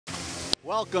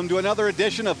Welcome to another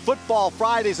edition of Football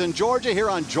Fridays in Georgia here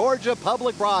on Georgia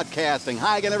Public Broadcasting.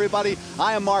 Hi again, everybody.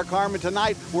 I am Mark Harmon.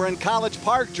 Tonight, we're in College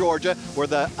Park, Georgia, where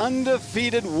the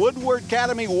undefeated Woodward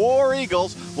Academy War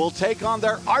Eagles will take on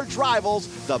their arch rivals,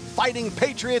 the Fighting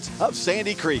Patriots of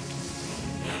Sandy Creek.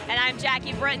 And I'm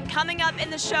Jackie Britton. Coming up in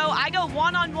the show, I go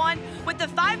one-on-one with the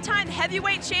five-time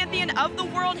heavyweight champion of the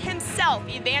world himself,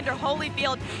 Elijah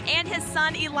Holyfield, and his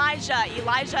son, Elijah.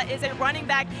 Elijah is a running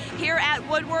back here at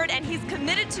Woodward, and he's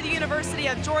committed to the University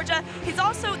of Georgia. He's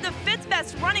also the fifth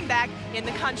best running back in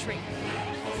the country.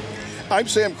 I'm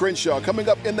Sam Crenshaw. Coming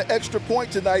up in the Extra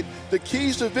Point tonight, the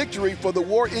keys to victory for the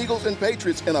War Eagles and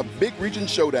Patriots in a big region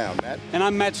showdown. Matt? And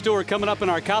I'm Matt Stewart. Coming up in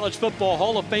our College Football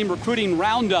Hall of Fame recruiting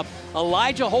roundup,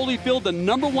 Elijah Holyfield, the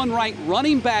 #1 ranked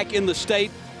running back in the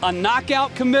state, a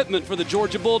knockout commitment for the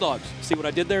Georgia Bulldogs. See what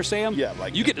I did there, Sam? Yeah,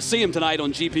 you get to see him tonight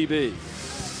on GPB.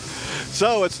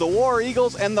 So it's the War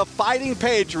Eagles and the Fighting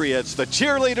Patriots. The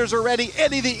cheerleaders are ready.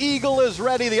 Eddie the Eagle is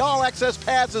ready. The All Access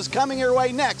Pass is coming your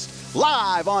way next,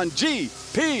 live on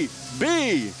GPB.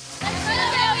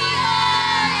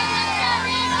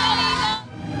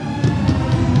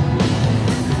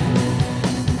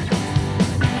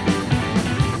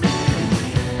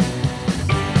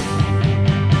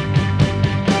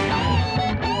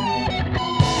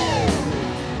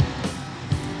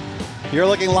 You're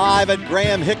looking live at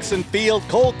Graham Hickson Field,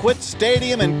 Colquitt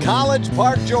Stadium in College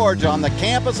Park, Georgia, on the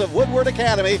campus of Woodward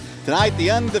Academy. Tonight,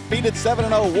 the undefeated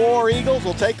 7-0 War Eagles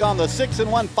will take on the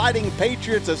 6-1 Fighting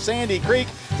Patriots of Sandy Creek.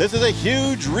 This is a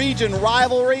huge region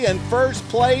rivalry, and first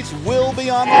place will be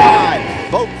on the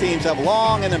line. Both teams have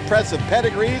long and impressive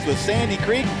pedigrees, with Sandy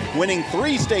Creek winning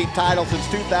 3 state titles since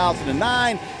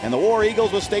 2009, and the War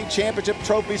Eagles with state championship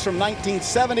trophies from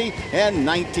 1970 and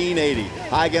 1980.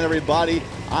 Hi again, everybody.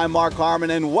 I'm Mark Harmon,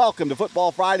 and welcome to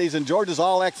Football Fridays in Georgia's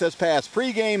All Access Pass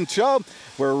pregame show.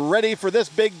 We're ready for this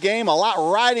big game, a lot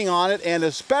riding on it, and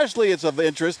especially it's of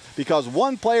interest because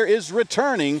one player is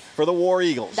returning for the War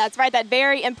Eagles. That's right. That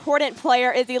very important player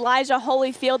is Elijah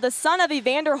Holyfield, the son of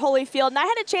Elijah Holyfield. And I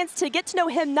had a chance to get to know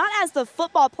him not as the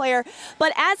football player,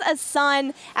 but as a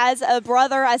son, as a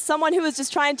brother, as someone who was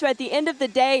just trying to, at the end of the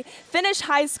day, finish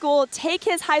high school, take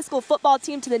his high school football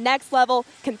team to the next level,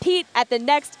 compete at the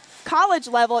next college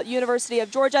level at University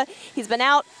of Georgia. He's been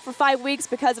out for 5 weeks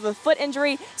because of a foot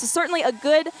injury, so certainly a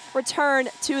good return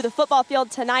to the football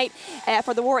field tonight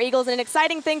for the War Eagles, and an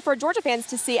exciting thing for Georgia fans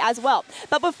to see as well.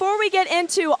 But before we get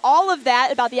into all of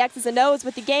that about the X's and O's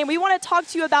with the game, we want to talk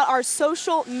to you about our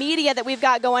social media that we've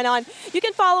got going on. You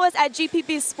can follow us at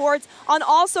GPB Sports on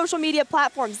all social media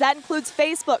platforms. That includes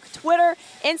Facebook, Twitter,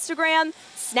 Instagram,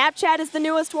 Snapchat is the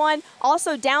newest one.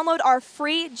 Also, download our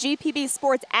free GPB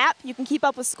Sports app. You can keep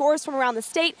up with scores from around the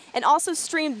state and also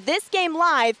stream this game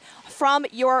live from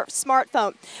your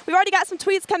smartphone. We've already got some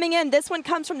tweets coming in. This one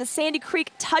comes from the Sandy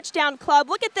Creek Touchdown Club.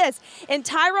 Look at this. In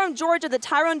Tyrone, Georgia, the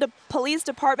Tyrone Police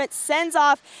Department sends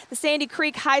off the Sandy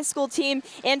Creek High School team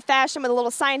in fashion with a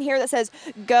little sign here that says,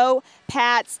 "Go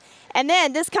Pats." And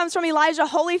then this comes from Elijah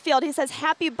Holyfield. He says,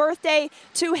 happy birthday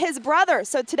to his brother.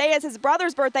 So today is his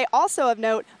brother's birthday. Also of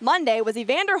note, Monday was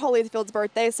Elijah Holyfield's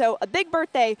birthday. So a big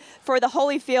birthday for the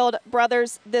Holyfield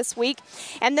brothers this week.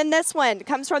 And then this one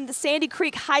comes from the Sandy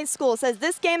Creek High School. It says,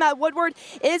 this game at Woodward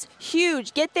is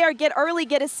huge. Get there, get early,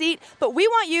 get a seat. But we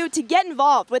want you to get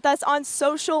involved with us on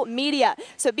social media.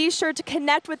 So be sure to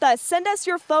connect with us. Send us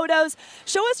your photos.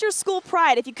 Show us your school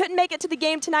pride. If you couldn't make it to the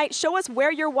game tonight, show us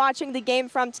where you're watching the game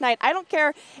from tonight. I don't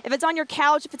care if it's on your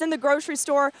couch, if it's in the grocery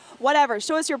store, whatever.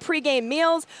 Show us your pregame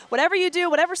meals. Whatever you do,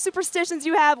 whatever superstitions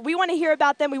you have, we want to hear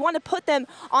about them. We want to put them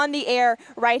on the air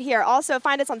right here. Also,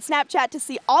 find us on Snapchat to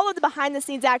see all of the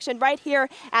behind-the-scenes action right here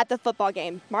at the football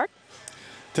game. Mark?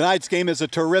 Tonight's game is a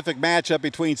terrific matchup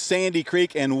between Sandy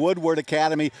Creek and Woodward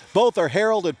Academy. Both are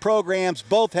heralded programs.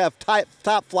 Both have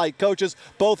top-flight coaches.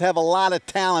 Both have a lot of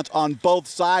talent on both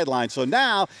sidelines. So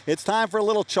now it's time for a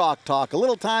little chalk talk, a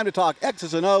little time to talk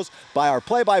X's and O's by our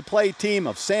play-by-play team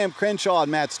of Sam Crenshaw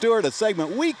and Matt Stewart, a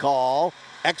segment we call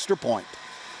Extra Point.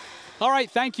 All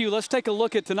right, thank you. Let's take a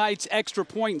look at tonight's Extra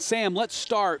Point. Sam, let's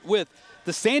start with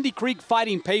the Sandy Creek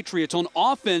Fighting Patriots. On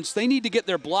offense, they need to get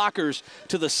their blockers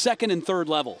to the second and third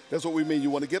level. That's what we mean. You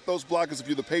want to get those blockers, if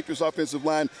you're the Patriots offensive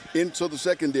line, into the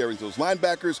secondary, those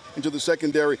linebackers into the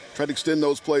secondary, try to extend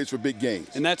those plays for big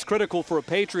gains. And that's critical for a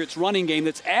Patriots running game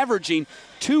that's averaging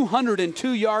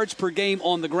 202 yards per game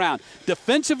on the ground.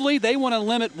 Defensively, they want to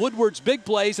limit Woodward's big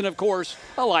plays and, of course,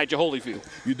 Elijah Holyfield.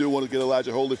 You do want to get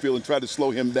Elijah Holyfield and try to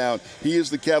slow him down. He is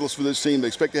the catalyst for this team. They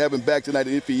expect to have him back tonight,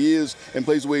 and if he is and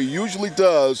plays the way he usually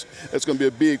does, that's going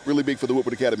to be really big for the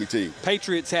Woodward Academy team.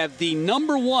 Patriots have the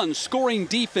 #1 scoring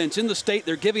defense in the state.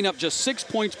 They're giving up just 6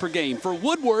 points per game. For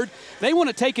Woodward, they want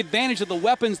to take advantage of the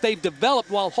weapons they've developed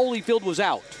while Holyfield was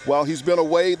out. While he's been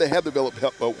away, they have developed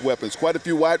weapons. Quite a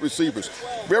few wide receivers.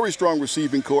 Very strong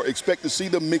receiving core. Expect to see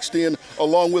them mixed in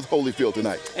along with Holyfield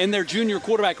tonight. And their junior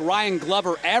quarterback, Ryan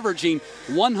Glover, averaging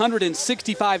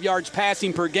 165 yards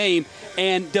passing per game.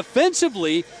 And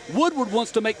defensively, Woodward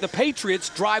wants to make the Patriots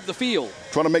drive the field.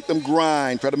 Try to make them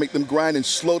grind and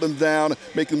slow them down,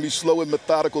 make them be slow and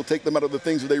methodical, take them out of the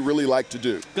things that they really like to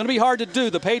do. Going to be hard to do.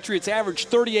 The Patriots average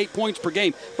 38 points per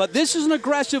game, but this is an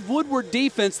aggressive Woodward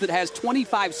defense that has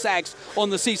 25 sacks on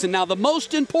the season. Now, the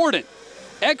most important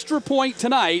extra point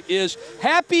tonight is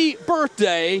happy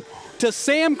birthday to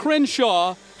Sam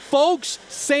Crenshaw. Folks,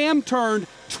 Sam turned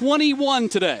 21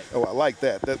 today. Oh, I like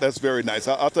that. That's very nice.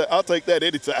 I'll take that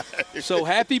anytime. So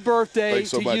happy birthday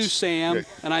so to much. you, Sam. Great.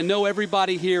 And I know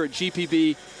everybody here at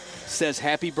GPB says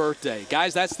happy birthday.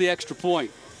 Guys, that's the extra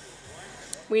point.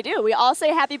 We do. We all say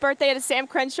happy birthday to Sam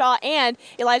Crenshaw and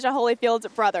Elijah Holyfield's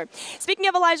brother. Speaking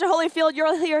of Elijah Holyfield,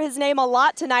 you'll hear his name a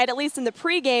lot tonight, at least in the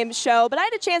pregame show. But I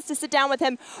had a chance to sit down with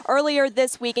him earlier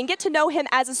this week and get to know him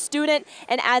as a student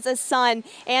and as a son,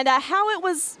 and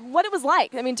what it was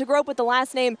like. I mean, to grow up with the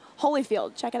last name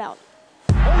Holyfield. Check it out.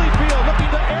 Holyfield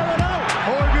looking to air it out.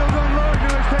 Holyfield's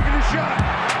unloading. He's taking a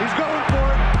shot. He's going for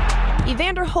it.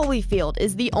 Evander Holyfield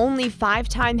is the only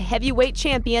 5-time heavyweight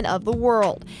champion of the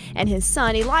world, and his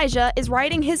son Elijah is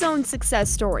writing his own success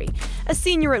story. A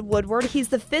senior at Woodward, he's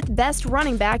the 5th best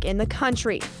running back in the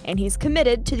country, and he's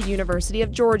committed to the University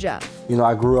of Georgia. You know,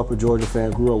 I grew up a Georgia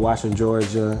fan, grew up watching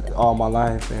Georgia all my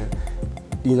life, and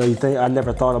you think I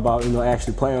never thought about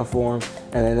actually playing for him,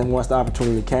 and then once the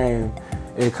opportunity came,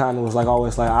 it kind of was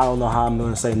always I don't know how I'm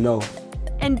going to say no.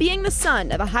 And being the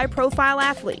son of a high-profile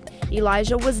athlete,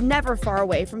 Elijah was never far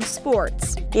away from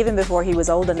sports. Even before he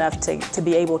was old enough to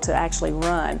be able to actually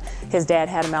run, his dad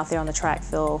had him out there on the track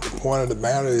field. The point of the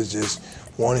matter is just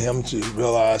wanting him to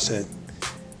realize that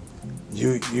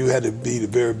you had to be the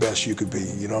very best you could be.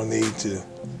 You don't need to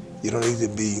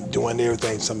be doing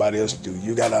everything somebody else do.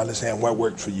 You got to understand what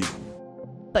worked for you.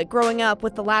 But growing up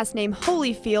with the last name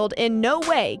Holyfield in no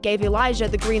way gave Elijah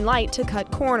the green light to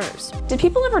cut corners. Did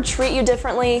people ever treat you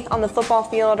differently on the football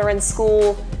field or in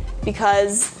school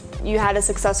because you had a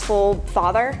successful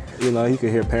father? You could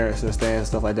hear parents in the stands and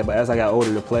stuff like that, but as I got older,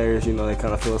 the players, they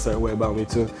kind of feel a certain way about me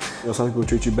too. Some people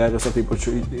treat you better, some people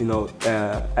treat,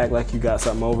 act like you got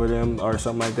something over them or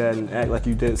something like that, and act like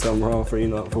you did something wrong for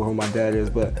who my dad is.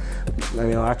 But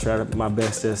I try my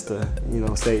best just to,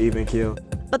 stay even keel.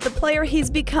 But the player he's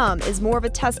become is more of a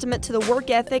testament to the work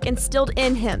ethic instilled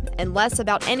in him and less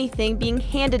about anything being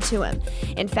handed to him.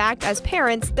 In fact, as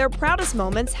parents, their proudest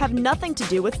moments have nothing to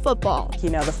do with football.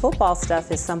 The football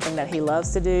stuff is something that he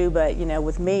loves to do, but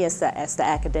with me, it's the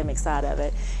academic side of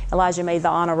it. Elijah made the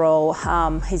honor roll.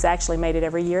 He's actually made it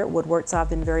every year at Woodward, so I've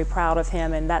been very proud of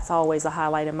him, and that's always a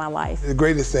highlight in my life. The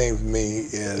greatest thing for me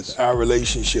is our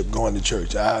relationship going to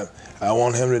church. I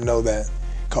want him to know that,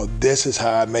 because this is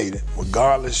how I made it,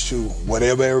 regardless to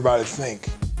whatever everybody think.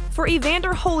 For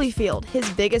Evander Holyfield, his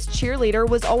biggest cheerleader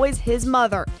was always his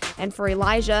mother. And for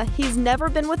Elijah, he's never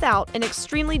been without an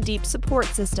extremely deep support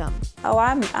system. Oh,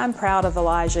 I'm proud of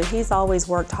Elijah. He's always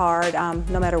worked hard.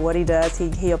 No matter what he does,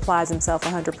 he applies himself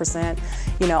 100%,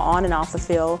 on and off the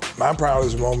field. My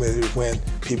proudest moment is when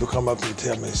people come up and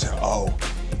tell me, they say, oh,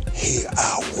 he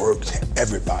outworked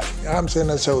everybody. I'm saying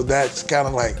that, so that's kind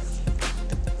of like,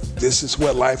 this is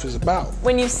what life is about.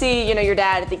 When you see, your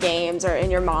dad at the games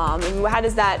and your mom, how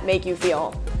does that make you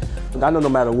feel? I know no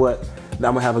matter what, I'm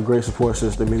gonna have a great support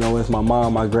system. It's my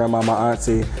mom, my grandma, my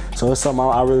auntie. So it's something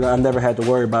I never had to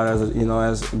worry about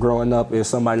as growing up, is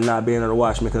somebody not being there to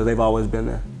watch me, because they've always been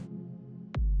there.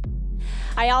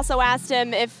 I also asked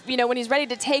him if, when he's ready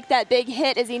to take that big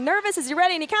hit, is he nervous? Is he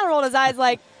ready? And he kind of rolled his eyes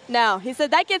like, no. He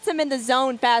said that gets him in the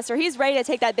zone faster. He's ready to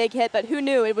take that big hit, but who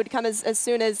knew it would come as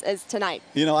soon as tonight?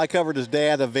 I covered his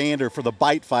dad, Evander, for the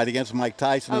bite fight against Mike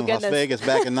Tyson in Las Vegas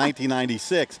back in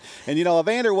 1996. And,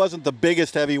 Evander wasn't the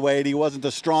biggest heavyweight. He wasn't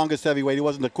the strongest heavyweight. He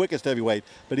wasn't the quickest heavyweight,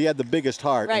 but he had the biggest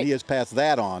heart, right. And he has passed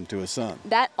that on to his son.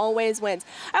 That always wins.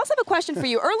 I also have a question for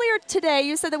you. Earlier today,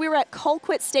 you said that we were at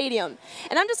Colquitt Stadium,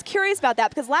 and I'm just curious about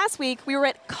that because last week we were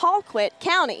at Colquitt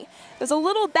County. There's a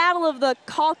little battle of the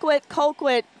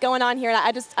Colquitt going on here,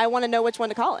 and I want to know which one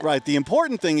to call it. Right. The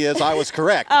important thing is I was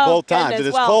correct Oh, both times. goodness. It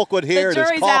is Well, Colquitt here. It is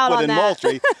jury's out Colquitt on in that.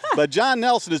 Moultrie. But John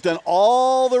Nelson has done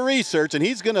all the research, and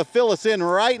he's going to fill us in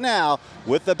right now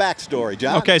with the backstory.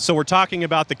 John? Okay, so we're talking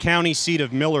about the county seat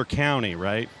of Miller County,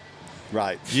 right?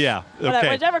 Right. Yeah. Okay.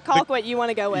 Whichever Colquitt you want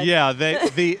to go with. Yeah.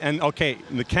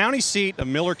 The county seat of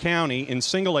Miller County in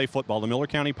single A football, the Miller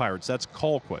County Pirates, that's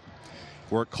Colquitt.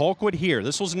 We're at Colquitt here.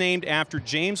 This was named after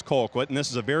James Colquitt, and this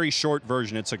is a very short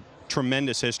version. It's a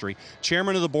tremendous history.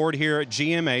 Chairman of the board here at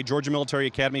GMA, Georgia Military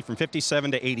Academy, from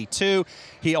 57 to 82.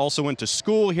 He also went to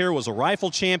school here, was a rifle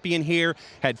champion here,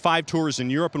 had 5 tours in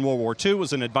Europe in World War II,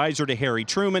 was an advisor to Harry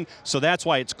Truman. So that's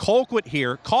why it's Colquitt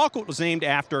here. Colquitt was named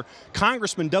after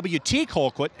Congressman W.T.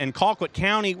 Colquitt, and Colquitt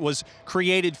County was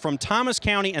created from Thomas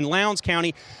County and Lowndes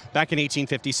County back in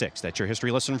 1856. That's your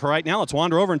history lesson for right now. Let's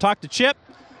wander over and talk to Chip.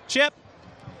 Chip.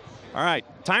 All right,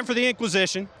 time for the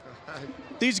Inquisition.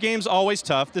 These games always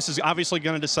tough. This is obviously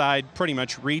going to decide pretty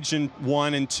much Region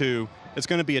 1 and 2. It's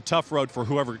going to be a tough road for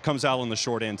whoever comes out on the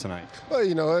short end tonight. Well,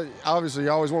 you know, obviously you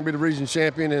always want to be the region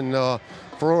champion, and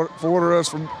for us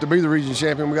to be the region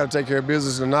champion, we got to take care of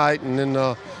business tonight, and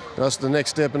then that's the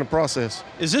next step in the process.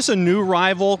 Is this a new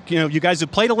rival? You know, you guys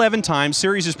have played 11 times.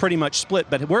 Series is pretty much split,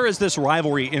 but where is this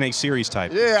rivalry in a series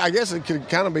type? Yeah, I guess it could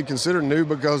kind of be considered new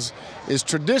because it's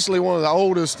traditionally one of the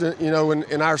oldest, you know,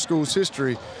 in our school's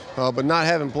history. But not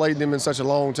having played them in such a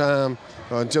long time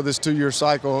until this 2-year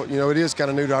cycle, you know, it is kind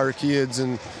of new to our kids.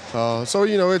 And so,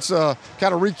 you know, it's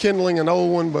kind of rekindling an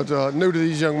old one, but new to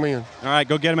these young men. All right,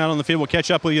 go get them out on the field. We'll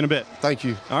catch up with you in a bit. Thank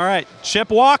you. All right, Chip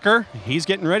Walker, he's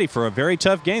getting ready for a very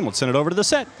tough game. Let's send it over to the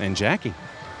set. And Jackie.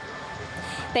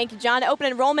 Thank you, John. Open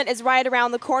enrollment is right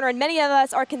around the corner, and many of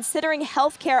us are considering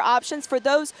health care options. For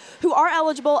those who are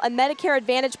eligible, a Medicare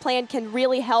Advantage plan can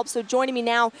really help. So joining me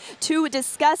now to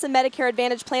discuss a Medicare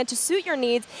Advantage plan to suit your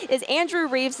needs is Andrew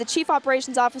Reeves, the Chief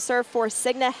Operations Officer for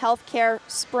Cigna Healthcare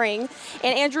Spring.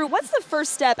 And Andrew, what's the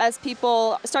first step as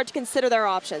people start to consider their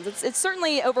options? It's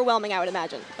certainly overwhelming, I would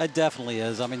imagine. It definitely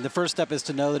is. I mean, the first step is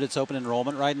to know that it's open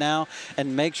enrollment right now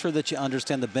and make sure that you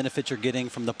understand the benefits you're getting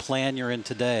from the plan you're in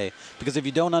today. Because if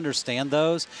you don't understand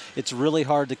those, it's really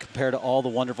hard to compare to all the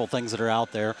wonderful things that are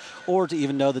out there, or to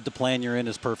even know that the plan you're in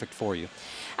is perfect for you.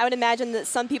 I would imagine that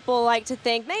some people like to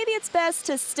think maybe it's best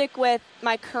to stick with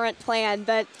my current plan,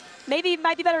 but maybe it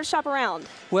might be better to shop around.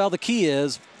 Well, the key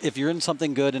is, if you're in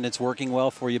something good and it's working well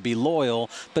for you, be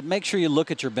loyal, but make sure you look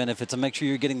at your benefits and make sure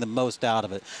you're getting the most out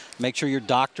of it. Make sure your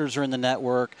doctors are in the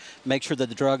network. Make sure that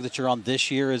the drug that you're on this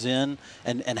year is in,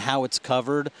 and how it's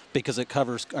covered, because it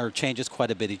covers or changes quite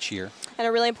a bit each year. And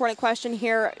a really important question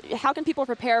here, how can people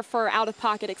prepare for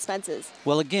out-of-pocket expenses?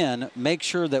 Well, again, make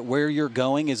sure that where you're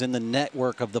going is in the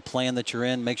network of the plan that you're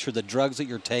in. Make sure the drugs that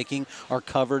you're taking are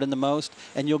covered in the most,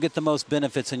 and you'll get the most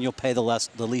benefits, and you'll pay the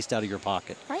least out of your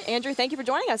pocket. All right, Andrew, thank you for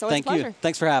joining us. Always Thank a pleasure. you.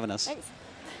 Thanks for having us. Thanks.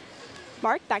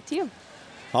 Mark, back to you.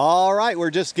 All right,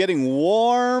 we're just getting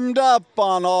warmed up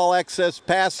on All Access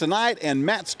Pass tonight, and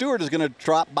Matt Stewart is going to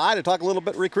drop by to talk a little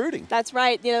bit recruiting. That's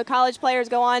right. You know, college players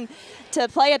go on to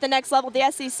play at the next level.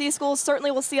 The SEC schools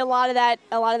certainly will see a lot of that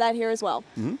here as well.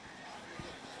 Mm-hmm.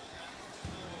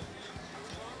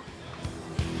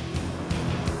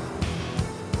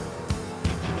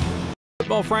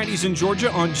 Football Fridays in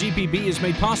Georgia on GPB is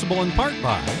made possible in part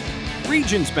by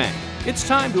Regions Bank. It's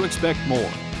time to expect more.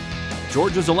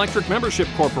 Georgia's Electric Membership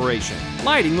Corporation,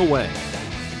 lighting the way.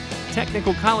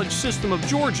 Technical College System of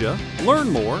Georgia, learn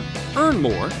more, earn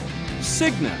more.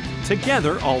 Cigna,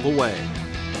 together all the way.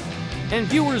 And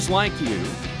viewers like you,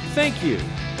 thank you.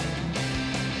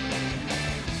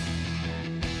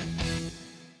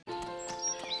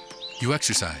 You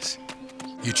exercise.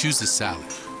 You choose the salad,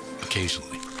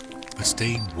 occasionally. But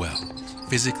staying well,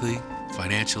 physically,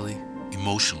 financially,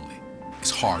 emotionally,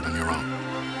 is hard on your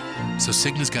own. So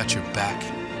Cigna's got your back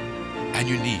and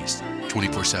your knees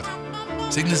 24/7.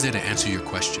 Cigna's there to answer your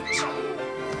questions,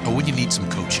 or when you need some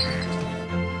coaching.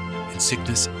 In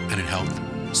sickness and in health,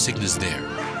 Cigna's there,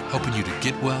 helping you to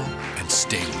get well and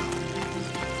stay well.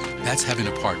 That's having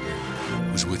a partner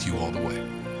who's with you all the way.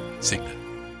 Cigna.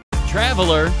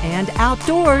 Traveler and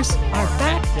Outdoors are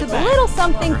back to back. A little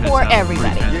something for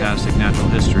everybody. Fantastic natural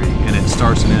history, and it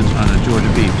starts and ends on a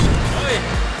Georgia beach.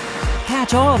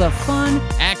 Catch all the fun,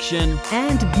 action,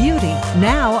 and beauty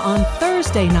now on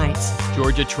Thursday nights.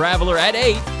 Georgia Traveler at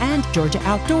 8 and Georgia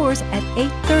Outdoors at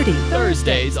 8:30.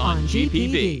 Thursdays on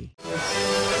GPB.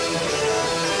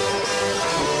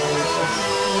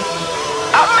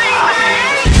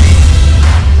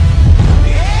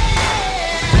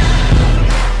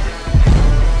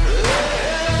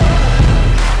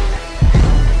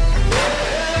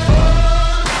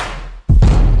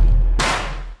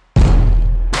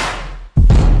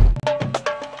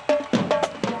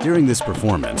 During this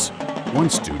performance, one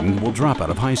student will drop out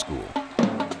of high school.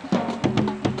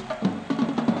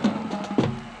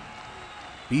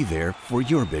 Be there for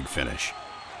your big finish.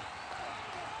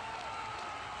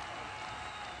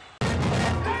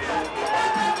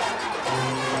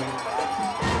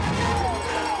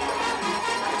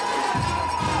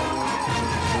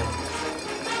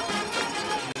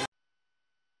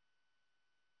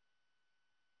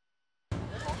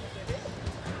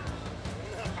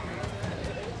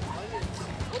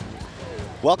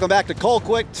 Welcome back to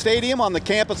Colquitt Stadium on the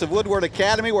campus of Woodward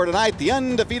Academy, where tonight the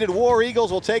undefeated War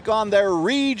Eagles will take on their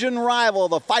region rival,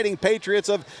 the Fighting Patriots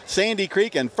of Sandy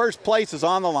Creek, and first place is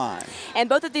on the line. And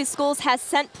both of these schools has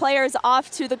sent players off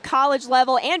to the college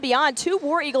level and beyond. 2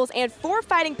 War Eagles and 4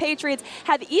 Fighting Patriots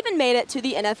have even made it to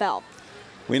the NFL.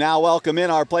 We now welcome in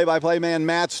our play-by-play man,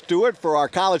 Matt Stewart, for our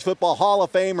College Football Hall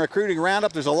of Fame recruiting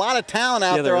roundup. There's a lot of talent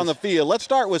out there on the field. Let's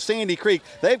start with Sandy Creek.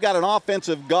 They've got an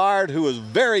offensive guard who is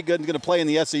very good and going to play in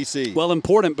the SEC. Well,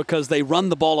 important because they run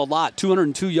the ball a lot,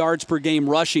 202 yards per game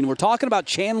rushing. We're talking about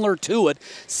Chandler Tuitt,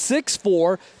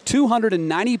 6'4",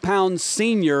 290-pound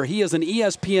senior. He is an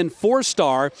ESPN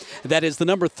 4-star. That is the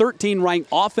number 13 ranked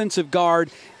offensive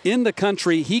guard in the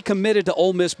country. He committed to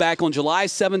Ole Miss back on July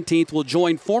 17th. Will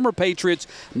join former Patriots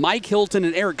Mike Hilton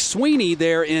and Eric Sweeney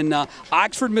there in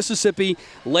Oxford, Mississippi.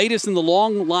 Latest in the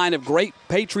long line of great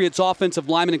Patriots offensive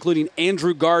linemen, including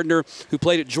Andrew Gardner, who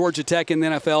played at Georgia Tech in the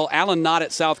NFL, Alan Knott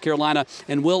at South Carolina,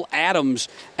 and Will Adams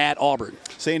at Auburn.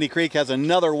 Sandy Creek has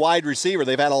another wide receiver.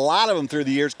 They've had a lot of them through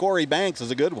the years. Corey Banks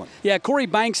is a good one. Yeah, Corey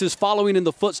Banks is following in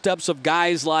the footsteps of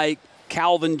guys like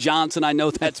Calvin Johnson, I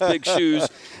know that's big shoes.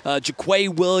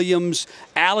 Jaquay Williams,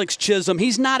 Alex Chisholm.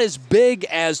 He's not as big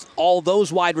as all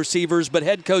those wide receivers, but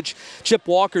head coach Chip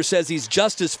Walker says he's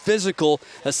just as physical.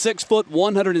 A 6',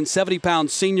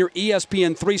 170-pound senior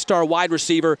ESPN 3-star wide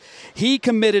receiver. He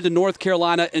committed to North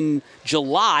Carolina in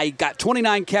July, got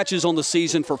 29 catches on the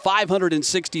season for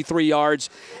 563 yards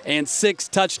and 6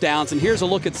 touchdowns. And here's a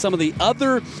look at some of the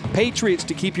other Patriots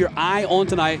to keep your eye on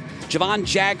tonight. Javon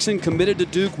Jackson committed to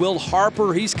Duke. Will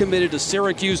Harper, he's committed to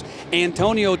Syracuse.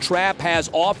 Antonio Trapp has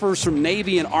offers from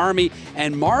Navy and Army.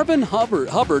 And Marvin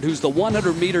Hubbard, who's the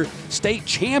 100-meter state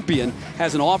champion,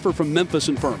 has an offer from Memphis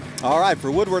and Furman. All right, for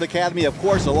Woodward Academy, of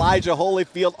course, Elijah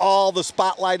Holyfield, all the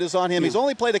spotlight is on him. He's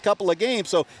only played a couple of games,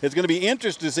 so it's going to be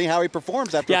interesting to see how he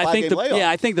performs after a 5-game layoff. Yeah,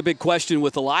 I think the big question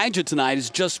with Elijah tonight is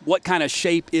just what kind of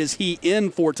shape is he in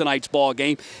for tonight's ball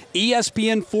game.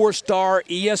 ESPN 4-star.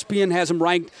 ESPN has him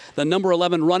ranked the number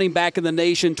 11 running back in the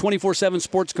nation. 24/7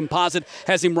 Sports Composite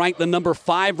has him ranked the number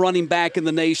 5 running back in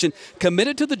the nation.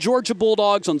 Committed to the Georgia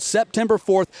Bulldogs on September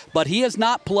 4th, but he has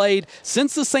not played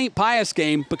since the St. Pius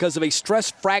game because of a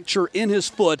stress fracture in his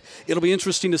foot. It'll be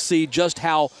interesting to see just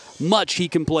how much he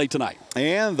can play tonight.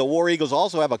 And the War Eagles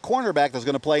also have a cornerback that's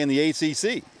going to play in the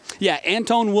ACC. Yeah,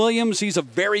 Anton Williams, he's a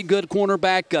very good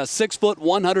cornerback, 6',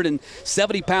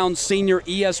 170-pound senior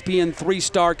ESPN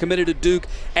 3-star, committed to Duke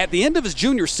at the end of his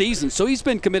junior season. So he's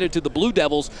been committed to the Blue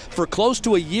Devils for close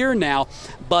to a year now,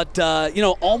 but,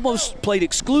 almost played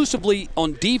exclusively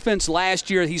on defense last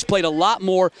year. He's played a lot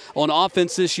more on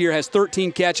offense this year, has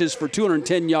 13 catches for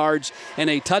 210 yards and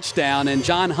a touchdown. And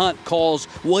John Hunt calls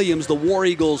Williams the War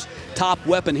Eagles' top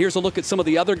weapon. Here's a look at some of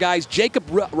the other guys. Jacob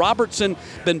Robertson,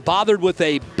 been bothered with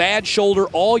a bad shoulder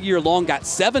all year long, got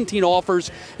 17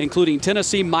 offers, including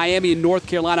Tennessee, Miami, and North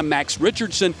Carolina. Max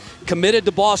Richardson committed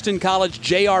to Boston College.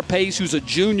 J.R. Pace, who's a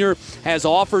junior, has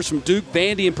offers from Duke,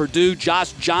 Vandy, and Purdue.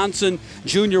 Josh Johnson,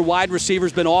 junior wide receiver,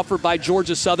 has been offered by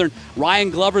Georgia Southern. Ryan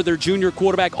Glover, their junior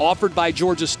quarterback, offered by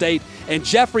Georgia State. And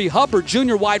Jeffrey Hubbard,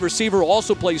 junior wide receiver, who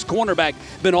also plays cornerback,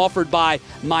 been offered by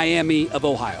Miami of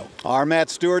Ohio. Our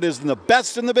Matt Stewart is the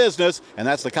best in the business, and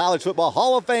that's the College Football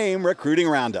Hall of Fame recruiting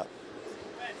roundup.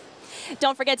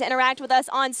 Don't forget to interact with us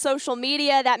on social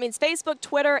media. That means Facebook,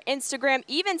 Twitter, Instagram,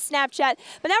 even Snapchat.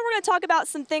 But now we're going to talk about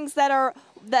some things that are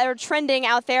trending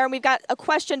out there. And we've got a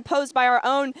question posed by our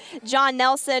own John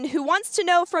Nelson, who wants to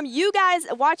know from you guys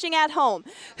watching at home,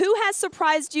 who has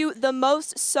surprised you the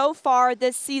most so far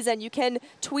this season? You can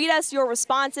tweet us your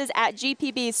responses at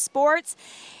GPB Sports.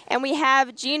 And we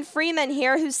have Gene Freeman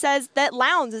here, who says that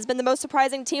Lowndes has been the most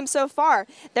surprising team so far.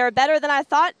 They're better than I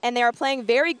thought, and they are playing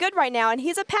very good right now. And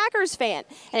he's a Packers fan,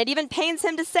 and it even pains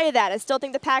him to say that. I still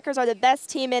think the Packers are the best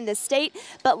team in the state,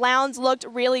 but Lowndes looked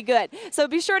really good. So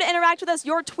be sure to interact with us.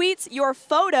 Your tweets, your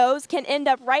photos can end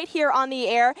up right here on the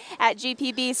air at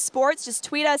GPB Sports. Just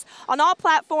tweet us on all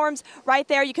platforms right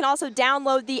there. You can also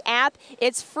download the app.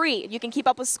 It's free. You can keep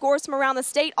up with scores from around the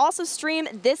state. Also stream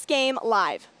this game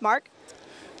live. Mark?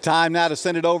 Time now to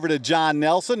send it over to John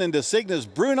Nelson and to Cigna's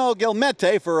Bruno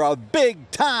Gilmette for a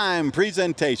big-time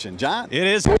presentation. John? It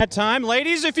is that time.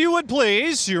 Ladies, if you would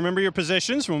please, you remember your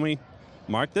positions when we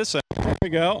mark this up. There we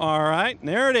go. All right,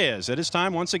 there it is. It is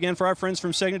time once again for our friends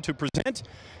from Cigna to present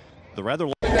the rather...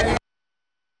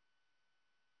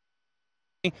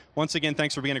 Once again,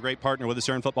 thanks for being a great partner with us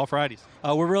here on Football Fridays.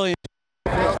 We're really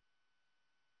to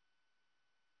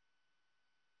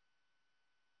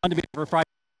be for Friday.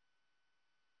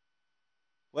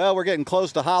 Well, we're getting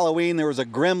close to Halloween. There was a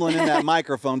gremlin in that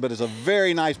microphone, but it's a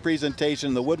very nice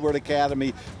presentation. The Woodward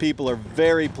Academy people are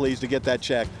very pleased to get that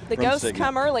check. The ghosts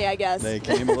come early, I guess. They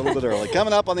came a little bit early.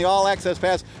 Coming up on the All Access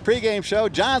Pass pregame show,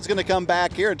 John's going to come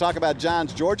back here and talk about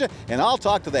John's Georgia, and I'll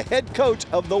talk to the head coach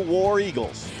of the War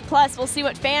Eagles. Plus, we'll see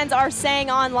what fans are saying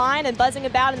online and buzzing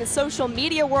about in the social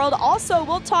media world. Also,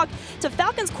 we'll talk to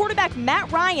Falcons quarterback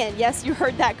Matt Ryan. Yes, you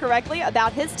heard that correctly,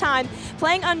 about his time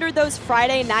playing under those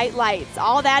Friday night lights.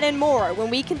 All that and more when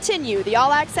we continue the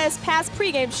All Access Pass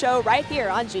pregame show right here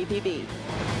on GPB.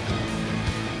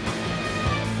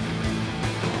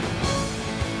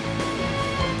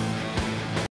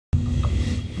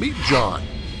 Meet John.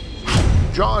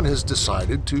 John has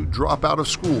decided to drop out of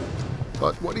school.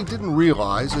 But what he didn't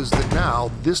realize is that now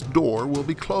this door will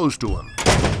be closed to him.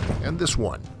 And this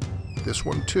one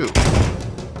too.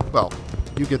 Well,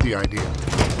 you get the idea.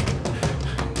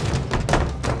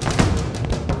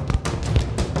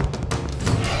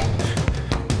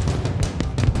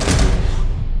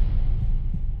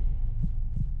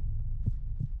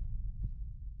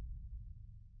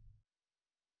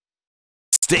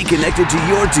 Stay connected to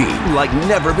your team like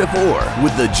never before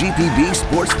with the GPB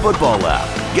Sports Football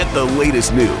app. Get the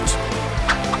latest news.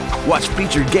 Watch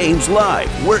featured games live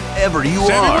wherever you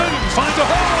are. Finds a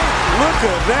hole. Look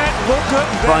at that. Look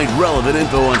at that. Find relevant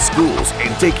info on schools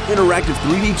and take interactive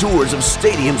 3D tours of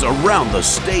stadiums around the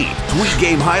state. Tweet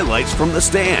game highlights from the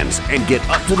stands and get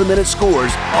up-to-the-minute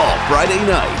scores all Friday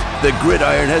night. The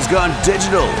gridiron has gone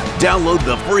digital. Download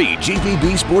the free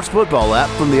GPB Sports Football app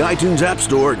from the iTunes App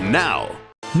Store now.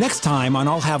 Next time on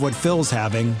I'll Have What Phil's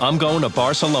Having, I'm going to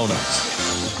Barcelona.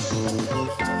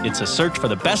 It's a search for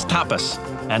the best tapas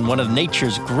and one of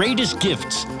nature's greatest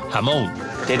gifts, jamon.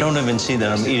 They don't even see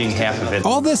that I'm eating half of it.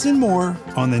 All this and more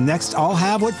on the next I'll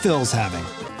Have What Phil's Having.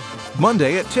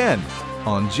 Monday at 10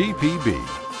 on GPB.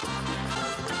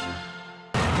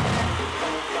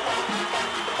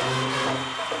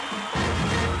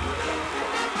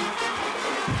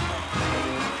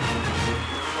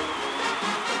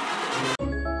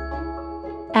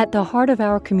 At the heart of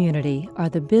our community are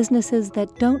the businesses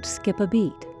that don't skip a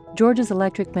beat. Georgia's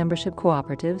electric membership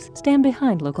cooperatives stand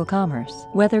behind local commerce.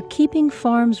 Whether keeping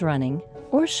farms running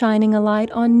or shining a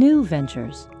light on new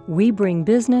ventures, we bring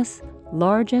business,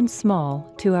 large and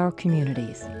small, to our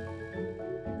communities.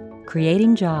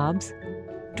 Creating jobs,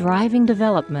 driving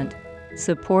development,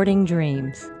 supporting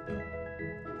dreams.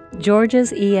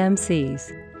 Georgia's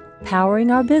EMCs, powering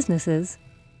our businesses,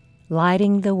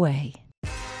 lighting the way.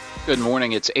 Good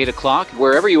morning. It's 8 o'clock.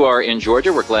 Wherever you are in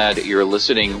Georgia, we're glad you're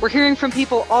listening. We're hearing from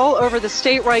people all over the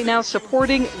state right now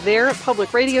supporting their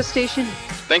public radio station.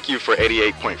 Thank you for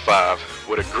 88.5.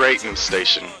 What a great new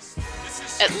station.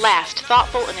 At last,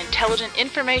 thoughtful and intelligent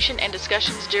information and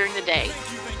discussions during the day.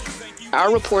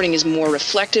 Our reporting is more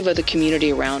reflective of the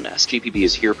community around us. GPB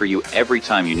is here for you every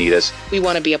time you need us. We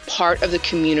want to be a part of the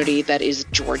community that is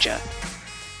Georgia.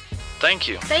 Thank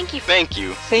you. Thank you. Thank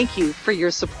you. Thank you for your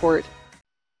support.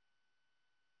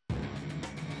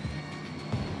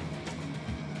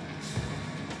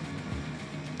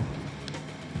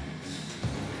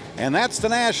 And that's the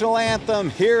national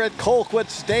anthem here at Colquitt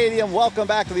Stadium. Welcome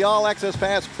back to the All Access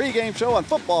Pass pregame show on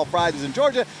Football Fridays in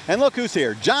Georgia. And look who's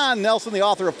here. John Nelson, the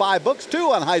author of 5 books,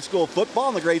 2 on high school football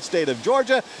in the great state of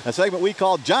Georgia. A segment we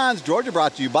call John's Georgia,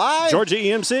 brought to you by Georgia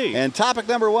EMC. And topic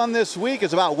number 1 this week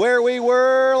is about where we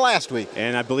were last week.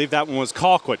 And I believe that one was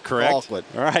Colquitt, correct? Colquitt.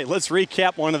 All right, let's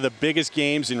recap one of the biggest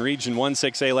games in Region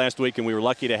 1-6A last week, and we were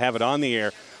lucky to have it on the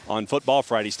air on Football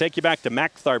Fridays. Take you back to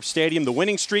MacTharp Stadium. The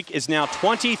winning streak is now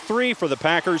 23 for the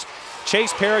Packers.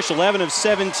 Chase Parrish, 11 of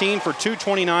 17 for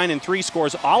 229 and 3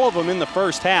 scores, all of them in the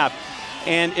first half.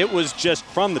 And it was just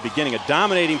from the beginning a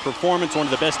dominating performance. One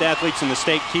of the best athletes in the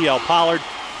state, Kiel Pollard,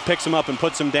 picks him up and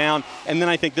puts him down. And then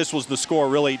I think this was the score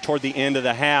really toward the end of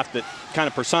the half that kind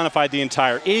of personified the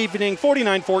entire evening.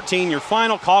 49-14, your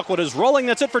final. Colquitt is rolling.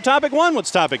 That's it for topic 1.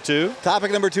 What's topic 2?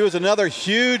 Topic number 2 is another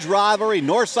huge rivalry,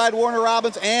 Northside Warner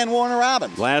Robins and Warner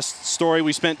Robins. Last story,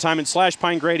 we spent time in Slash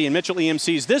Pine Grady and Mitchell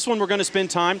EMCs. This one, we're going to spend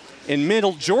time in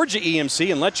Middle Georgia EMC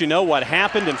and let you know what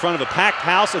happened in front of a packed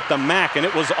house at the MAC, and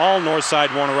it was all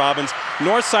Northside Warner Robins.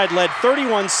 Northside led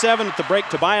 31-7 at the break.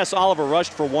 Tobias Oliver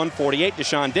rushed for 148.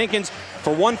 Deshaun Dinkins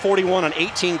for 141 on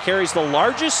 18 carries, the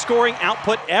largest scoring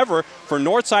output ever for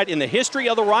Northside in the history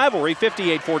of the rivalry.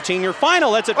 58-14, your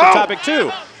final. That's it for topic 2.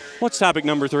 What's topic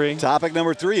number 3? Topic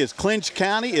number 3 is Clinch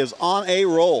County is on a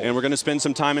roll. And we're going to spend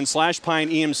some time in Slash Pine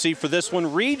EMC for this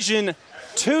one. Region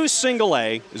 2 Single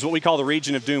A is what we call the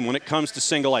region of doom when it comes to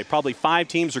Single A. Probably 5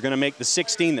 teams are going to make the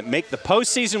 16 that make the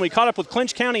postseason. We caught up with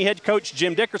Clinch County head coach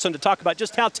Jim Dickerson to talk about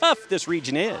just how tough this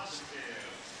region is.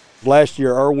 Last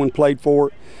year, Irwin played for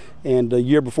it, and the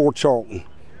year before, Charlton.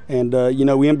 And, you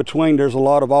know, in between, there's a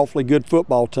lot of awfully good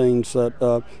football teams.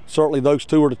 Certainly those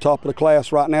two are the top of the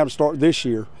class right now to start this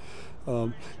year.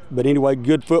 But anyway,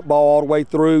 good football all the way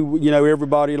through. You know,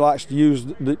 everybody likes to use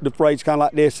the phrase kind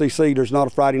of like the SEC, there's not a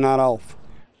Friday night off.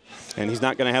 And he's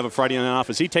not going to have a Friday night off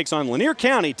as he takes on Lanier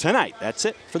County tonight. That's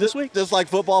it for this week. Just like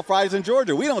Football Fridays in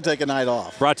Georgia, we don't take a night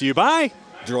off. Brought to you by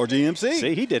Georgia EMC.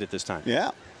 See, he did it this time.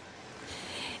 Yeah.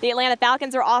 The Atlanta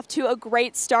Falcons are off to a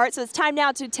great start, so it's time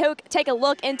now to take a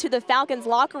look into the Falcons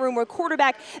locker room where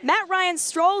quarterback Matt Ryan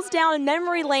strolls down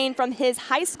memory lane from his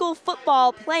high school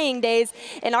football playing days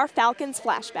in our Falcons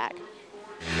flashback.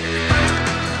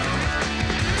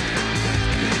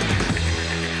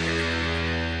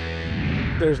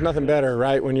 There's nothing better,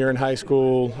 right, when you're in high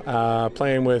school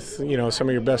playing with, you know, some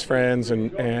of your best friends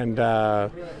and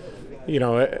you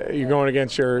know, you're going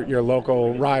against your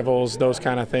local rivals, those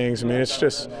kind of things. I mean, it's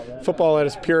just football at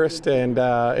its purest, and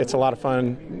it's a lot of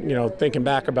fun, you know, thinking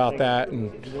back about that.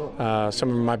 And some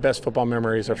of my best football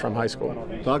memories are from high school.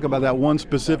 Talk about that one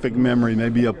specific memory,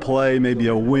 maybe a play, maybe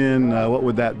a win. What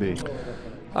would that be?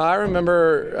 I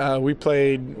remember we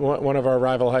played one of our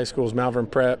rival high schools, Malvern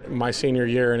Prep, my senior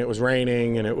year, and it was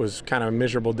raining, and it was kind of a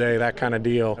miserable day, that kind of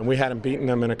deal. And we hadn't beaten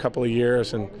them in a couple of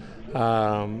years, and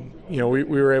you know, we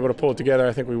were able to pull it together.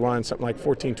 I think we won something like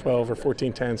 14-12 or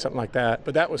 14-10, something like that.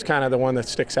 But that was kind of the one that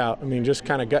sticks out. I mean, just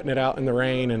kind of gutting it out in the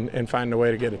rain and finding a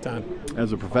way to get it done.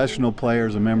 As a professional player,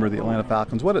 as a member of the Atlanta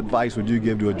Falcons, what advice would you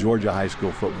give to a Georgia high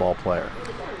school football player?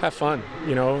 Have fun.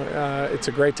 You know, it's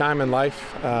a great time in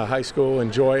life, high school.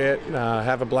 Enjoy it,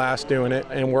 have a blast doing it,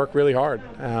 and work really hard.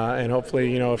 And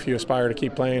hopefully, you know, if you aspire to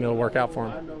keep playing, it'll work out for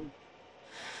them.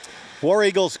 War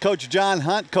Eagles coach John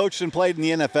Hunt coached and played in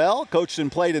the NFL, coached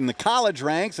and played in the college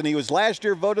ranks, and he was last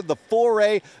year voted the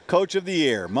 4A Coach of the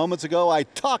Year. Moments ago, I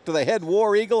talked to the head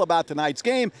War Eagle about tonight's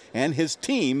game and his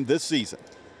team this season.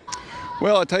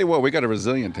 Well, I tell you what, we got a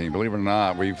resilient team. Believe it or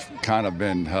not, we've kind of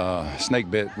been snake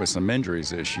bit with some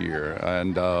injuries this year,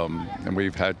 and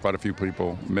we've had quite a few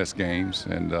people miss games.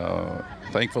 And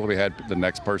thankfully, we had the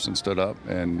next person stood up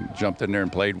and jumped in there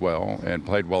and played well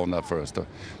enough for us to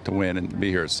win and be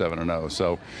here at 7-0.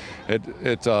 So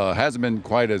it hasn't been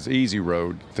quite as easy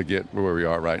road to get where we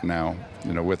are right now,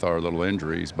 you know, with our little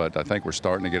injuries. But I think we're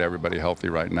starting to get everybody healthy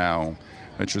right now,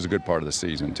 which was a good part of the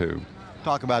season too.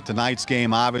 Talk about tonight's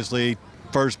game, obviously.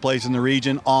 First place in the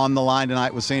region on the line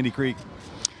tonight with Sandy Creek.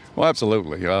 Well,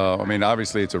 absolutely. I mean,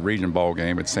 obviously it's a region ball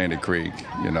game at Sandy Creek.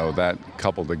 You know, that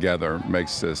coupled together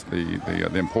makes this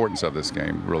the importance of this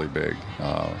game really big.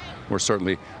 We're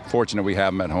certainly fortunate we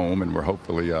have them at home, and we're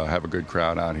hopefully have a good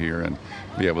crowd out here and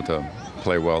be able to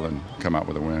play well and come out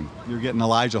with a win. You're getting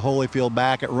Elijah Holyfield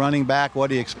back at running back. What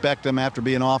do you expect him after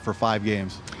being off for 5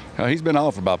 games? He's been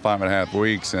off for about 5.5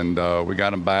 weeks, and we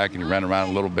got him back, and he ran around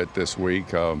a little bit this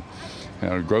week. You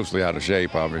know, grossly out of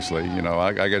shape, obviously. You know,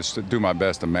 I guess to do my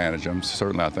best to manage him.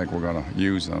 Certainly, I think we're going to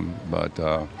use him, but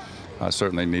I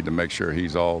certainly need to make sure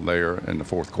he's all there in the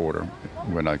fourth quarter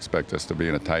when I expect us to be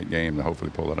in a tight game to hopefully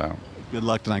pull it out. Good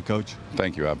luck tonight, Coach.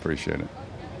 Thank you. I appreciate it.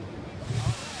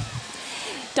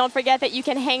 Don't forget that you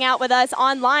can hang out with us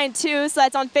online too. So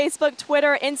that's on Facebook,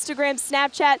 Twitter, Instagram,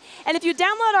 Snapchat. And if you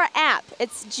download our app,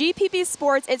 it's GPB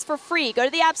Sports. It's for free. Go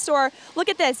to the App Store. Look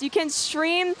at this. You can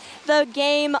stream the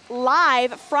game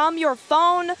live from your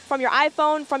phone, from your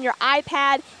iPhone, from your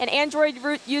iPad. And Android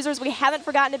users, we haven't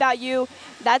forgotten about you.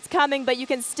 That's coming, but you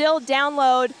can still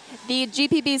download the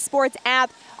GPB Sports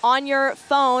app on your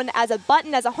phone as a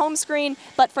button, as a home screen.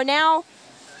 But for now,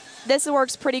 this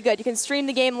works pretty good. You can stream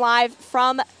the game live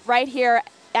from right here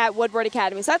at Woodward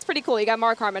Academy. So that's pretty cool. You got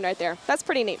Mark Harmon right there. That's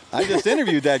pretty neat. I just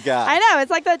interviewed that guy. I know. It's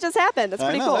like that just happened. That's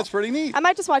pretty cool. That's pretty neat. I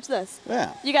might just watch this.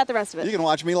 Yeah. You got the rest of it. You can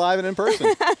watch me live and in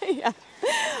person. Yeah.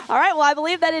 All right. Well, I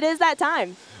believe that it is that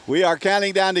time. We are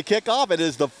counting down to kickoff. It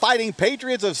is the Fighting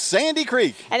Patriots of Sandy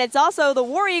Creek. And it's also the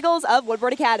War Eagles of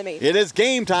Woodward Academy. It is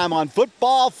game time on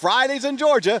Football Fridays in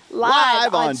Georgia,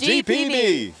 live on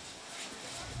GPB.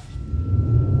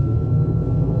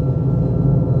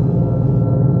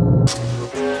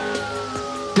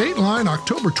 Dateline,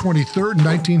 October 23rd,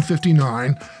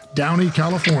 1959, Downey,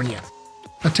 California.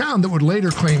 A town that would later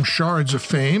claim shards of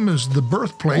fame as the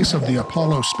birthplace of the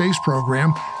Apollo space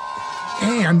program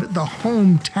and the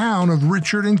hometown of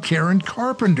Richard and Karen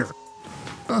Carpenter.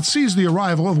 Sees the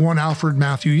arrival of one Alfred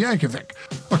Matthew Yankovic,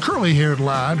 a curly-haired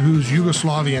lad whose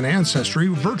Yugoslavian ancestry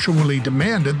virtually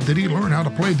demanded that he learn how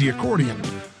to play the accordion.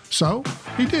 So,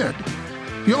 he did.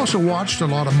 He also watched a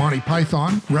lot of Monty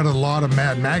Python, read a lot of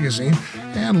Mad Magazine,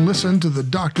 and listened to the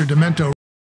Dr. Demento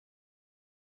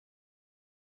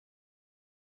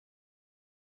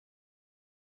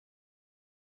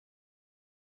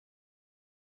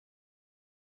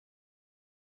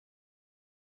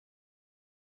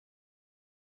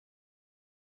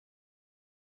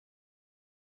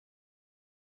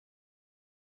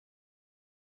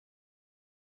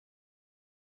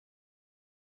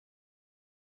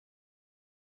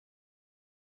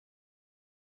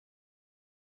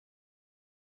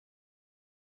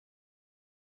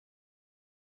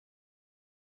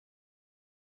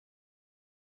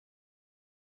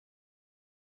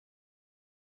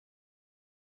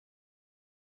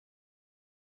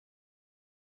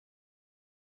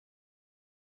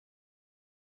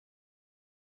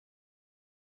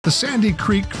The Sandy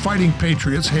Creek Fighting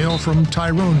Patriots hail from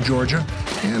Tyrone, Georgia,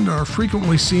 and are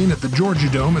frequently seen at the Georgia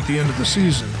Dome at the end of the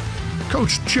season.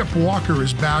 Coach Chip Walker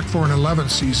is back for an 11th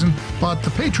season, but the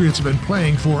Patriots have been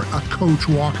playing for a Coach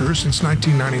Walker since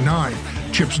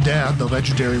 1999. Chip's dad, the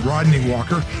legendary Rodney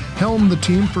Walker, helmed the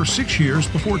team for 6 years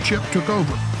before Chip took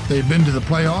over. They've been to the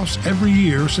playoffs every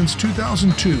year since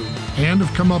 2002 and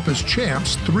have come up as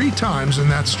champs 3 times in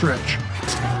that stretch.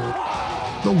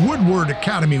 The Woodward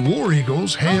Academy War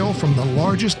Eagles hail from the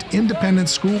largest independent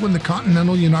school in the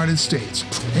continental United States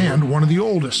and one of the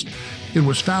oldest. It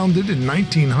was founded in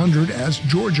 1900 as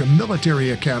Georgia Military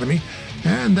Academy,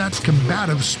 and that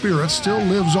combative spirit still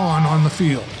lives on the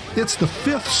field. It's the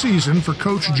 5th season for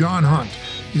Coach John Hunt.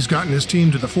 He's gotten his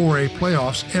team to the 4A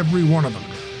playoffs, every one of them,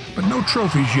 but no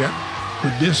trophies yet.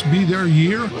 Could this be their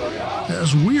year?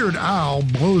 As Weird Al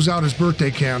blows out his birthday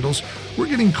candles, we're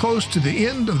getting close to the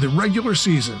end of the regular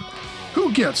season.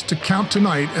 Who gets to count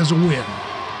tonight as a win?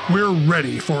 We're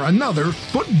ready for another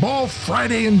Football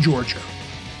Friday in Georgia.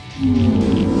 Time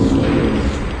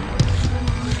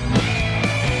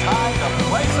to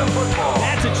play some football.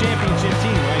 That's a championship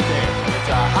team right there. It's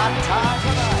a hot time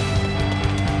tonight.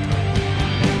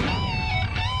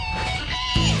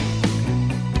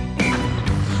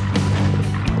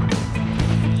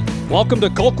 Welcome to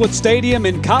Colquitt Stadium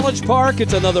in College Park.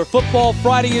 It's another Football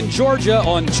Friday in Georgia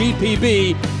on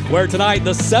GPB, where tonight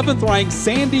the 7th-ranked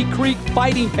Sandy Creek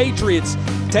Fighting Patriots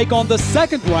take on the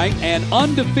 2nd-ranked and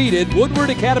undefeated Woodward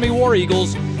Academy War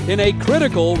Eagles in a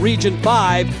critical Region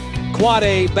 5 Quad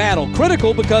A battle.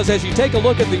 Critical because as you take a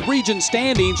look at the region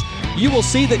standings, you will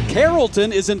see that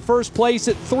Carrollton is in first place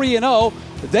at 3-0.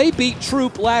 They beat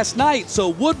Troop last night, so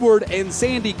Woodward and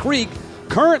Sandy Creek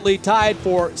currently tied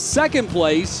for 2nd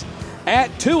place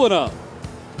at 2-0.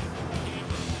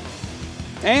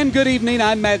 And good evening,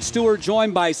 I'm Matt Stewart,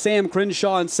 joined by Sam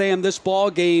Crenshaw. And Sam, this ball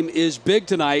game is big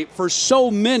tonight for so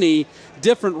many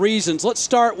different reasons. Let's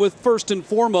start with, first and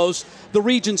foremost, the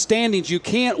region standings. You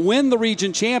can't win the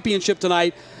region championship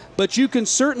tonight, but you can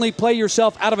certainly play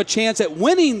yourself out of a chance at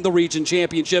winning the region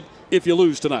championship if you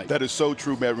lose tonight. That is so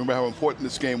true, man. Remember how important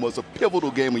this game was, a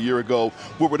pivotal game a year ago.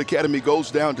 Woodward Academy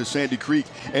goes down to Sandy Creek,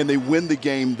 and they win the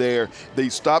game there. They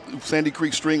stop Sandy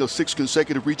Creek's string of 6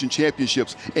 consecutive region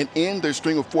championships and end their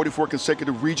string of 44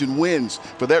 consecutive region wins.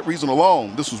 For that reason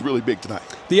alone, this was really big tonight.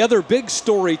 The other big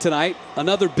story tonight,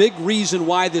 another big reason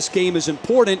why this game is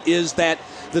important, is that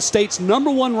the state's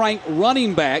 #1 ranked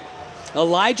running back,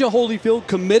 Elijah Holyfield,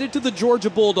 committed to the Georgia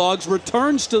Bulldogs,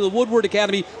 returns to the Woodward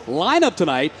Academy lineup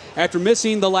tonight after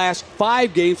missing the last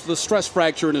 5 games with a stress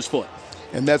fracture in his foot.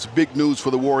 And that's big news for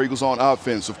the War Eagles on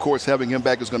offense. Of course, having him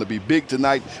back is going to be big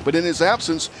tonight. But in his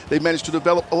absence, they managed to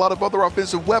develop a lot of other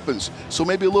offensive weapons. So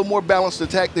maybe a little more balanced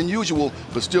attack than usual,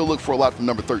 but still look for a lot from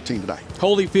number 13 tonight.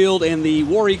 Holyfield and the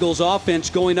War Eagles offense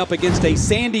going up against a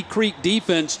Sandy Creek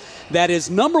defense that is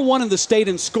 #1 in the state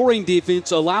in scoring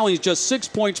defense, allowing just 6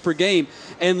 points per game,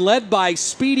 and led by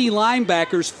speedy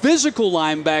linebackers, physical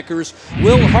linebackers,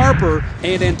 Will Harper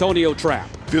and Antonio Trapp.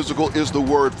 Physical is the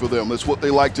word for them. That's what they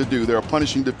like to do. They're a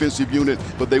punishing defensive unit,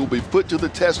 but they will be put to the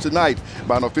test tonight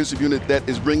by an offensive unit that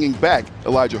is bringing back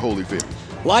Elijah Holyfield.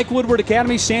 Like Woodward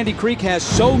Academy, Sandy Creek has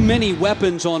so many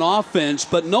weapons on offense,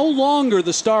 but no longer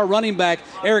the star running back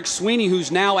Eric Sweeney,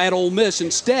 who's now at Ole Miss.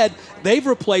 Instead, they've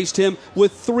replaced him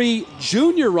with 3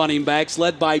 junior running backs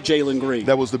led by Jalen Green.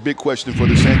 That was the big question for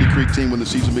the Sandy Creek team when the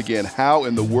season began. How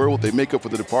in the world will they make up for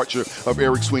the departure of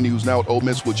Eric Sweeney, who's now at Ole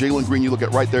Miss? Well, Jalen Green, you look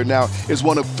at right there now, is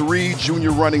one of 3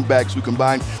 junior running backs who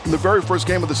combined from the very first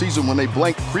game of the season when they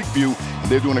blanked Creekview,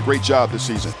 and they're doing a great job this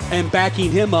season. And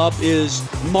backing him up is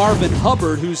Marvin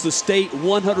Hubbard, who's the state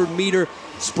 100-meter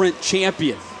sprint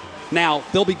champion. Now,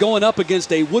 they'll be going up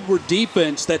against a Woodward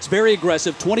defense that's very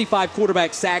aggressive, 25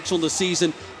 quarterback sacks on the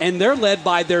season, and they're led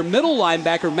by their middle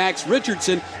linebacker, Max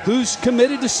Richardson, who's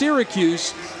committed to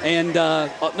Syracuse and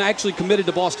actually committed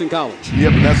to Boston College.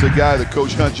 Yep, and that's a guy that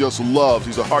Coach Hunt just loves.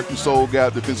 He's a heart and soul guy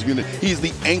of the defensive unit. He's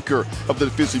the anchor of the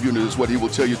defensive unit is what he will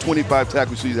tell you. 25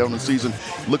 tackles he's had on the season.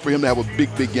 Look for him to have a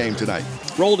big, big game tonight.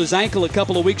 Rolled his ankle a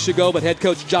couple of weeks ago, but head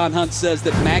coach John Hunt says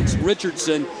that Max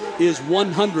Richardson is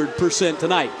 100%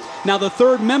 tonight. Now, the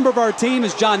third member of our team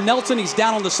is John Nelson. He's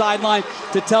down on the sideline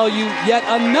to tell you yet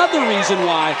another reason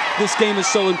why this game is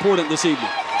so important this evening.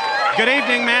 Good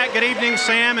evening, Matt. Good evening,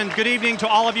 Sam. And good evening to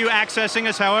all of you accessing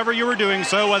us however you are doing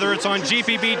so, whether it's on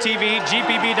GPB TV,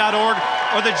 GPB.org,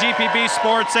 or the GPB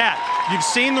Sports app. You've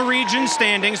seen the region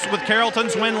standings with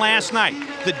Carrollton's win last night.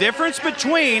 The difference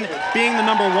between being the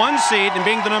number 1 seed and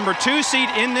being the number 2 seed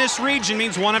in this region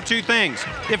means one of two things.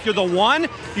 If you're the 1,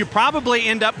 you probably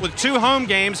end up with 2 home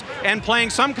games and playing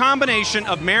some combination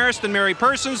of Marist and Mary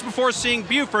Persons before seeing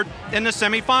Buford in the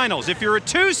semifinals. If you're a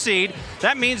 2 seed,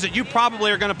 that means that you probably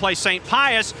are going to play St.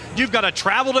 Pius. You've got to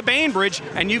travel to Bainbridge,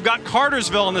 and you've got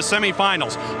Cartersville in the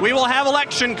semifinals. We will have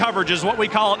election coverage, is what we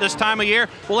call it this time of year.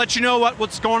 We'll let you know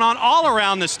what's going on all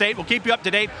around the state. We'll keep you up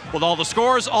to date with all the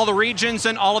scores, all the regions,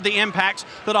 and all of the impacts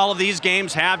that all of these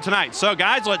games have tonight. So,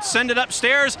 guys, let's send it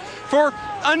upstairs for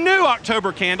a new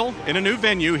October candle in a new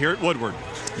venue here at Woodward.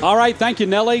 All right, thank you,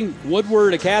 Nelly.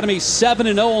 Woodward Academy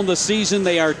 7-0 on the season.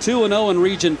 They are 2-0 in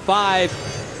Region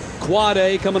 5. Quad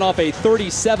A coming off a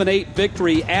 37-8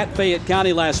 victory at Fayette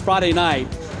County last Friday night.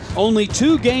 Only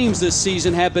 2 games this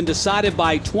season have been decided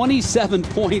by 27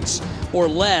 points or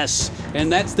less,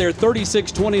 and that's their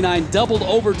 36-29 double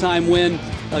overtime win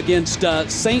against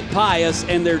St. Pius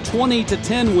and their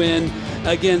 20-10 win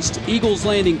against Eagles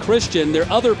Landing Christian. Their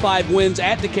other 5 wins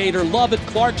at Decatur, Lovett,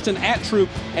 Clarkston, at Troop,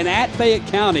 and at Fayette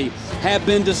County have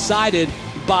been decided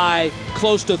by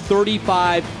close to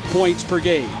 35 points per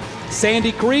game.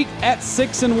 Sandy Creek at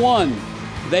 6-1.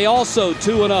 They also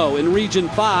 2-0 in Region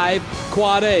 5,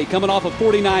 Quad A, coming off a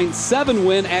 49-7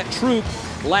 win at Troop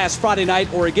last Friday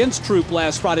night, or against Troop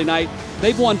last Friday night.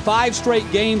 They've won 5 straight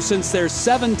games since their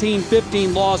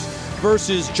 17-15 loss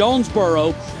versus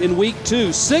Jonesboro in Week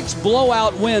 2. 6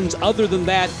 blowout wins other than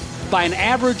that by an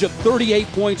average of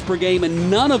 38 points per game, and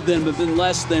none of them have been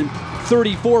less than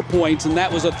 34 points, and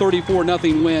that was a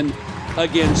 34-0 win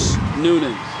against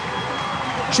Noonan.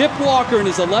 Chip Walker in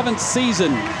his 11th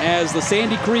season as the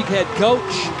Sandy Creek head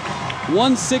coach,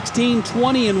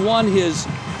 116-20-1 his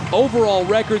overall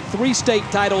record. 3 state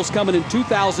titles coming in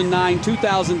 2009,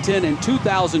 2010, and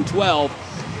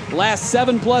 2012. Last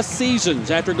 7+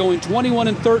 seasons, after going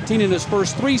 21-13 in his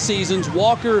first 3 seasons,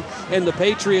 Walker and the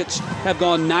Patriots have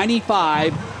gone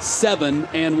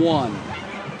 95-7-1.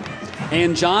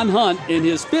 And John Hunt in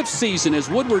his 5th season as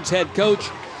Woodward's head coach,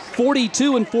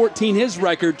 42-14 his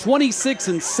record,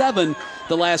 26-7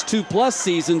 the last 2+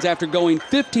 seasons after going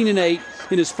 15-8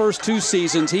 in his first 2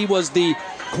 seasons. He was the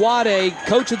Quad A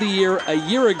Coach of the Year a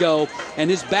year ago, and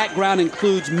his background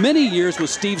includes many years with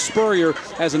Steve Spurrier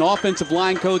as an offensive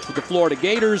line coach with the Florida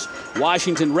Gators,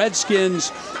 Washington Redskins,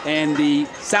 and the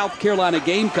South Carolina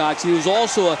Gamecocks. He was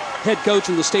also a head coach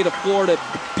in the state of Florida,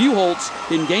 Buchholz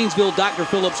in Gainesville, Dr.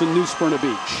 Phillips in New Smyrna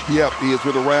Beach. Yep, he has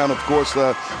been around, of course,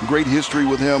 great history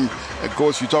with him. Of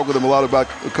course, you talk with him a lot about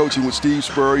coaching with Steve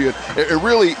Spurrier. And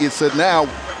really, it's that now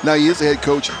he is a head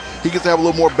coach. He gets to have a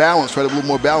little more balance, try to have a little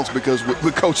more balance, because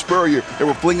with Coach Spurrier, they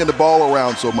were flinging the ball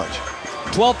around so much.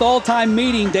 12th all-time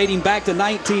meeting dating back to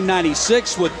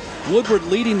 1996, with Woodward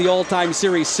leading the all-time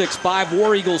series 6-5.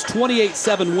 War Eagles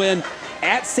 28-7 win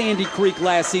at Sandy Creek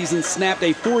last season snapped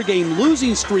a 4-game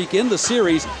losing streak in the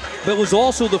series, but was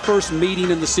also the first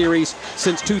meeting in the series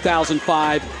since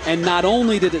 2005. And not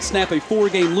only did it snap a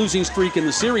 4-game losing streak in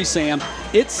the series, Sam,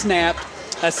 it snapped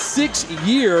a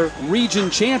 6-year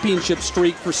region championship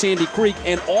streak for Sandy Creek,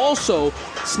 and also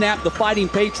snapped the Fighting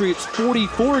Patriots'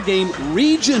 44-game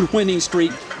region winning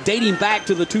streak dating back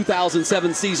to the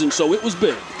 2007 season. So it was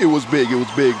big. It was big. It was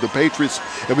big. The Patriots,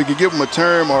 if we could give them a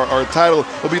term or a title,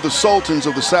 it'll be the Sultans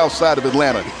of the south side of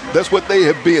Atlanta. That's what they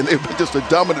have been. They've been just a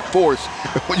dominant force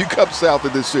when you come south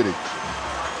of this city.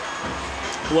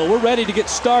 Well, we're ready to get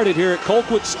started here at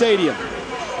Colquitt Stadium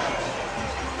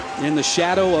in the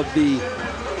shadow of the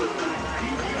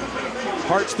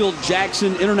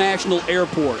Hartsfield-Jackson International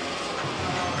Airport.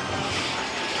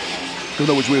 Don't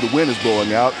know which way the wind is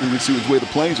blowing out, and we see which way the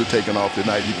planes are taking off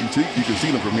tonight. You can see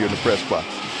them from here in the press box.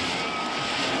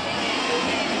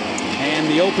 And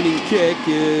the opening kick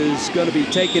is going to be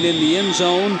taken in the end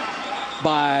zone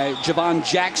by Javon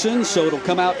Jackson, so it'll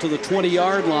come out to the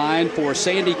 20-yard line for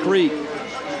Sandy Creek.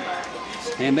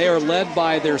 And they are led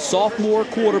by their sophomore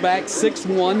quarterback,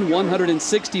 6'1",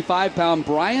 165-pound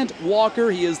Bryant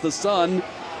Walker. He is the son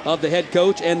of the head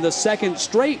coach and the second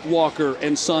straight Walker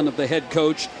and son of the head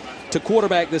coach to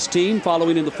quarterback this team,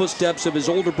 following in the footsteps of his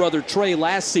older brother Trey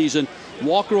last season.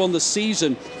 Walker on the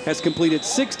season has completed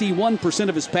 61%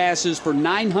 of his passes for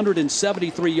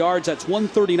 973 yards. That's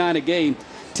 139 a game.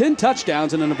 10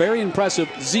 touchdowns and a very impressive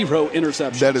 0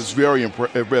 interceptions. That is very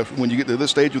impressive. When you get to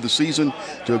this stage of the season,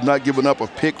 to have not given up a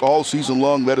pick all season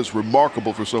long, that is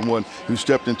remarkable for someone who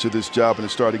stepped into this job and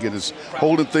has started to get his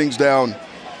holding things down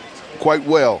quite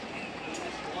well.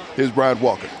 Here's Brian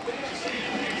Walker.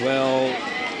 Well,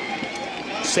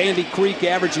 Sandy Creek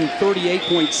averaging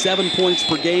 38.7 points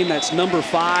per game. That's number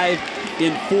 5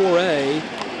 in 4A.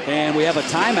 And we have a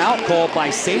timeout called by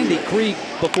Sandy Creek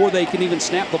before they can even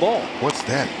snap the ball. What's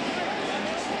that?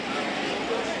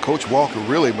 Coach Walker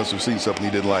really must have seen something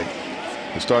he didn't like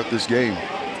to start this game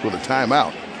with a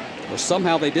timeout. Well,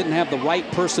 somehow they didn't have the right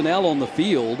personnel on the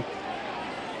field.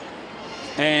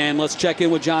 And let's check in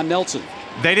with John Nelson.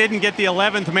 They didn't get the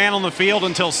 11th man on the field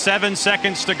until 7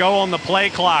 seconds to go on the play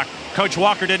clock. Coach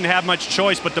Walker didn't have much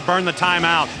choice but to burn the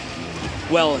timeout.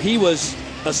 Well, he was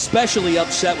especially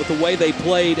upset with the way they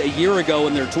played a year ago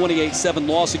in their 28-7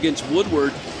 loss against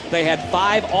Woodward. They had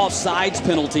 5 offsides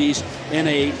penalties and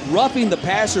a roughing the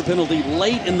passer penalty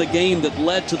late in the game that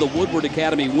led to the Woodward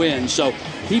Academy win. So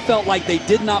he felt like they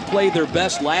did not play their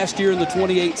best last year in the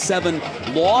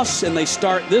 28-7 loss, and they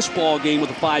start this ball game with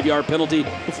a 5-yard penalty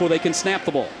before they can snap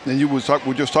the ball. And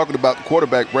we're just talking about the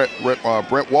quarterback,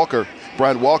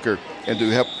 Brian Walker, and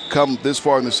to have come this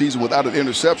far in the season without an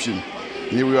interception.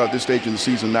 And here we are at this stage in the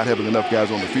season not having enough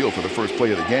guys on the field for the first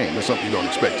play of the game. That's something you don't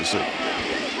expect to see.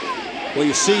 Well,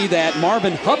 you see that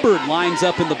Marvin Hubbard lines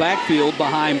up in the backfield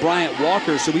behind Bryant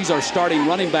Walker, so he's our starting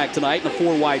running back tonight in a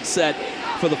 4-wide set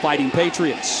for the Fighting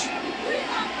Patriots.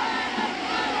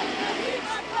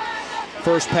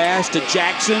 First pass to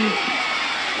Jackson,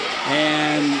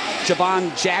 and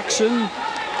Javon Jackson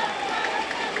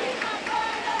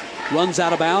runs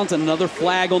out of bounds, and another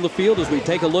flag on the field as we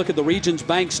take a look at the Regions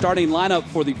Bank starting lineup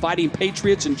for the Fighting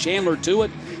Patriots and Chandler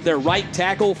Tuitt. Their right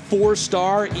tackle,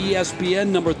 4-star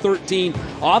ESPN number 13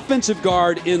 offensive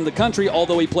guard in the country,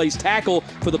 although he plays tackle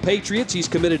for the Patriots. He's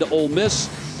committed to Ole Miss.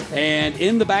 And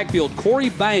in the backfield, Corey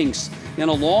Banks in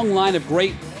a long line of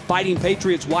great Fighting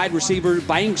Patriots wide receiver.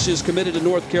 Banks is committed to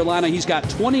North Carolina. He's got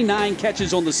 29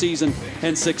 catches on the season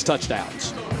and 6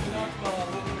 touchdowns.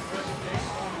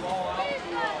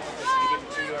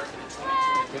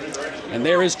 And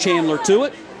there is Chandler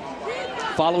Tuitt,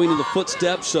 following in the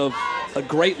footsteps of a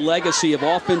great legacy of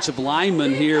offensive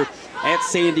linemen here at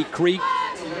Sandy Creek.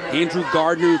 Andrew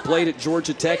Gardner, who played at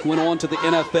Georgia Tech, went on to the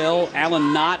NFL.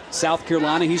 Alan Knott, South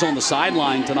Carolina. He's on the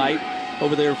sideline tonight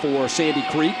over there for Sandy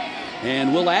Creek.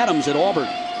 And Will Adams at Auburn.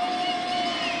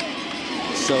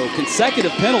 So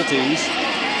consecutive penalties.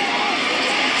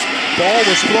 Ball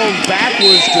was thrown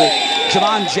backwards to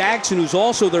Javon Jackson, who's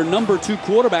also their number 2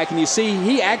 quarterback, and you see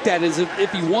he acted as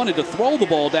if he wanted to throw the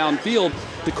ball downfield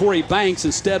to Corey Banks,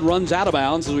 instead runs out of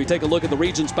bounds. As we take a look at the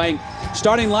Regions Bank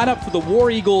starting lineup for the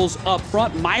War Eagles up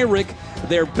front, Myrick,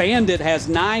 their bandit, has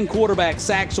 9 quarterback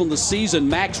sacks on the season.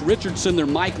 Max Richardson, their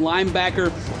Mike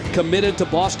linebacker, committed to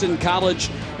Boston College.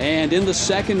 And in the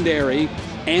secondary,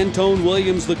 Antone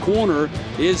Williams, the corner,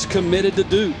 is committed to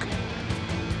Duke.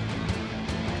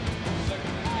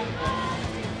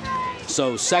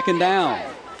 So second down.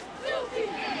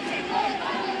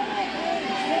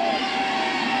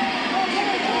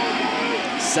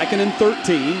 Second and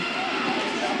 13.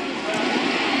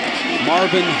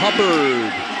 Marvin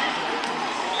Hubbard.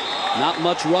 Not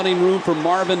much running room for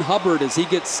Marvin Hubbard as he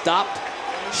gets stopped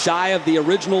shy of the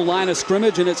original line of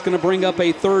scrimmage, and it's going to bring up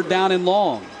a 3rd down and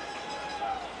long.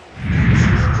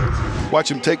 Watch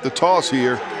him take the toss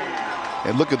here.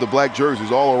 And look at the black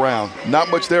jerseys all around. Not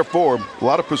much there for him. A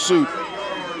lot of pursuit.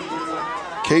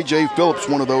 KJ Phillips,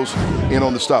 one of those, in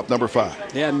on the stop, number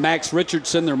 5. Yeah, and Max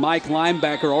Richardson, their Mike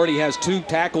linebacker, already has 2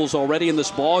 tackles already in this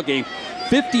ball game.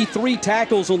 53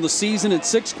 tackles on the season and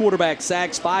 6 quarterback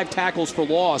sacks, 5 tackles for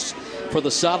loss for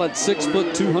the solid 6',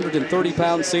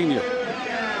 230-pound senior.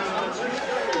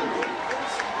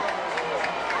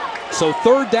 So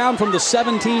 3rd down from the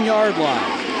 17-yard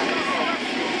line.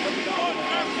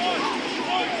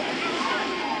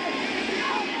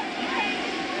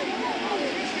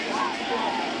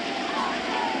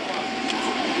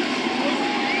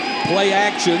 Play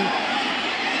action.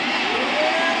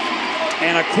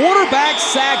 And a quarterback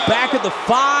sack back at the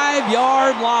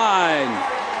 5-yard line.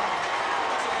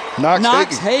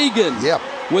 Knox Hagan. Yep.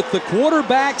 With the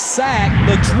quarterback sack,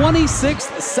 the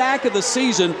 26th sack of the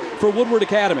season for Woodward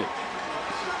Academy.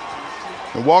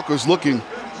 And Walker's looking,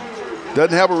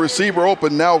 doesn't have a receiver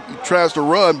open, now tries to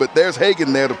run, but there's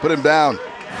Hagan there to put him down.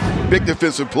 Big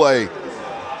defensive play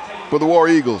for the War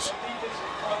Eagles.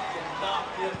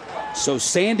 So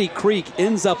Sandy Creek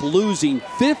ends up losing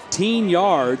 15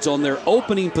 yards on their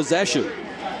opening possession,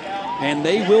 and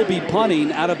they will be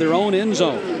punting out of their own end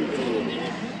zone.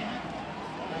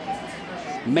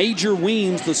 Major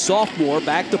Weems, the sophomore,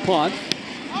 back to punt.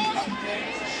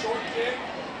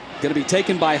 Going to be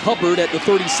taken by Hubbard at the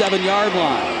 37-yard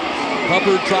line.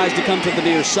 Hubbard tries to come to the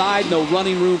near side. No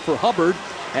running room for Hubbard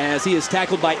as he is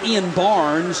tackled by Ian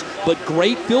Barnes, but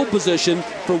great field position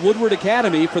for Woodward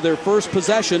Academy for their first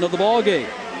possession of the ball game.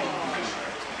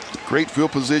 Great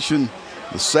field position.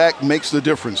 The sack makes the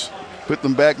difference put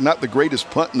them back. Not the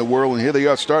greatest punt in the world, and here they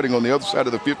are starting on the other side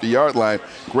of the 50-yard line.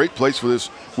 Great place for this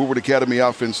Woodward Academy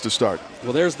offense to start.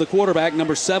 Well, there's the quarterback,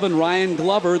 number 7, Ryan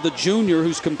Glover, the junior,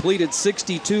 who's completed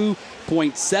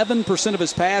 62.7% of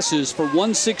his passes for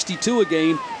 162 a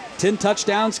game. 10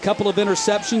 touchdowns, couple of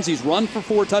interceptions. He's run for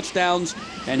 4 touchdowns,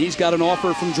 and he's got an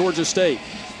offer from Georgia State.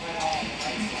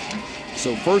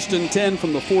 So 1st and 10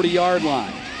 from the 40-yard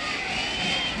line.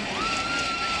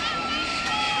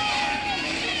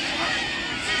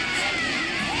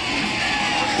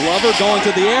 Glover going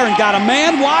to the air and got a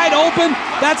man wide open.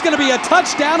 That's going to be a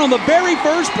touchdown on the very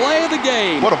first play of the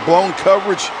game. What a blown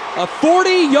coverage. A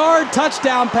 40-yard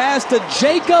touchdown pass to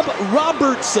Jacob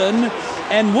Robertson,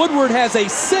 and Woodward has a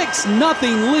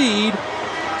 6-0 lead.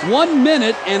 1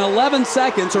 minute and 11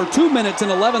 seconds, or 2 minutes and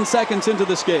 11 seconds into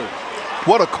this game.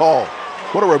 What a call.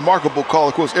 What a remarkable call.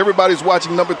 Of course, everybody's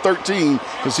watching number 13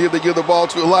 to see if they give the ball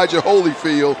to Elijah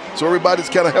Holyfield. So everybody's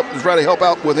kind of trying to help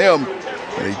out with him.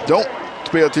 And they don't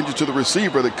pay attention to the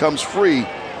receiver that comes free.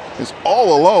 It's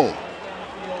all alone.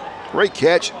 Great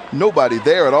catch. Nobody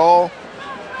there at all.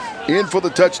 In for the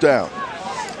touchdown.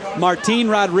 Martin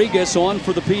Rodriguez on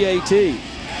for the PAT.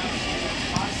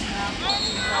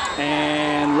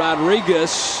 And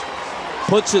Rodriguez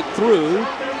puts it through.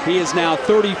 He is now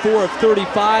 34 of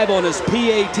 35 on his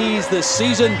PATs this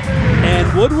season.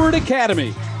 And Woodward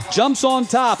Academy jumps on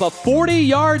top. A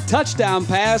 40-yard touchdown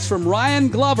pass from Ryan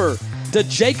Glover to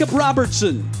Jacob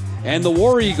Robertson. And the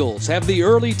War Eagles have the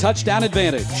early touchdown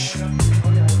advantage.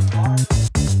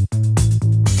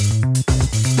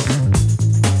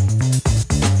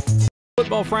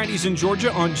 Football Fridays in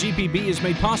Georgia on GPB is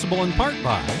made possible in part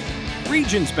by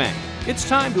Regions Bank. It's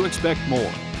time to expect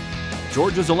more.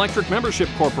 Georgia's Electric Membership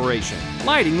Corporation,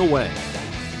 lighting the way.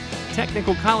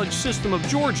 Technical College System of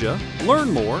Georgia,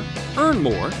 learn more, earn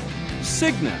more.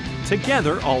 Cigna,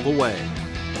 together all the way.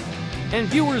 And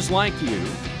viewers like you,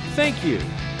 thank you.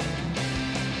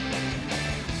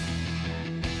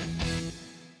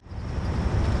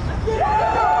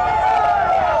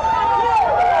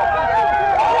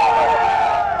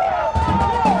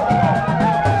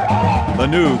 The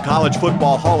new College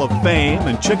Football Hall of Fame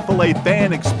and Chick-fil-A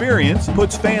fan experience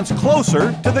puts fans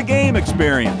closer to the game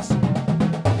experience.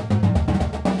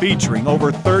 Featuring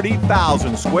over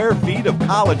 30,000 square feet of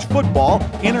college football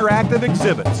interactive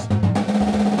exhibits.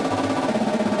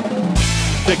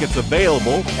 Tickets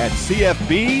available at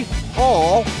cfbhall.com.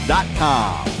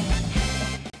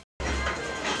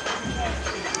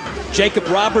 Jacob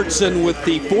Robertson with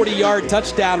the 40-yard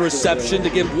touchdown reception to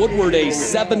give Woodward a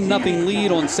 7-0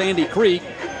 lead on Sandy Creek.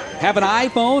 Have an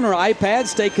iPhone or iPad,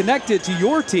 stay connected to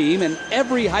your team and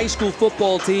every high school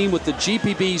football team with the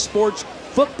GPB Sports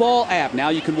Football app. Now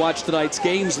you can watch tonight's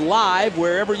games live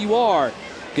wherever you are.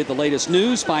 Get the latest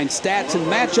news, find stats and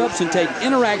matchups, and take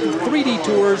interactive 3D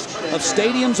tours of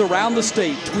stadiums around the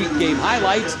state. Tweet game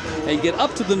highlights and get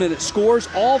up-to-the-minute scores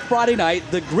all Friday night.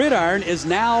 The Gridiron is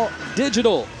now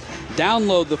digital.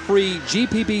 Download the free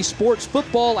GPB Sports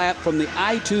Football app from the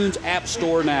iTunes App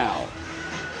Store now.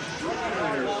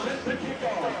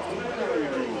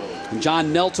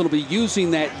 John Nelson will be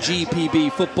using that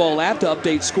GPB Football app to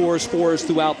update scores for us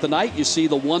throughout the night. You see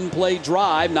the one-play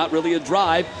drive, not really a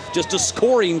drive, just a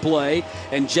scoring play.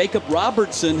 And Jacob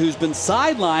Robertson, who's been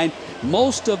sidelined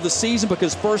most of the season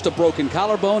because first a broken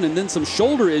collarbone and then some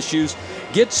shoulder issues,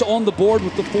 gets on the board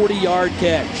with the 40-yard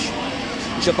catch.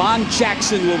 Javon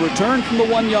Jackson will return from the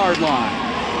 1-yard line.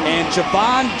 And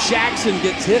Javon Jackson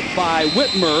gets hit by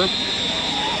Whitmer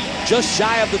just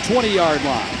shy of the 20-yard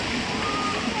line.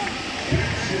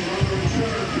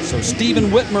 So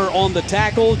Stephen Whitmer on the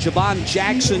tackle. Javon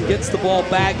Jackson gets the ball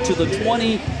back to the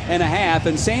 20.5.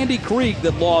 And Sandy Creek,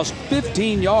 that lost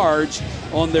 15 yards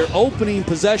on their opening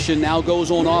possession, now goes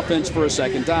on offense for a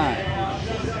second time.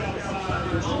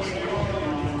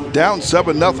 Down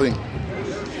 7-0.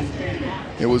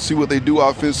 And we'll see what they do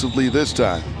offensively this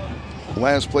time.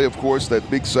 Last play, of course, that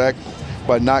big sack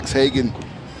by Knox Hagan.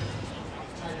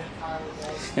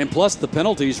 And plus the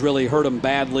penalties really hurt them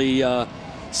badly,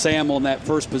 Sam, on that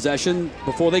first possession.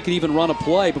 Before they could even run a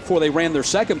play, before they ran their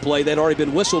second play, they'd already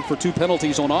been whistled for 2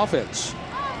 penalties on offense.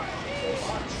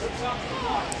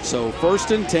 So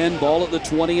 1st and 10, ball at the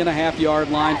 20.5-yard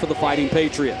line for the Fighting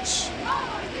Patriots.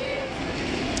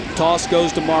 Toss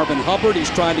goes to Marvin Hubbard. He's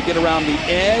trying to get around the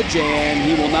edge, and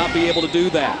he will not be able to do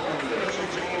that.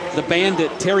 The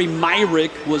bandit, Terry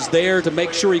Myrick, was there to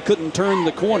make sure he couldn't turn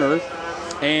the corner,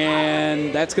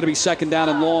 and that's going to be 2nd down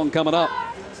and long coming up.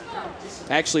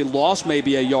 Actually lost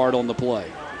maybe a yard on the play.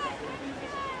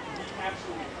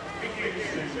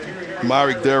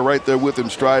 Myrick there, right there with him,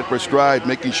 stride for stride,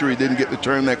 making sure he didn't get to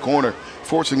turn that corner,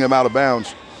 forcing him out of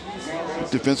bounds.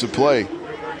 defensive play.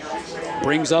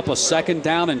 Brings up a 2nd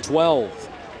down and 12.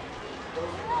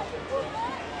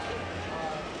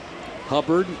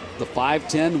 Hubbard, the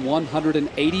 5'10",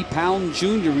 180-pound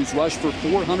junior who's rushed for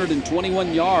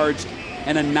 421 yards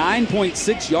and a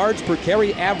 9.6 yards per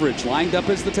carry average, lined up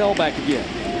as the tailback again.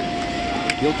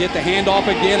 He'll get the handoff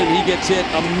again, and he gets hit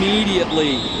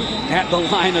immediately at the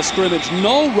line of scrimmage.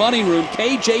 No running room.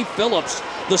 K.J. Phillips,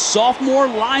 the sophomore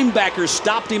linebacker,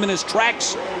 stopped him in his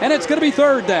tracks, and it's going to be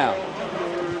 3rd down.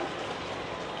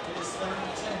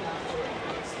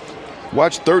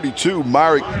 Watch 32,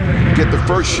 Myrick get the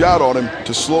first shot on him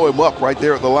to slow him up right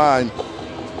there at the line.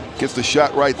 Gets the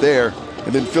shot right there,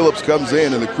 and then Phillips comes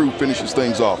in and the crew finishes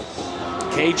things off.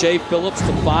 K.J. Phillips,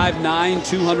 the 5'9",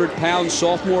 200-pound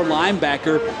sophomore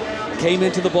linebacker, came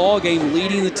into the ball game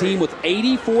leading the team with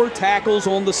 84 tackles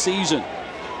on the season.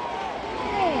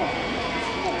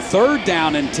 3rd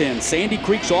down and 10. Sandy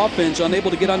Creek's offense unable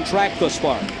to get on track thus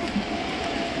far.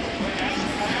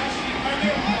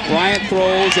 Bryant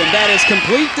throws, and that is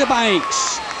complete to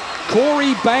Banks.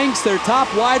 Corey Banks, their top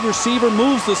wide receiver,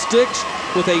 moves the sticks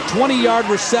with a 20-yard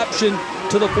reception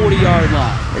to the 40-yard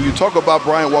line. And you talk about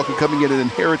Brian Walker coming in and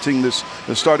inheriting the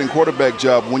starting quarterback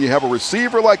job. When you have a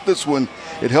receiver like this one,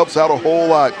 it helps out a whole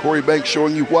lot. Corey Banks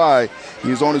showing you why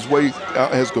he's on his way,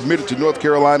 has committed to North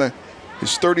Carolina,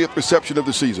 his 30th reception of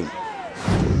the season.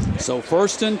 So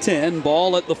 1st and 10,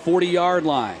 ball at the 40-yard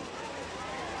line.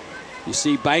 You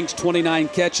see Banks 29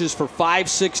 catches for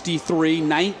 563,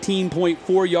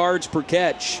 19.4 yards per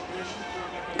catch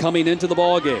coming into the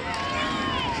ball game.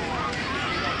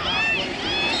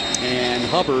 And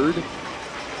Hubbard,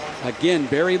 again,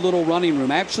 very little running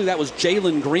room. Actually, that was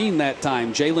Jalen Green that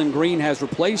time. Jalen Green has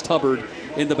replaced Hubbard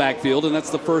in the backfield, and that's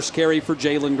the first carry for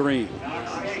Jalen Green.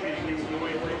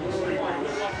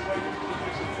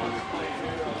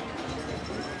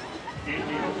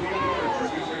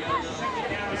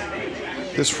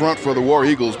 This front for the War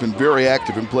Eagles has been very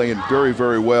active and playing very,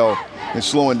 very well and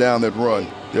slowing down that run.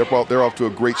 They're off to a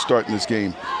great start in this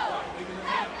game.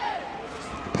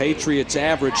 Patriots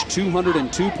average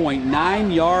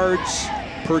 202.9 yards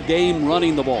per game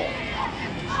running the ball.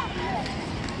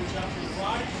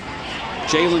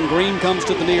 Jalen Green comes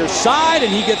to the near side,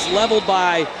 and he gets leveled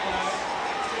by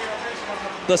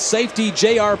the safety,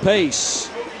 J.R. Pace.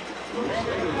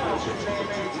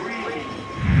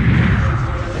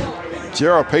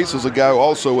 J.R. Pace is a guy who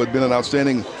also had been an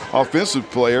outstanding offensive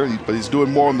player, but he's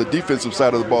doing more on the defensive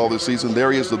side of the ball this season.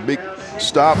 There he is, the big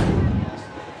stop.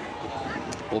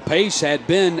 Well, Pace had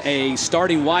been a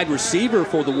starting wide receiver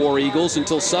for the War Eagles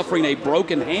until suffering a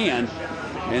broken hand.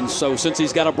 And so since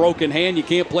he's got a broken hand, you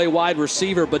can't play wide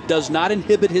receiver, but does not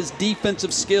inhibit his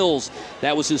defensive skills.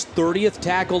 That was his 30th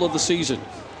tackle of the season.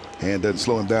 And doesn't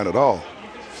slow him down at all.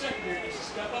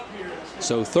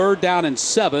 So 3rd down and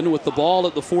 7 with the ball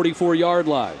at the 44-yard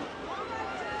line.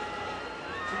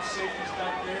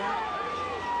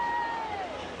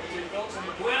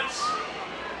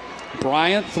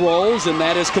 Bryant throws, and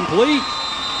that is complete.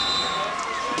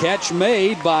 Catch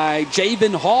made by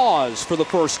Javen Hawes for the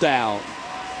 1st down.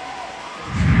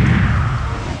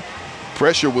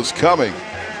 Pressure was coming.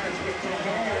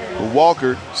 But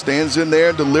Walker stands in there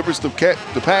and delivers the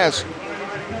pass.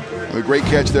 And a great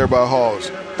catch there by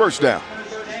Hawes. 1st down.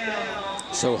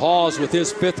 So Hawes, with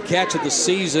his 5th catch of the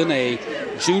season, a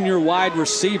junior wide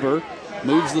receiver,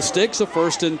 moves the sticks. A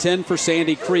 1st and 10 for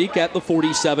Sandy Creek at the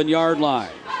 47-yard line.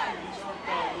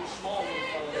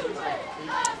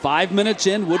 5 minutes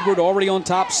in, Woodward already on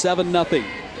top, 7-0.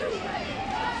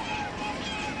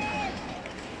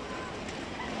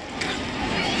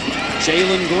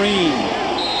 Jalen Green,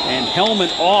 and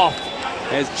helmet off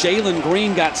as Jalen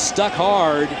Green got stuck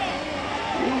hard.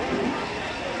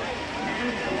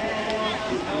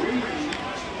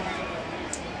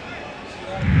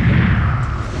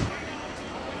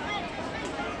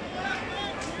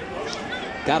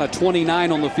 Got a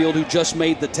 29 on the field who just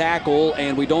made the tackle,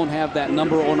 and we don't have that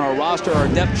number on our roster, our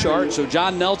depth chart. So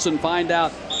John Nelson, find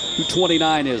out who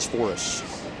 29 is for us.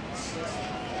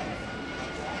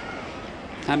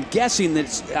 I'm guessing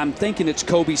I'm thinking it's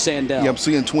Kobe Sandell. Yeah, I'm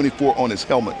seeing 24 on his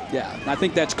helmet. Yeah, I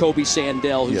think that's Kobe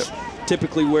Sandell, who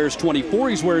typically wears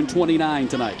 24. He's wearing 29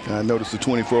 tonight. I noticed the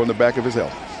 24 on the back of his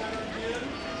helmet.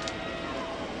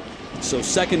 So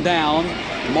 2nd down,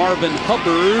 Marvin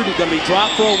Hubbard going to be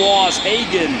dropped for a loss.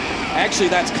 Hagan, actually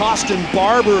that's Costin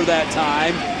Barber that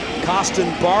time.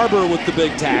 Costin Barber with the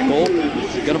big tackle.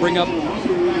 Going to bring up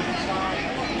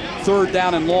 3rd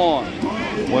down and long.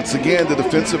 Once again, the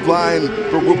defensive line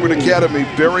for Woodward Academy,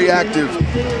 very active.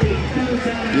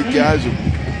 Big guys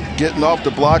are getting off the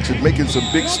blocks and making some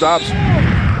big stops.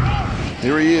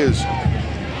 Here he is.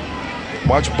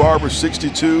 Watch Barber,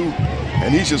 62,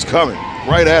 and he's just coming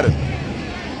right at him.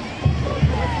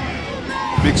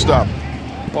 Big stop.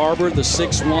 Barber, the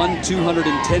 6'1",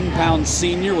 210-pound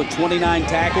senior with 29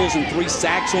 tackles and 3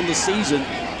 sacks on the season,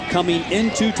 coming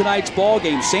into tonight's ball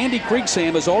game. Sandy Creek,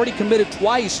 Sam, has already committed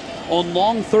twice on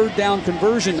long third down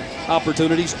conversion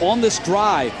opportunities on this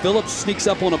drive. Phillips sneaks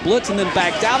up on a blitz and then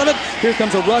backed out of it. Here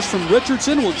comes a rush from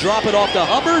Richardson. Will drop it off to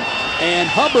Hubbard, and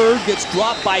Hubbard gets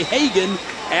dropped by Hagan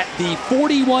at the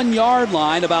 41-yard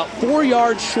line, about 4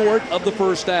 yards short of the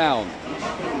first down.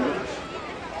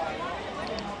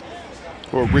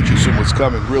 Well, Richardson was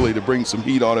coming really to bring some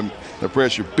heat on him, the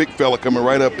pressure. Big fella coming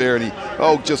right up there, and he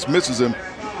just misses him.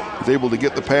 He's able to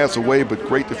get the pass away, but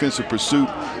great defensive pursuit.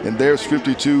 And there's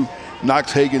 52,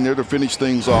 Knox Hagan there to finish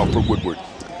things off for Woodward.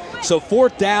 So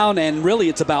 4th down, and really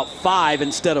it's about 5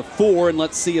 instead of 4, and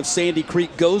let's see if Sandy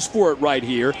Creek goes for it right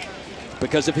here.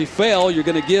 Because if he fail, you're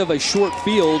going to give a short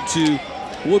field to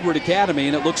Woodward Academy,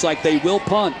 and it looks like they will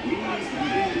punt.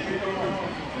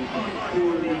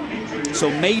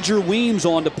 So Major Weems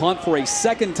on to punt for a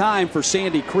second time for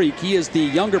Sandy Creek. He is the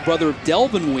younger brother of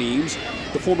Delvin Weems,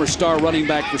 the former star running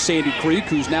back for Sandy Creek,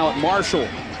 who's now at Marshall.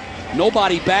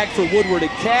 Nobody back for Woodward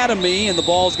Academy, and the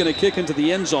ball's going to kick into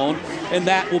the end zone, and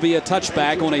that will be a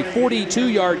touchback on a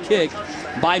 42-yard kick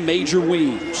by Major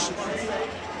Weems.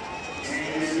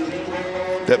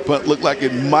 That punt looked like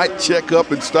it might check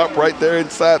up and stop right there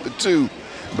inside the 2,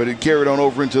 but it carried on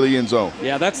over into the end zone.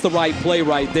 Yeah, that's the right play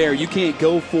right there. You can't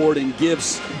go for it and give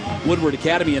Woodward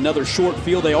Academy another short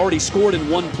field. They already scored in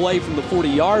one play from the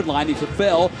 40-yard line. If it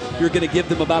fell, you're going to give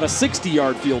them about a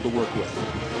 60-yard field to work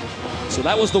with. So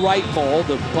that was the right call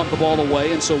to punt the ball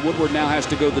away, and so Woodward now has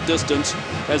to go the distance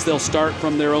as they'll start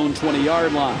from their own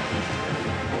 20-yard line.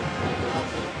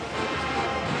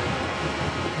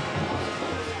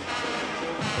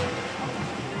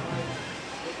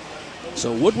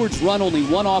 So Woodward's run only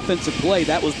one offensive play.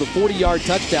 That was the 40-yard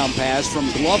touchdown pass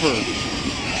from Glover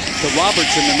to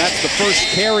Robertson, and that's the first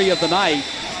carry of the night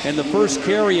and the first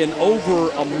carry in over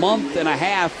a month and a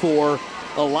half for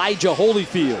Elijah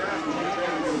Holyfield.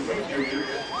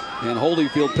 And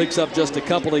Holyfield picks up just a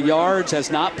couple of yards, has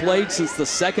not played since the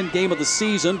second game of the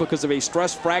season because of a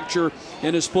stress fracture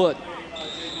in his foot.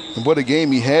 And what a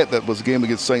game he had. That was a game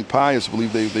against St. Pius. I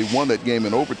believe they won that game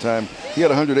in overtime. He had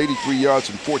 183 yards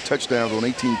and 4 touchdowns on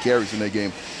 18 carries in that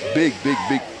game. Big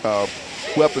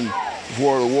weapon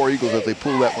for the War Eagles as they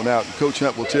pull that one out. And Coach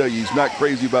Hunt will tell you he's not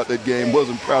crazy about that game,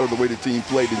 wasn't proud of the way the team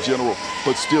played in general,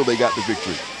 but still they got the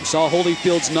victory. You saw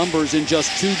Holyfield's numbers in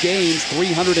just 2 games,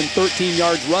 313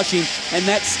 yards rushing, and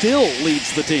that still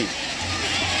leads the team.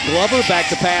 Glover back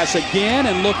to pass again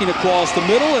and looking across the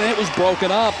middle, and it was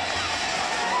broken up.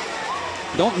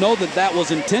 Don't know that that was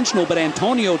intentional, but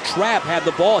Antonio Trapp had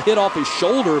the ball hit off his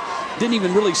shoulder. Didn't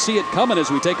even really see it coming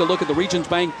as we take a look at the Regions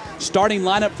Bank starting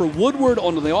lineup for Woodward.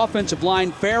 Onto the offensive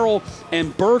line, Farrell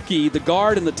and Berkey, the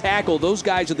guard and the tackle. Those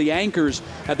guys are the anchors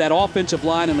at that offensive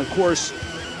line. And, of course,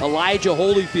 Elijah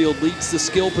Holyfield leads the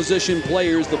skill position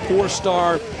players, the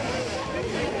 4-star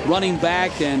running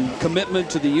back and commitment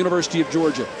to the University of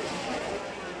Georgia.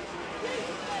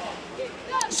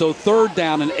 So 3rd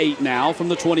down and 8 now from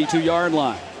the 22-yard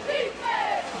line.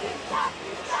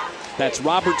 That's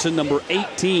Robertson, number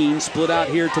 18, split out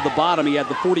here to the bottom. He had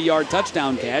the 40-yard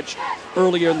touchdown catch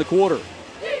earlier in the quarter.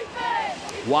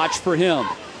 Watch for him.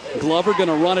 Glover going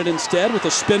to run it instead with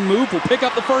a spin move. Will pick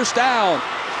up the first down.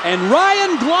 And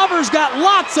Ryan Glover's got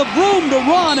lots of room to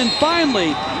run and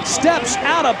finally steps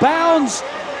out of bounds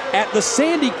at the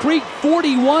Sandy Creek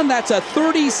 41. That's a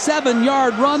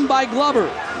 37-yard run by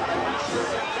Glover.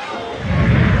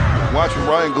 Watching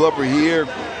Ryan Glover here,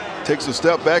 takes a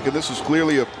step back, and this is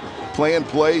clearly a planned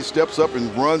play, steps up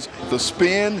and runs the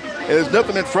spin, and there's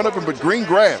nothing in front of him but green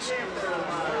grass.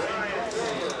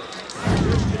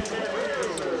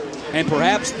 And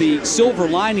perhaps the silver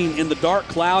lining in the dark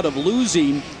cloud of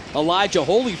losing Elijah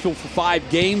Holyfield for 5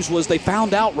 games was they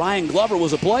found out Ryan Glover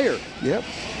was a player. Yep,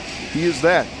 he is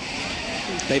that.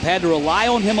 They've had to rely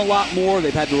on him a lot more.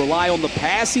 They've had to rely on the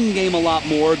passing game a lot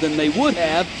more than they would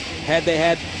have had they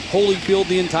had Holyfield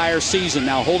the entire season.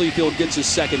 Now Holyfield gets his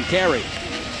second carry.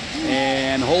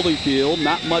 And Holyfield,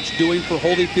 not much doing for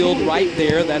Holyfield right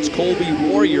there. That's Colby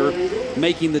Warrior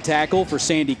making the tackle for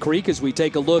Sandy Creek as we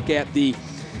take a look at the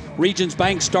Regions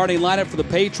Bank starting lineup for the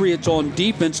Patriots on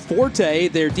defense. Forte,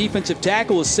 their defensive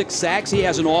tackle, is 6 sacks. He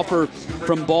has an offer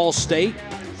from Ball State.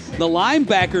 The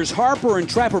linebackers, Harper and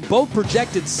Trapp, are both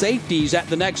projected safeties at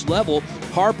the next level.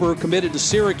 Harper committed to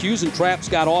Syracuse, and Trapp's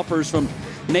got offers from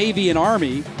Navy and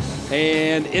Army.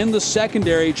 And in the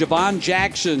secondary, Javon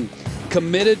Jackson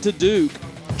committed to Duke.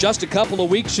 just a couple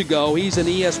of weeks ago. He's an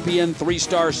ESPN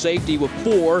 3-star safety with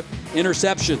 4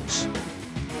 interceptions.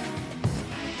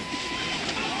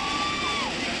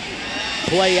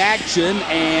 Play action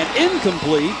and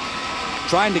incomplete.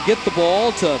 Trying to get the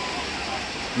ball to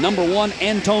number 1,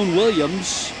 Antone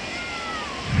Williams.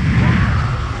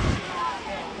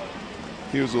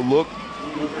 Here's a look.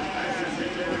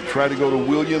 Tried to go to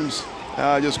Williams.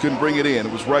 I just couldn't bring it in.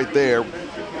 It was right there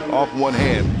off one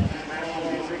hand.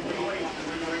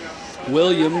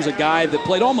 Williams, a guy that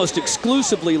played almost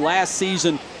exclusively last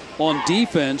season on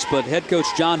defense, but head coach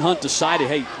John Hunt decided,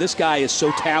 hey, this guy is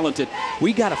so talented.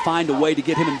 We got to find a way to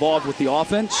get him involved with the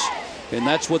offense, and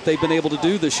that's what they've been able to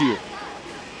do this year.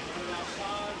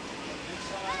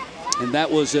 And that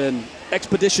was an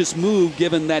expeditious move,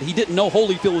 given that he didn't know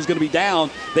Holyfield was going to be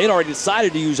down. They'd already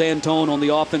decided to use Antone on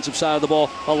the offensive side of the ball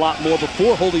a lot more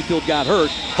before Holyfield got hurt.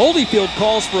 Holyfield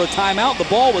calls for a timeout. The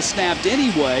ball was snapped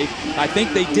anyway. I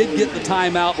think they did get the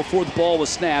timeout before the ball was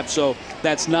snapped, so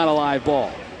that's not a live ball.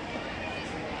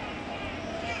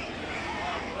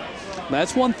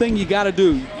 That's one thing you got to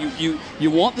do.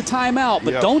 You want the timeout,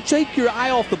 but don't take your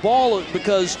eye off the ball,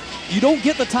 because you don't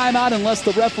get the timeout unless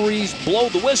the referees blow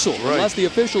the whistle, unless the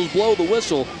officials blow the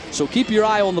whistle. So keep your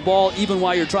eye on the ball even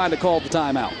while you're trying to call the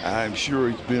timeout. I'm sure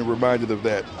he's been reminded of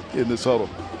that in this huddle.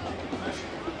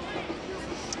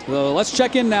 So let's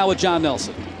check in now with John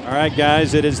Nelson. All right,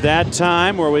 guys, it is that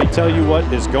time where we tell you what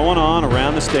is going on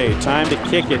around the state. Time to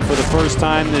kick it for the first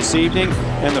time this evening,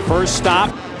 and the first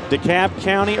stop, DeKalb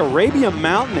County, Arabia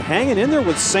Mountain hanging in there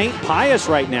with St. Pius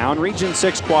right now in Region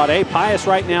 6 Quad A. Pius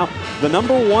right now the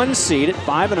number 1 seed at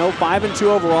 5-0, 5-2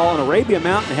 overall, and Arabia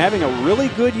Mountain having a really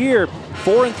good year.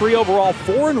 4-3 overall,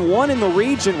 4-1 in the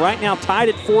region, right now tied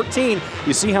at 14.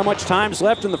 You see how much time's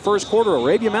left in the first quarter.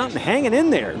 Arabia Mountain hanging in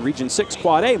there in Region 6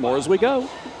 Quad A. More as we go.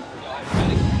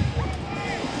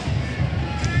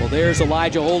 Well, there's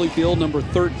Elijah Holyfield, number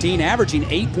 13, averaging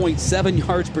 8.7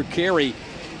 yards per carry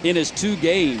in his 2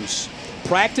 games.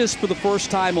 Practiced for the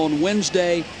first time on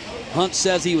Wednesday. Hunt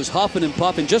says he was huffing and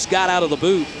puffing, just got out of the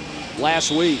boot last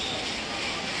week.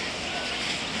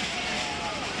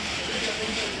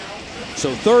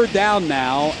 So 3rd down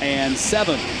now and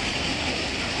 7.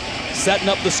 Setting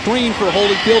up the screen for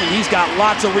Holyfield, and he's got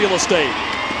lots of real estate.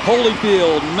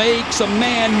 Holyfield makes a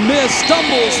man miss,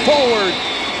 stumbles forward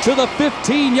to the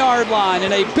 15-yard line,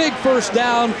 and a big first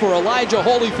down for Elijah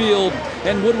Holyfield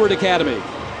and Woodward Academy.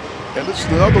 And this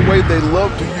is another way they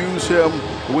love to use him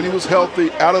when he was healthy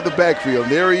out of the backfield.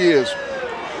 And there he is.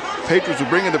 Patriots are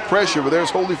bringing the pressure, but there's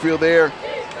Holyfield there.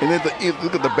 And then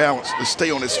look at the balance to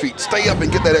stay on his feet. Stay up and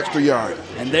get that extra yard.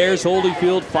 And there's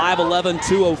Holyfield, 5'11",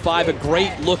 205, a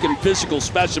great-looking physical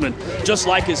specimen, just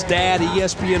like his dad,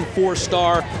 ESPN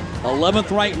 4-star,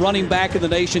 11th ranked running back in the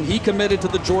nation. He committed to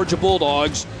the Georgia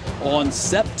Bulldogs on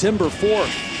September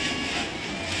 4th.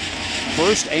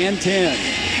 1st and 10.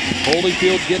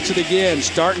 Holyfield gets it again,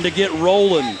 starting to get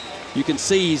rolling. You can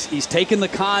see he's taking the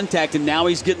contact, and now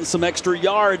he's getting some extra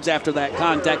yards after that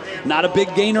contact. Not a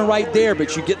big gainer right there,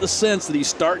 but you get the sense that he's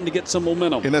starting to get some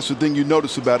momentum. And that's the thing you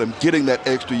notice about him, getting that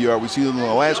extra yard. We see him in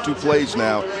the last 2 plays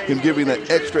now, him giving that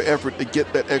extra effort to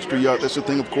get that extra yard. That's the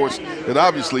thing, of course, that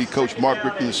obviously Coach Mark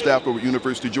Richt and the staff over at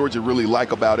University of Georgia really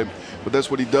like about him. But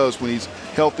that's what he does when he's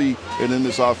healthy and in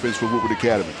this offense for Woodward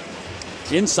Academy.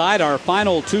 Inside our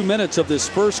final 2 minutes of this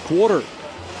first quarter,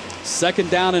 2nd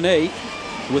down and 8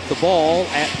 with the ball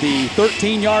at the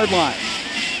 13-yard line.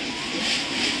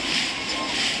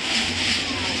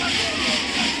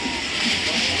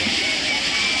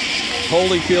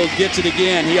 Holyfield gets it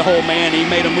again. He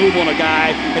made a move on a guy,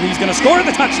 and he's going to score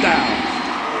the touchdown.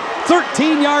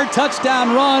 13-yard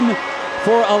touchdown run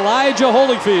for Elijah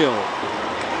Holyfield.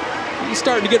 He's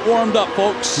starting to get warmed up,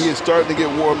 folks. He is starting to get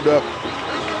warmed up.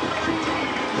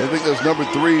 I think there's number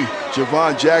 3,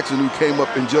 Javon Jackson, who came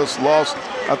up and just lost.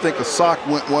 I think a sock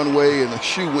went one way and a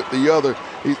shoe went the other.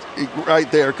 He right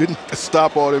there, couldn't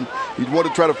stop on him. He wanted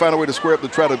to try to find a way to square up to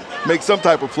try to make some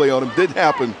type of play on him. Didn't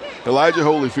happen. Elijah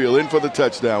Holyfield in for the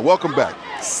touchdown. Welcome back.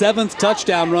 7th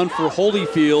touchdown run for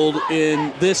Holyfield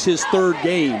in this, his 3rd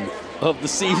game of the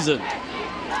season.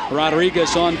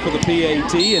 Rodriguez on for the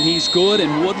PAT, and he's good,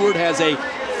 and Woodward has a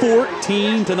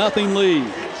 14-0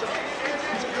 lead.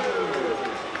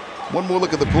 One more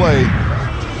look at the play.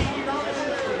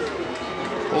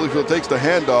 Holyfield takes the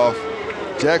handoff.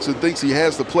 Jackson thinks he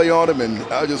has the play on him, and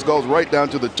just goes right down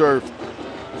to the turf.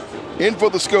 In for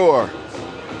the score.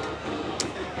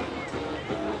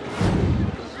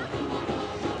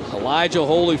 Elijah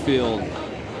Holyfield.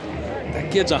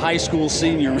 That kid's a high school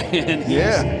senior,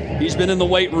 man. He's been in the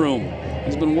weight room.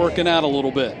 He's been working out a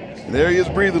little bit. And there he is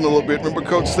breathing a little bit. Remember,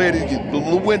 Coach said he's a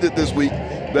little winded this week.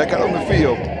 back out on the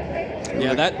field.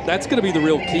 Yeah, that's going to be the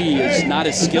real key, is not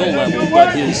his skill level,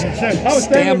 but his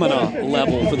stamina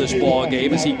level for this ball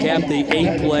game, as he capped the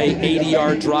 8-play,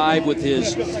 80-yard drive with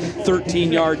his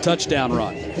 13-yard touchdown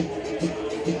run.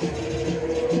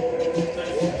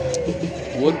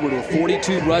 Woodward with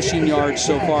 42 rushing yards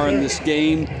so far in this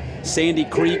game. Sandy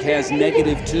Creek has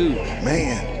 -2.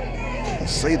 Man,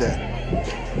 say that.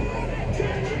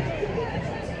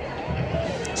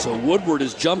 So Woodward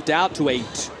has jumped out to a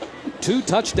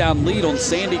 2-touchdown lead on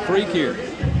Sandy Creek here.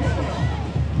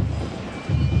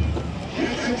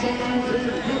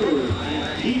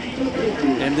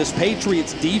 And this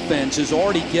Patriots defense has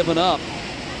already given up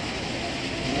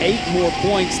 8 more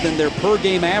points than their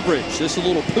per-game average. This is a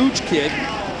little pooch kid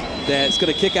that's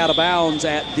going to kick out of bounds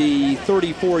at the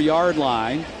 34-yard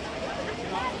line.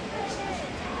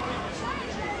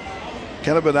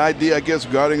 Kind of an idea, I guess,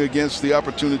 guarding against the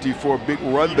opportunity for a big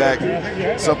run back,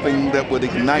 something that would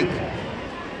ignite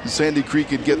Sandy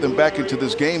Creek and get them back into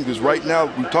this game, because right now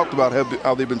we talked about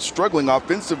how they've been struggling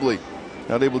offensively,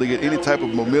 not able to get any type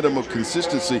of momentum or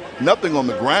consistency, nothing on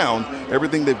the ground.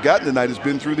 Everything they've gotten tonight has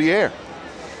been through the air.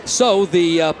 So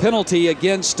the penalty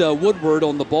against Woodward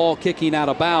on the ball kicking out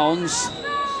of bounds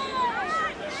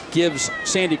gives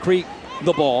Sandy Creek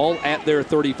the ball at their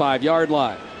 35-yard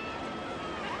line.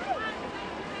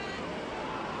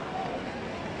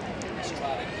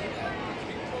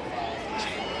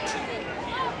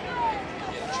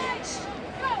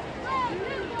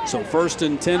 So 1st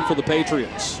and 10 for the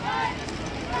Patriots.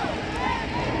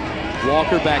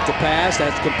 Walker back to pass.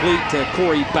 That's complete to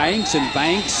Corey Banks, and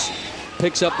Banks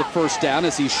picks up the first down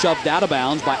as he's shoved out of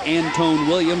bounds by Antone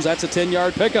Williams. That's a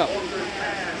 10-yard pickup.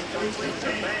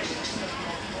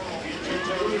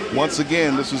 Once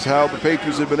again, this is how the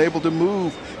Patriots have been able to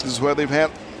move. This is where they've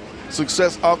had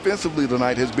success offensively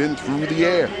tonight, has been through the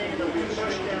air.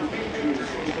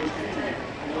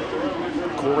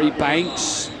 Corey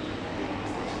Banks.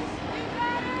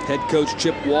 Head coach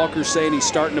Chip Walker saying he's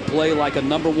starting to play like a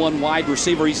 #1 wide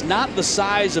receiver. He's not the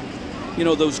size of, you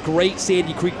know, those great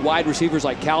Sandy Creek wide receivers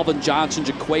like Calvin Johnson,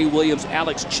 Jaquay Williams,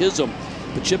 Alex Chisholm.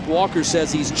 But Chip Walker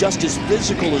says he's just as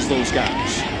physical as those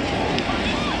guys.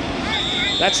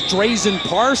 That's Drazen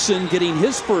Parson getting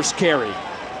his first carry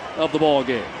of the ball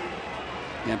game.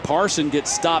 And Parson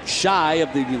gets stopped shy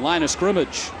of the line of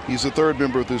scrimmage. He's the third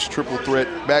member of this triple threat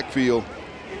backfield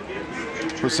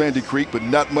for Sandy Creek, but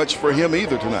not much for him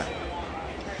either tonight.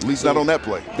 At least not on that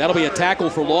play. That'll be a tackle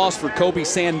for loss for Kobe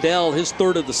Sandell, his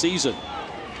 3rd of the season.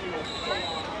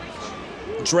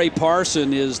 Dre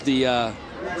Parson is the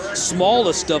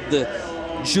smallest of the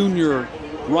junior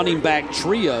running back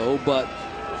trio, but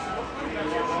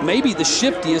maybe the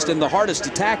shiftiest and the hardest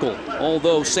to tackle,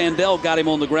 although Sandell got him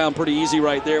on the ground pretty easy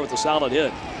right there with a solid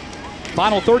hit.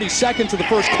 Final 30 seconds of the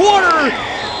first quarter,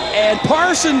 and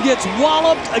Parson gets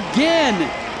walloped again.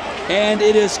 And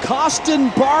it is Costin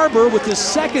Barber with his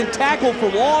 2nd tackle for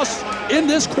loss in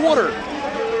this quarter.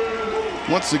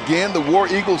 Once again, the War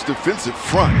Eagles defensive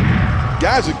front.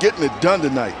 Guys are getting it done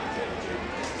tonight.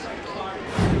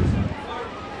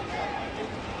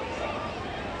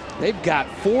 They've got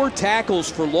 4 tackles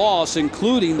for loss,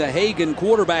 including the Hagan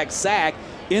quarterback sack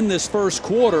in this first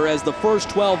quarter as the first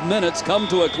 12 minutes come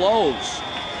to a close.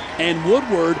 And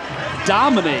Woodward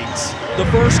dominates the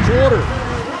first quarter.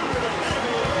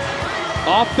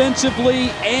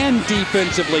 Offensively and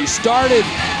defensively. Started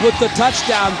with the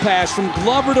touchdown pass from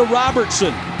Glover to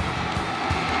Robertson.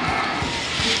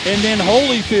 And then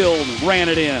Holyfield ran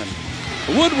it in.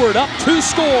 Woodward up 2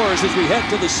 scores as we head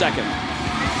to the second.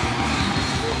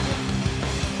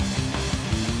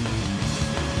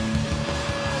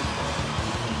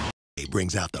 It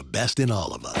brings out the best in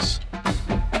all of us.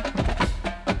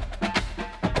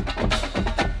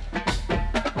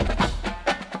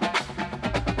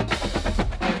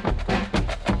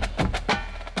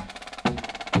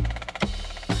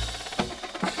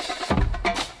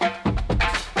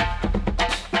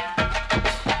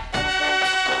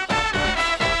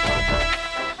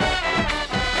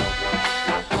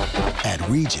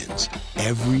 Regions,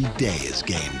 every day is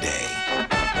game day.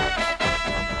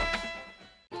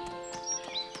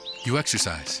 You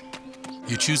exercise.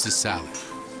 You choose the salad,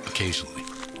 occasionally.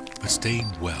 But staying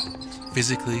well,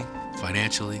 physically,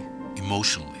 financially,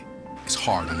 emotionally, is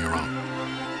hard on your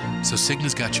own. So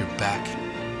Cigna's got your back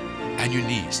and your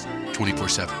knees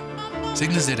 24/7.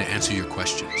 Cigna's there to answer your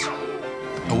questions.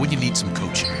 Or when you need some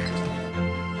coaching.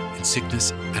 In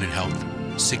sickness and in health,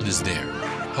 Cigna's there,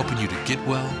 helping you to get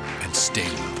well and stay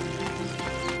well.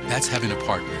 That's having a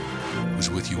partner who's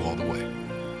with you all the way.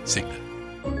 Cigna.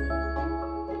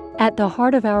 At the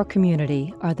heart of our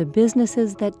community are the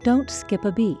businesses that don't skip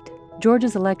a beat.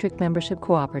 Georgia's electric membership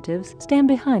cooperatives stand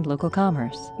behind local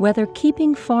commerce. Whether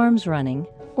keeping farms running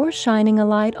or shining a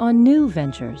light on new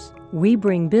ventures, we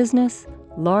bring business,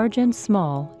 large and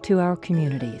small, to our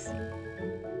communities.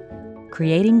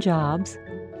 Creating jobs,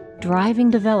 driving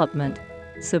development,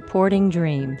 supporting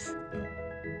dreams.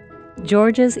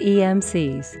 Georgia's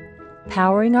EMCs,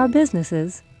 powering our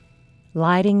businesses,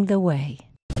 lighting the way.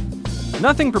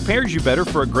 Nothing prepares you better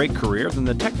for a great career than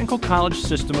the technical college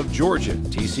system of Georgia.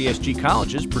 TCSG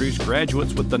colleges produce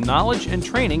graduates with the knowledge and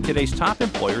training today's top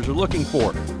employers are looking for.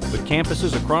 With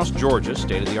campuses across Georgia,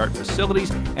 state-of-the-art facilities,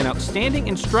 and outstanding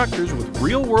instructors with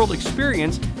real-world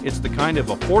experience, it's the kind of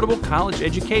affordable college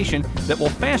education that will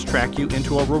fast-track you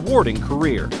into a rewarding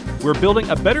career. We're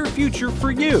building a better future for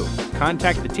you.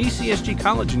 Contact the TCSG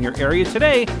college in your area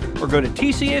today or go to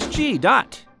tcsg.edu.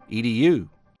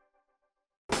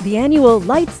 The annual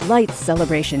Lights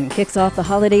celebration kicks off the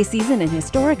holiday season in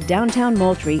historic downtown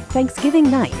Moultrie Thanksgiving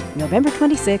night, November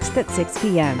 26th at 6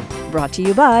 p.m. Brought to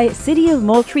you by City of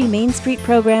Moultrie Main Street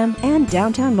Program and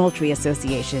Downtown Moultrie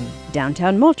Association.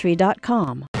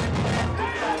 DowntownMoultrie.com.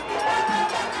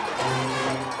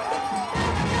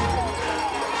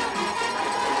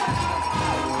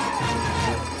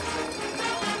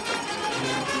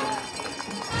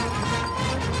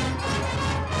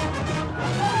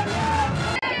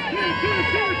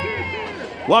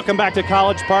 Welcome back to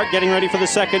College Park, getting ready for the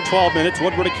second 12 minutes.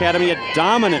 Woodward Academy, a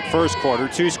dominant first quarter.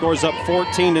 2 scores up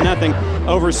 14-0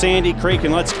 over Sandy Creek.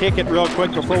 And let's kick it real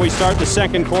quick before we start the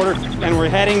second quarter. And we're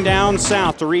heading down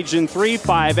south to Region 3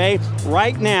 5A.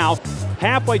 Right now,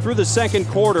 halfway through the second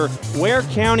quarter, Ware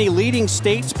County leading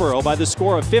Statesboro by the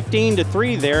score of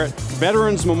 15-3 there at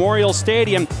Veterans Memorial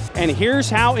Stadium. And here's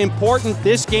how important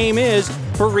this game is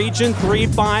for Region 3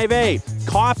 5A.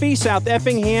 Coffee, South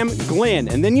Effingham, Glenn.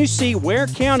 And then you see Ware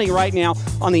County right now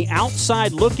on the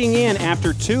outside looking in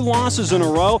after 2 losses in a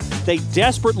row. They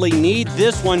desperately need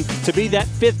this one to be that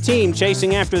 5th team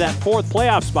chasing after that 4th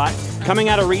playoff spot. Coming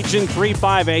out of Region 3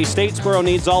 5A, Statesboro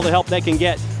needs all the help they can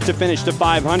get to finish to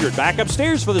 500. Back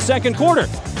upstairs for the second quarter,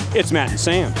 it's Matt and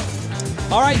Sam.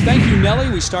 All right, thank you, Nelly.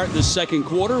 We start the second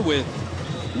quarter with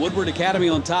Woodward Academy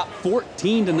on top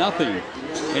 14-0.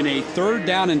 And a 3rd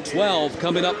down and 12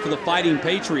 coming up for the Fighting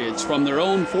Patriots from their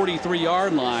own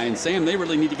 43-yard line. Sam, they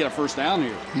really need to get a first down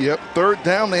here. Yep, 3rd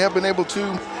down. They have been able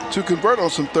to convert on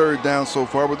some 3rd downs so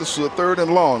far, but this is a 3rd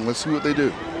and long. Let's see what they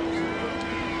do.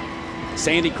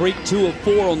 Sandy Creek 2 of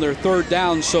 4 on their 3rd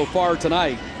down so far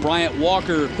tonight. Bryant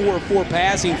Walker 4 of 4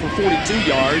 passing for 42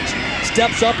 yards.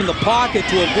 Steps up in the pocket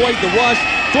to avoid the rush.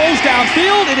 Throws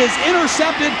downfield. It is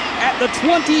intercepted at the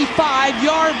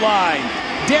 25-yard line.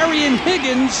 Darian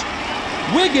Wiggins,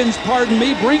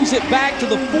 brings it back to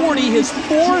the 40, his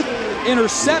 4th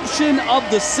interception of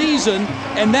the season,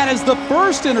 and that is the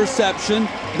first interception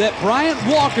that Bryant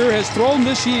Walker has thrown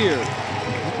this year.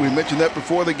 We mentioned that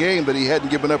before the game, that he hadn't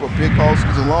given up a pick all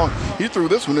season long. He threw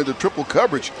this one into triple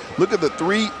coverage. Look at the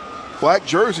 3 black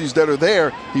jerseys that are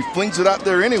there. He flings it out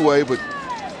there anyway,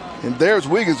 and there's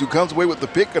Wiggins, who comes away with the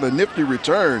pick and a nifty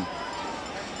return.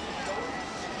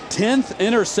 10th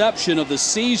interception of the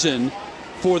season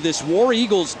for this War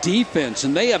Eagles defense,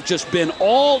 and they have just been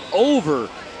all over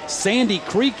Sandy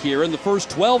Creek here in the first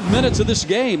 12 minutes of this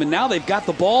game, and now they've got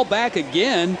the ball back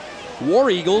again. War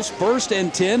Eagles 1st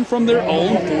and 10 from their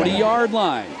own 40-yard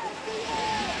line.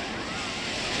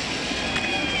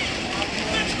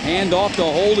 Hand off to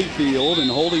Holyfield,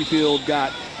 and Holyfield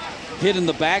got hit in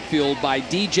the backfield by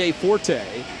DJ Forte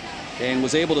and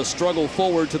was able to struggle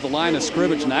forward to the line of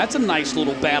scrimmage. Now that's a nice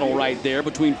little battle right there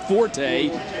between Forte,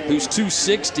 who's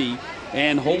 260,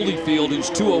 and Holyfield,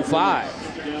 who's 205.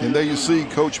 And there you see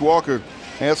Coach Walker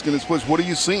asking his players, what are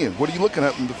you seeing? What are you looking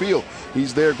at in the field?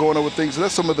 He's there going over things. And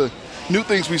that's some of the new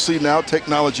things we see now,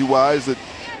 technology-wise, that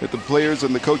the players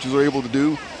and the coaches are able to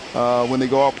do when they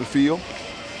go off the field.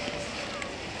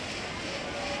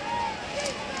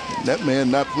 And that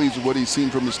man not pleased with what he's seen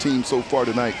from his team so far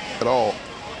tonight at all.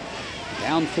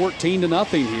 Down 14-0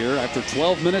 here after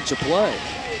 12 minutes of play.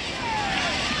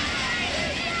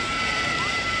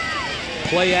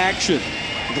 Play action.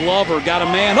 Glover got a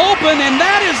man open, and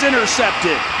that is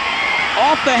intercepted.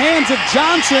 Off the hands of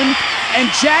Johnson, and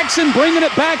Jackson bringing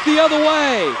it back the other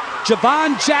way.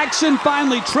 Javon Jackson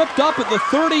finally tripped up at the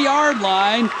 30-yard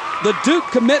line. The Duke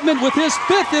commitment with his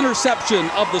 5th interception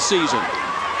of the season.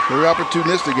 Very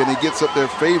opportunistic, and he gets up there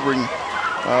favoring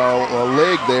a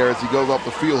leg there as he goes off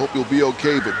the field. Hope he'll be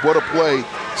okay, but what a play.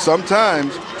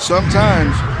 Sometimes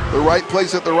the right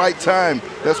place at the right time.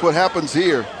 That's what happens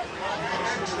here.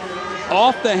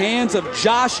 Off the hands of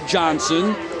Josh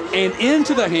Johnson and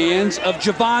into the hands of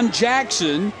Javon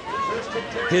Jackson.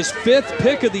 his 5th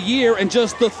pick of the year and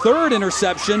just the 3rd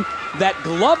interception that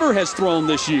Glover has thrown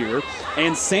this year.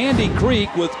 And Sandy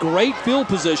Creek with great field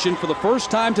position for the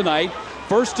first time tonight.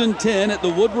 1st and 10 at the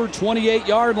Woodward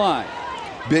 28-yard line.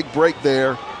 Big break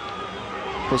there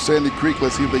for Sandy Creek.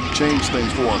 Let's see if they can change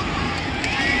things for him.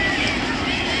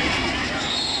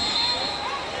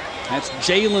 That's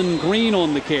Jalen Green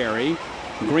on the carry.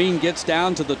 Green gets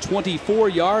down to the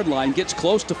 24-yard line, gets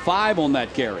close to 5 on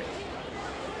that carry.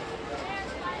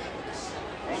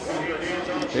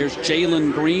 There's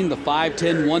Jalen Green, the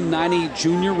 5'10", 190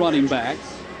 junior running back.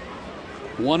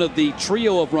 One of the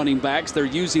trio of running backs they're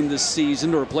using this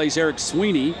season to replace Eric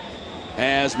Sweeney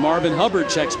as Marvin Hubbard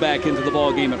checks back into the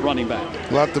ballgame at running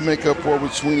back. A lot to make up for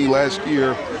with Sweeney last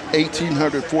year.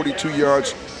 1,842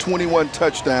 yards, 21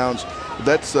 touchdowns.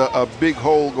 That's a big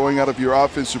hole going out of your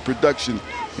offensive production,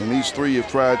 and these 3 have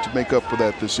tried to make up for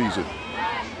that this season.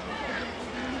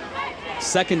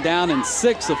 2nd down and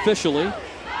 6 officially.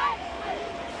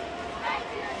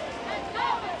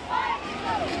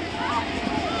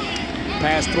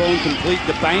 Pass thrown complete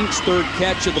to Banks. 3rd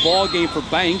catch of the ball game for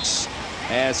Banks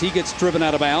as he gets driven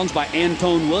out of bounds by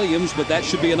Antone Williams, but that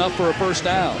should be enough for a 1st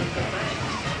down.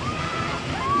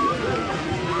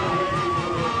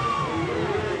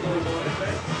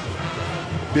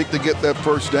 Big to get that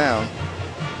 1st down.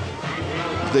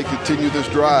 They continue this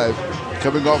drive,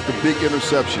 coming off the big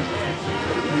interception.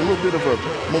 A little bit of a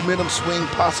momentum swing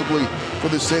possibly for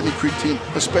the Sandy Creek team,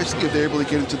 especially if they're able to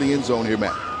get into the end zone here,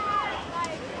 Matt.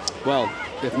 Well,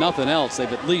 if nothing else,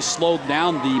 they've at least slowed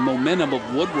down the momentum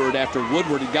of Woodward after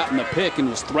Woodward had gotten a pick and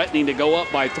was threatening to go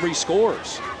up by 3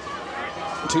 scores.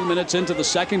 2 minutes into the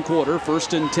 2nd quarter,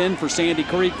 1st and 10 for Sandy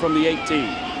Creek from the 18.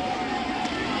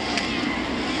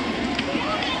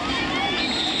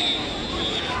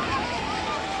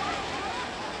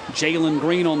 Jalen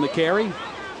Green on the carry.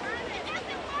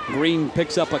 Green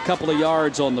picks up a couple of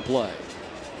yards on the play.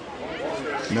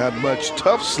 Not much.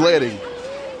 Tough sledding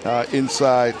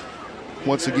inside.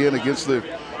 Once again against the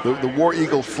War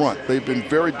Eagle front. They've been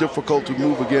very difficult to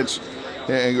move against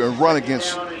and run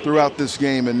against throughout this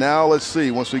game. And now let's see,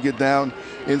 once we get down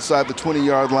inside the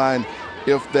 20-yard line,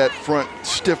 if that front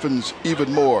stiffens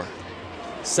even more.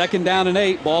 2nd down and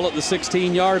 8, ball at the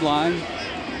 16-yard line.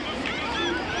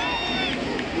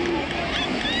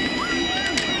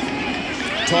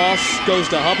 Toss goes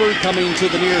to Hubbard, coming to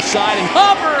the near side, and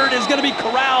Hubbard is going to be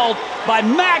corralled by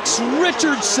Max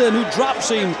Richardson, who drops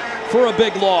him for a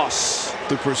big loss.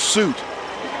 The pursuit,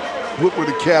 Woodward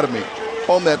Academy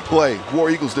on that play. War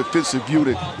Eagles defensive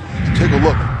unit. Take a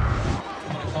look.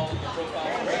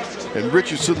 And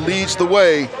Richardson leads the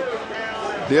way.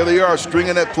 There they are,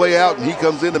 stringing that play out, and he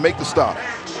comes in to make the stop.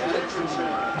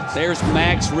 There's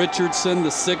Max Richardson, the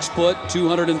 6-foot,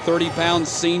 230-pound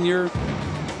senior.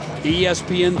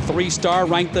 ESPN 3-star,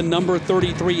 ranked the number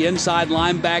 33 inside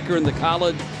linebacker in the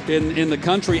college in the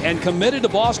country, and committed to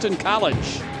Boston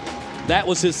College. That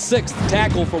was his 6th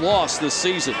tackle for loss this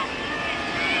season.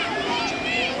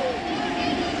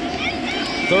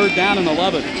 3rd down and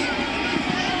 11.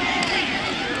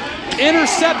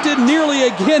 Intercepted nearly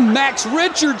again. Max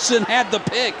Richardson had the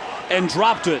pick and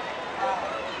dropped it.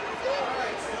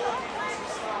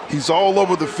 He's all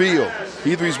over the field.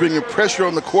 Either he's bringing pressure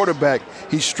on the quarterback,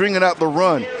 he's stringing out the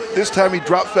run. This time he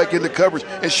drops back into coverage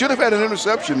and should have had an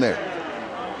interception there.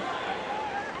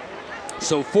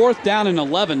 So 4th down and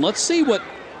 11. Let's see what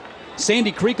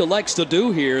Sandy Creek elects to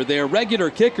do here. Their regular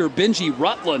kicker, Benji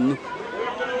Rutland,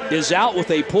 is out with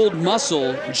a pulled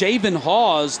muscle. Javen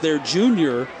Hawes, their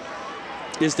junior,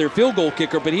 is their field goal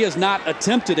kicker, but he has not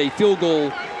attempted a field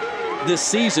goal this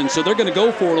season, so they're going to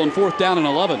go for it on 4th down and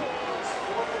 11.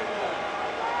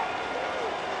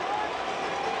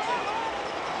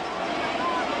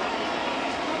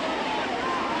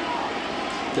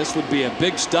 This would be a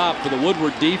big stop for the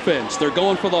Woodward defense. They're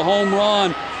going for the home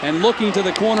run and looking to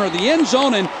the corner of the end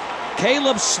zone, and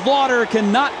Caleb Slaughter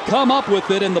cannot come up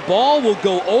with it, and the ball will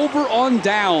go over on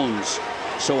downs.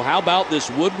 So how about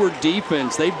this Woodward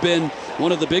defense? They've been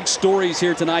one of the big stories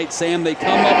here tonight, Sam. They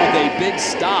come up with a big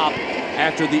stop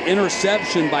after the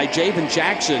interception by Javen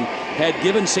Jackson had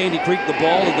given Sandy Creek the ball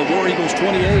at the War Eagles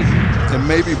 28. And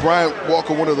maybe Brian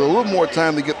Walker wanted a little more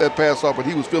time to get that pass off, but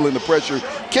he was feeling the pressure.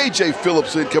 KJ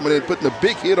Phillipson coming in, putting a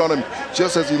big hit on him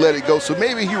just as he let it go. So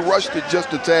maybe he rushed it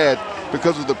just a tad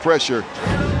because of the pressure.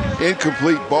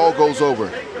 Incomplete, ball goes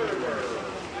over.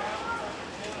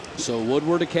 So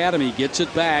Woodward Academy gets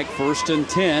it back, 1st and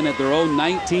 10 at their own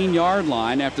 19-yard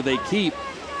line after they keep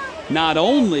not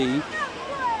only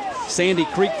Sandy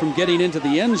Creek from getting into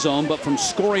the end zone, but from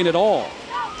scoring at all.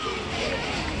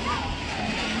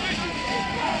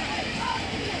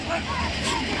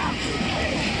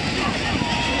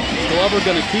 Glover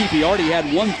going to keep? He already had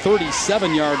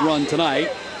 137-yard run tonight.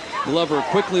 Glover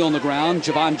quickly on the ground.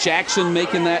 Javon Jackson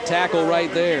making that tackle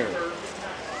right there.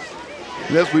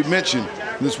 And as we mentioned,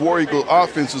 this War Eagle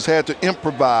offense has had to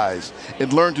improvise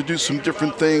and learn to do some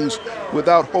different things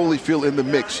without Holyfield in the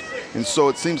mix. And so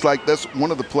it seems like that's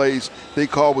one of the plays they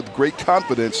call with great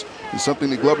confidence, and something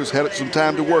that Glover's had some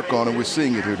time to work on, and we're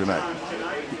seeing it here tonight.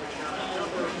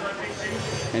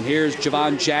 And here's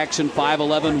Javon Jackson,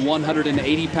 5'11",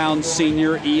 180-pound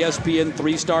senior, ESPN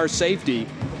three-star safety,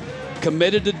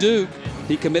 committed to Duke.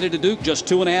 He committed to Duke just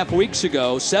 2.5 weeks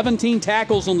ago. 17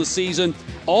 tackles on the season.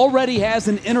 Already has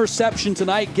an interception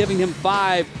tonight, giving him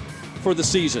 5 for the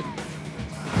season.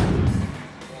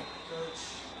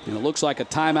 And it looks like a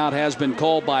timeout has been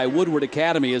called by Woodward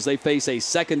Academy as they face a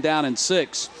 2nd down and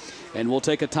 6. And we'll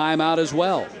take a timeout as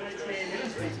well.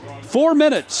 4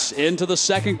 minutes into the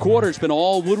second quarter. It's been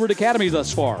all Woodward Academy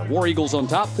thus far. War Eagles on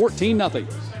top, 14-0.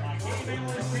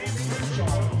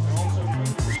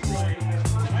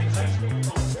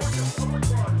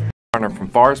 From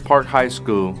Forest Park High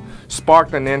School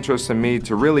sparked an interest in me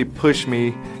to really push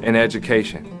me in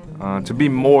education, to be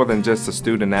more than just a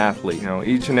student athlete. You know,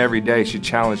 each and every day she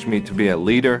challenged me to be a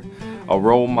leader, a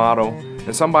role model,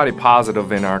 and somebody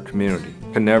positive in our community.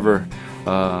 I can never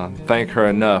thank her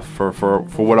enough for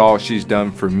what all she's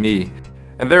done for me.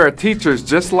 And there are teachers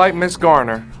just like Miss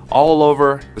Garner all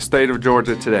over the state of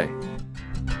Georgia today.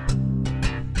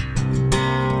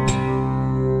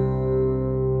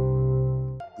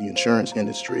 The insurance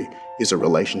industry is a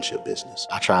relationship business.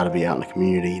 I try to be out in the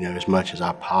community, as much as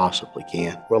I possibly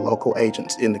can. We're local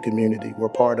agents in the community. We're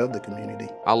part of the community.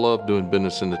 I love doing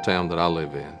business in the town that I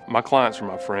live in. My clients are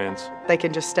my friends. They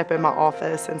can just step in my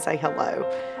office and say hello.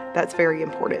 That's very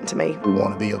important to me. We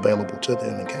want to be available to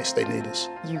them in case they need us.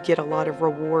 You get a lot of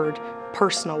reward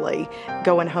personally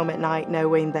going home at night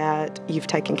knowing that you've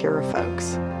taken care of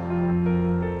folks.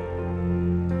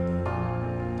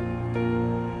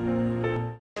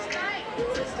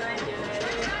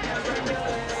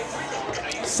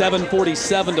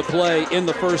 7:47 to play in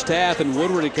the first half, and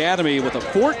Woodward Academy with a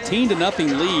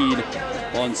 14-0 lead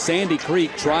on Sandy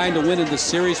Creek, trying to win in the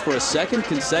series for a 2nd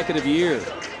consecutive year.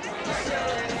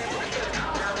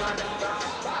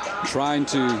 Trying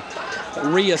to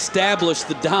reestablish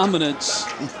the dominance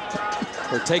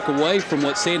or take away from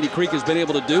what Sandy Creek has been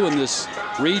able to do in this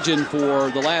region for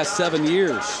the last 7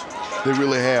 years. They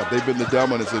really have. They've been the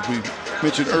dominance, as we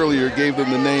mentioned earlier, gave them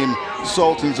the name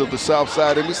Sultans of the South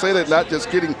Side. And we say that not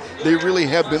just kidding, they really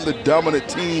have been the dominant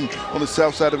team on the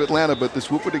south side of Atlanta. But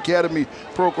this Woodward Academy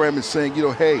program is saying,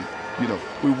 hey,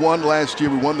 we won last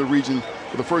year. We won the region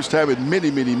for the first time in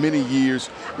many, many, many years.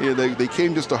 They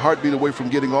came just a heartbeat away from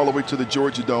getting all the way to the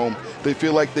Georgia Dome. They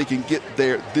feel like they can get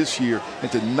there this year.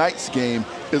 And tonight's game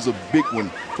is a big one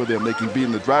for them. They can be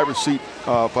in the driver's seat,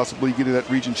 possibly getting that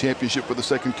region championship for the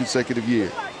 2nd consecutive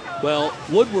year. Well,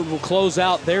 Woodward will close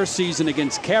out their season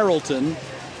against Carrollton.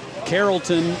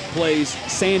 Carrollton plays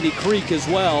Sandy Creek as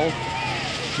well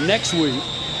next week.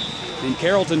 And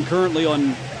Carrollton currently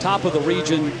on top of the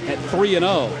region at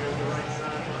 3-0.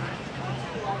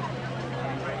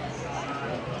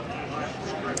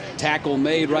 Tackle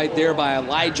made right there by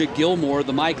Elijah Gilmore,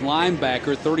 the Mike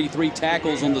linebacker. 33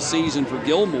 tackles on the season for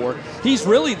Gilmore. He's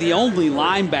really the only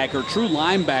linebacker, true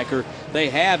linebacker,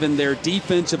 they have in their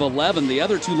defensive 11. The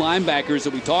other 2 linebackers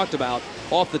that we talked about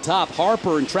off the top,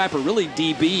 Harper and Trapper, really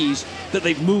DBs that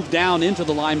they've moved down into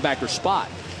the linebacker spot.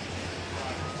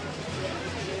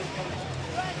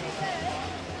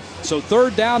 So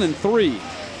 3rd down and 3.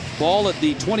 Ball at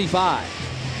the 25.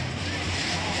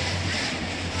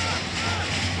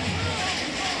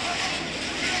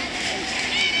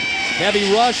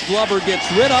 Heavy rush, Glover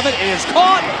gets rid of it and is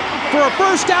caught for a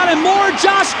 1st down and more.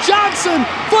 Josh Johnson,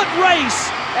 foot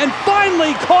race, and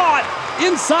finally caught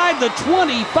inside the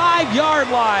 25-yard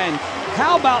line.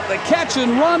 How about the catch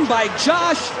and run by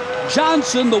Josh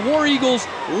Johnson, the War Eagles'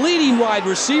 leading wide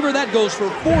receiver? That goes for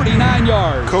 49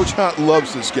 yards. Coach Hunt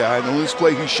loves this guy, and on this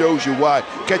play he shows you why.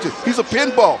 Catches, he's a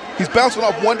pinball. He's bouncing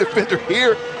off one defender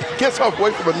here, gets off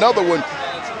away from another one,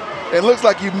 and looks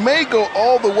like he may go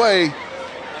all the way.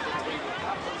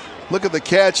 Look at the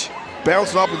catch,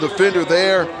 bouncing off the defender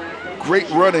there. Great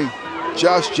running.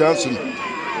 Josh Johnson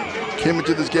came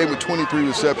into this game with 23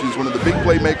 receptions, one of the big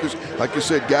playmakers. Like you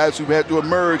said, guys who've had to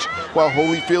emerge while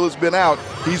Holyfield has been out.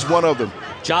 He's one of them.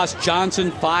 Josh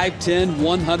Johnson, 5'10",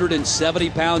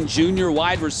 170-pound junior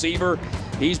wide receiver.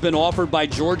 He's been offered by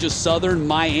Georgia Southern,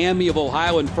 Miami of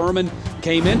Ohio, and Furman.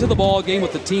 Came into the ball game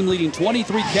with the team leading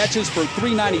 23 catches for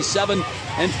 397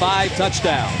 and 5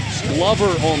 touchdowns. Glover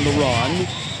on the run.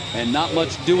 And not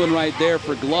much doing right there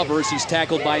for Glover as he's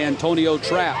tackled by Antonio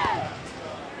Trapp.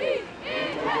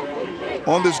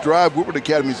 On this drive, Woodward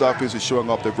Academy's offense is showing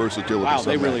off their versatility. Wow,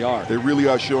 they really are. They really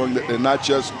are showing that they're not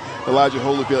just Elijah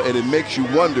Holyfield, and it makes you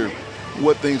wonder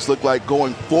what things look like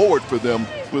going forward for them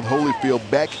with Holyfield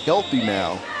back healthy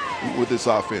now with this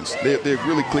offense. They're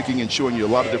really clicking and showing you a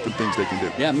lot of different things they can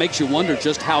do. Yeah, it makes you wonder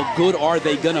just how good are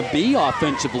they going to be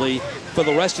offensively for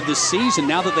the rest of the season.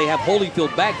 Now that they have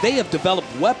Holyfield back, they have developed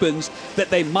weapons that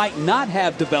they might not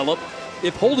have developed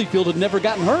if Holyfield had never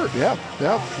gotten hurt. Yeah.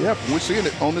 We're seeing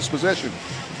it on this possession.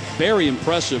 Very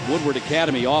impressive Woodward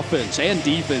Academy offense and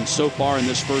defense so far in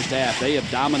this first half. They have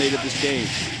dominated this game.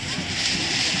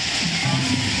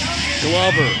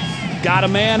 Glover got a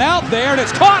man out there, and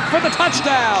it's caught for the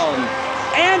touchdown.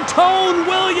 Antone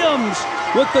Williams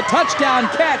with the touchdown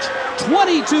catch.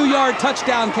 22-yard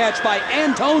touchdown catch by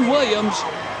Antone Williams.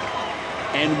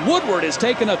 And Woodward has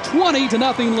taken a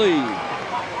 20-0 lead.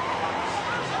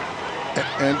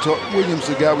 Antone Williams,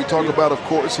 the guy we talk about, of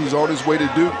course, he's on his way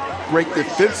to Duke. Great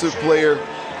defensive player.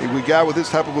 A guy with this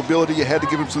type of ability, you had to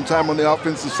give him some time on the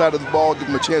offensive side of the ball, give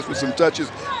him a chance for some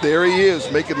touches. There he is,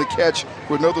 making the catch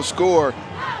for another score.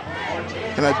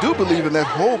 And I do believe in that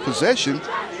whole possession,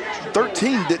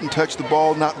 13 didn't touch the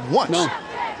ball not once. No.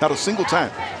 Not a single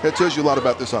time. That tells you a lot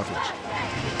about this offense.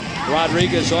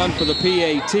 Rodriguez on for the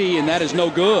PAT, and that is no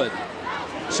good.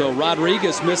 So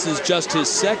Rodriguez misses just his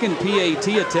second PAT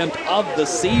attempt of the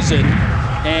season.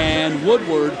 And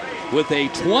Woodward with a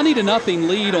 20-0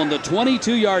 lead on the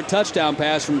 22-yard touchdown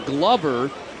pass from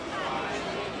Glover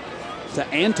to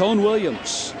Antone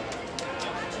Williams.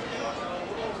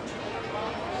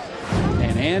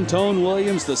 And Antone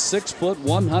Williams, the 6',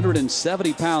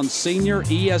 170-pound senior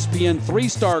ESPN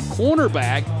 3-star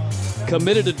cornerback,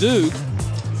 committed to Duke.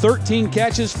 13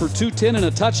 catches for 210 and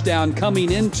a touchdown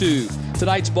coming into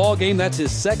tonight's ball game. That's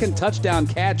his second touchdown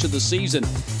catch of the season,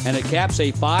 and it caps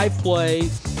a 5-play,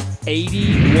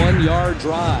 81-yard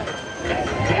drive.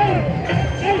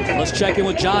 Let's check in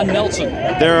with John Nelson.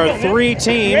 There are 3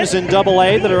 teams in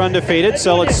AA that are undefeated,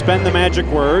 so let's spend the magic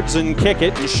words and kick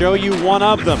it and show you one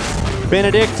of them.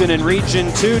 Benedictine in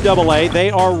Region 2 AA, they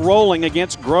are rolling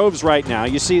against Groves right now.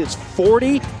 You see it's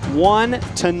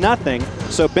 41-0,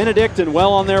 so Benedictine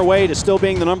well on their way to still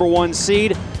being the #1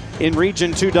 seed in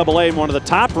Region 2 AA and one of the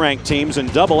top-ranked teams in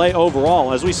AA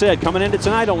overall. As we said, coming into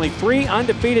tonight, only 3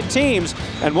 undefeated teams,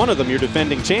 and one of them your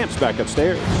defending champs back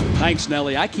upstairs. Thanks,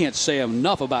 Nelly. I can't say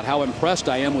enough about how impressed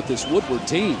I am with this Woodward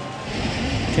team.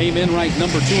 Came in ranked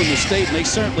 #2 in the state, and they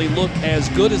certainly look as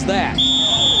good as that.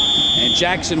 And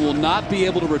Jackson will not be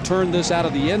able to return this out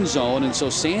of the end zone, and so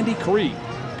Sandy Creek,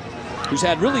 who's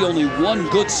had really only one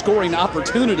good scoring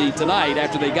opportunity tonight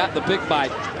after they got the pick by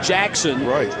Jackson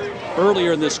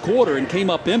earlier in this quarter and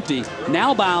came up empty,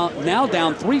 now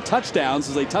down 3 touchdowns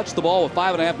as they touch the ball with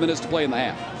 5.5 minutes to play in the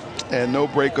half. And no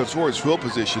break as far as field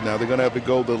position now. They're going to have to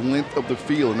go the length of the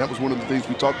field, and that was one of the things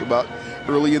we talked about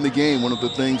early in the game. One of the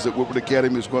things that Woodward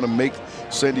Academy is going to make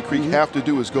Sandy Creek have to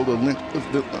do is go the length of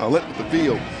the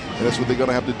field, and that's what they're going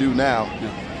to have to do now. Yeah.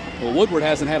 Well, Woodward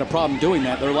hasn't had a problem doing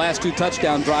that. Their last 2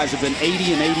 touchdown drives have been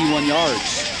 80 and 81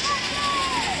 yards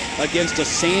against a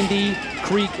Sandy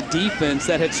Creek defense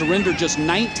that had surrendered just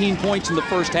 19 points in the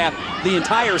first half the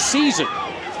entire season.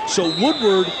 So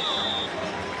Woodward,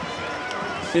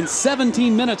 in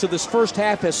 17 minutes of this first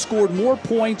half, has scored more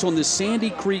points on the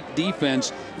Sandy Creek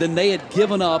defense than they had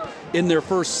given up in their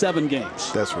first 7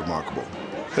 games. That's remarkable.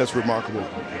 That's remarkable.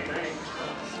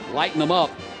 Lighten them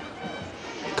up.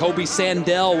 Kobe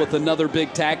Sandell with another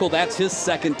big tackle. That's his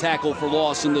second tackle for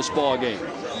loss in this ball game.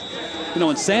 You know,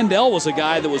 and Sandell was a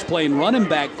guy that was playing running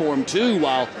back for him too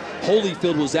while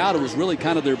Holyfield was out. It was really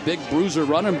kind of their big bruiser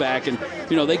running back, and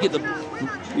you know, they get to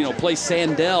play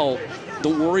Sandell.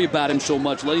 Don't worry about him so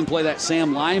much. Let him play that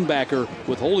Sam linebacker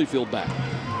with Holyfield back.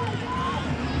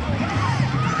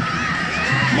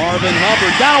 Marvin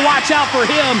Hubbard, gotta watch out for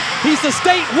him. He's the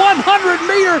state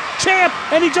 100-meter champ,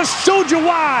 and he just showed you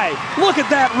why. Look at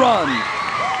that run.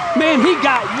 Man, he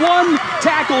got 1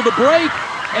 tackle to break,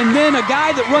 and then a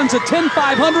guy that runs a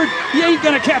 10-500, you ain't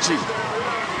gonna catch him.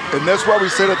 And that's why we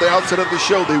said at the outset of the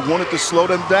show, they wanted to slow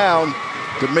them down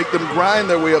to make them grind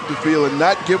their way up the field and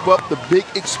not give up the big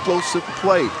explosive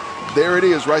play. There it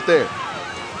is right there.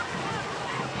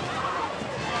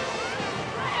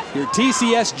 Your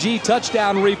TCSG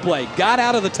touchdown replay. Got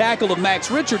out of the tackle of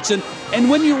Max Richardson, and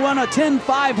when you run a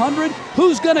 10-500,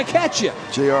 who's going to catch you?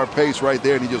 J.R. Pace right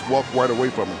there, and he just walked right away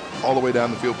from him, all the way down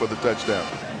the field for the touchdown.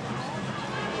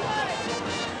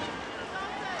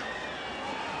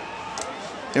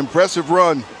 Impressive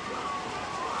run.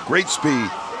 Great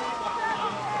speed.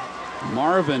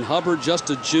 Marvin Hubbard, just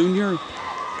a junior.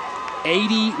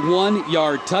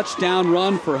 81-yard touchdown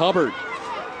run for Hubbard.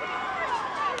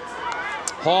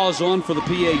 Hawes on for the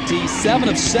PAT. 7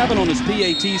 of 7 on his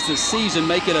PATs this season,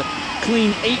 making a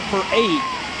clean 8 for 8.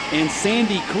 And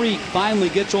Sandy Creek finally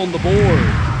gets on the board.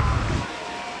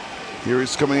 Here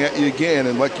he's coming at you again,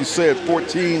 and like you said,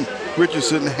 14,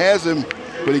 Richardson has him,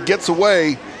 but he gets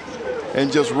away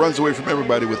and just runs away from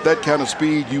everybody. With that kind of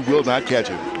speed, you will not catch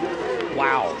him.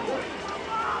 Wow.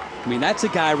 I mean, that's a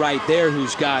guy right there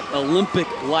who's got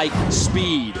Olympic-like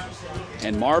speed.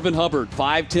 And Marvin Hubbard,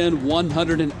 5'10",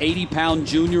 180-pound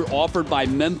junior, offered by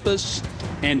Memphis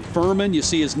and Furman. You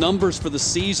see his numbers for the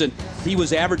season. He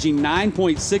was averaging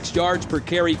 9.6 yards per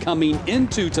carry coming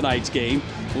into tonight's game,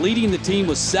 leading the team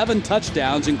with 7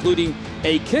 touchdowns, including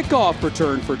a kickoff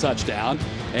return for touchdown,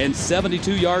 and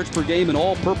 72 yards per game in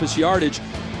all-purpose yardage.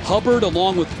 Hubbard,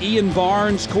 along with Ian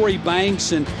Barnes, Corey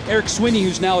Banks, and Eric Sweeney,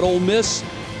 who's now at Ole Miss,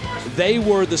 they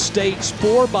were the state's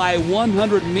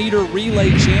 4x100-meter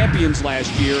relay champions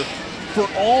last year for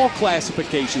all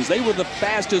classifications. They were the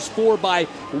fastest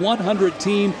 4x100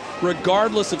 team,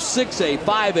 regardless of 6A,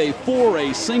 5A,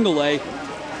 4A, single A,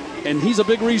 and he's a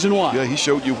big reason why. Yeah, he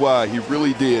showed you why. He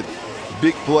really did.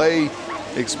 Big play,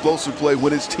 explosive play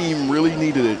when his team really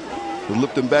needed it to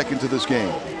lift them back into this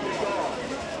game.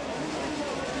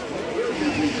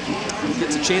 He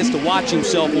gets a chance to watch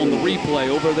himself on the replay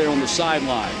over there on the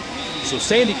sideline. So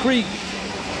Sandy Creek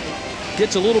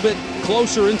gets a little bit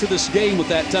closer into this game with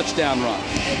that touchdown run.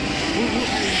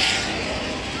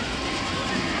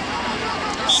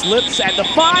 Slips at the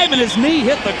 5 and his knee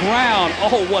hit the ground.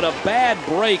 Oh, what a bad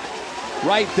break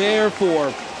right there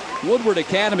for Woodward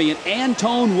Academy, and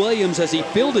Antone Williams as he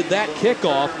fielded that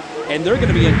kickoff, and they're going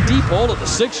to be in deep hole at the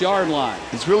 6-yard line.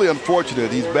 It's really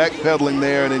unfortunate. He's backpedaling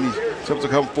there, and then he attempts to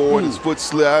come forward, his foot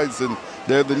slides, and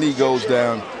there the knee goes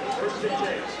down.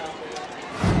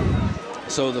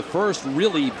 So the first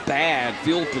really bad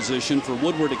field position for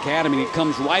Woodward Academy, it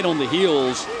comes right on the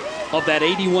heels of that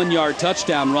 81-yard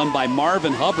touchdown run by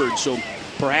Marvin Hubbard. So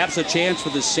perhaps a chance for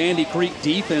the Sandy Creek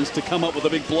defense to come up with a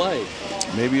big play.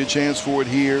 Maybe a chance for it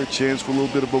here, a chance for a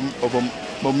little bit of a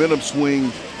momentum swing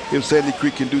if Sandy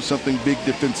Creek can do something big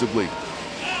defensively.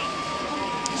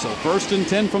 So 1st and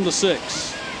 10 from the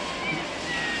 6.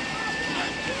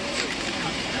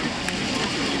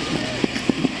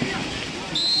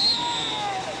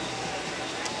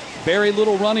 Very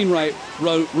little running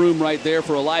room right there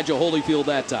for Elijah Holyfield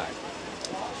that time.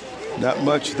 Not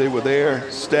much. They were there,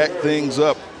 stacked things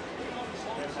up.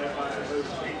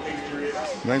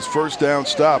 Nice first down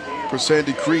stop for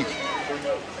Sandy Creek.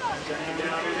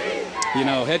 You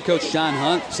know, head coach John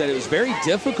Hunt said it was very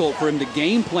difficult for him to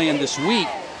game plan this week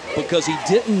because he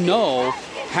didn't know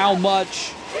how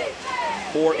much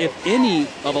or if any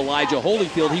of Elijah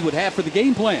Holyfield he would have for the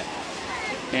game plan.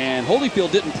 And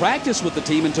Holyfield didn't practice with the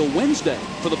team until Wednesday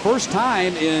for the first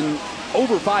time in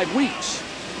over 5 weeks.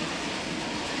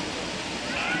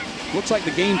 Looks like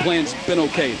the game plan's been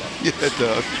okay, though. Yeah, it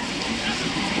does.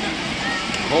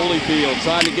 Holyfield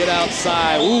trying to get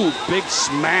outside. Ooh, big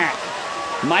smack.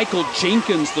 Michael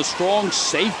Jenkins, the strong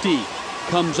safety,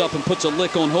 comes up and puts a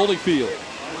lick on Holyfield.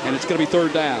 And it's going to be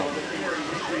 3rd down.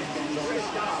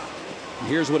 And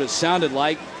here's what it sounded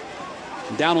like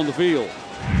down on the field.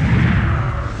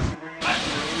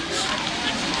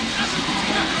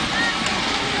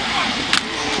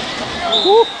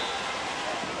 Woo.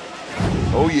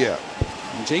 Oh, yeah.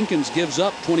 Jenkins gives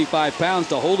up 25 pounds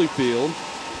to Holyfield.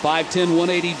 5'10",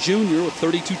 180 junior with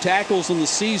 32 tackles in the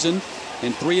season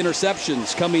and 3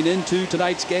 interceptions coming into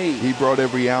tonight's game. He brought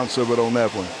every ounce of it on that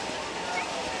one.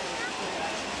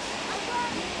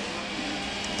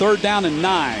 3rd down and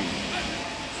 9.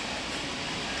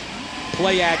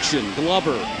 Play action.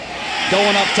 Glover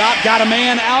going up top. Got a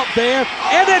man out there.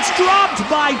 And it's dropped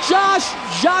by Josh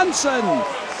Johnson.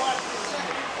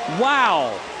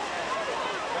 Wow.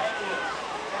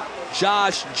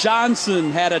 Josh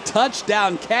Johnson had a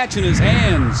touchdown catch in his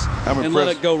hands and let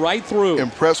it go right through.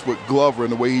 Impressed with Glover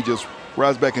and the way he just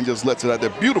rides back and just lets it out there.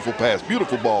 Beautiful pass,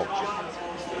 beautiful ball.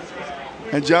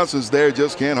 And Johnson's there,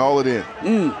 just can't haul it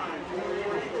in.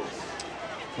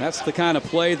 That's the kind of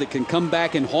play that can come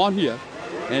back and haunt you.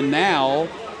 And now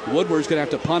Woodward's going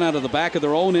to have to punt out of the back of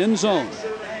their own end zone.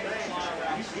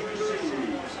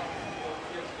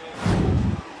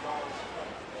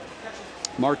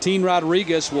 Martin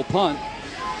Rodriguez will punt.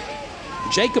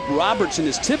 Jacob Robertson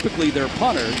is typically their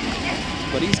punter,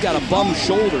 but he's got a bum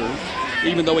shoulder,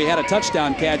 even though he had a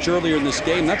touchdown catch earlier in this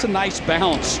game. That's a nice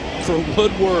bounce for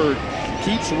Woodward.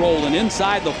 Keeps rolling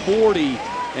inside the 40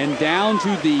 and down to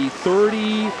the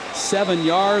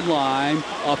 37-yard line.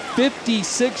 A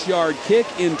 56-yard kick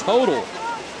in total.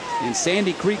 And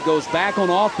Sandy Creek goes back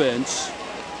on offense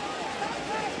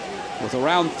with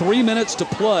around 3 minutes to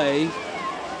play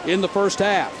in the first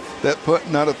half. That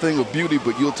punt, not a thing of beauty,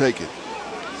 but you'll take it.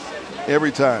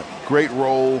 Every time. Great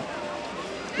roll,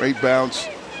 great bounce.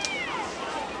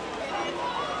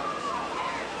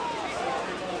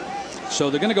 So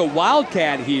they're going to go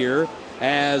Wildcat here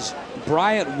as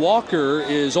Bryant Walker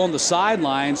is on the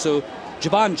sideline. So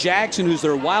Javon Jackson, who's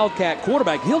their Wildcat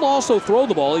quarterback, he'll also throw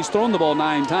the ball. He's thrown the ball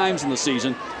 9 times in the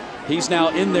season. He's now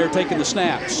in there taking the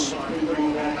snaps.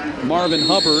 Marvin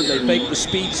Hubbard, they fake the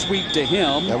speed sweep to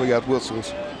him. Now we got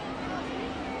whistles.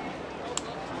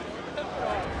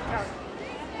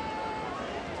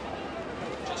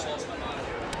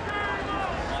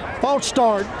 False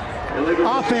start.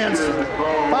 Offense.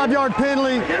 5-yard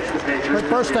penalty.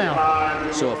 First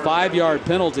down. So a 5-yard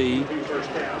penalty.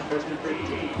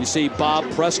 You see Bob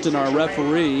Preston, our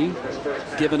referee,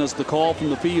 giving us the call from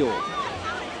the field.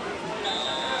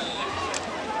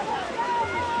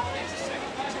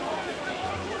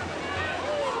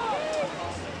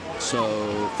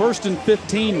 So 1st and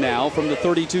 15 now from the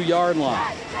 32-yard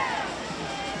line.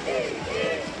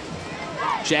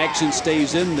 Jackson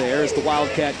stays in there as the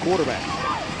Wildcat quarterback.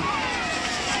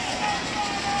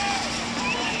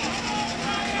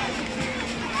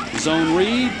 Zone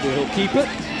read, he'll keep it.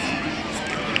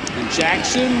 And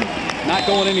Jackson not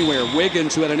going anywhere.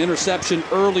 Wiggins, who had an interception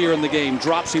earlier in the game,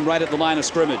 drops him right at the line of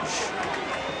scrimmage.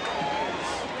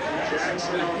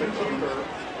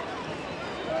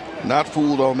 Not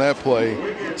fooled on that play.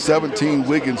 17,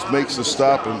 Wiggins makes the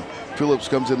stop, and Phillips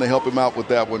comes in to help him out with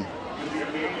that one.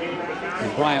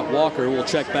 And Bryant Walker will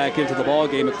check back into the ball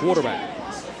game at quarterback.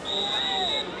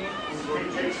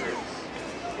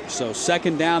 So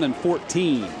 2nd down and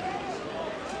 14.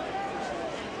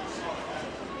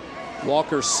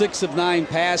 Walker 6 of 9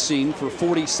 passing for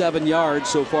 47 yards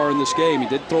so far in this game. He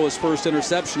did throw his first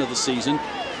interception of the season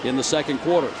in the 2nd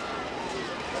quarter.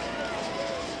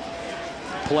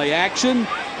 Play action,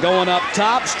 going up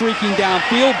top, streaking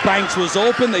downfield. Banks was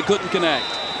open, they couldn't connect.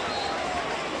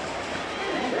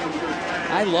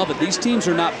 I love it. These teams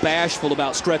are not bashful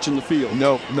about stretching the field.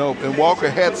 No. And Walker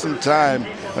had some time.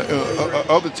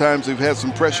 Other times they've had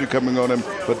some pressure coming on him,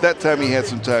 but that time he had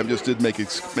some time, just didn't make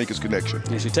his connection.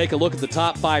 As you take a look at the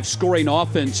top 5 scoring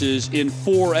offenses in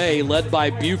 4A, led by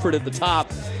Buford at the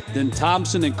top, then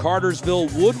Thompson and Cartersville,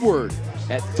 Woodward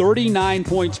at 39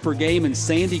 points per game, and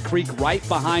Sandy Creek right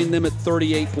behind them at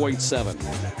 38.7.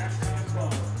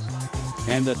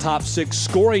 And the top 6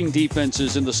 scoring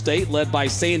defenses in the state, led by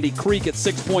Sandy Creek at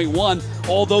 6.1,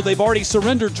 although they've already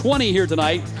surrendered 20 here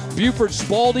tonight. Buford,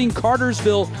 Spalding,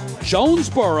 Cartersville,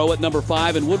 Jonesboro at number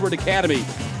 5, and Woodward Academy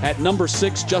at number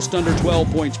 6, just under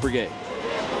 12 points per game.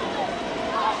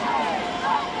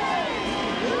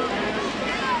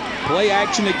 Play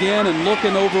action again, and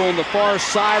looking over on the far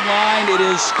sideline. It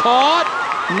is caught.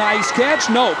 Nice catch.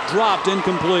 No, dropped,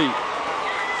 incomplete.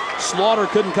 Slaughter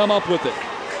couldn't come up with it.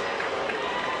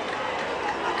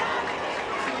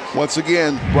 Once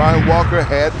again, Brian Walker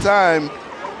had time.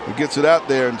 He gets it out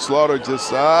there, and Slaughter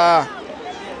just,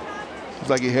 it's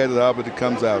like he had it out, but it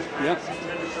comes out. Yep.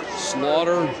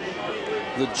 Slaughter,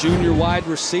 the junior wide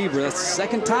receiver. That's the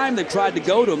 2nd time they've tried to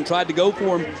go to him,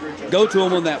 go to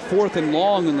him on that 4th and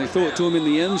long, and they threw it to him in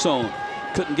the end zone.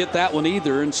 Couldn't get that one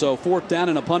either, and so 4th down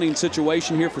in a punting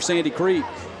situation here for Sandy Creek.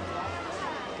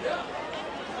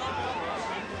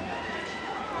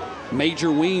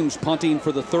 Major Weems punting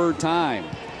for the 3rd time.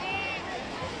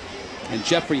 And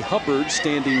Jeffrey Hubbard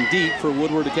standing deep for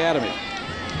Woodward Academy.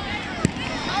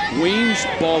 Weems,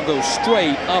 ball goes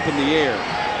straight up in the air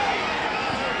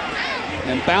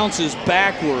and bounces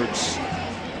backwards.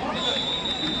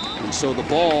 And so the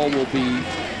ball will be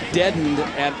deadened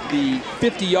at the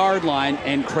 50-yard line,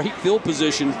 and great field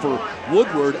position for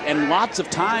Woodward and lots of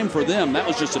time for them. That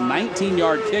was just a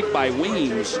 19-yard kick by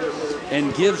Weems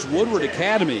and gives Woodward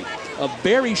Academy a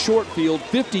very short field,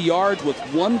 50 yards with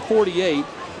 1:48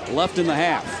 left in the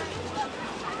half.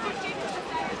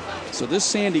 So this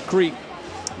Sandy Creek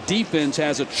defense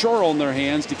has a chore on their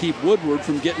hands to keep Woodward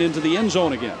from getting into the end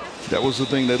zone again. That was the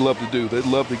thing they'd love to do. They'd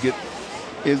love to get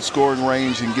in scoring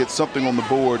range and get something on the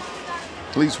board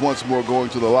at least once more going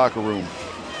to the locker room.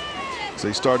 So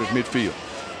they start at midfield.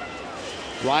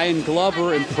 Ryan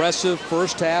Glover, impressive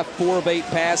first half, 4 of 8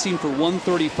 passing for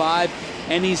 135,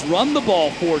 and he's run the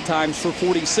ball 4 times for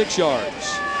 46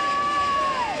 yards.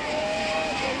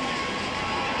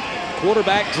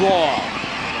 Quarterback draw,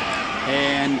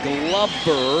 and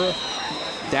Glover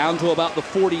down to about the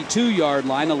 42-yard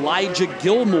line. Elijah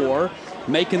Gilmore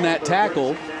making that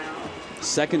tackle.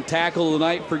 2nd tackle of the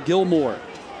night for Gilmore.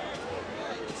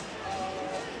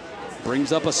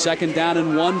 Brings up a 2nd down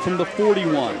and 1 from the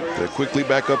 41. They're quickly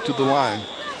back up to the line.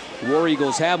 War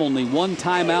Eagles have only 1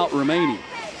 timeout remaining.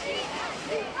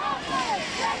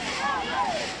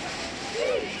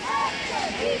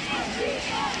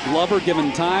 Glover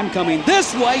given time, coming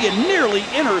this way and nearly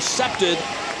intercepted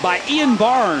by Ian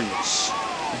Barnes.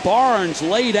 Barnes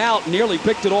laid out, nearly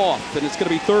picked it off, and it's going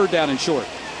to be 3rd down and short.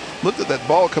 Looked at that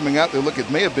ball coming out there. Look,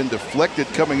 it may have been deflected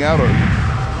coming out, or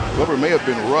Glover may have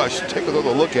been rushed. Take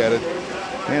another look at it.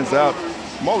 Hands out.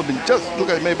 Ball have been just look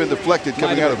like it may have been deflected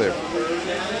coming out of there.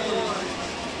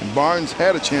 And Barnes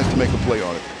had a chance to make a play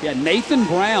on it. Yeah, Nathan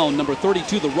Brown, number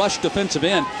 32, the rush defensive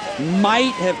end,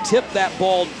 might have tipped that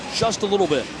ball just a little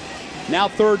bit. Now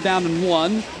 3rd down and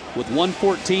 1 with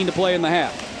 1:14 to play in the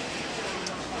half.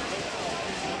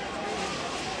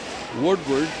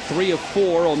 Woodward, 3 of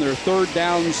 4 on their 3rd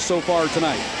downs so far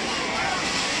tonight.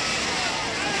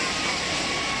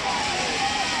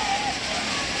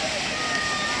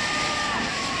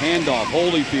 Handoff,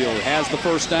 Holyfield has the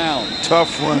 1st down.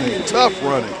 Tough running, tough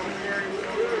running.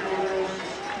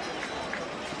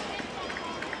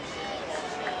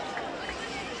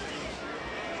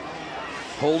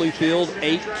 Holyfield,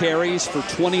 8 carries for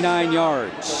 29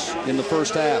 yards in the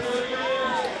 1st half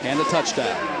and a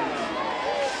touchdown.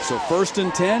 So 1st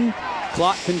and 10,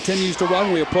 clock continues to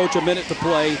run. We approach a minute to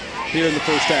play here in the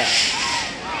 1st half.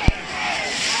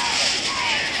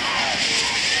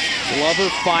 Glover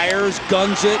fires,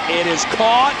 guns it. It is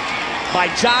caught by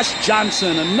Josh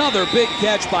Johnson. Another big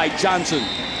catch by Johnson.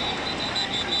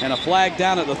 And a flag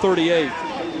down at the 38.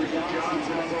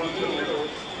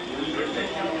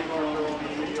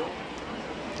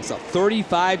 It's a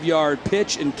 35-yard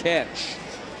pitch and catch.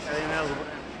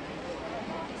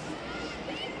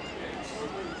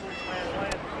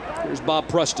 Here's Bob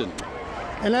Preston.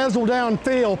 And Esel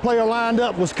downfield, player lined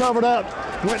up, was covered up,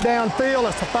 went downfield.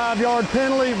 That's a 5-yard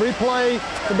penalty. Replay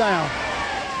the down.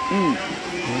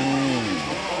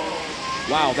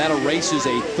 Wow, that erases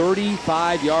a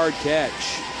 35-yard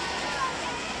catch.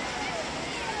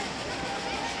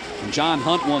 And John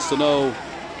Hunt wants to know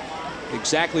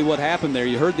exactly what happened there.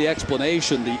 You heard the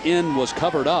explanation. The end was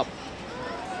covered up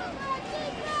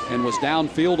and was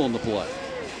downfield on the play.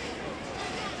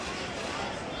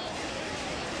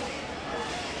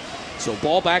 So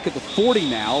ball back at the 40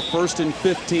 now, 1st and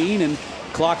 15, and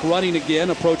clock running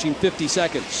again, approaching 50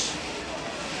 seconds.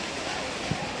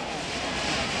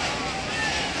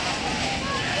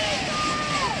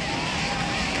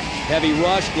 Heavy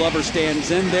rush, Glover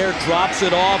stands in there, drops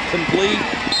it off, complete,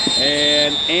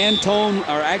 and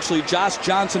Josh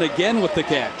Johnson again with the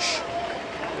catch.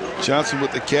 Johnson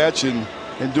with the catch and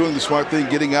doing the smart thing,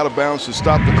 getting out of bounds to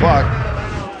stop the clock.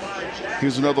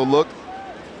 Here's another look.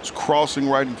 It's crossing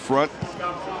right in front,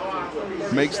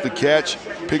 makes the catch,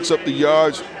 picks up the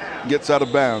yards, gets out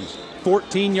of bounds.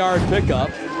 14-yard pickup,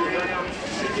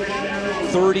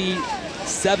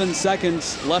 37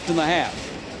 seconds left in the half.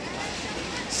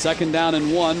 2nd down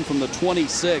and 1 from the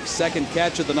 26, 2nd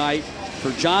catch of the night for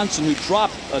Johnson, who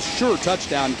dropped a sure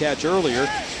touchdown catch earlier,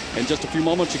 and just a few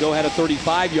moments ago had a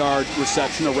 35-yard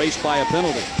reception erased by a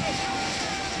penalty.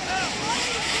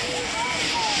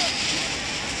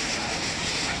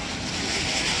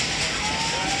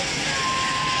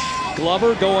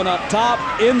 Glover going up top,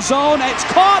 end zone. It's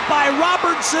caught by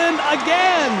Robertson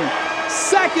again.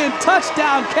 2nd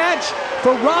touchdown catch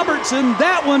for Robertson.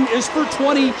 That one is for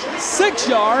 26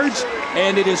 yards,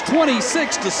 and it is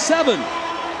 26-7.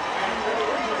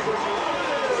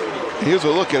 Here's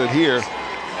a look at it here.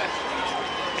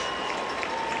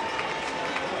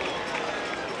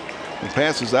 The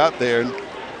pass is out there, and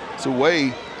it's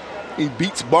away. He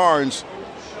beats Barnes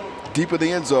deep in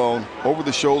the end zone, over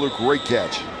the shoulder. Great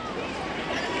catch.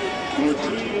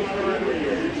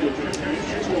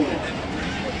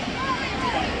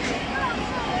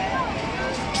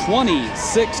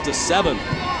 26-7.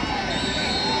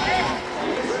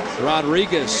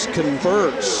 Rodriguez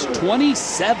converts,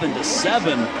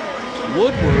 27-7.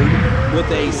 Woodward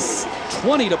with a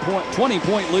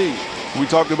 20-point lead. We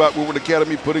talked about Woodward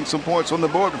Academy putting some points on the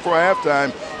board before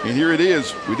halftime, and here it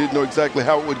is. We didn't know exactly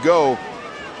how it would go,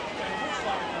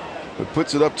 but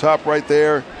puts it up top right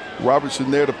there. Robertson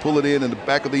there to pull it in the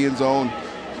back of the end zone.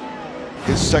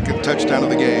 His 2nd touchdown of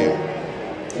the game.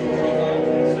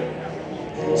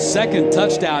 2nd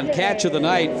touchdown catch of the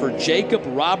night for Jacob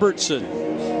Robertson,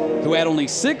 who had only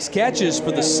 6 catches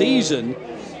for the season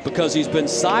because he's been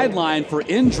sidelined for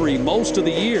injury most of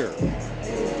the year.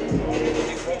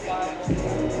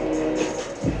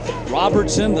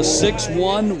 Robertson, the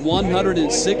 6'1",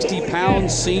 160-pound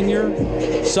senior,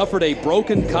 suffered a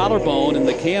broken collarbone in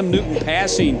the Cam Newton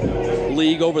passing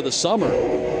league over the summer.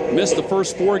 Missed the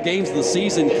first 4 games of the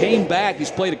season, came back.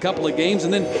 He's played a couple of games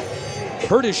and then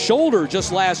hurt his shoulder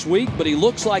just last week, but he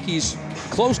looks like he's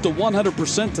close to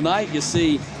 100% tonight. You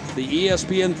see the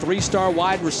ESPN 3-star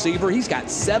wide receiver. He's got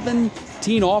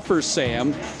 17 offers,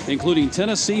 Sam, including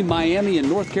Tennessee, Miami, and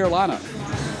North Carolina.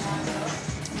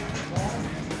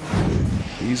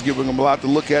 He's giving them a lot to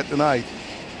look at tonight.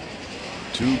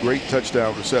 2 great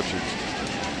touchdown receptions.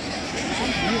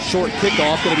 Short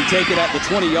kickoff going to be taken at the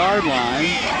 20-yard line.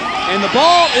 And the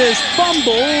ball is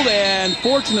fumbled, and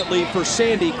fortunately for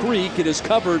Sandy Creek, it is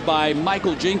covered by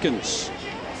Michael Jenkins.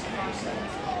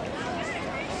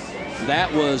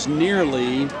 That was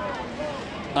nearly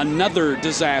another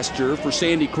disaster for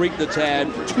Sandy Creek that's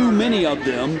had too many of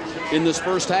them in this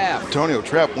first half. Antonio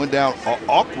Trapp went down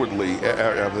awkwardly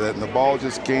after that, and the ball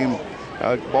just came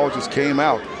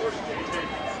out.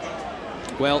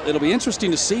 Well, it'll be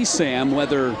interesting to see, Sam,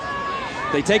 whether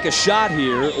they take a shot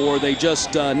here or they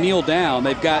just kneel down.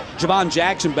 They've got Javon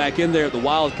Jackson back in there at the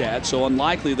Wildcats, so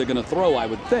unlikely they're going to throw, I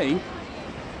would think.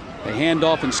 They hand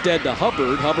off instead to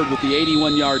Hubbard. Hubbard with the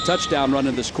 81-yard touchdown run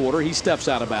in this quarter. He steps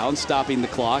out of bounds, stopping the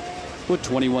clock with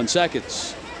 21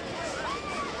 seconds.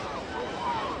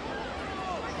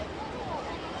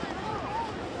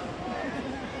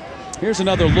 Here's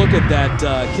another look at that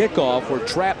kickoff where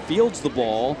Trapp fields the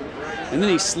ball, and then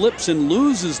he slips and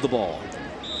loses the ball.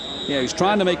 Yeah, he's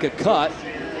trying to make a cut.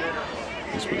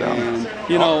 He's put down, and,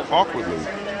 you know, awkwardly.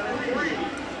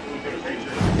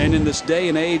 And in this day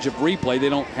and age of replay, they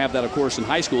don't have that, of course, in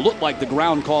high school. It looked like the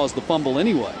ground caused the fumble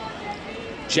anyway.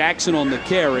 Jackson on the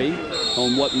carry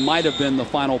on what might have been the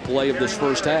final play of this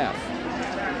first half.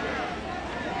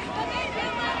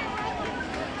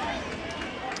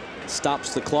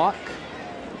 Stops the clock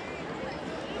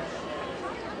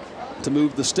to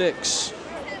move the sticks.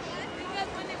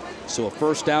 So a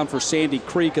first down for Sandy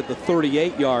Creek at the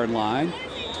 38-yard line.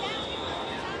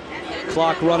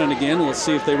 Clock running again. Let's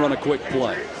see if they run a quick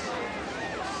play.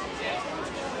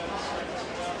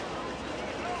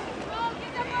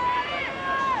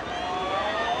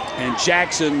 And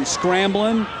Jackson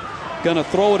scrambling, gonna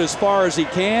throw it as far as he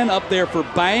can, up there for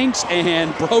Banks,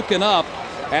 and broken up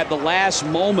at the last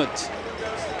moment.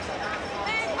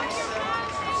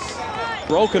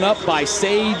 Broken up by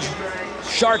Sage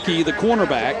Sharkey, the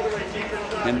cornerback,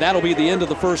 and that'll be the end of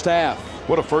the first half.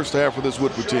 What a first half for this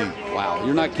Woodward team. Wow,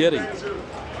 you're not kidding.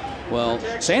 Well,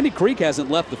 Sandy Creek hasn't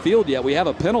left the field yet. We have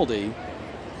a penalty.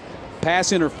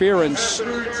 Pass interference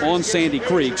on Sandy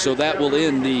Creek, so that will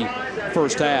end the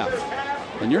first half.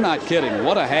 And you're not kidding.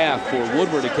 What a half for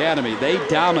Woodward Academy. They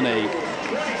dominate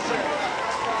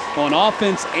on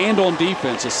offense and on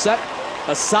defense.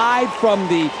 Aside from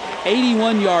the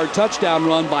 81-yard touchdown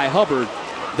run by Hubbard,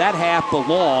 that half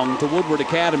belonged to Woodward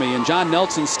Academy. And John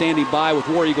Nelson standing by with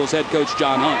War Eagles head coach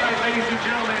John Hunt.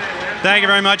 Thank you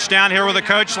very much. Down here with the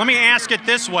coach. Let me ask it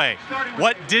this way.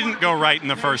 What didn't go right in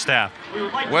the first half?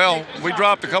 Well, we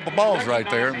dropped a couple balls right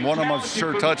there. One of them was a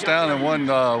sure touchdown, and one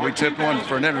we tipped one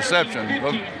for an interception.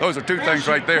 Those are 2 things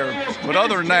right there. But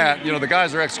other than that, you know, the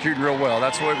guys are executing real well.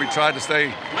 That's the way we tried to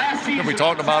stay. We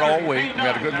talked about all week. We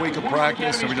had a good week of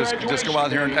practice, and we just go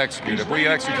out here and execute. If we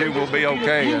execute, we'll be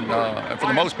okay. And for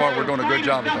the most part, we're doing a good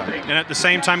job of that. And at the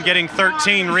same time, getting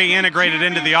 13 reintegrated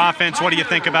into the offense. What do you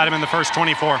think about him in the first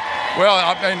 24? Well,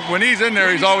 and when he's in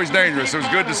there, he's always dangerous. It was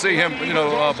good to see him, you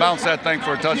know, bounce that thing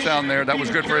for a touchdown there. That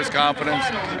was good for his confidence,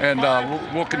 and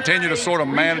we'll continue to sort of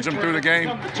manage him through the game.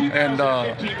 And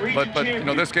but you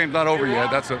know, this game's not over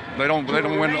yet. They don't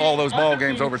win all those ball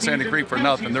games over at Sandy Creek for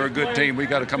nothing. They're a good team. We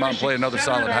got to come out and play another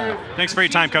solid half. Thanks for your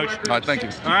time, Coach. All right, thank you.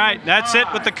 All right, that's it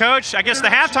with the coach. I guess the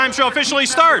halftime show officially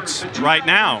starts right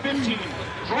now.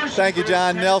 Thank you,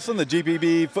 John Nelson. The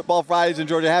GPB Football Fridays in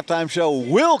Georgia halftime show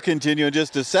will continue in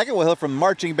just a second. We'll hear from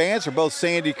marching bands for both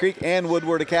Sandy Creek and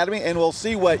Woodward Academy, and we'll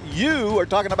see what you are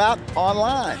talking about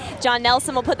online. John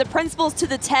Nelson will put the principals to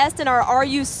the test in our Are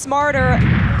You Smarter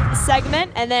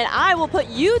segment, and then I will put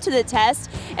you to the test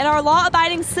in our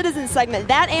law-abiding citizen segment.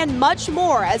 That and much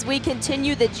more as we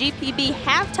continue the GPB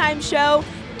halftime show.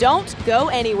 Don't go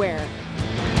anywhere.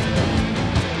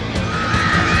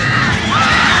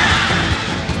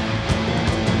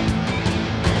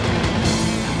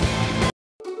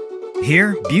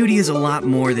 Here, beauty is a lot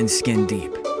more than skin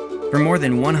deep. For more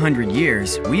than 100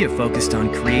 years, we have focused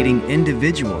on creating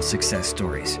individual success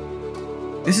stories.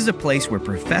 This is a place where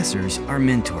professors are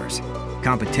mentors,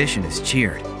 competition is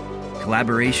cheered,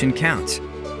 collaboration counts,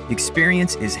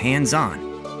 experience is hands-on,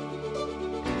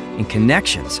 and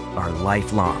connections are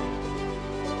lifelong.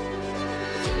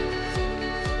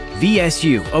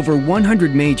 VSU, over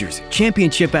 100 majors,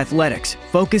 championship athletics,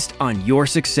 focused on your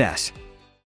success.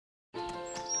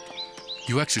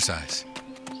 You exercise.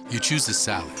 You choose the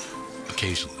salad,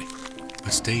 occasionally.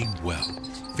 But staying well,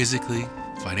 physically,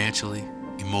 financially,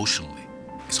 emotionally,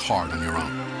 is hard on your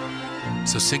own.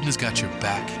 So Cigna's got your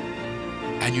back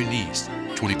and your knees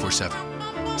 24/7.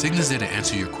 Cigna's there to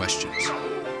answer your questions,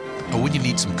 or when you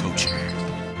need some coaching.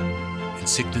 In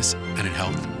sickness and in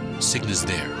health, Cigna's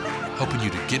there, helping you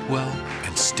to get well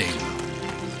and stay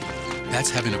well. That's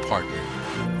having a partner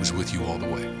who's with you all the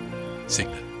way.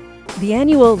 Cigna. The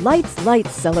annual Lights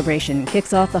celebration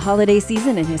kicks off the holiday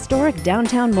season in historic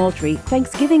downtown Moultrie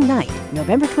Thanksgiving night,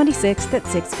 November 26th at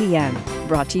 6 p.m.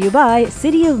 Brought to you by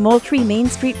City of Moultrie Main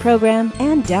Street Program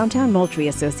and Downtown Moultrie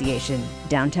Association.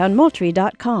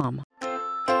 DowntownMoultrie.com.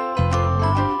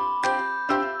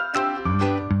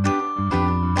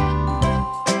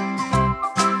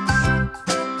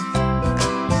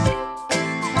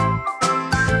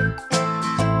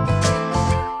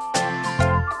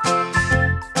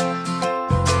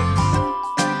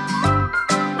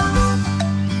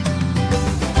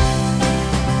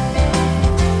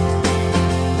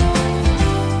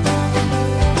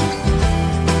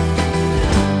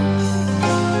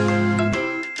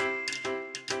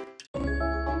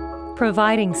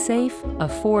 Providing safe,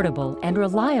 affordable, and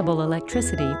reliable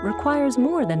electricity requires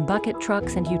more than bucket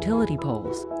trucks and utility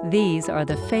poles. These are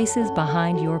the faces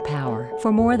behind your power.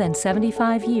 For more than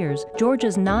 75 years,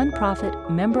 Georgia's nonprofit,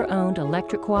 member-owned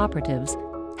electric cooperatives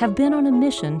have been on a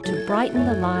mission to brighten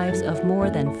the lives of more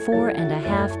than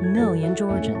 4.5 million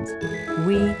Georgians.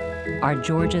 We are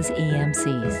Georgia's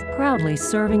EMCs, proudly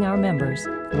serving our members,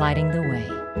 lighting the way.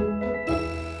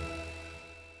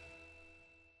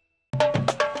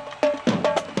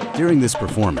 During this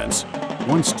performance,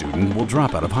 one student will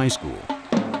drop out of high school.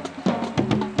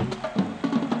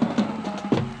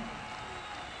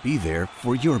 Be there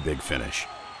for your big finish.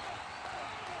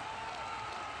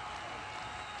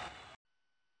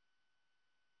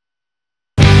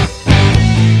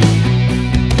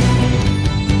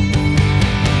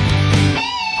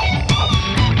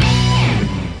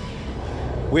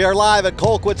 We are live at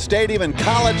Colquitt Stadium in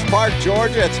College Park,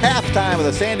 Georgia. It's halftime of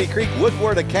the Sandy Creek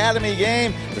Woodward Academy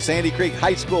game. The Sandy Creek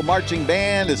High School Marching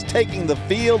Band is taking the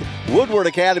field. Woodward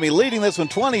Academy leading this one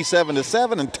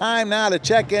 27-7, and time now to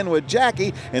check in with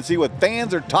Jackie and see what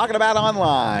fans are talking about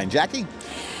online. Jackie?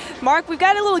 Mark, we've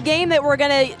got a little game that we're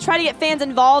going to try to get fans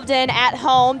involved in at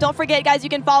home. Don't forget, guys, you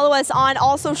can follow us on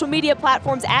all social media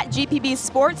platforms at GPB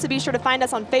Sports, so be sure to find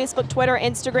us on Facebook, Twitter,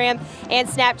 Instagram, and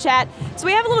Snapchat. So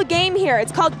we have a little game here.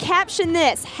 It's called Caption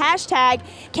This, hashtag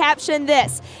Caption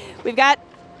This. We've got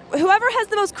whoever has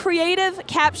the most creative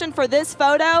caption for this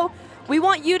photo, we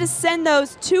want you to send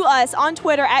those to us on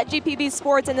Twitter at GPB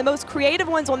Sports, and the most creative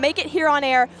ones will make it here on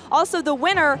air. Also, the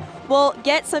winner will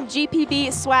get some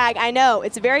GPB swag. I know,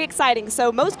 it's very exciting.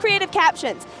 So most creative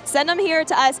captions, send them here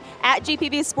to us at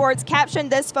GPB Sports. Caption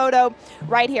this photo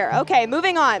right here. Okay,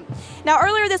 moving on. Now,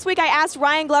 earlier this week, I asked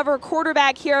Ryan Glover,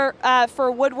 quarterback here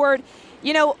for Woodward,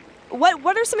 you know,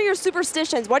 what are some of your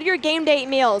superstitions? What are your game day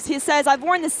meals? He says, I've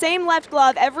worn the same left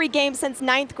glove every game since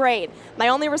 9th grade. My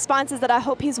only response is that I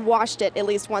hope he's washed it at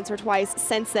least once or twice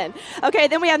since then. Okay,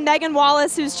 then we have Megan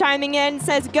Wallace who's chiming in,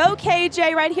 says, go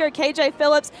KJ right here, KJ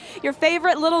Phillips. Your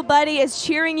favorite little buddy is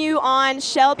cheering you on.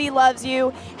 Shelby loves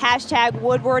you. Hashtag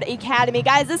Woodward Academy.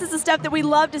 Guys, this is the stuff that we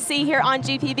love to see here on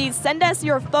GPB. Send us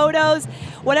your photos,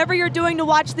 whatever you're doing to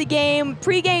watch the game,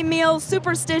 pregame meals,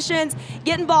 superstitions.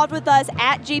 Get involved with us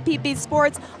at GPB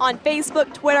Sports on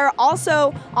Facebook, Twitter,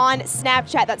 also on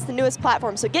Snapchat. That's the newest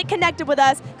platform. So get connected with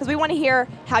us because we want to hear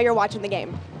how you're watching the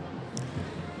game.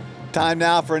 Time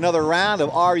now for another round of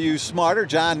Are You Smarter?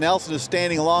 John Nelson is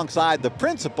standing alongside the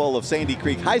principal of Sandy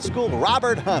Creek High School,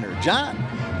 Robert Hunter. John?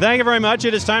 Thank you very much.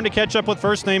 It is time to catch up with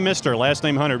first name Mr., last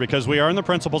name Hunter, because we are in the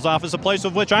principal's office, a place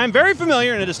with which I am very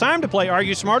familiar, and it is time to play Are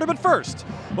You Smarter? But first,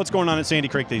 what's going on at Sandy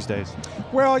Creek these days?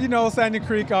 Well, you know, Sandy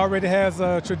Creek already has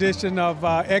a tradition of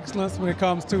excellence when it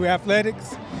comes to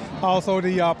athletics, also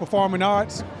the performing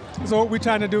arts. So what we're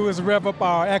trying to do is rev up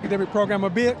our academic program a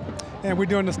bit, and we're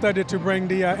doing a study to bring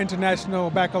the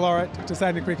International Baccalaureate to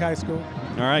Sandy Creek High School.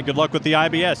 All right, good luck with the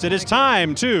IBS. It is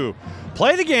time to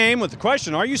play the game with the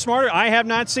question, Are You Smarter? I have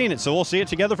not seen it, so we'll see it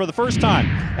together for the first time.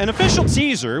 An official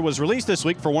teaser was released this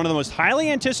week for one of the most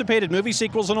highly anticipated movie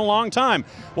sequels in a long time.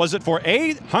 Was it for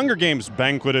A, Hunger Games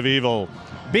Banquet of Evil,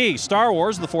 B, Star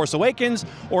Wars The Force Awakens,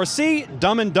 or C,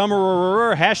 Dumb and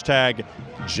Dumber, hashtag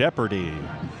Jeopardy?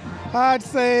 I'd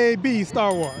say B,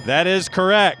 Star Wars. That is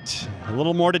correct. A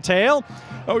little more detail.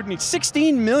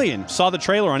 16 million saw the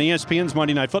trailer on ESPN's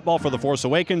Monday Night Football for The Force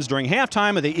Awakens during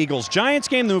halftime of the Eagles-Giants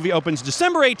game. The movie opens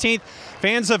December 18th.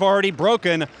 Fans have already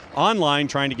broken online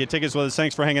trying to get tickets with us.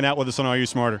 Thanks for hanging out with us on Are You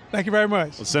Smarter? Thank you very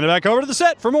much. Let's send it back over to the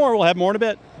set for more. We'll have more in a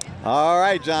bit. All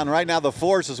right, John. Right now the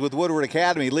Force is with Woodward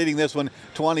Academy leading this one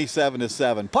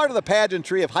 27-7. Part of the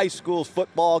pageantry of high school's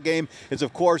football game is,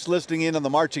 of course, listening in on the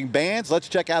marching bands. Let's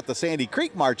check out the Sandy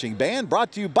Creek Marching Band,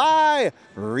 brought to you by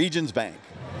Regions Bank.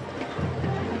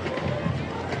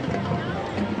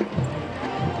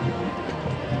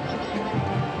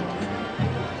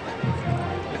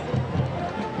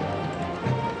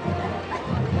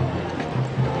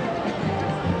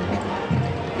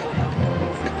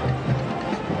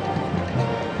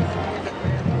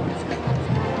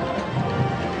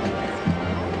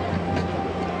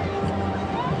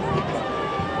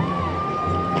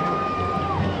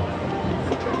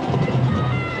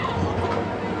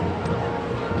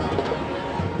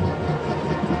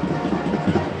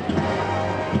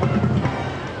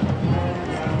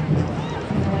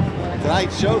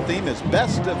 Tonight's show theme is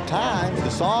Best of Times. The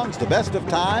songs, the best of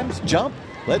times, jump,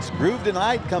 let's groove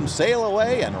tonight, come sail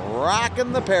away, and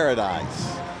rockin' the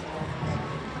paradise.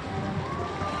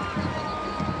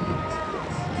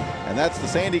 And that's the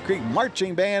Sandy Creek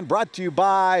Marching Band, brought to you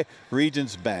by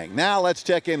Regions Bank. Now let's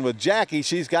check in with Jackie.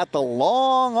 She's got the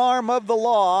long arm of the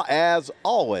law, as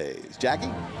always. Jackie?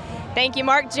 Thank you,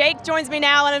 Mark. Jake joins me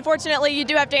now, and unfortunately you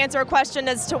do have to answer a question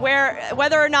as to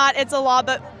whether or not it's a law,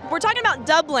 but we're talking about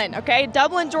Dublin, okay?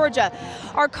 Dublin, Georgia.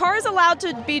 Are cars allowed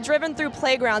to be driven through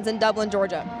playgrounds in Dublin,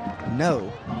 Georgia?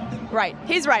 No. Right,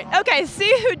 he's right. Okay,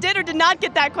 see who did or did not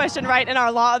get that question right in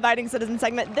our law-abiding citizen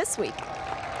segment this week.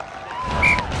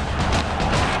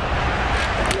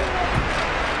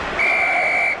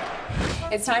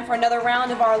 It's time for another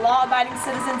round of our law-abiding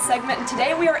citizen segment, and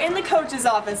today we are in the coach's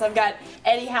office. I've got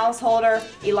Eddie Householder,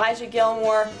 Elijah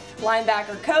Gilmore,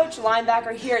 linebacker coach,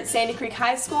 linebacker here at Sandy Creek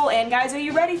High School, and guys, are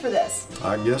you ready for this?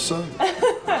 I guess so.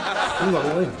 I'm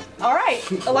gonna win. All right,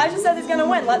 Elijah says he's gonna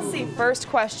win. Let's see, first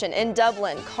question. In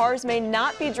Dublin, cars may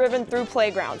not be driven through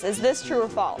playgrounds. Is this true or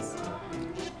false?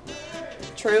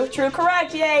 True,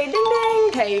 correct, yay, ding ding.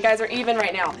 Okay, you guys are even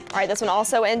right now. All right, this one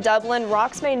also in Dublin,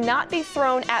 rocks may not be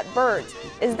thrown at birds.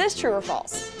 Is this true or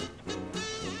false?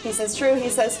 He says true, he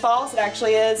says false. It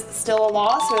actually is still a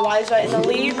law, so Elijah in the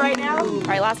lead right now. All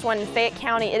right, last one in Fayette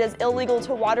County. It is illegal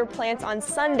to water plants on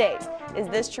Sundays. Is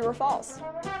this true or false?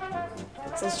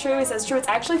 He says true, it's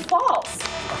actually false.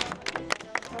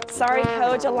 Sorry,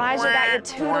 Coach. Elijah got you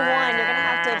 2-1. You're going to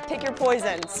have to pick your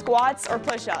poison. Squats or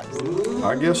push-ups?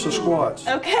 I guess the squats.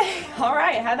 Okay. All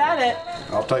right. Have at it.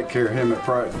 I'll take care of him at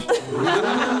practice.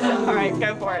 All right.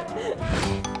 Go for it.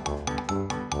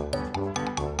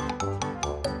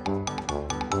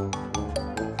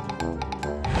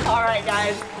 All right,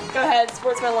 guys. Go ahead.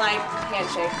 Sportsmanlike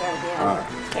handshake there at the end. All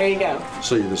right. There you go.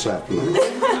 See you this afternoon.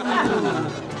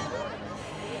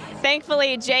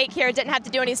 Thankfully, Jake here didn't have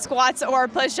to do any squats or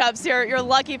push-ups. You're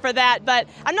lucky for that, but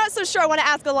I'm not so sure. I want to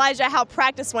ask Elijah how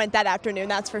practice went that afternoon,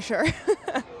 that's for sure.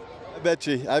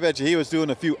 I bet you he was doing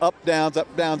a few up downs, if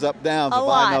lot.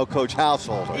 I know Coach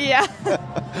Householder. Yeah.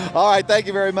 All right, thank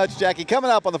you very much, Jackie. Coming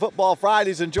up on the Football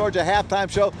Fridays in Georgia halftime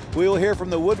show, we will hear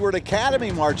from the Woodward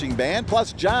Academy Marching Band,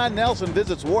 plus John Nelson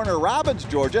visits Warner Robins,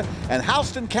 Georgia, and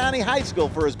Houston County High School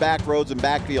for his back roads and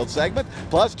backfield segment.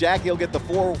 Plus, Jackie will get the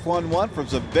 411 from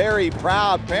some very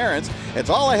proud parents.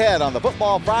 It's all ahead on the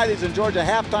Football Fridays in Georgia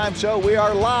halftime show. We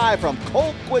are live from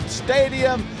Colquitt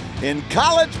Stadium in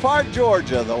College Park,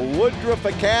 Georgia. The Woodward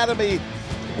Academy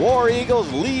War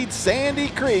Eagles lead Sandy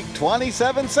Creek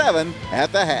 27-7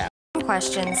 at the half.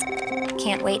 Questions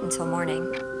can't wait until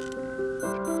morning.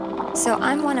 So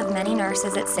I'm one of many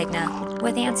nurses at Cigna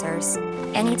with answers,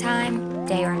 anytime,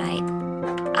 day or night.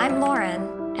 I'm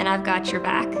Lauren, and I've got your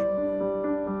back.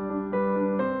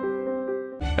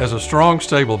 As a strong,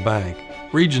 stable bank,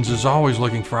 Regions is always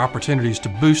looking for opportunities to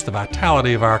boost the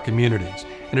vitality of our communities.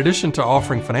 In addition to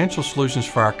offering financial solutions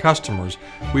for our customers,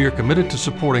 we are committed to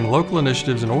supporting local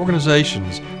initiatives and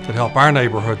organizations that help our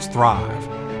neighborhoods thrive.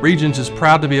 Regions is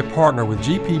proud to be a partner with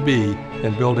GPB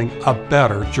in building a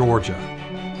better Georgia.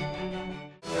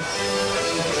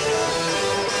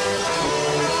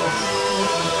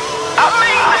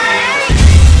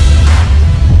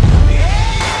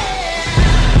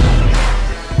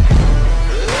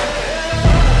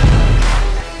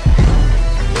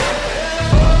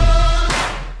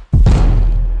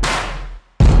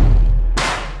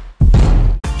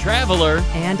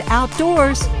 And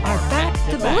outdoors are back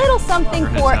to back. A little something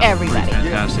for everybody.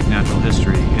 Fantastic natural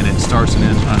history, and it starts and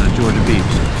ends on a Georgia beach.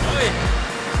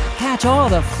 Catch all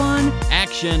the fun,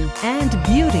 action, and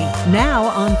beauty now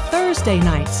on Thursday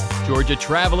nights. Georgia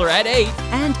Traveler at 8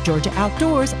 and Georgia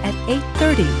Outdoors at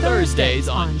 8:30. Thursdays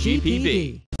on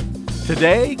GPB.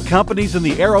 Today, companies in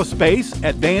the aerospace,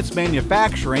 advanced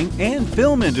manufacturing, and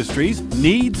film industries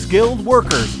need skilled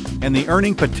workers, and the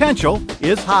earning potential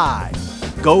is high.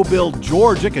 Go Build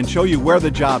Georgia can show you where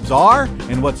the jobs are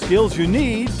and what skills you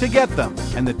need to get them.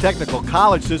 And the Technical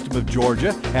College System of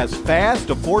Georgia has fast,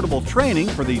 affordable training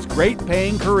for these great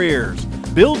paying careers.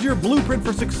 Build your blueprint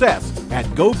for success at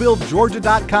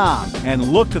GoBuildGeorgia.com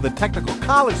and look to the Technical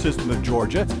College System of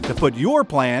Georgia to put your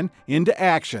plan into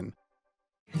action.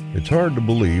 It's hard to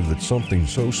believe that something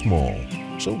so small,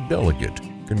 so delicate,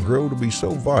 can grow to be so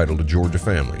vital to Georgia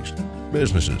families,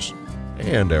 businesses,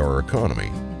 and our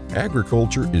economy.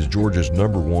 Agriculture is Georgia's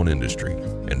 #1 industry,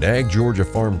 and Ag Georgia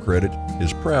Farm Credit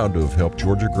is proud to have helped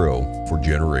Georgia grow for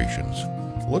generations.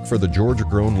 Look for the Georgia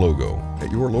Grown logo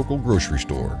at your local grocery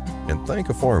store and thank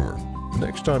a farmer the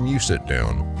next time you sit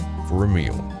down for a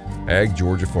meal. Ag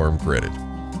Georgia Farm Credit,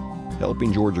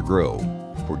 helping Georgia grow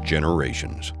for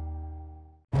generations.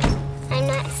 I'm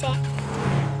not sick.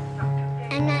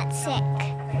 I'm not sick.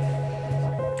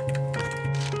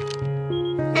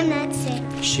 I'm not sick.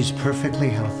 She's perfectly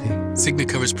healthy. Cigna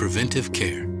covers preventive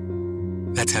care.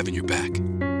 That's having your back.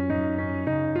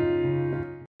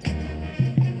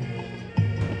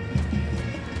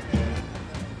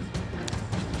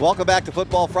 Welcome back to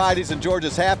Football Fridays and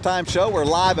Georgia's halftime show. We're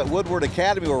live at Woodward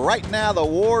Academy, where right now the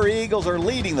War Eagles are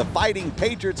leading the Fighting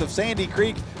Patriots of Sandy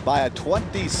Creek by a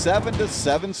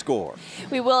 27-7 score.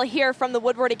 We will hear from the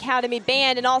Woodward Academy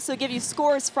band and also give you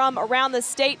scores from around the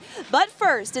state. But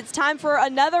first, it's time for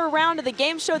another round of the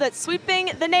game show that's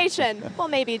sweeping the nation. Well,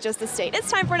 maybe just the state.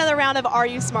 It's time for another round of Are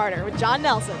You Smarter with John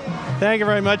Nelson. Thank you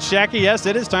very much, Jackie. Yes,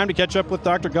 it is time to catch up with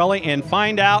Dr. Gully and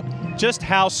find out just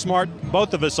how smart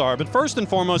both of us are. But first and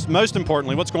foremost, most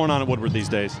importantly, what's going on at Woodward these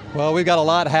days? Well, we've got a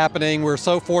lot happening. We're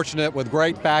so fortunate with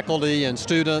great faculty and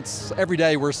students. Every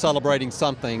day we're celebrating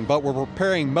something, but we're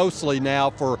preparing mostly now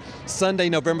for Sunday,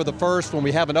 November the 1st, when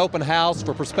we have an open house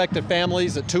for prospective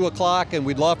families at 2 o'clock, and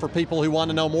we'd love for people who want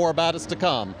to know more about us to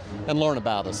come and learn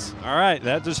about us. All right,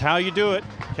 that is how you do it.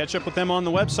 Catch up with them on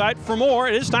the website for more.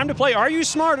 It is time to play Are You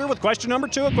Smarter with question number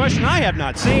 2, a question I have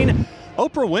not seen.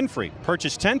 Oprah Winfrey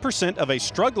purchased 10% of a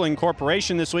struggling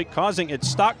corporation this week, causing its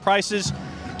stock prices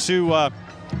to,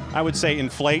 I would say,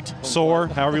 inflate, soar,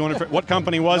 however you want to. What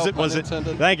company was it? Was it?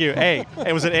 Thank you. A.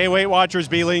 Was it A, Weight Watchers,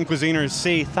 B, Lean Cuisine, or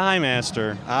C, Thigh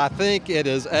Master? I think it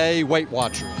is A, Weight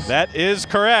Watchers. That is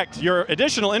correct. Your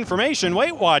additional information,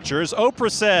 Weight Watchers. Oprah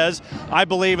says, I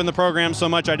believe in the program so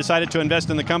much I decided to invest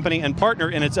in the company and partner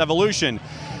in its evolution.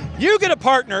 You get a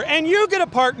partner, and you get a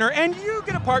partner, and you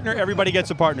get a partner. Everybody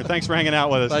gets a partner. Thanks for hanging out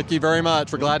with us. Thank you very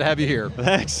much. We're glad to have you here.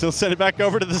 Thanks. We'll send it back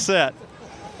over to the set.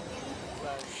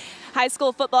 High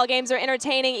school football games are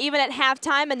entertaining even at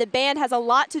halftime, and the band has a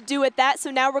lot to do with that. So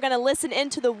now we're going to listen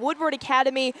into the Woodward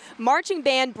Academy Marching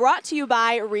Band, brought to you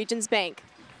by Regions Bank.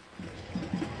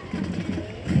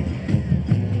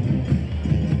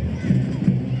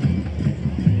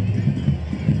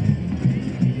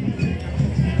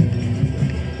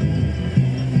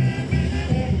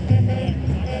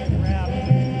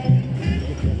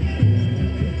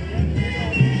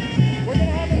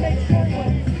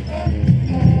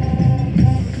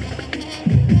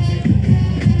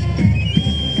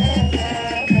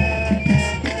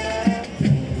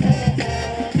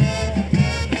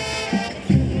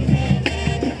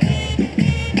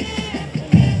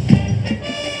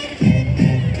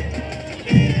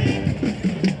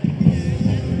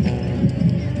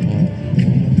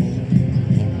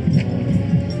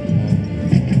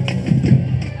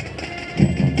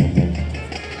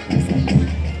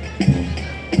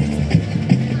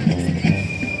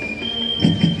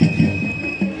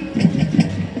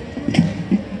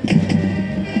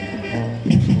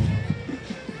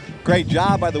 Great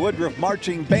job by the Woodruff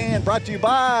Marching Band, brought to you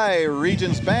by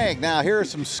Regions Bank. Now, here are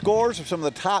some scores from some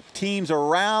of the top teams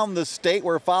around the state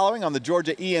we're following on the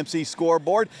Georgia EMC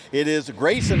scoreboard. It is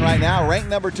Grayson right now, ranked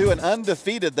number 2 and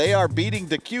undefeated. They are beating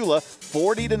Decula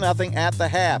 40-0 at the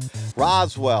half.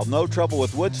 Roswell, no trouble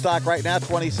with Woodstock right now,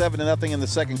 27-0 in the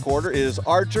second quarter. It is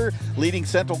Archer leading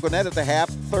Central Gwinnett at the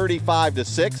half,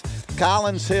 35-6.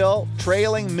 Collins Hill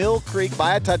trailing Mill Creek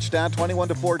by a touchdown,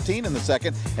 21-14 in the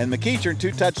second. And McEachern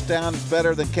 2 touchdowns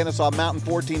better than Kennesaw Mountain,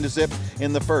 14-0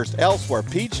 in the first. Elsewhere,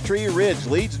 Peachtree Ridge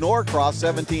leads Norcross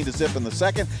 17-0 in the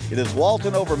second. It is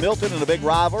Walton over Milton in a big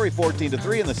rivalry,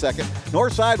 14-3 in the second.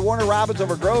 Northside Warner Robins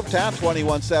over Grovetown,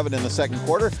 21-7 in the second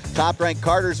quarter. Top-ranked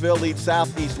Cartersville leads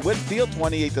Southeast Whitfield,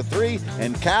 28-3.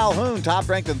 And Calhoun,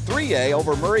 top-ranked in 3A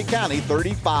over Murray County,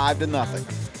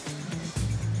 35-0.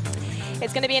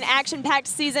 It's going to be an action-packed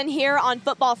season here on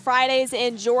Football Fridays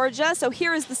in Georgia. So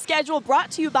here is the schedule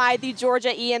brought to you by the Georgia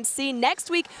EMC.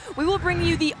 Next week, we will bring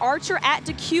you the Archer at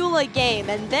Decula game.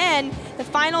 And then the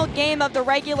final game of the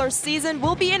regular season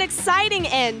will be an exciting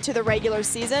end to the regular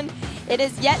season. It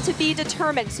is yet to be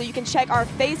determined, so you can check our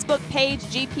Facebook page,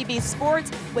 GPB Sports,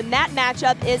 when that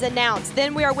matchup is announced.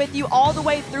 Then we are with you all the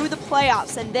way through the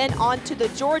playoffs and then on to the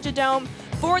Georgia Dome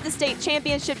for the state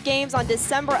championship games on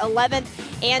December 11th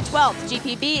and 12th.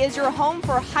 GPB is your home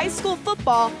for high school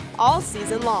football all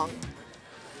season long.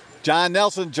 John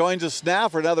Nelson joins us now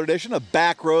for another edition of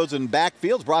Backroads and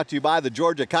Backfields, brought to you by the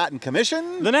Georgia Cotton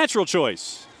Commission. The natural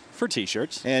choice for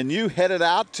T-shirts. And you headed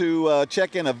out to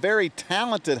check in a very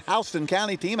talented Houston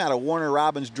County team out of Warner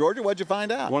Robins, Georgia. What'd you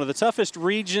find out? One of the toughest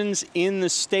regions in the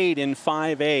state in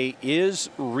 5A is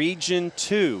Region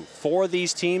 2. 4 of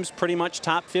these teams pretty much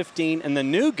top 15. And the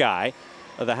new guy,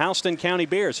 the Houston County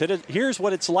Bears, here's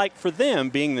what it's like for them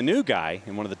being the new guy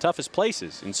in one of the toughest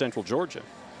places in central Georgia.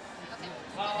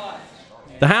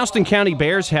 The Houston County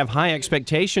Bears have high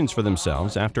expectations for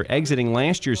themselves after exiting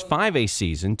last year's 5A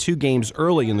season 2 games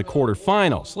early in the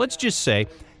quarterfinals. Let's just say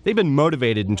they've been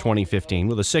motivated in 2015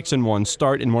 with a 6-1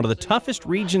 start in one of the toughest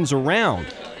regions around,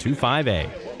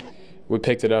 2-5A. We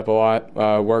picked it up a lot,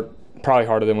 worked probably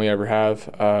harder than we ever have.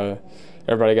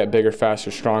 Everybody got bigger,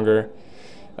 faster, stronger.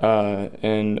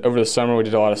 And over the summer we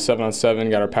did a lot of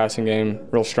 7-on-7, got our passing game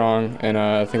real strong, and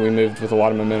I think we moved with a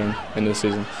lot of momentum in this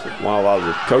season. While a lot of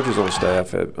the coaches on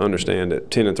staff understand that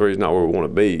 10-3 is not where we want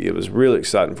to be, it was really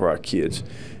exciting for our kids,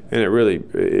 and it really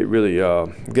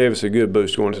gave us a good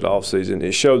boost going into the offseason.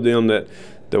 It showed them that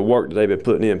the work that they've been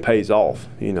putting in pays off.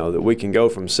 You know, that we can go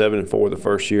from 7-4 the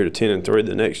first year to 10-3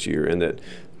 the next year, and that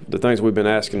the things we've been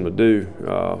asking them to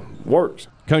do works.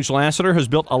 Coach Lassiter has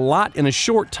built a lot in a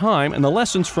short time, and the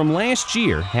lessons from last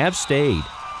year have stayed.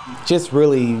 Just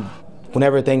really,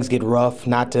 whenever things get rough,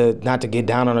 not to get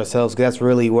down on ourselves, because that's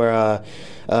really where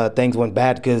things went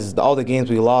bad, because all the games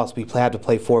we lost, we had to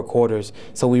play 4 quarters.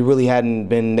 So we really hadn't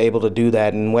been able to do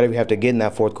that, and whatever we have to get in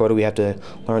that 4th quarter, we have to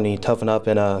learn to toughen up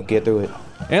and get through it.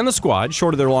 And the squad,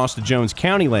 short of their loss to Jones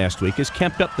County last week, has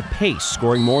kept up the pace,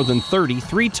 scoring more than 30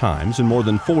 3 times and more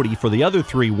than 40 for the other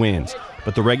 3 wins.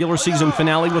 But the regular season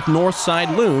finale with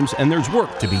Northside looms, and there's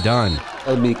work to be done.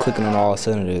 It'll be clicking on all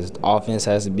cylinders. Offense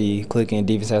has to be clicking,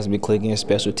 defense has to be clicking,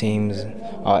 special teams,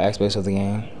 all aspects of the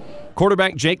game.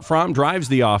 Quarterback Jake Fromm drives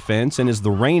the offense and is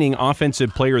the reigning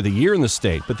Offensive Player of the Year in the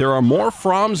state. But there are more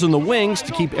Fromms in the wings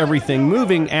to keep everything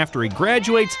moving after he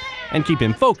graduates and keep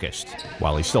him focused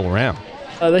while he's still around.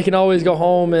 They can always go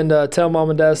home and tell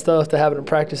mom and dad stuff to have it in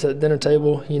practice at the dinner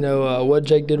table. You know, what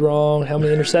Jake did wrong, how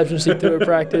many interceptions he threw at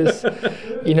practice,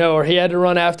 you know, or he had to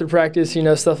run after practice, you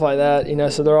know, stuff like that. You know,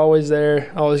 so they're always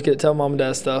there. I always get to tell mom and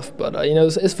dad stuff. But, you know,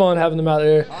 it's fun having them out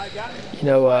there, you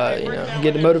know,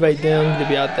 get to motivate them to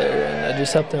be out there and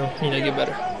just help them, you know, get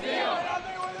better.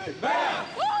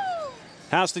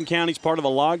 Houston County's part of a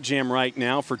logjam right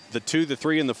now for the 2, the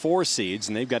 3, and the 4 seeds,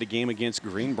 and they've got a game against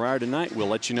Greenbrier tonight. We'll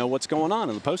let you know what's going on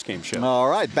in the postgame show. All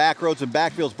right, Backroads and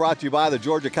Backfields brought to you by the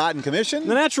Georgia Cotton Commission.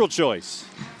 The natural choice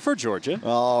for Georgia.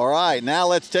 All right, now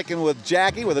let's check in with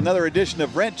Jackie with another edition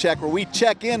of Rent Check, where we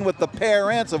check in with the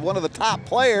parents of one of the top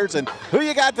players. And who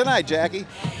you got tonight, Jackie?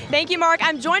 Thank you, Mark.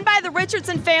 I'm joined by the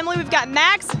Richardson family. We've got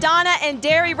Max, Donna, and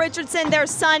Derry Richardson. Their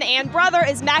son and brother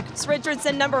is Max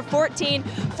Richardson, number 14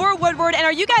 for Woodward. And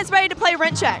are you guys ready to play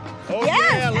Rent Check? Oh,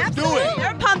 yeah, let's do it.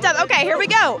 They're pumped up. Okay, here we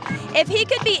go. If he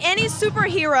could be any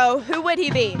superhero, who would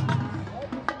he be?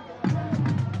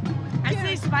 I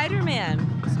say Spider-Man.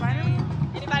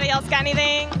 Anybody else got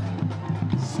anything?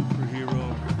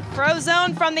 Superhero.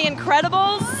 Frozone from The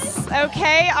Incredibles.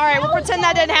 Okay, all right, we'll pretend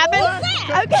that didn't happen.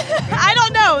 Okay, I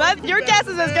don't know. Your guess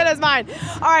is as good as mine.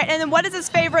 All right, and then what is his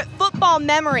favorite football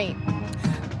memory?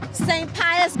 St.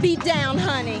 Pius beat down,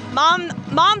 honey.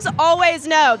 Moms always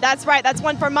know. That's right. That's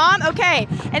one for Mom. Okay.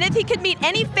 And if he could meet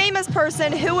any famous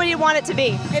person, who would he want it to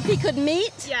be? If he could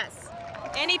meet? Yes.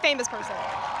 Any famous person.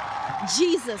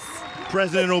 Jesus.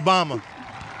 President Obama.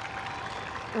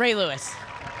 Ray Lewis.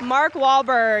 Mark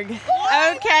Wahlberg.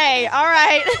 Okay. All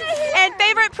right. And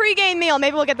favorite pregame meal?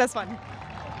 Maybe we'll get this one.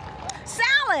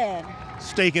 Salad.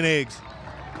 Steak and eggs.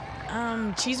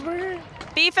 Cheeseburger?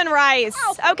 Beef and rice.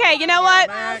 Okay, you know what?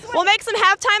 We'll make some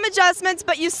halftime adjustments,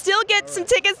 but you still get some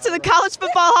tickets to the College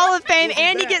Football Hall of Fame,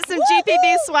 and you get some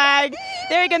GPB swag.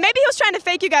 There you go. Maybe he was trying to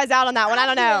fake you guys out on that one. I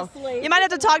don't know. You might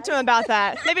have to talk to him about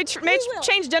that. Maybe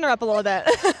change dinner up a little bit.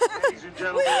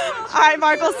 All right,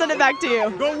 Mark, we'll send it back to you.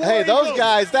 Hey, those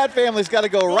guys, that family's got to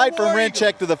go right from Rent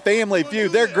Check to the Family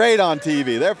Feud. They're great on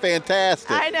TV. They're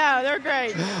fantastic. I know. They're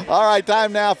great. All right,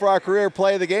 time now for our career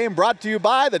play of the game, brought to you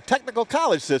by the Technical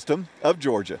College System of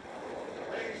Georgia.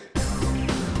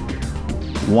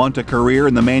 Want a career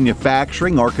in the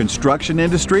manufacturing or construction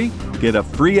industry? Get a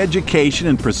free education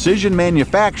in precision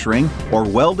manufacturing or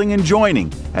welding and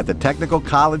joining at the Technical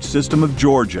College System of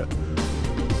Georgia.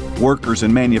 Workers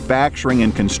in manufacturing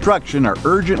and construction are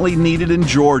urgently needed in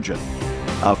Georgia.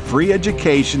 A free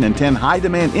education in 10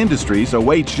 high-demand industries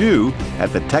awaits you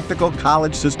at the Technical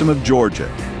College System of Georgia.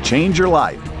 Change your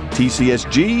life.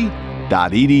 tcsg.edu.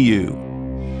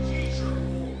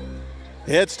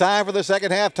 It's time for the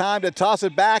second half. Time to toss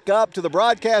it back up to the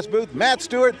broadcast booth. Matt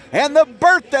Stewart and the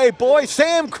birthday boy,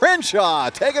 Sam Crenshaw.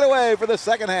 Take it away for the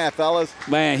second half, fellas.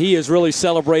 Man, he is really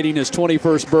celebrating his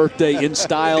 21st birthday in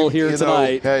style here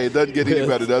tonight. Hey, it doesn't get any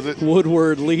better, does it?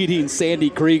 Woodward leading Sandy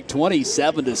Creek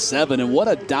 27-7, and what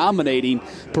a dominating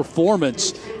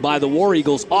performance by the War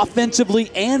Eagles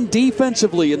offensively and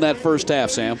defensively in that first half,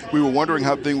 Sam. We were wondering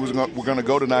how things were going to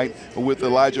go tonight with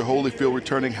Elijah Holyfield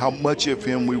returning, how much of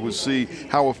him we would see,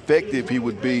 how effective he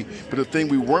would be. But the thing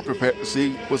we weren't prepared to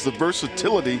see was the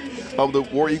versatility of the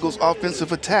War Eagles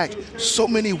offensive attack. So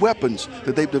many weapons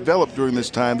that they've developed during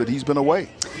this time that he's been away.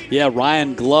 Yeah,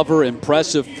 Ryan Glover,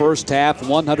 impressive first half,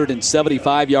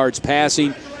 175 yards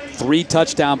passing, 3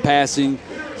 touchdown passing.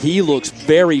 He looks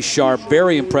very sharp,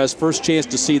 very impressed. First chance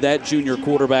to see that junior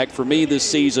quarterback for me this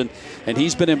season, and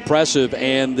he's been impressive.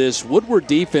 And this Woodward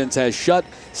defense has shut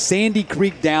Sandy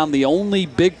Creek down. The only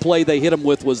big play they hit him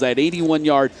with was that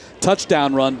 81-yard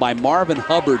touchdown run by Marvin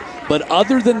Hubbard. But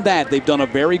other than that, they've done a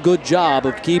very good job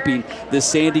of keeping this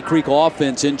Sandy Creek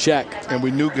offense in check. And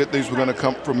we knew good things were going to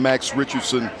come from Max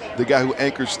Richardson, the guy who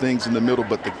anchors things in the middle,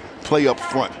 but the play up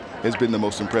front has been the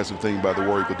most impressive thing by the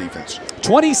War Eagle defense.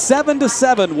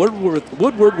 27-7,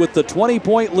 Woodward with the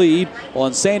 20-point lead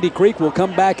on Sandy Creek. We'll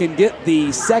come back and get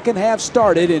the second half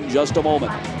started in just a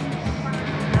moment.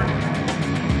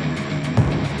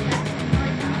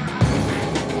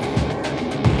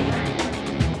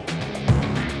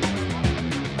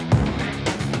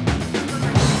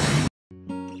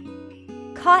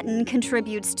 Cotton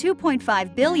contributes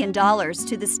 $2.5 billion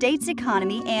to the state's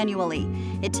economy annually.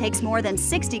 It takes more than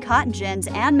 60 cotton gins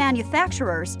and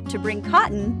manufacturers to bring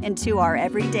cotton into our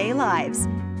everyday lives.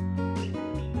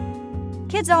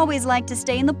 Kids always like to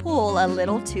stay in the pool a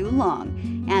little too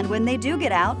long, and when they do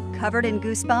get out, covered in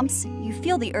goosebumps, you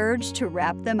feel the urge to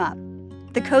wrap them up.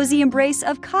 The cozy embrace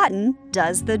of cotton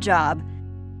does the job.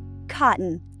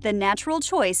 Cotton, the natural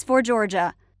choice for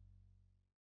Georgia.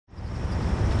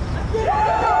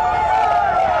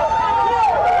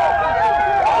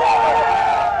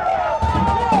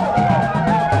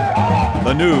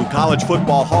 The new College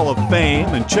Football Hall of Fame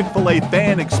and Chick-fil-A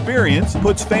fan experience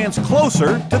puts fans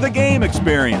closer to the game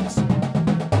experience.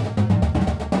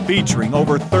 Featuring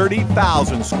over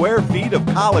 30,000 square feet of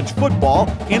college football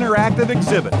interactive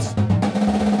exhibits.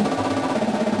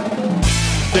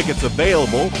 Tickets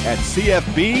available at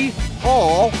cfbhall.com.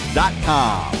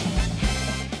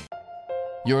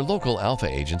 Your local Alpha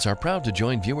agents are proud to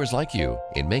join viewers like you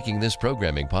in making this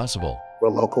programming possible. We're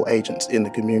local agents in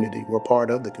the community. We're part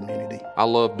of the community. I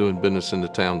love doing business in the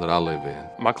town that I live in.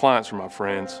 My clients are my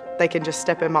friends. They can just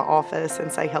step in my office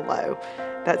and say hello.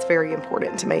 That's very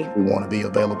important to me. We want to be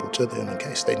available to them in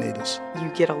case they need us. You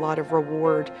get a lot of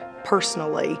reward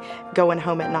personally going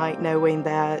home at night knowing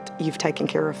that you've taken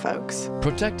care of folks.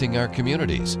 Protecting our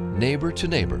communities, neighbor to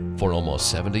neighbor, for almost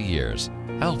 70 years.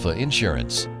 Alpha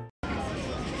Insurance.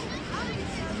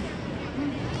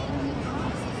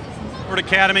 Woodward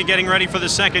Academy getting ready for the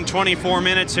second 24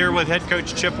 minutes here with head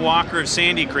coach Chip Walker of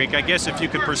Sandy Creek. I guess if you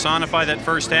could personify that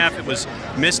first half, it was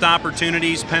missed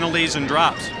opportunities, penalties, and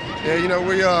drops. Yeah, you know,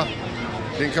 we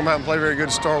didn't come out and play very good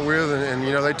to start with, and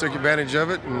you know, they took advantage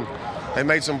of it, and they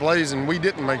made some plays, and we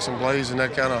didn't make some plays, and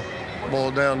that kind of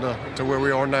boiled down to where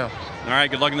we are now. All right,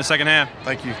 good luck in the second half.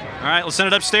 Thank you. All right, let's send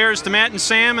it upstairs to Matt and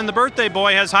Sam, and the birthday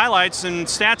boy has highlights and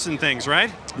stats and things,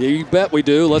 right? Yeah, you bet we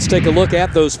do. Let's take a look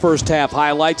at those first half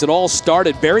highlights. It all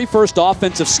started, very first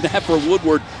offensive snap for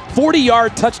Woodward,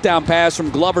 40-yard touchdown pass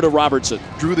from Glover to Robertson.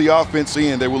 Drew the offense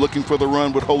in. They were looking for the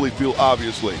run with Holyfield,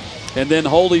 obviously. And then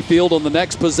Holyfield on the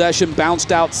next possession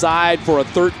bounced outside for a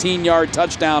 13-yard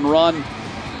touchdown run.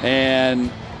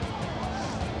 And,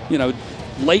 you know,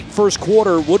 late first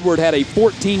quarter, Woodward had a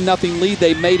 14-0 lead.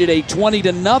 They made it a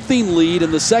 20-0 lead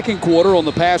in the second quarter on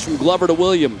the pass from Glover to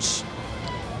Williams.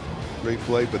 Great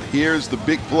play, but here's the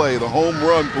big play, the home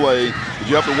run play that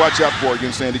you have to watch out for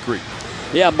against Sandy Creek.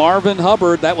 Yeah, Marvin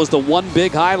Hubbard, that was the one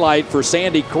big highlight for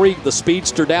Sandy Creek, the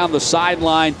speedster down the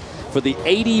sideline for the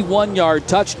 81-yard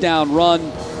touchdown run.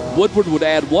 Woodward would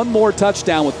add one more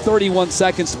touchdown with 31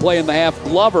 seconds to play in the half.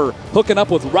 Glover hooking up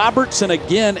with Robertson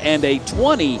again, and a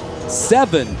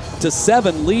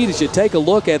 27-7 lead as you take a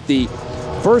look at the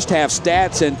first half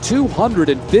stats, and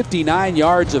 259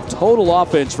 yards of total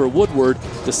offense for Woodward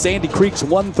to Sandy Creek's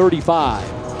 135.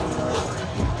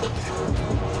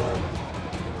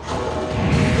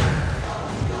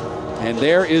 And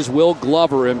there is Will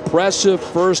Glover. Impressive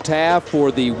first half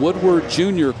for the Woodward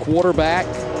junior quarterback.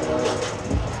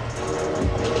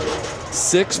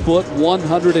 6 foot,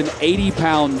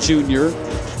 180-pound junior.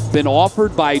 Been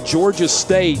offered by Georgia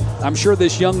State. I'm sure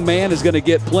this young man is going to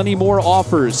get plenty more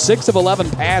offers. 6 of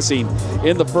 11 passing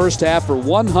in the first half for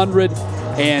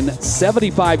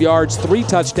 175 yards, 3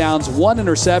 touchdowns, 1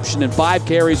 interception, and 5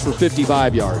 carries for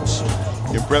 55 yards.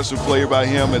 Impressive player by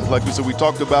him, and like we said, we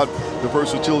talked about the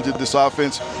versatility of this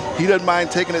offense. He doesn't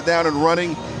mind taking it down and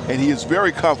running, and he is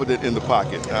very confident in the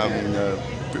pocket. I mean,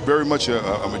 very much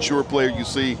a mature player. You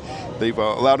see, they've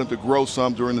allowed him to grow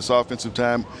some during this offensive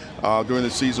time during the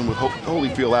season with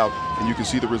Holyfield out, and you can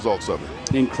see the results of it.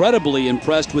 Incredibly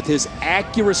impressed with his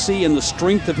accuracy and the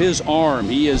strength of his arm.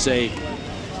 He is a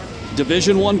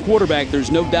Division I quarterback,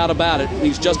 there's no doubt about it.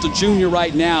 He's just a junior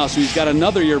right now, so he's got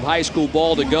another year of high school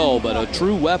ball to go, but a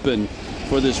true weapon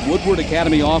for this Woodward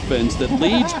Academy offense that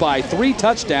leads by 3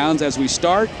 touchdowns as we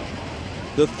start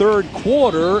the third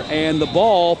quarter, and the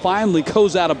ball finally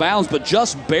goes out of bounds, but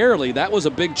just barely. That was a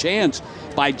big chance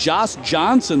by Josh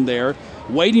Johnson there,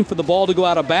 waiting for the ball to go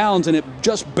out of bounds, and it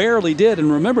just barely did. And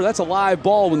remember, that's a live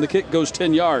ball when the kick goes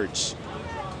 10 yards.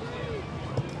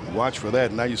 Watch for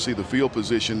that. Now you see the field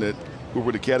position that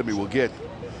Woodward Academy will get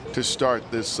to start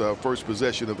this first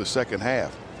possession of the second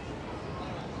half.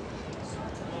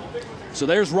 So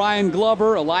there's Ryan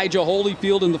Glover, Elijah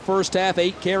Holyfield in the first half,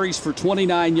 8 carries for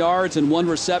 29 yards and 1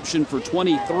 reception for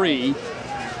 23.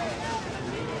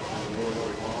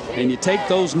 And you take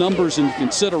those numbers into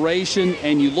consideration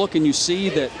and you look and you see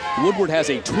that Woodward has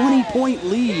a 20-point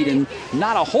lead and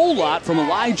not a whole lot from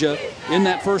Elijah in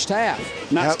that first half,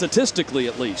 not statistically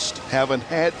at least. Haven't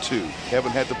had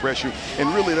the pressure,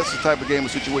 and really that's the type of game or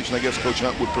situation I guess Coach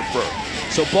Hunt would prefer.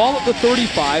 So ball at the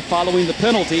 35 following the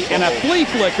penalty, and a flea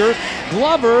flicker.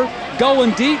 Glover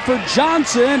going deep for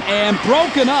Johnson and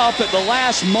broken up at the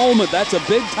last moment. That's a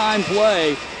big-time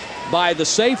play by the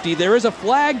safety. There is a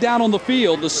flag down on the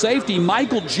field. The safety,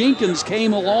 Michael Jenkins,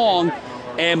 came along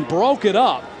and broke it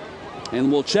up. And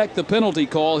we'll check the penalty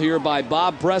call here by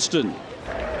Bob Preston.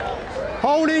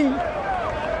 Holding.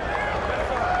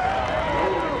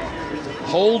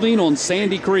 Holding on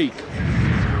Sandy Creek.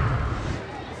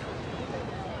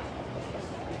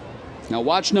 Now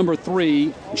watch number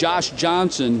 3, Josh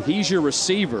Johnson. He's your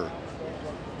receiver.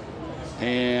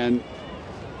 And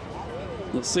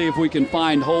let's see if we can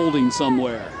find holding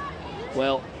somewhere.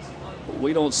 Well,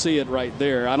 we don't see it right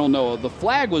there. I don't know. The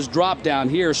flag was dropped down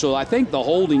here, so I think the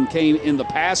holding came in the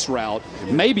pass route.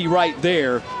 Maybe right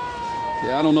there.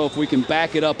 Yeah, I don't know if we can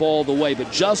back it up all the way,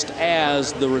 but just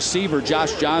as the receiver,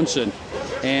 Josh Johnson,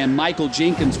 and Michael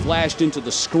Jenkins flashed into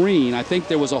the screen, I think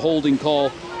there was a holding call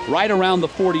right around the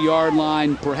 40-yard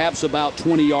line, perhaps about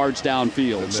 20 yards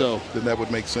downfield. Then that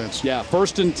would make sense. Yeah,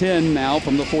 1st and 10 now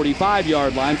from the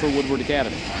 45-yard line for Woodward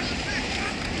Academy.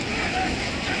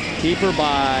 Keeper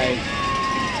by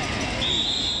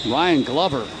Ryan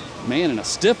Glover. Man, and a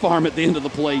stiff arm at the end of the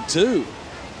play, too.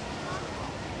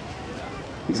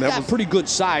 He's got pretty good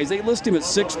size. They list him at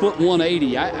 6 foot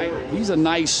 180. He's a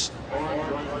nice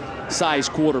size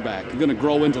quarterback. He's going to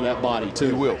grow into that body too.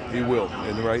 He will.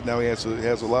 And right now he has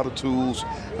a lot of tools.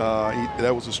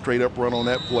 That was a straight up run on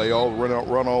that play,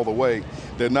 run all the way.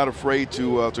 They're not afraid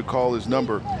to call his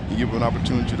number and give him an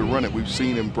opportunity to run it. We've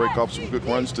seen him break off some good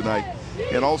runs tonight,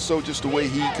 and also just the way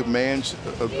he commands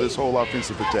this whole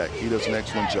offensive attack. He does an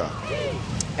excellent job.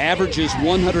 Averages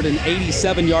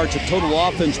 187 yards of total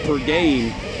offense per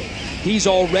game. He's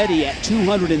already at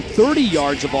 230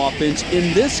 yards of offense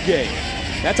in this game.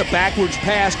 That's a backwards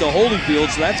pass to Holyfield,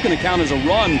 so that's going to count as a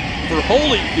run for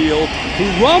Holyfield,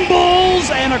 who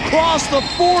rumbles and across the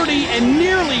 40 and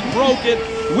nearly broke it.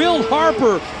 Will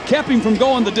Harper kept him from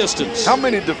going the distance. How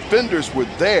many defenders were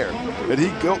there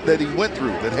that he went through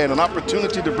that had an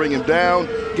opportunity to bring him down,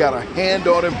 got a hand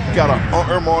on him, got an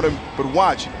arm on him? But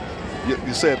watch,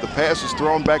 you said the pass is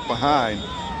thrown back behind,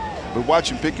 but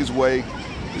watch him pick his way.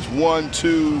 It's 1,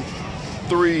 2,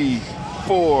 3,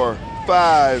 4,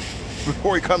 5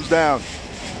 before he comes down.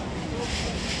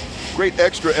 Great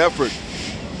extra effort.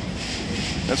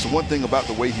 That's the one thing about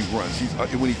the way he runs.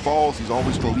 When he falls, he's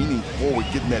always leaning forward,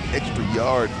 getting that extra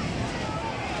yard.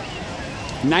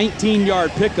 19-yard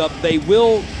pickup. They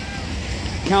will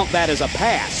count that as a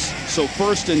pass. So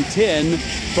 1st and 10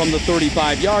 from the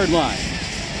 35-yard line.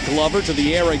 Glover to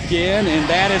the air again, and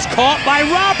that is caught by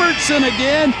Robertson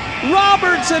again.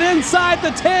 Robertson inside the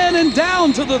 10 and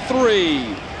down to the 3.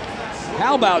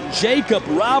 How about Jacob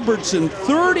Robertson?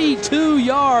 32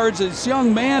 yards. This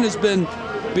young man has been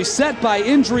beset by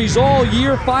injuries all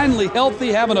year, finally healthy,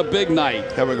 having a big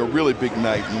night. Having a really big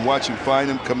night, and watch him find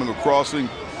him coming across him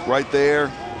right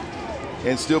there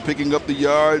and still picking up the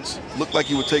yards. Looked like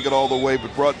he would take it all the way,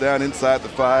 but brought down inside the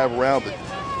 5, around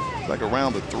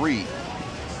the 3.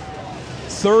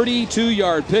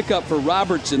 32-yard pickup for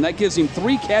Robertson. That gives him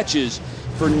 3 catches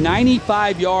for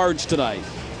 95 yards tonight.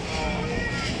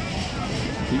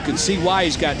 You can see why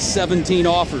he's got 17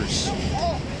 offers.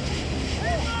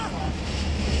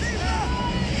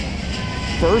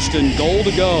 1st and goal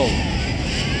to go.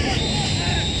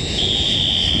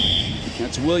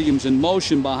 That's Williams in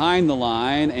motion behind the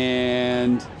line,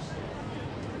 and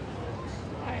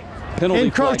penalty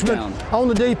flag down. Encroachment on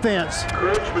the defense.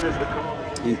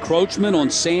 Encroachment on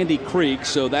Sandy Creek,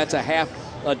 so that's a half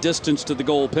a distance to the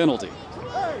goal penalty.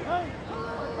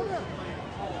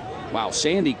 Wow,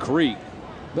 Sandy Creek.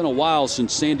 Been a while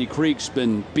since Sandy Creek's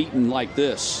been beaten like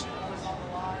this.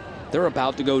 They're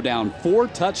about to go down 4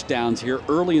 touchdowns here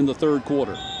early in the 3rd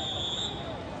quarter.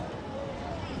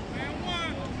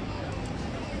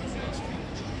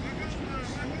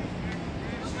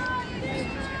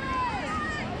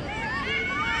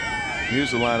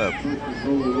 Here's the lineup.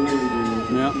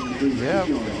 Yeah.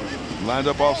 Lined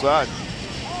up offside.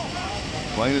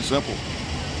 Plain and simple.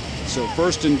 So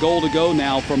 1st and goal to go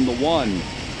now from the 1.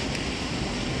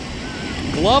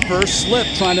 Glover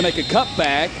slipped trying to make a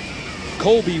cutback.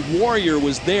 Colby Warrior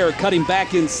was there cutting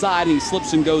back inside, and he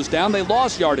slips and goes down. They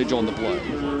lost yardage on the play.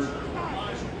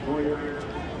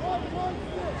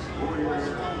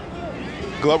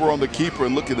 Glover on the keeper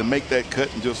and looking to make that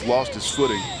cut and just lost his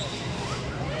footing.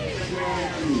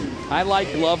 I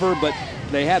like Glover, but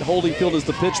they had Holyfield as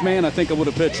the pitch man. I think I would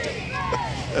have pitched it.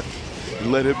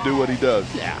 Let him do what he does.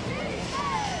 Yeah.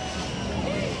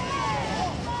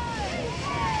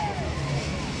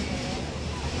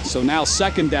 So now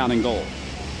 2nd down and goal.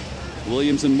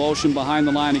 Williams in motion behind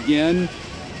the line again.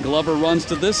 Glover runs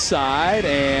to this side,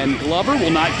 and Glover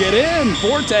will not get in.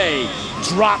 Forte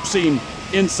drops him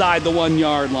inside the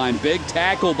 1-yard line. Big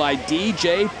tackle by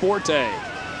DJ Forte.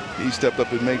 He stepped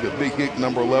up and made a big hit,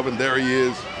 number 11. There he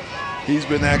is. He's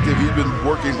been active. He's been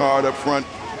working hard up front.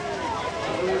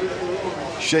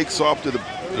 Shakes off to the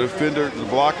defender, the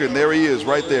blocker, and there he is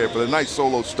right there for the nice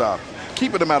solo stop.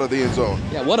 Keeping him out of the end zone.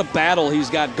 Yeah, what a battle he's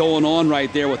got going on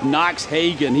right there with Knox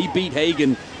Hagan. He beat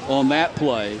Hagan on that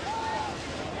play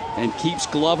and keeps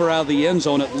Glover out of the end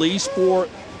zone, at least for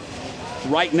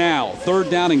right now. 3rd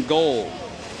down and goal.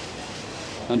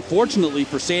 Unfortunately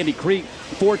for Sandy Creek,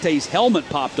 Forte's helmet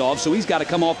popped off, so he's got to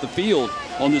come off the field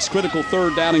on this critical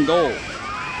 3rd down and goal.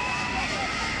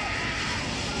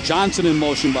 Johnson in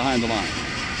motion behind the line.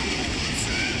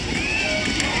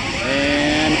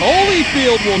 And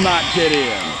Holyfield will not get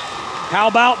in. How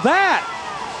about that?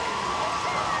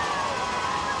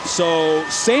 So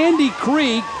Sandy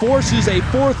Creek forces a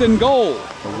 4th and goal.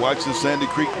 And watch the Sandy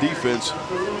Creek defense.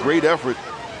 Great effort.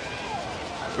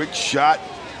 Big shot.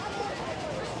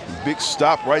 Big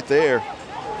stop right there.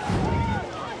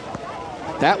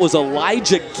 That was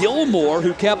Elijah Gilmore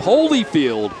who kept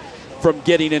Holyfield from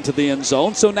getting into the end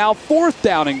zone. So now 4th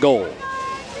down and goal.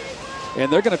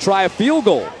 And they're going to try a field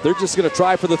goal. They're just going to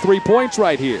try for the 3 points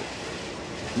right here.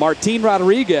 Martin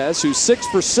Rodriguez, who's 6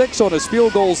 for 6 on his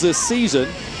field goals this season,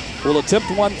 will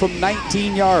attempt one from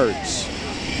 19 yards.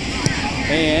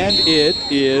 And it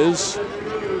is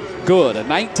good. A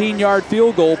 19-yard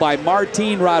field goal by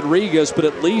Martin Rodriguez, but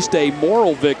at least a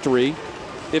moral victory,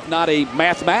 if not a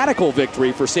mathematical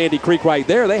victory for Sandy Creek right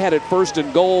there. They had it 1st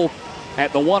and goal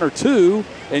at the 1 or 2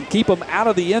 and keep them out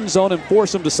of the end zone and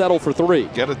force them to settle for 3.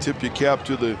 Got to tip your cap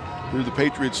to the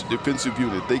Patriots defensive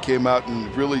unit. They came out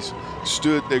and really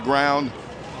stood their ground.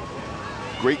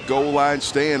 Great goal line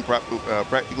stand,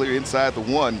 practically inside the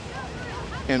 1,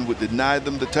 and would deny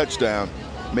them the touchdown,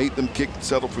 made them kick and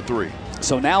settle for 3.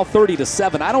 So now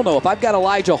 30-7. I don't know if I've got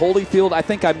Elijah Holyfield. I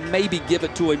think I maybe give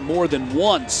it to him more than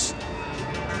once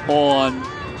on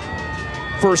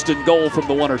 1st and goal from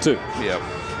the 1 or 2. Yeah.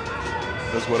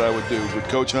 That's what I would do. But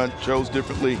Coach Hunt chose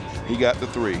differently. He got the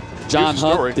 3. John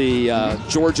Hunt, the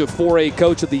Georgia 4A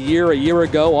Coach of the Year a year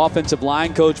ago, offensive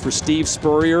line coach for Steve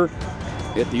Spurrier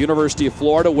at the University of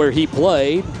Florida, where he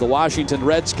played the Washington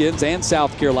Redskins and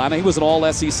South Carolina. He was an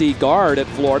all-SEC guard at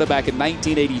Florida back in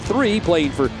 1983,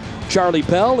 playing for Charlie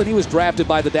Pell, and he was drafted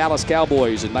by the Dallas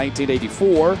Cowboys in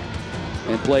 1984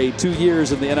 and played 2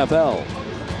 years in the NFL.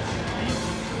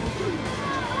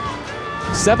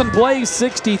 7 plays,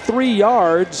 63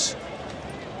 yards,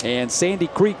 and Sandy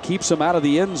Creek keeps them out of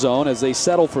the end zone as they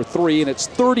settle for 3, and it's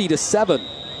 30-7.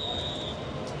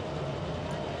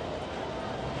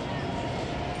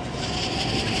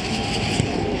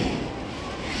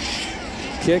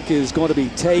 Kick is going to be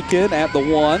taken at the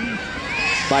 1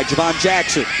 by Javon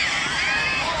Jackson.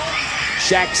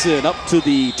 Jackson up to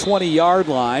the 20-yard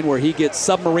line where he gets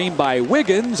submarined by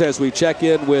Wiggins as we check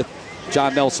in with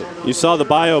John Nelson. You saw the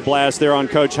bio blast there on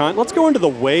Coach Hunt. Let's go into the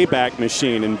Wayback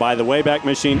Machine. And by the Wayback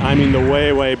Machine, I mean the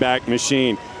way back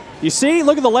machine. You see,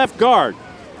 look at the left guard.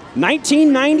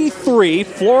 1993,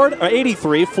 Florida,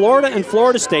 83, Florida and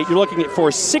Florida State. You're looking at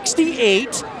for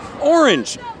 68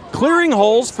 orange. Clearing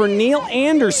holes for Neil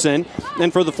Anderson.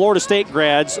 And for the Florida State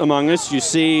grads among us, you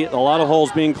see a lot of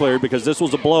holes being cleared because this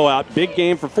was a blowout. Big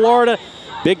game for Florida,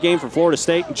 big game for Florida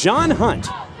State. John Hunt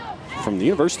from the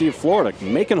University of Florida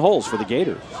making holes for the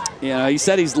Gators. Yeah, he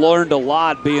said he's learned a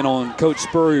lot being on Coach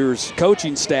Spurrier's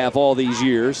coaching staff all these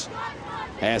years.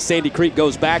 As Sandy Creek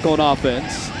goes back on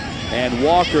offense, and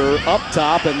Walker up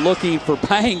top and looking for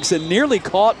Banks and nearly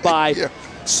caught by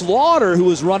Slaughter, who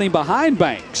was running behind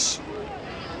Banks.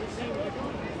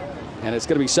 And it's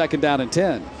going to be 2nd down and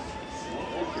 10.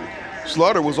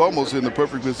 Slaughter was almost in the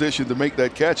perfect position to make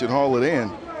that catch and haul it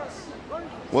in.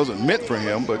 Wasn't meant for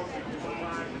him, but.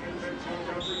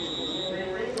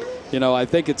 You know, I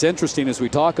think it's interesting as we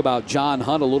talk about John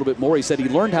Hunt a little bit more. He said he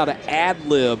learned how to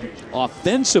ad-lib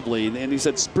offensively, and he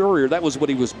said Spurrier, that was what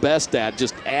he was best at,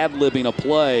 just ad-libbing a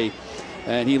play.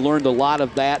 And he learned a lot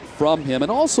of that from him,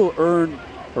 and also learned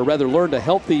a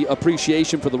healthy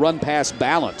appreciation for the run-pass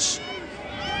balance.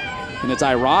 And it's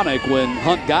ironic, when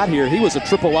Hunt got here, he was a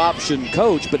triple option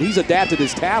coach, but he's adapted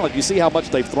his talent. You see how much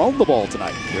they've thrown the ball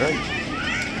tonight. Right.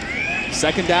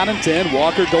 2nd down and 10.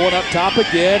 Walker going up top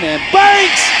again, and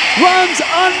Banks runs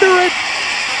under it.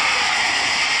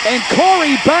 And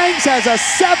Corey Banks has a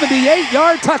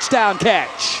 78-yard touchdown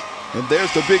catch. And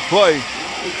there's the big play.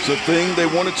 It's a thing they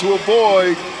wanted to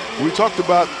avoid. We talked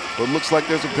about, but it looks like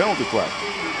there's a penalty flag.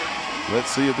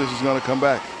 Let's see if this is going to come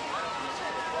back.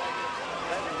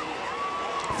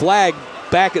 Flag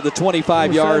back at the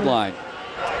 25-yard line.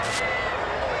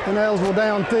 Ineligible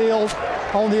downfield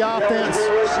on the offense.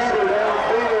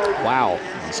 Wow.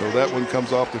 And so that one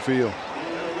comes off the field.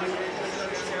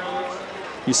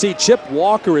 You see Chip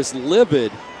Walker is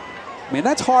livid. I mean,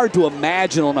 that's hard to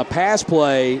imagine on a pass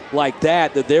play like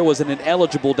that there was an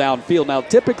ineligible downfield. Now,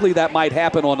 typically that might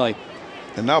happen on a...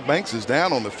 And now Banks is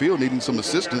down on the field needing some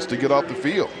assistance to get off the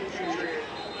field.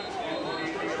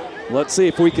 Let's see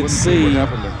if we can see. What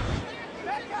happened there.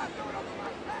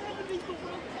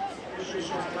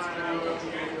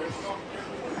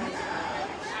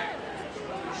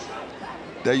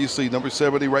 There you see number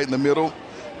 70 right in the middle.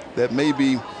 That may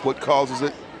be what causes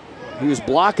it. He was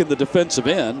blocking the defensive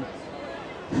end.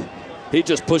 He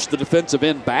just pushed the defensive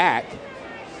end back.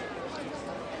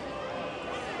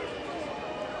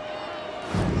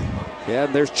 Yeah,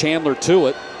 and there's Chandler to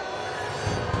it.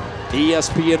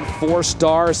 ESPN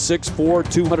 4-star, 6'4",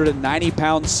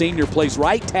 290-pound senior, plays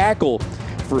right tackle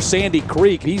for Sandy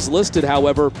Creek. He's listed,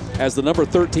 however, as the number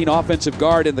 13 offensive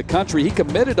guard in the country. He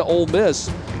committed to Ole Miss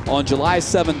on July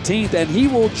 17th, and he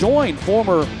will join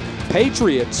former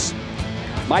Patriots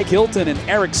Mike Hilton and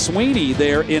Eric Sweeney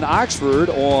there in Oxford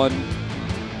on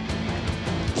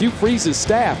Hugh Freeze's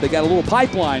staff. They got a little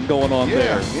pipeline going on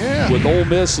there with Ole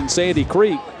Miss and Sandy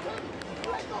Creek.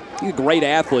 He's a great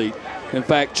athlete. In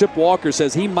fact, Chip Walker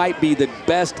says he might be the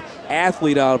best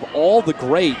athlete out of all the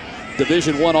great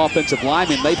Division I offensive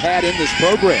linemen they've had in this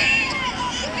program.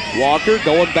 Walker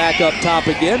going back up top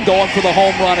again, going for the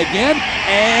home run again,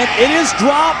 and it is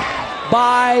dropped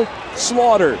by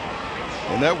Slaughter.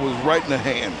 And that was right in the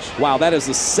hands. Wow, that is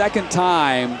the 2nd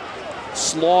time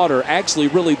Slaughter, actually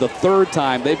really the 3rd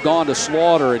time they've gone to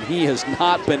Slaughter, and he has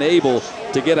not been able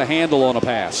to get a handle on a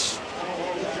pass.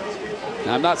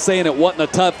 Now, I'm not saying it wasn't a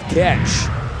tough catch,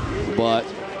 but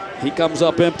he comes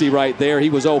up empty right there.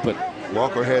 He was open.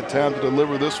 Walker had time to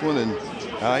deliver this one, and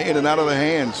in and out of the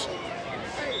hands.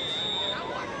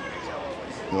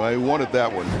 Well, he wanted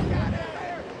that one.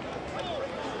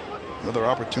 Another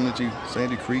opportunity,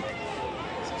 Sandy Creek.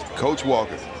 Coach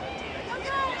Walker.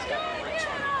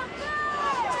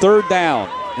 3rd down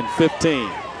and 15.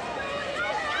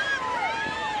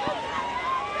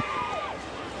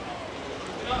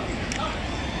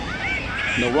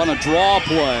 They'll run a draw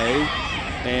play,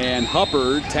 and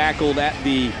Hubbard tackled at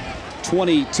the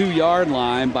 22-yard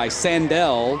line by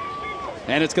Sandell,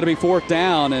 and it's going to be 4th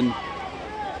down. And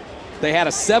they had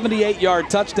a 78-yard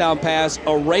touchdown pass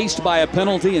erased by a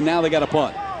penalty, and now they got a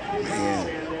punt. Man,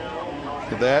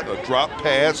 that a drop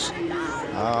pass.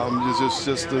 There's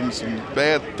just some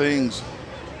bad things,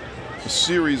 a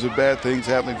series of bad things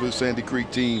happening for the Sandy Creek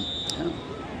team. Yeah.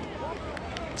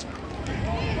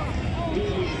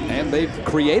 And they've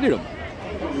created them.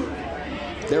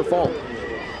 Their fault.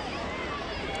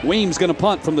 Weems going to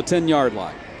punt from the 10-yard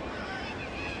line.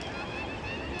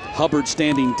 Hubbard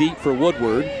standing deep for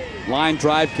Woodward. Line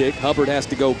drive kick. Hubbard has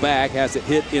to go back, has it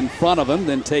hit in front of him,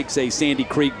 then takes a Sandy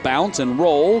Creek bounce and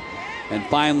roll, and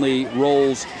finally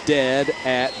rolls dead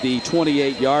at the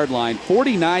 28-yard line.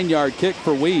 49-yard kick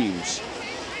for Weems,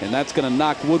 and that's going to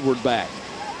knock Woodward back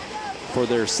for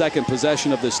their 2nd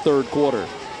possession of this 3rd quarter.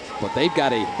 But they've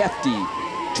got a hefty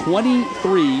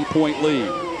 23-point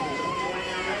lead.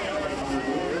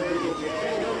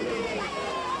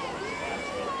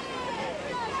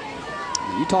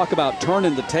 You talk about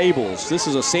turning the tables. This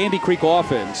is a Sandy Creek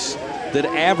offense that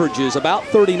averages about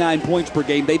 39 points per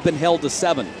game. They've been held to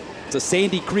 7. It's a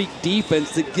Sandy Creek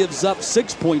defense that gives up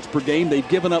 6 points per game. They've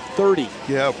given up 30.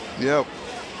 Yep.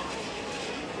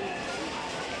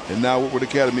 And now Woodward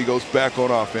Academy goes back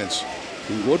on offense.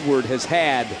 And Woodward has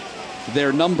had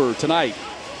their number tonight.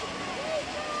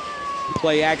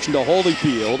 Play action to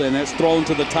Holyfield, and that's thrown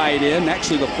to the tight end.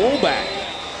 Actually, the fullback,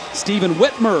 Stephen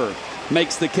Whitmer,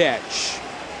 makes the catch.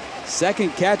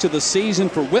 2nd catch of the season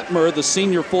for Whitmer, the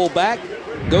senior fullback,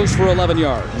 goes for 11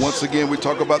 yards. Once again, we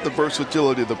talk about the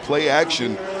versatility, the play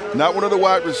action, not one of the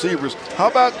wide receivers. How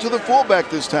about to the fullback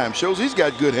this time? Shows he's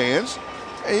got good hands.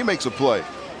 Hey, he makes a play.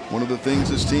 One of the things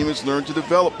this team has learned to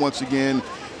develop once again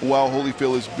while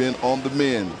Holyfield has been on the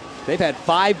mend. They've had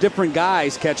 5 different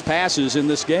guys catch passes in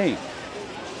this game.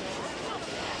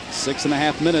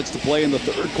 6.5 minutes to play in the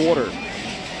 3rd quarter.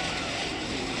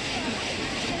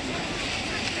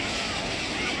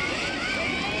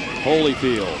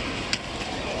 Holyfield.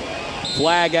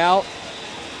 Flag out.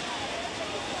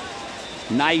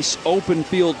 Nice open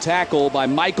field tackle by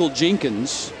Michael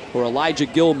Jenkins or Elijah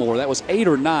Gilmore. That was 8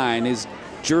 or 9. His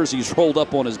jersey's rolled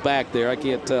up on his back there. I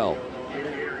can't tell.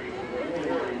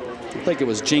 I think it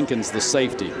was Jenkins, the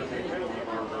safety.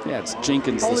 Yeah, it's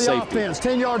Jenkins, the safety. Offense,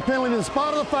 10-yard penalty to the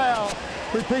spot of the foul.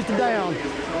 Repeat the down.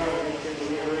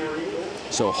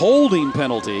 So holding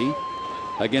penalty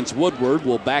against Woodward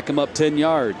will back him up 10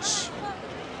 yards.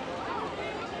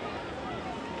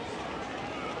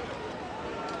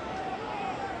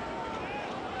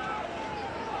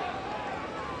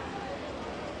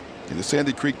 And the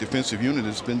Sandy Creek defensive unit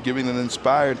has been giving an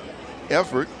inspired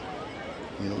effort.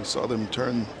 You know, we saw them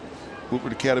turn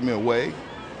Woodward Academy away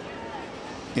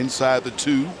inside the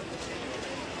 2.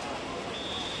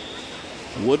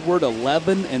 Woodward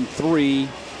 11-3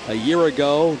 a year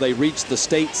ago. They reached the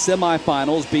state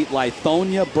semifinals, beat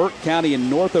Lithonia, Burke County, and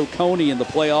North Oconee in the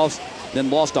playoffs, then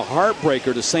lost a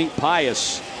heartbreaker to St.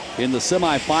 Pius in the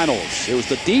semifinals. It was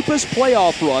the deepest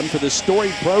playoff run for this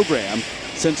storied program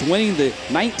since winning the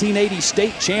 1980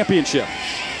 state championship.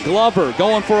 Glover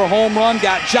going for a home run,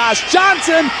 got Josh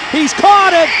Johnson. He's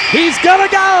caught it. He's gonna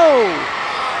go.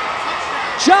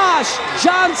 Josh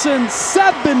Johnson,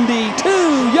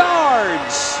 72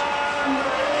 yards.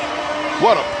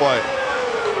 What a play.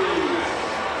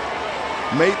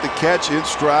 Made the catch in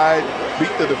stride,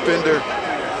 beat the defender,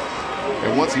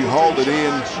 and once he hauled it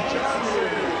in,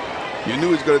 you knew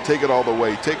he was going to take it all the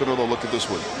way. Take another look at this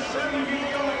one.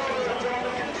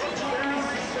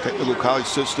 Technical College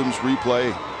Systems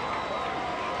replay.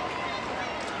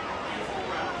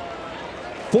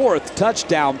 4th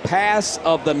touchdown pass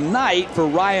of the night for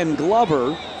Ryan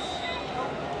Glover.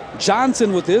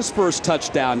 Johnson with his first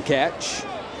touchdown catch.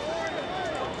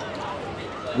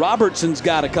 Robertson's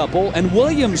got a couple, and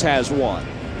Williams has one.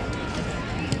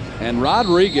 And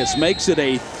Rodriguez makes it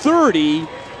a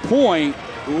 30-point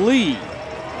lead.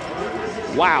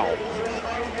 Wow.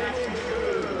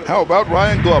 How about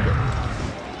Ryan Glover?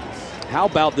 How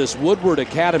about this Woodward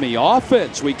Academy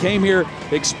offense? We came here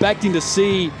expecting to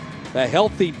see a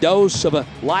healthy dose of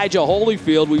Elijah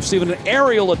Holyfield. We've seen an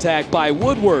aerial attack by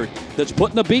Woodward that's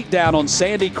putting a beat down on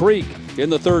Sandy Creek in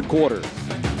the 3rd quarter.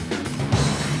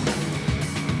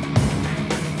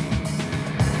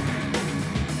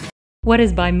 What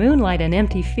is by moonlight an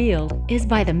empty field is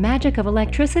by the magic of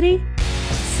electricity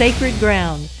sacred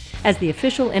ground. As the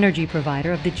official energy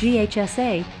provider of the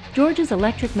GHSA, Georgia's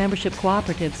electric membership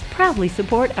cooperatives proudly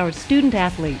support our student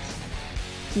athletes.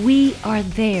 We are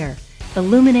there,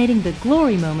 illuminating the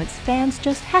glory moments fans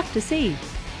just have to see.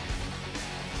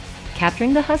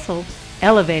 Capturing the hustle,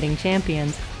 elevating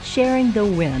champions, sharing the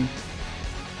win.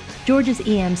 Georgia's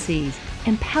EMCs,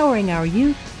 empowering our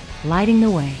youth, lighting the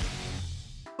way.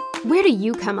 Where do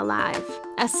you come alive?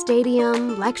 A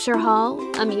stadium, lecture hall,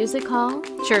 a music hall,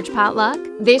 church potluck?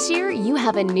 This year, you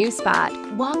have a new spot,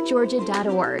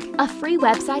 walkgeorgia.org, a free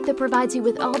website that provides you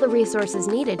with all the resources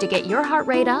needed to get your heart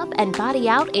rate up and body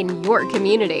out in your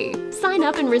community. Sign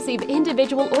up and receive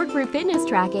individual or group fitness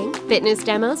tracking, fitness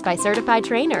demos by certified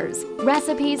trainers,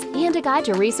 recipes, and a guide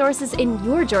to resources in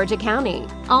your Georgia County,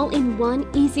 all in one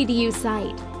easy-to-use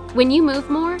site. When you move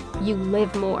more, you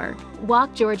live more.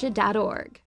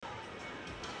 walkgeorgia.org.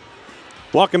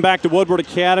 Welcome back to Woodward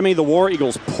Academy. The War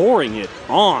Eagles pouring it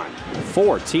on.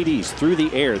 4 TDs through the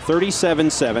air,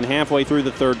 37-7, halfway through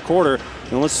the third quarter.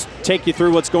 And let's take you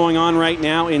through what's going on right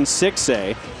now in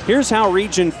 6A. Here's how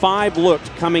Region 5 looked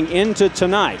coming into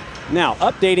tonight. Now,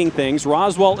 updating things,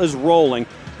 Roswell is rolling.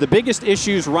 The biggest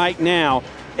issues right now,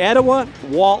 Etowah,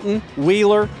 Walton,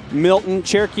 Wheeler, Milton,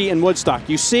 Cherokee, and Woodstock.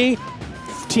 You see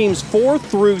teams 4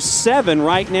 through 7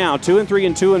 right now, 2 and 3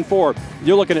 and 2 and 4.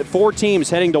 You're looking at 4 teams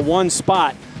heading to one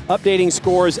spot. Updating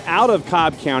scores out of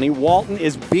Cobb County. Walton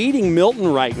is beating Milton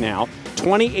right now,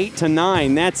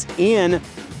 28-9. That's in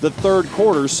the third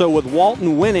quarter. So with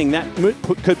Walton winning, that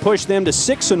could push them to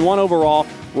 6-1 overall.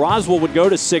 Roswell would go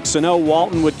to 6-0.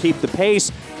 Walton would keep the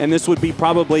pace, and this would be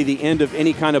probably the end of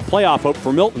any kind of playoff hope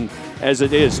for Milton, as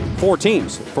it is 4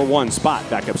 teams for one spot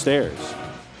back upstairs.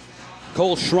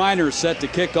 Cole Schreiner set to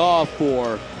kick off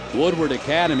for Woodward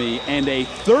Academy, and a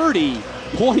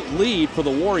 30-point lead for the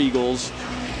War Eagles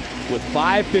with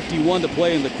 5:51 to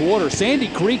play in the quarter. Sandy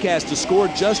Creek has to score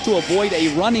just to avoid a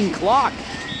running clock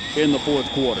in the fourth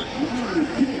quarter.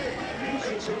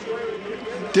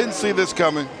 Didn't see this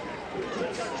coming.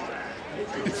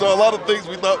 We saw a lot of things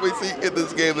we thought we'd see in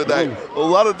this game tonight. A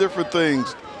lot of different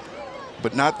things,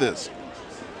 but not this.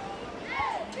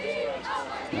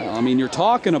 Well, I mean, you're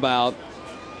talking about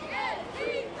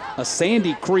a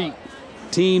Sandy Creek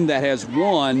team that has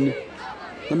won,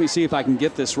 let me see if I can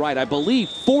get this right, I believe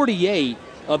 48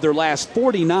 of their last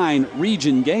 49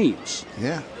 region games.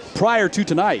 Yeah. Prior to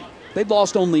tonight, they've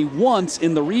lost only once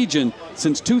in the region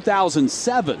since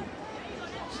 2007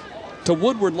 to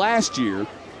Woodward last year,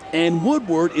 and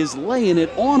Woodward is laying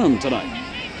it on them tonight.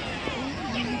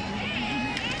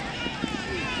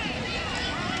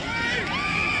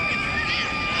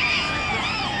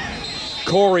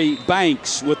 Corey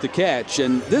Banks with the catch,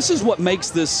 and this is what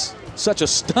makes this such a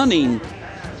stunning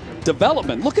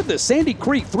development. Look at this. Sandy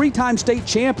Creek, 3-time state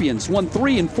champions, won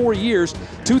 3 in 4 years,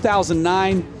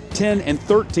 2009, 10, and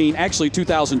 13. Actually,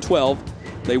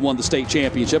 2012, they won the state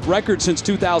championship. Record since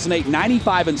 2008,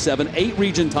 95-7, 8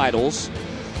 region titles,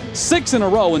 6 in a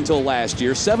row until last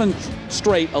year, 7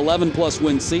 straight 11-plus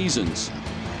win seasons.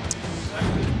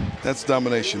 That's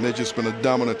domination. They've just been a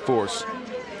dominant force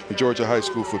in Georgia high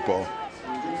school football.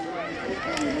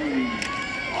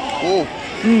 Oh.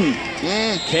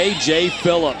 KJ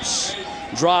Phillips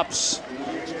drops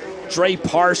Dre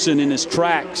Parson in his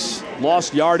tracks.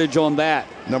 Lost yardage on that.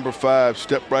 Number 5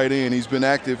 stepped right in. He's been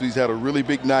active. He's had a really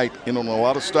big night in on a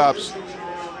lot of stops.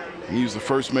 He was the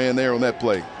first man there on that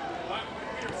play.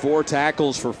 4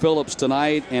 tackles for Phillips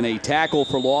tonight and a tackle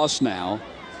for loss now.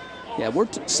 Yeah, we're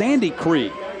Sandy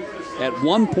Creek at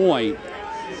one point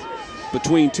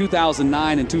between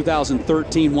 2009 and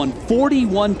 2013 won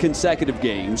 41 consecutive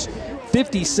games,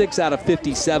 56 out of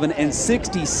 57 and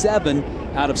 67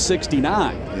 out of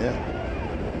 69. Yeah.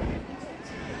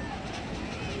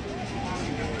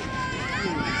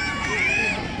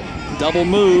 Double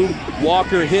move,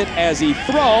 Walker hit as he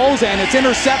throws, and it's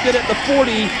intercepted at the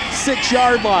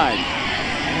 46-yard line.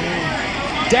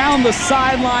 Down the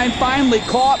sideline, finally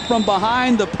caught from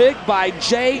behind the pick by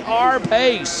J.R.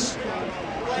 Pace.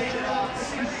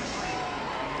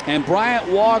 And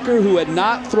Bryant Walker, who had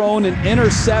not thrown an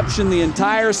interception the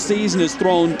entire season, has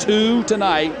thrown 2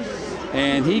 tonight,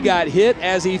 and he got hit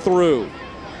as he threw.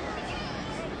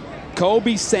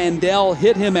 Kobe Sandell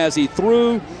hit him as he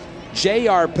threw.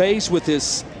 J.R. Pace with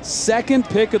his second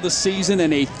pick of the season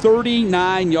and a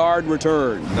 39-yard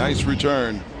return. Nice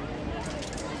return.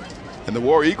 And the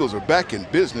War Eagles are back in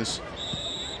business.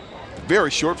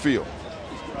 Very short field.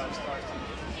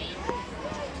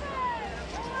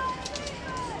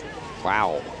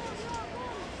 Wow.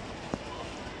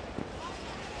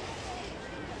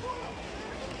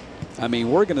 I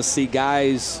mean, we're going to see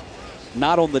guys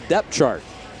not on the depth chart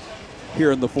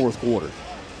here in the fourth quarter.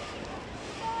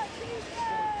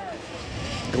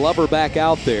 Glover back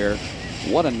out there.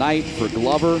 What a night for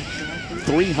Glover.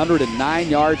 309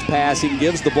 yards passing,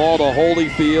 gives the ball to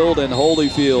Holyfield, and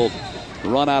Holyfield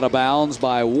run out of bounds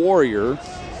by Warrior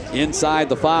inside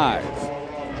the 5.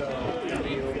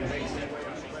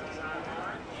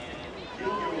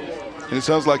 And it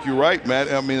sounds like you're right,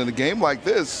 Matt. I mean, in a game like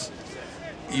this,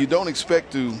 you don't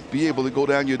expect to be able to go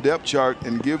down your depth chart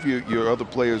and give your other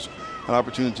players an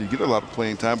opportunity to get a lot of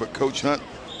playing time, but Coach Hunt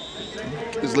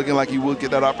is looking like he will get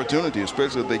that opportunity,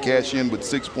 especially if they cash in with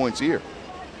 6 points here.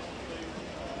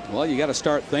 Well, you got to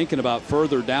start thinking about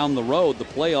further down the road. The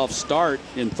playoffs start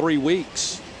in 3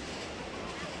 weeks.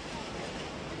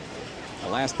 The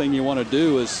last thing you want to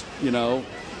do is,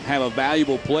 have a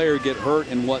valuable player get hurt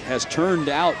in what has turned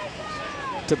out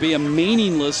to be a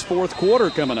meaningless fourth quarter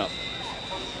coming up.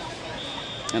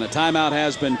 And a timeout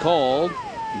has been called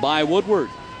by Woodward.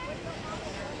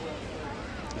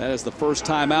 That is the first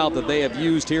timeout that they have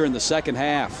used here in the second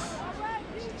half.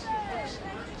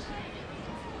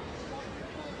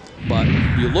 But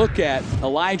you look at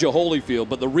Elijah Holyfield,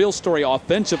 but the real story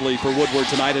offensively for Woodward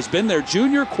tonight has been their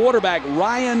junior quarterback,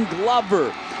 Ryan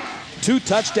Glover. 2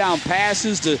 touchdown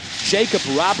passes to Jacob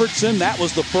Robertson. That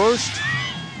was the first.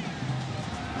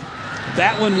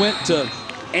 That one went to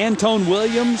Antone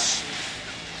Williams.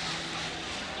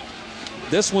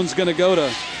 This one's going to go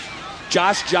to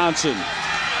Josh Johnson.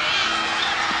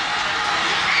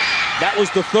 That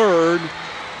was the third.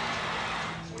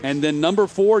 And then number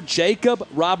 4, Jacob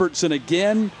Robertson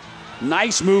again.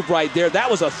 Nice move right there. That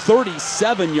was a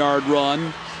 37-yard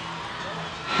run.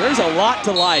 There's a lot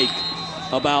to like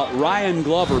about Ryan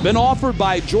Glover. Been offered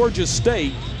by Georgia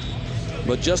State,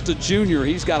 but just a junior.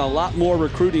 He's got a lot more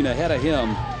recruiting ahead of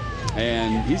him,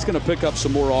 and he's going to pick up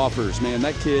some more offers. Man,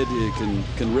 that kid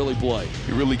can really play.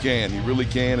 He really can. He really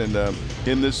can. And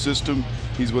in this system,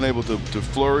 he's been able to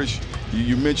flourish.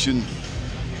 You mentioned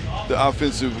the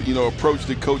offensive, approach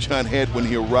that Coach Hunt had when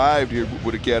he arrived here at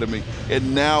Woodward Academy,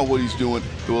 and now what he's doing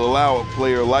will allow a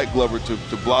player like Glover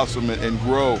to blossom and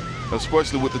grow,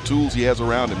 especially with the tools he has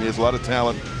around him. He has a lot of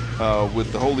talent.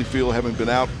 With the Holyfield having been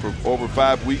out for over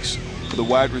 5 weeks, the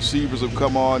wide receivers have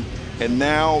come on, and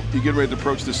now you get ready to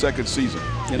approach the second season.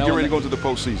 You get ready to go into the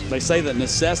postseason. They say that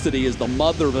necessity is the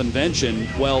mother of invention.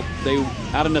 Well, they,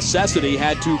 out of necessity,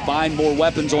 had to find more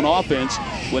weapons on offense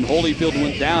when Holyfield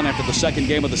went down after the second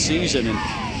game of the season, and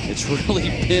it's really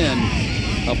been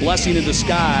a blessing in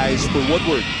disguise for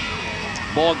Woodward.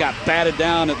 Ball got batted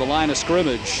down at the line of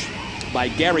scrimmage by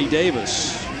Gary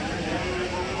Davis.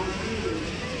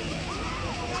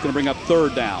 It's going to bring up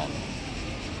third down.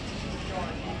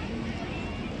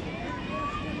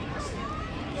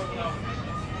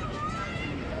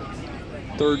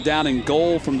 Third down and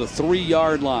goal from the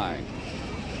 3-yard line.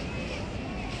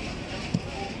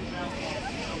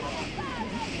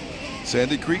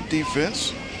 Sandy Creek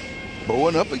defense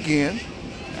bowing up again.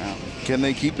 Now, can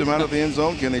they keep them out of the end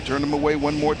zone? Can they turn them away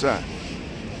one more time?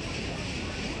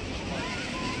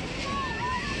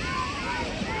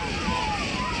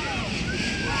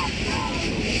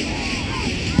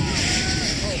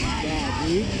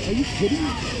 Are you kidding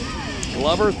me?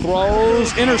 Glover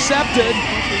throws, intercepted.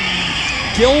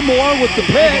 Gilmore with the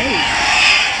pick.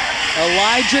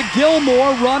 Elijah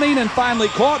Gilmore running and finally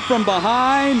caught from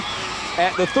behind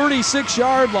at the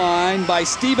 36-yard line by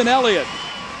Stephen Elliott.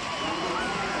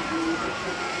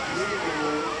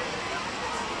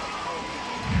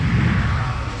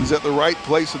 He's at the right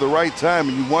place at the right time,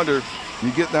 and you wonder,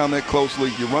 you get down there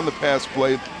closely, you run the pass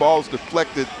play, the ball's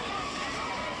deflected,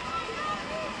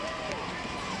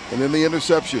 and then the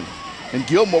interception. And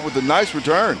Gilmore with a nice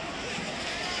return.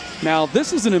 Now,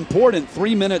 this is an important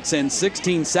 3 minutes and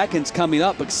 16 seconds coming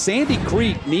up, but Sandy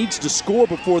Creek needs to score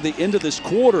before the end of this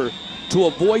quarter to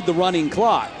avoid the running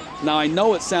clock. Now, I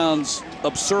know it sounds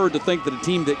absurd to think that a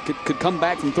team that could come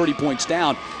back from 30 points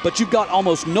down, but you've got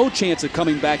almost no chance of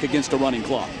coming back against a running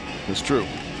clock. It's true.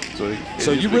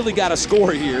 So you really got to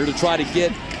score here to try to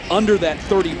get under that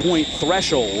 30-point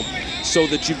threshold so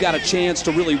that you've got a chance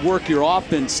to really work your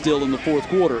offense still in the fourth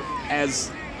quarter.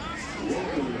 As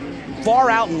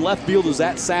far out in left field as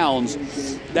that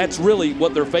sounds, that's really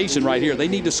what they're facing right here. They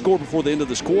need to score before the end of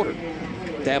this quarter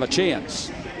to have a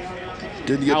chance.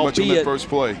 Didn't get much on that first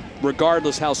play.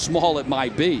 Regardless how small it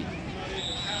might be.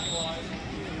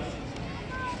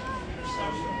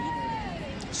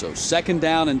 So second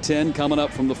down and 10 coming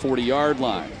up from the 40-yard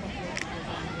line.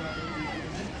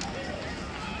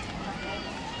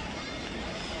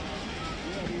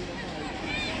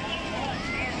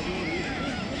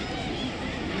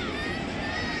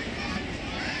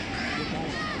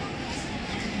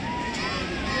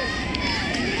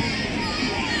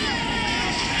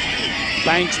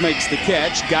 Banks makes the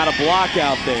catch, got a block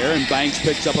out there, and Banks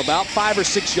picks up about 5 or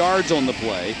 6 yards on the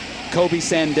play. Kobe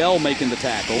Sandell making the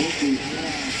tackle.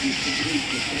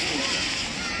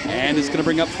 And it's going to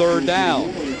bring up 3rd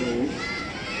down.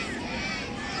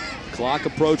 Clock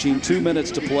approaching 2 minutes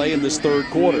to play in this 3rd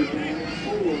quarter.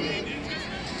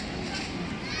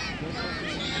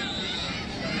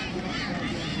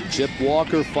 Chip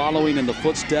Walker, following in the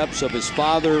footsteps of his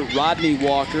father, Rodney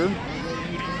Walker,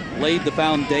 laid the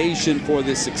foundation for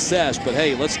this success. But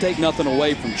hey, let's take nothing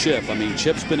away from Chip. I mean,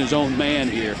 Chip's been his own man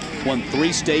here. Won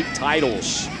 3 state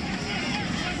titles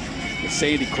with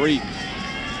Sandy Creek.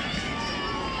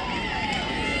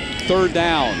 3rd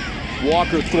down.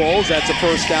 Walker throws. That's a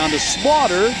 1st down to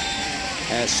Slaughter.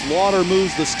 As Slaughter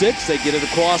moves the sticks, they get it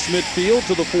across midfield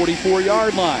to the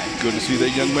 44-yard line. Good to see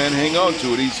that young man hang on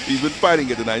to it. He's been fighting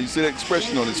it tonight. You see that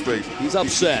expression on his face. He's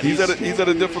upset. He's at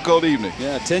a difficult evening.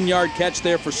 Yeah, 10-yard catch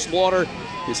there for Slaughter,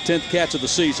 his 10th catch of the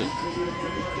season.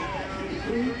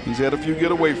 He's had a few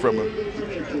get away from him.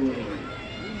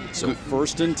 So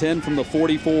 1st and 10 from the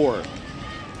 44.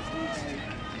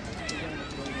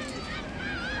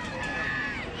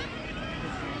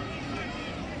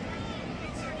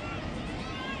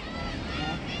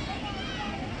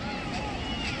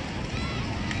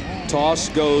 Toss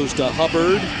goes to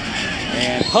Hubbard,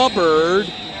 and Hubbard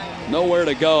nowhere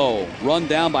to go. Run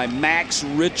down by Max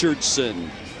Richardson.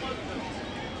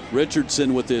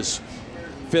 Richardson with his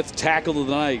 5th tackle of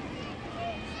the night.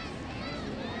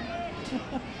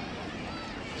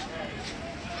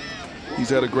 He's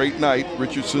had a great night,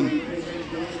 Richardson.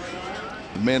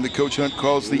 The man that Coach Hunt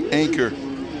calls the anchor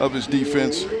of his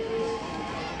defense.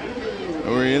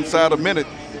 We're inside a minute.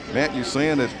 Matt, you're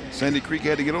saying that Sandy Creek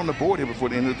had to get on the board here before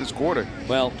the end of this quarter.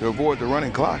 Well, to avoid the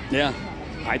running clock. Yeah,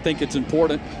 I think it's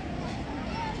important.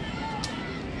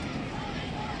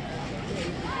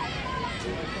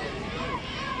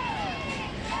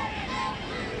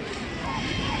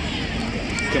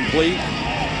 Complete.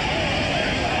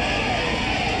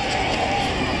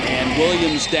 And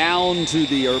Williams down to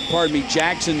the, or pardon me,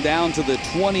 Jackson down to the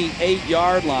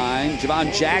 28-yard line.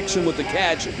 Javon Jackson with the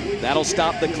catch. That'll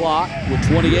stop the clock with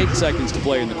 28 seconds to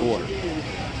play in the quarter.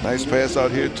 Nice pass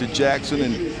out here to Jackson,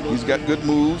 and he's got good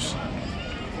moves.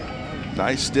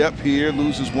 Nice step here,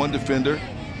 loses 1 defender.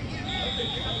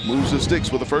 Moves the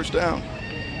sticks with a 1st down.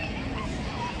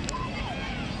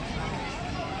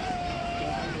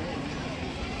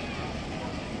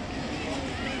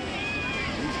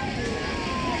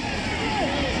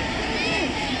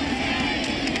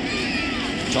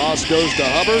 Toss goes to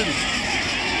Hubbard.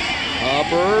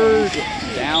 Hubbard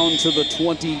down to the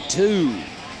 22.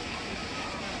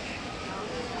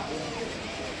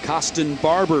 Costin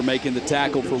Barber making the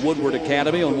tackle for Woodward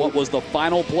Academy on what was the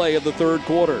final play of the 3rd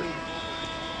quarter.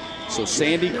 So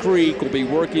Sandy Creek will be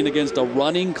working against a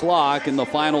running clock in the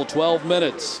final 12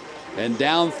 minutes and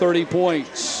down 30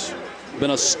 points.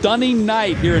 Been a stunning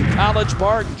night here in College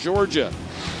Park, Georgia.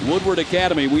 Woodward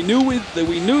Academy, we knew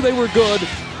they were good,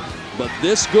 but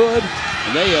this good,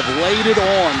 they have laid it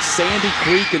on Sandy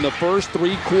Creek in the first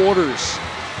 3 quarters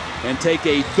and take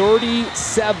a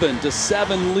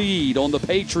 37-7 lead on the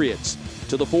Patriots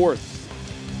to the 4th.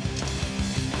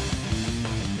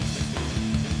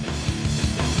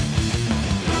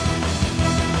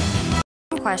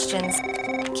 Questions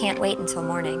can't wait until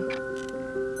morning.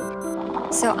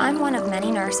 So I'm one of many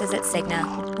nurses at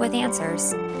Cigna with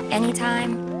answers,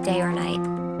 anytime, day or night.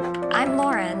 I'm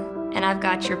Lauren, and I've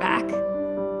got your back.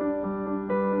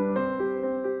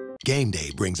 Game day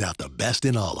brings out the best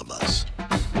in all of us.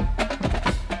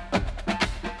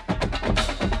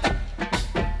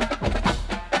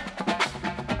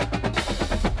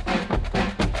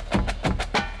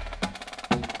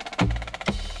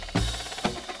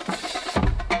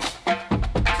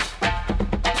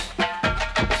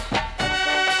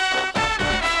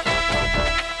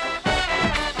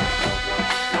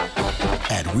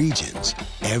 At Regions,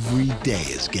 every day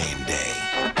is game day.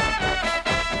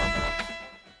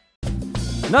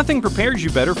 Nothing prepares you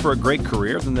better for a great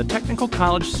career than the Technical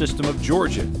College System of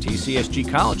Georgia.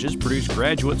 TCSG colleges produce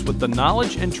graduates with the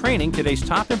knowledge and training today's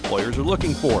top employers are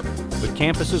looking for. With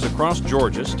campuses across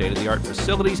Georgia, state-of-the-art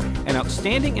facilities, and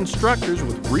outstanding instructors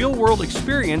with real-world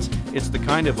experience, it's the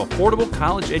kind of affordable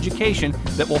college education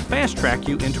that will fast-track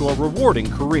you into a rewarding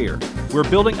career. We're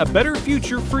building a better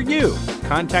future for you.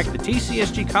 Contact the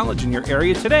TCSG College in your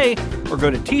area today or go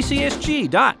to tcsg.edu.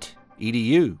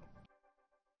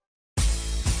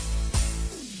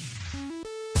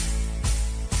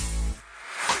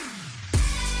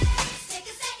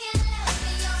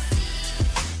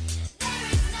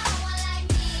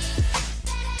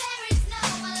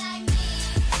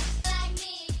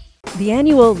 The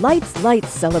annual Lights Lights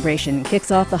celebration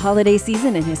kicks off the holiday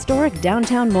season in historic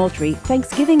downtown Moultrie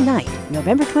Thanksgiving night,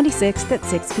 November 26th at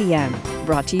 6 p.m.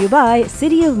 Brought to you by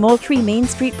City of Moultrie Main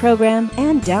Street Program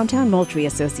and Downtown Moultrie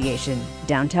Association.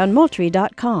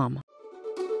 DowntownMoultrie.com.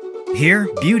 Here,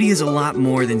 beauty is a lot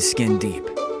more than skin deep.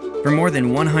 For more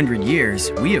than 100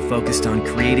 years, we have focused on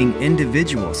creating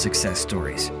individual success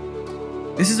stories.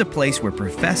 This is a place where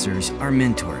professors are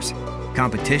mentors,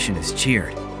 competition is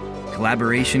cheered,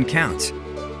 collaboration counts,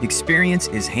 experience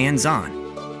is hands-on,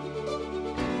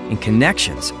 and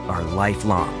connections are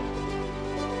lifelong.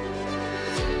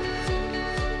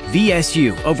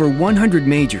 VSU, over 100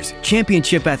 majors,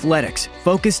 championship athletics,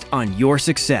 focused on your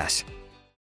success.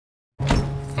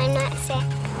 I'm not sick.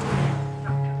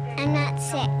 I'm not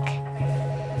sick.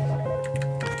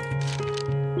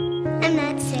 I'm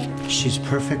not sick. She's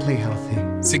perfectly healthy.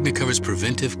 Cigna covers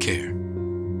preventive care.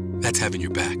 That's having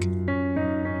your back.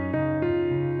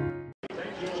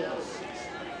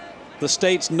 The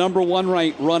state's #1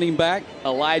 ranked running back,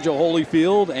 Elijah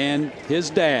Holyfield, and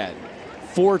his dad,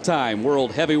 4-time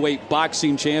world heavyweight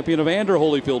boxing champion Evander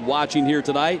Holyfield, watching here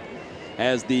tonight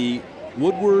as the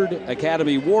Woodward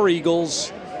Academy War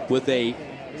Eagles with a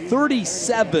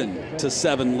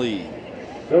 37-7 lead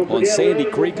on Sandy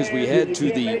Creek as we head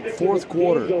to the fourth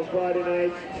quarter.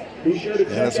 Yeah,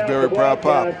 that's a very proud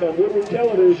pop.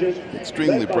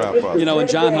 Extremely proud pop. You know, and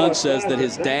John Hunt says that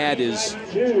his dad is,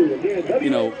 you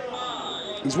know,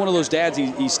 he's one of those dads,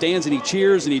 he stands and he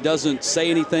cheers and he doesn't say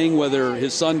anything whether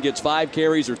his son gets 5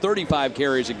 carries or 35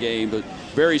 carries a game, but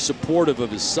very supportive of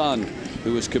his son,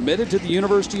 who is committed to the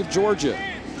University of Georgia.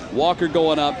 Walker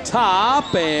going up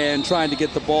top and trying to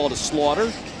get the ball to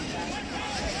Slaughter.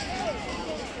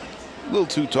 A little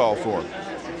too tall for him.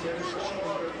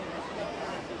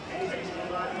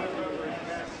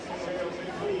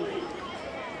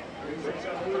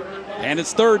 And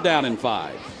it's 3rd down and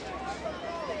 5.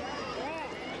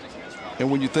 And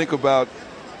when you think about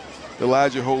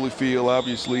Elijah Holyfield,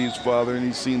 obviously his father, and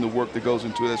he's seen the work that goes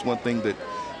into it, that's one thing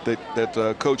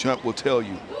that Coach Hunt will tell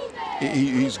you.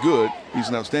 He's good, he's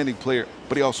an outstanding player,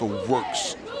 but he also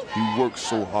works. He works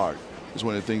so hard. It's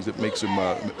one of the things that makes him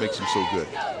so good.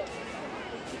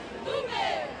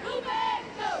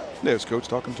 There's Coach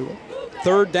talking to him.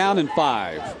 3rd down and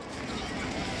 5.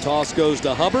 Toss goes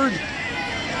to Hubbard.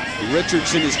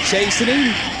 Richardson is chasing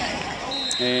him.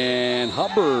 And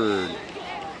Hubbard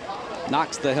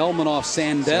knocks the helmet off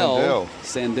Sandell.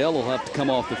 Sandell will have to come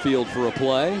off the field for a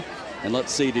play. And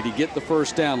let's see, did he get the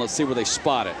first down? Let's see where they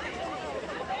spot it.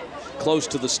 Close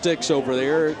to the sticks over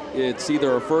there. It's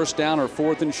either a 1st down or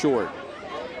 4th and short.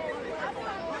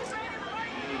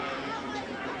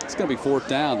 It's going to be 4th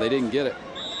down. They didn't get it.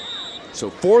 So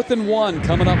 4th and 1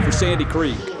 coming up for Sandy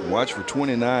Creek. Watch for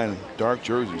 29, dark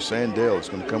jersey, Sandell is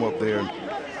going to come up there and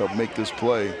help make this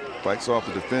play. Fights off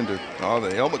the defender. Oh,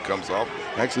 the helmet comes off.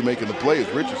 Actually making the play is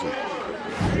Richardson.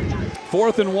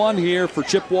 4th and 1 here for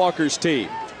Chip Walker's team.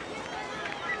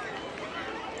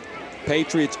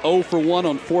 Patriots 0 for 1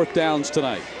 on 4th downs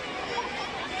tonight.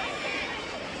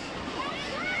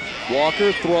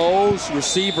 Walker throws,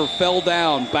 receiver fell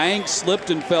down. Banks slipped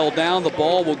and fell down. The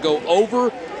ball will go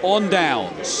over on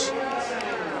downs.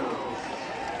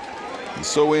 And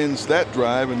so ends that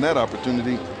drive and that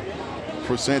opportunity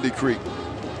for Sandy Creek.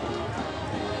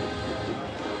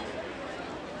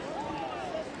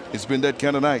 It's been that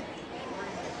kind of night.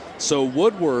 So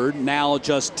Woodward now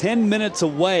just 10 minutes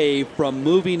away from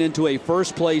moving into a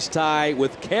first-place tie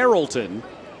with Carrollton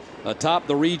atop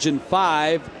the Region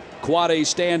 5 Quad A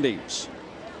standings.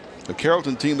 The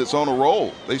Carrollton team that's on a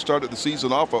roll. They started the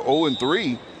season off at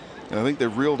 0-3, and I think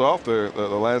they've reeled off the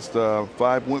last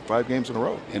 5 games in a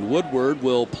row. And Woodward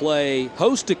will play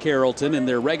host to Carrollton in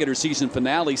their regular season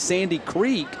finale. Sandy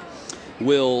Creek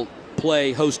will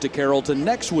play host to Carrollton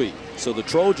next week. So the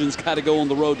Trojans got to go on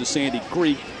the road to Sandy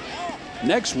Creek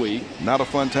next week. Not a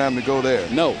fun time to go there.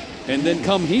 No. And then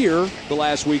come here the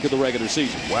last week of the regular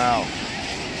season. Wow.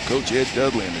 Coach Ed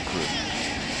Dudley and the crew.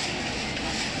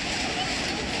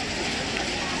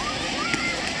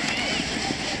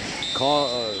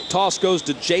 Toss goes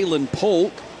to Jalen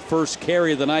Polk. First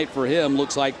carry of the night for him.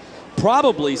 Looks like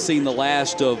probably seen the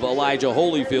last of Elijah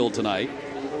Holyfield tonight.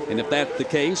 And if that's the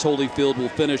case, Holyfield will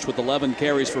finish with 11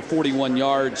 carries for 41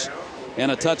 yards and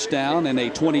a touchdown and a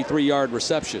 23-yard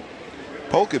reception.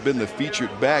 Polk had been the featured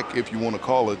back, if you want to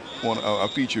call it a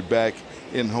featured back,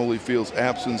 in Holyfield's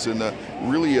absence, and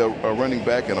really a running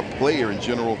back and a player in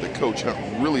general that Coach Hunt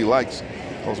really likes.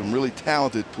 Calls him really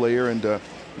talented player, and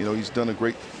you know, he's done a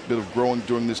great bit of growing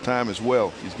during this time as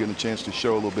well. He's getting a chance to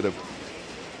show a little bit of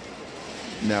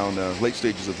now in the late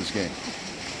stages of this game.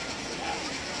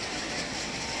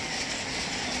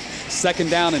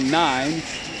 2nd down and 9.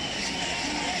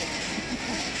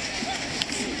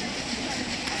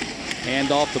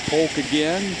 Hand off to Polk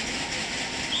again.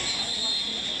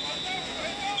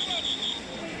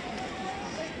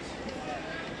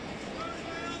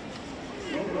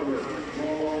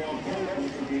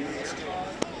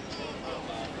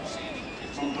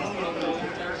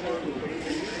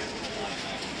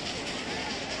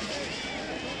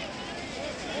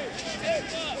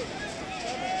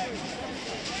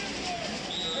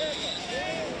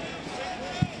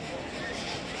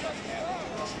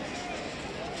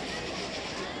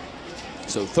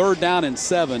 So 3rd down and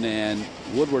 7, and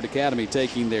Woodward Academy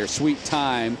taking their sweet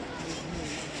time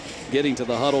getting to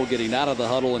the huddle, getting out of the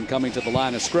huddle, and coming to the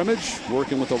line of scrimmage,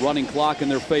 working with the running clock in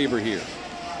their favor here.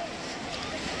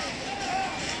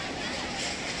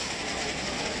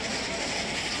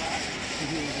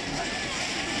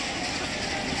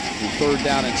 And 3rd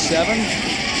down and 7.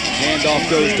 Handoff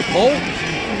goes to Polk,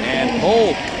 and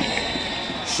Polk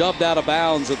shoved out of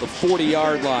bounds at the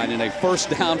 40-yard line, and a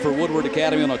 1st down for Woodward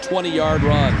Academy on a 20-yard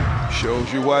run.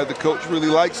 Shows you why the coach really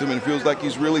likes him and feels like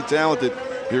he's really talented.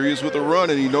 Here he is with a run,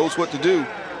 and he knows what to do.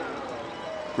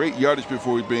 Great yardage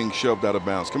before he's being shoved out of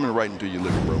bounds. Coming right into your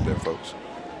living room there, folks.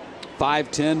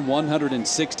 5'10",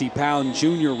 160-pound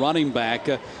junior running back.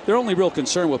 Their only real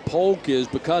concern with Polk is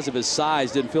because of his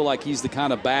size, didn't feel like he's the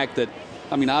kind of back that,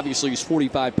 I mean, obviously he's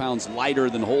 45 pounds lighter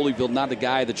than Holyfield, not the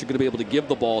guy that you're going to be able to give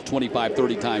the ball 25,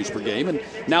 30 times per game. And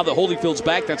now that Holyfield's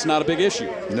back, that's not a big issue.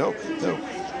 No.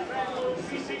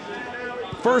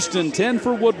 1st and 10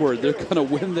 for Woodward. They're going to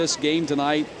win this game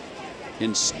tonight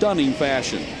in stunning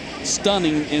fashion.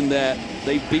 Stunning in that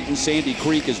they've beaten Sandy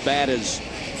Creek as bad as,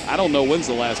 I don't know when's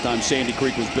the last time Sandy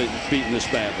Creek was beaten this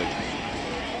badly.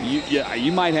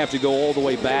 You might have to go all the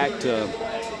way back to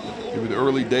maybe the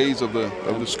early days of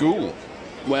the school.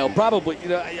 Well, probably.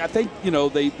 I think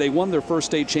they won their first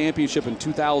state championship in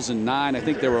 2009. I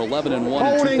think they were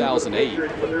 11-1 in 2008.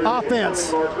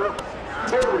 Offense.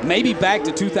 Maybe back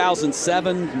to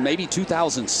 2007, maybe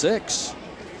 2006.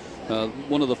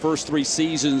 One of the first 3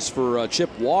 seasons for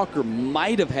Chip Walker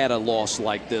might have had a loss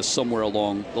like this somewhere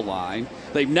along the line.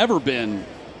 They've never been,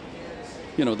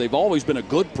 they've always been a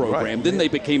good program. Right. Then they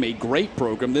became a great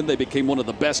program. Then they became one of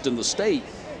the best in the state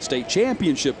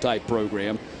championship type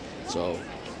program. So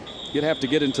you'd have to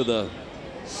get into the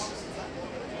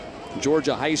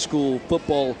Georgia High School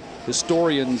Football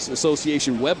Historians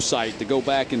Association website to go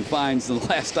back and find the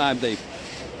last time they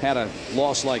had a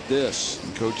loss like this.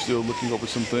 And coach still looking over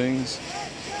some things.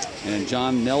 And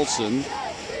John Nelson,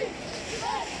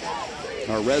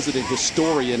 our resident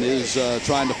historian, is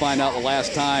trying to find out the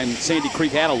last time Sandy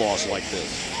Creek had a loss like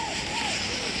this.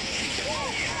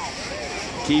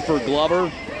 Keeper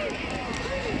Glover.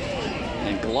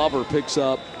 And Glover picks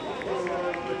up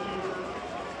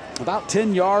about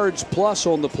 10 yards plus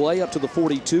on the play, up to the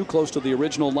 42, close to the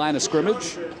original line of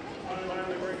scrimmage.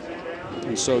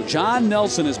 And so John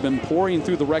Nelson has been pouring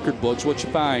through the record books. What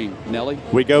you find, Nelly?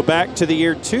 We go back to the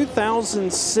year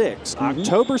 2006,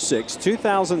 October 6,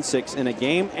 2006, in a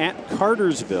game at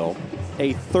Cartersville,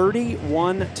 a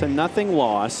 31-0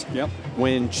 loss. Yep.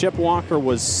 When Chip Walker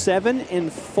was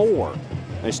 7-4.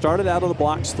 They started out of the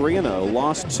blocks 3-0,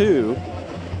 lost 2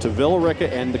 to Villa Rica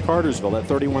and to Cartersville. That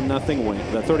 31-0 win.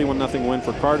 That 31-0 win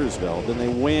for Cartersville. Then they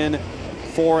win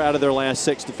 4 out of their last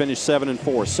 6 to finish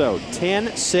 7-4. So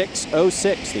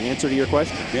 10-6-06, the answer to your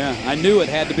question. Yeah, I knew it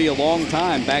had to be a long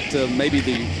time, back to maybe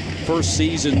the first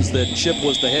seasons that Chip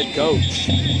was the head coach,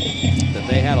 that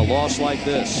they had a loss like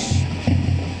this.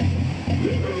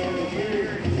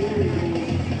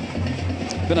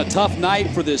 Been a tough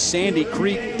night for this Sandy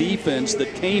Creek defense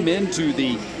that came into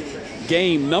the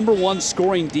game #1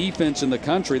 scoring defense in the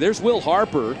country. There's Will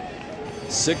Harper,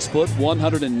 6 foot,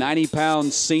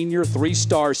 190-pound senior,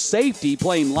 3-star safety,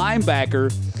 playing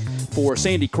linebacker for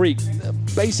Sandy Creek.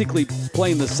 Basically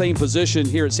playing the same position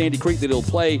here at Sandy Creek that he'll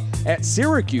play at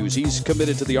Syracuse. He's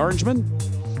committed to the Orangemen.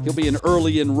 He'll be an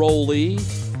early enrollee.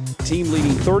 Team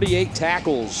leading 38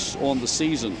 tackles on the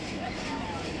season.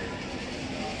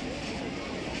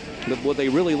 But what they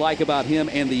really like about him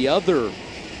and the other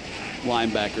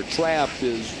linebacker, Trapp,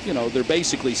 is, they're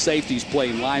basically safeties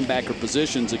playing linebacker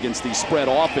positions against these spread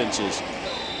offenses.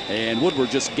 And Woodward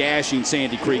just gashing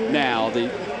Sandy Creek now. The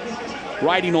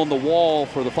writing on the wall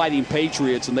for the Fighting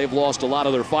Patriots, and they've lost a lot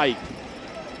of their fight.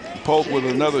 Polk with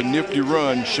another nifty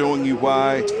run, showing you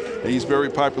why he's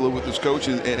very popular with his coach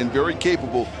and very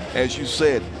capable, as you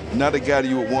said. Not a guy that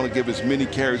you would want to give as many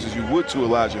carries as you would to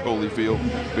Elijah Holyfield,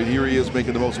 but here he is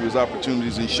making the most of his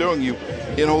opportunities and showing you,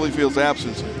 in Holyfield's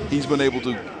absence, he's been able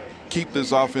to keep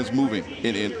this offense moving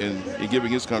and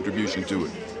giving his contribution to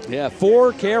it. Yeah,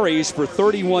 4 carries for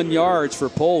 31 yards for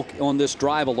Polk on this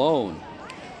drive alone.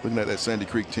 Looking at that Sandy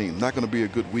Creek team, not going to be a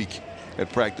good week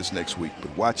at practice next week,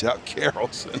 but watch out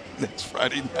Carrollton next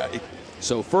Friday night.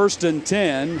 So 1st and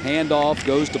 10, handoff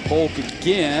goes to Polk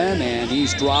again, and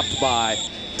he's dropped by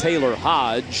Taylor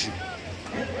Hodge.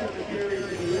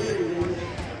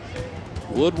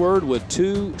 Woodward with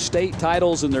 2 state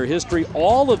titles in their history,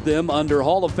 all of them under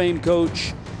Hall of Fame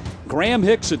coach Graham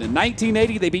Hickson. In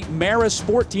 1980, they beat Marist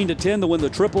 14-10 to win the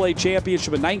AAA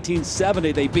championship. In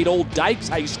 1970, they beat Old Dykes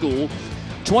High School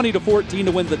 20-14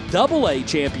 to win the AA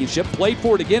championship. Played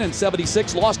for it again in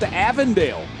 76, lost to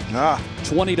Avondale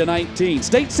 20-19.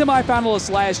 State semifinalists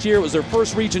last year. It was their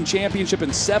first region championship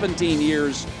in 17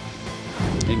 years.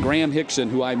 And Graham Hickson,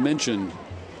 who I mentioned,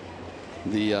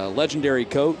 the legendary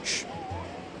coach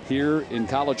here in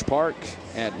College Park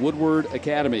at Woodward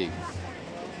Academy.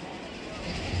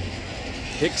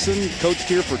 Hickson coached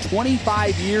here for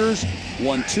 25 years,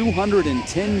 won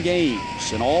 210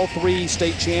 games, and all 3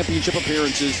 state championship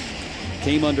appearances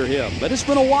came under him. But it's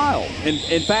been a while. And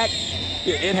in fact,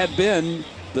 it had been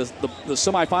the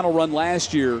semifinal run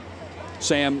last year,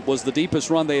 Sam, was the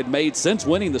deepest run they had made since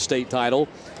winning the state title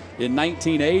in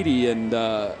 1980. And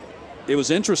it was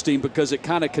interesting because it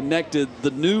kind of connected the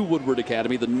new Woodward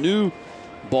Academy, the new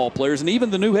ball players, and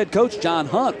even the new head coach, John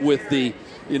Hunt, with the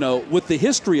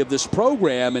history of this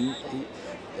program.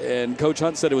 And Coach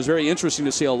Hunt said it was very interesting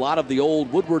to see a lot of the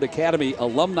old Woodward Academy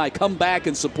alumni come back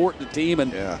and support the team.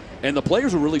 And the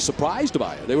players were really surprised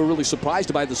by it. They were really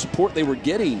surprised by the support they were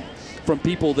getting from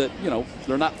people that,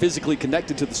 they're not physically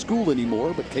connected to the school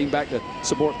anymore, but came back to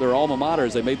support their alma mater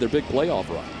as they made their big playoff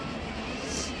run.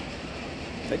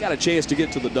 They got a chance to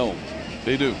get to the Dome.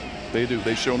 They do. They do.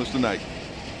 They've shown us tonight.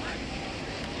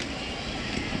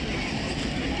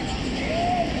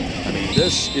 I mean,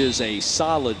 this is a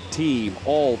solid team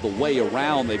all the way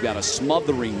around. They've got a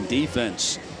smothering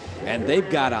defense, and they've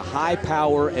got a high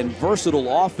power and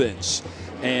versatile offense.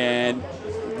 And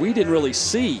we didn't really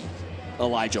see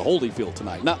Elijah Holyfield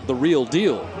tonight. Not the real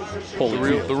deal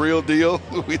Holyfield. The real deal?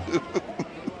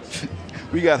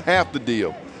 We got half the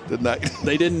deal tonight.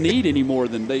 They didn't need any more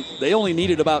than they only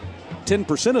needed about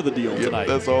 10% of the deal tonight.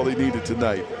 That's all they needed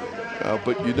tonight.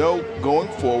 But, going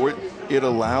forward, it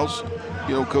allows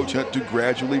Coach Hunt to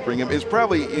gradually bring him. It's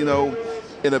probably, in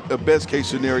a best case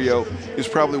scenario, is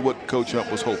probably what Coach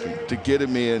Hunt was hoping, to get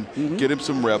him in, get him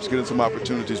some reps, get him some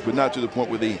opportunities, but not to the point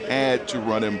where they had to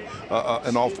run him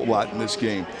an awful lot in this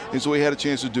game. And so he had a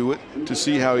chance to do it, to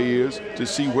see how he is, to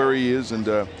see where he is. And,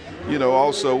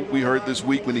 also we heard this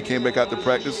week when he came back out to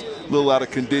practice, a little out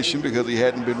of condition because he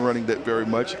hadn't been running that very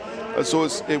much. So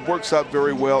it works out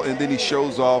very well, and then he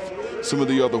shows off some of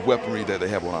the other weaponry that they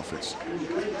have on offense.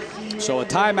 So a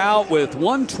timeout with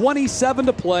 1:27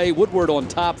 to play. Woodward on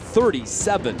top,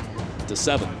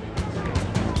 37-7.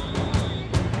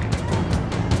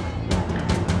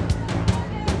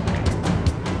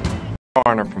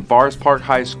 Garner from Forest Park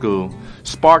High School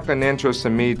sparked an interest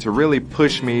in me to really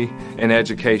push me in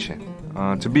education,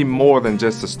 to be more than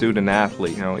just a student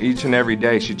athlete. Each and every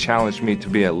day she challenged me to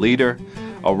be a leader,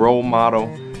 a role model,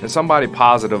 and somebody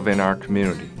positive in our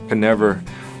community. Can never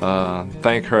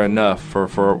thank her enough for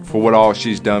what all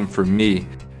she's done for me.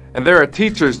 And there are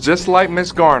teachers just like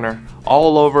Miss Garner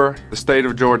all over the state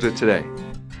of Georgia today.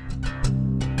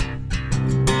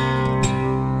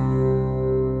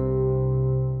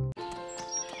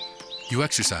 You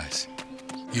exercise.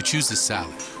 You choose the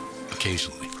salad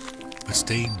occasionally, but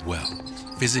staying well,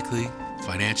 physically,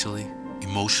 financially,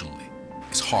 emotionally,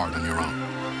 is hard on your own.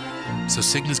 So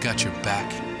Cigna's got your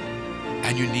back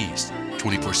and your knees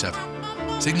 24/7.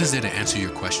 Cigna's there to answer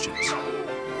your questions,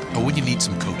 or when you need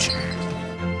some coaching.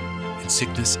 In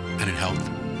sickness and in health,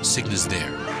 Cigna's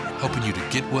there, helping you to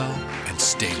get well and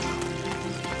stay well.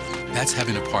 That's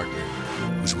having a partner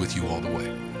who's with you all the way.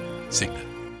 Cigna.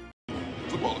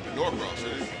 Football up in Norcross,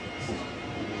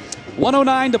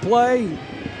 1:09 to play.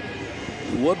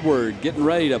 Woodward getting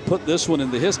ready to put this one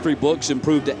in the history books,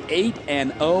 improved to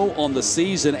 8-0 on the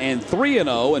season and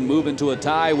 3-0, and move into a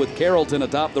tie with Carrollton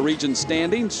atop the region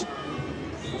standings.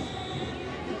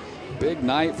 Big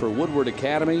night for Woodward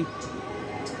Academy.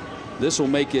 This will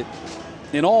make it,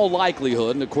 in all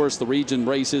likelihood, and of course the region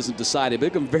race isn't decided, but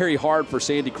it's going to be very hard for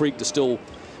Sandy Creek to still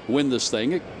win this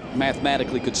thing. It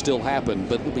mathematically could still happen,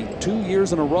 but it'll be 2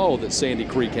 years in a row that Sandy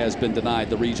Creek has been denied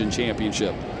the region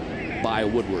championship by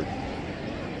Woodward.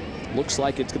 Looks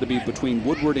like it's going to be between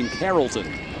Woodward and Carrollton.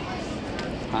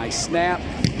 High snap,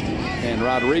 and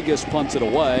Rodriguez punts it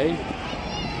away.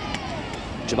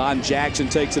 Javon Jackson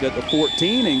takes it at the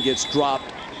 14 and gets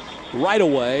dropped right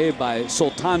away by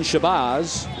Sultan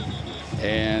Shabazz.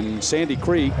 And Sandy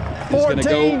Creek is going to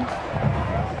go.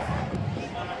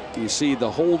 You see the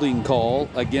holding call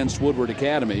against Woodward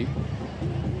Academy.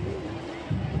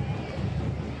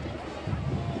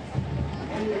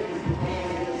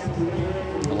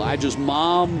 Elijah's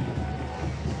mom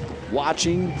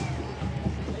watching.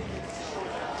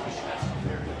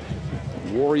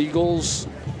 War Eagles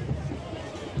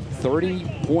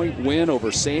 30-point win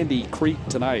over Sandy Creek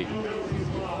tonight.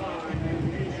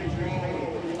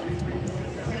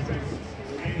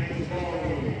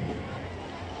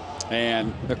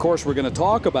 And of course, we're going to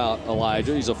talk about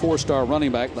Elijah. He's a 4-star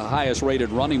running back, the highest rated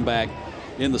running back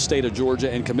in the state of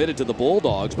Georgia, and committed to the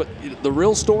Bulldogs. But the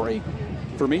real story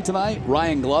for me tonight,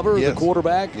 Ryan Glover, the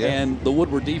quarterback, and the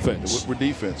Woodward defense. The Woodward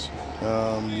defense.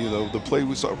 You know, the play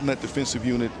we saw from that defensive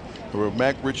unit, where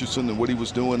Mac Richardson and what he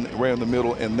was doing right in the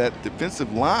middle, and that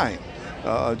defensive line,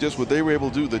 just what they were able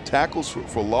to do, the tackles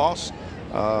for loss,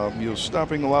 you know,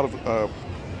 stopping a lot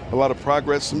of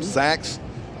progress, some sacks,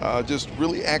 just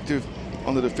really active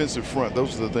on the defensive front.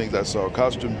 Those are the things I saw.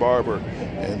 Costin Barber,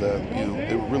 and you know,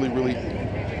 they were really, really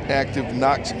active.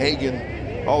 Knox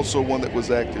Hagan, also one that was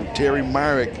active. Terry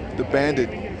Myrick, the Bandit.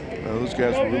 Those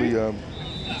guys were really,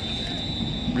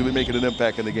 really making an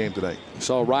impact in the game tonight.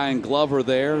 Saw Ryan Glover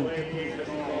there.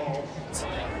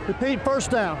 Repeat,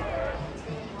 first down.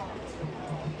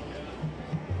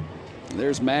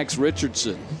 There's Max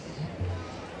Richardson.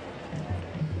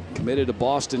 Committed to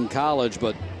Boston College,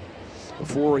 but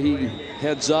before he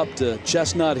heads up to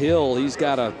Chestnut Hill, he's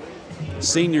got a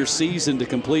senior season to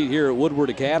complete here at Woodward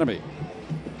Academy.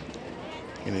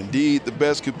 And indeed, the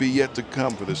best could be yet to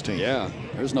come for this team. Yeah,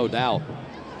 there's no doubt.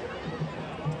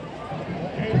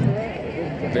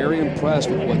 Very impressed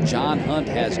with what John Hunt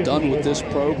has done with this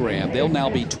program. They'll now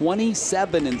be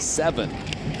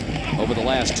 27-7 over the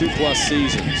last 2+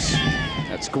 seasons.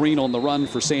 That's Green on the run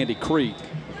for Sandy Creek.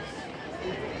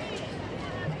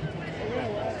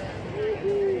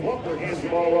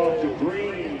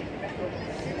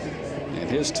 And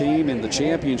his team in the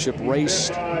championship race,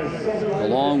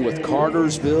 along with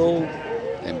Cartersville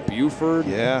and Buford,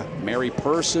 Mary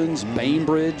Persons,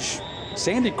 Bainbridge.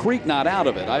 Sandy Creek not out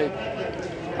of it.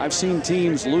 I've seen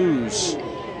teams lose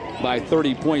by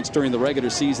 30 points during the regular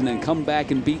season and come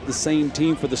back and beat the same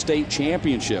team for the state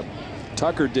championship.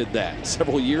 Tucker did that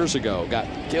several years ago, got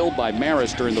killed by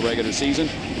Marist during the regular season,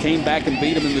 came back and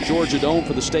beat him in the Georgia Dome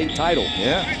for the state title.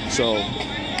 Yeah. So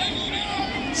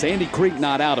Sandy Creek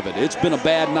not out of it. It's been a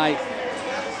bad night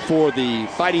for the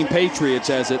Fighting Patriots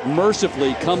as it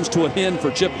mercifully comes to an end for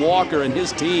Chip Walker and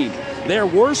his team. Their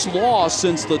worst loss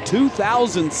since the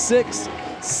 2006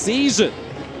 season.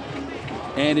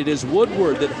 And it is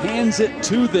Woodward that hands it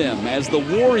to them as the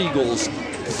War Eagles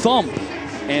thump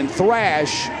and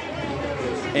thrash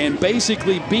and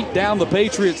basically beat down the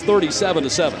Patriots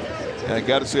 37-7. And I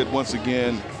got to say it once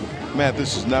again, Matt,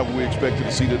 this is not what we expected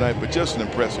to see tonight, but just an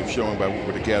impressive showing by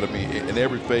Woodward Academy in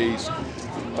every phase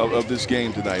of this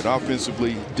game tonight,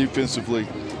 offensively, defensively,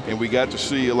 and we got to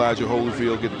see Elijah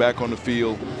Holyfield get back on the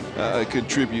field,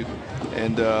 contribute,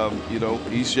 and you know,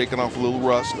 he's shaking off a little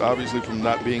rust, obviously, from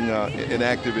not being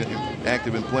active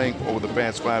in playing over the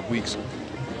past 5 weeks.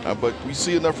 But we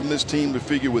see enough from this team to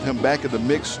figure with him back in the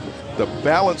mix, the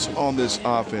balance on this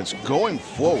offense going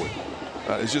forward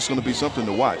is just going to be something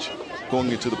to watch going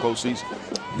into the postseason.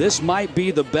 This might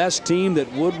be the best team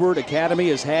that Woodward Academy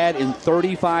has had in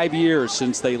 35 years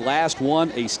since they last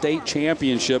won a state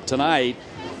championship tonight.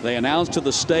 They announced to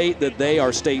the state that they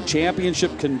are state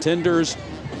championship contenders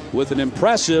with an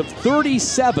impressive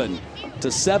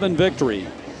 37-7 victory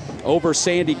over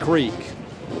Sandy Creek.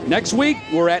 Next week,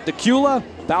 we're at Decula.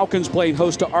 Falcons playing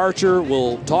host to Archer.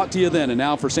 We'll talk to you then. And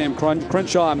now for Sam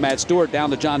Crenshaw and Matt Stewart, down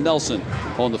to John Nelson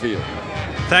on the field.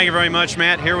 Thank you very much,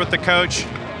 Matt. Here with the coach.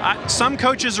 Some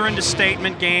coaches are into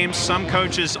statement games. Some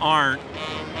coaches aren't.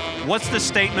 What's the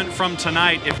statement from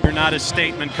tonight if you're not a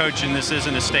statement coach and this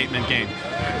isn't a statement game?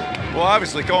 Well,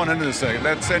 obviously, going into this thing,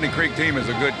 that Sandy Creek team is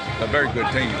a very good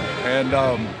team. And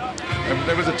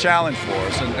there was a challenge for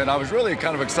us, and I was really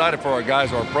kind of excited for our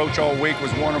guys. Our approach all week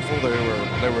was wonderful. They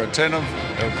were attentive,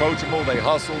 they were coachable, they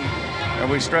hustled, and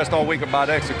we stressed all week about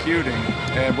executing,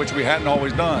 and which we hadn't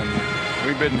always done.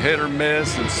 We've been hit or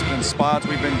miss, and in spots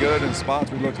we've been good, in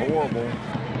spots we looked horrible.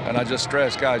 And I just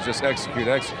stressed, guys, just execute,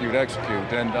 execute,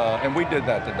 execute, and we did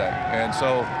that today. And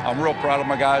so I'm real proud of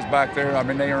my guys back there. I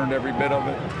mean, they earned every bit of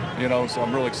it, you know. So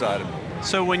I'm real excited.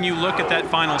 So when you look at that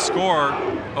final score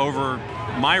over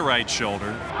my right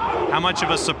shoulder, how much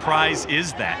of a surprise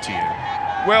is that to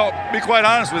you? Well, be quite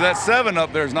honest with that 7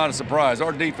 up there is not a surprise.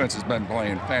 Our defense has been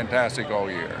playing fantastic all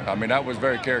year. I mean, that was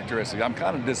very characteristic. I'm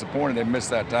kind of disappointed they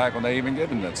missed that tackle and they even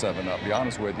given that 7 up, to be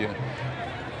honest with you.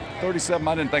 37,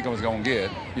 I didn't think I was going to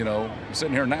get. You know,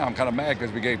 sitting here now, I'm kind of mad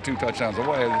because we gave 2 touchdowns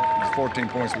away. There's 14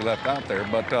 points we left out there.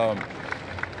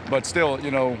 But still,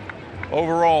 you know,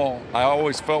 overall, I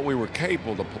always felt we were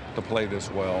capable to play this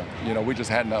well. You know, we just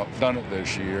hadn't done it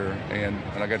this year. And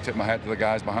I got to tip my hat to the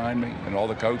guys behind me and all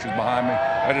the coaches behind me.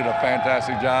 They did a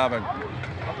fantastic job,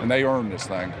 and they earned this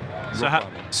thing.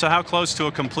 So how close to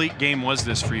a complete game was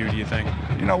this for you, do you think?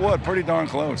 You know what? Pretty darn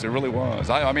close. It really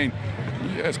was. I mean,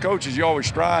 as coaches, you always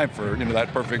strive for, you know, that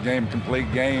perfect game,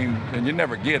 complete game, and you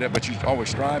never get it, but you always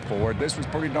strive for it. This was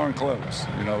pretty darn close.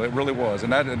 You know, it really was.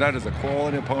 And that is a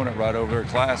quality opponent right over there,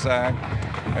 class act,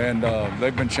 and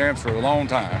they've been champs for a long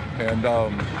time. And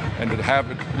to have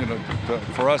it, you know,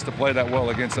 for us to play that well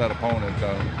against that opponent,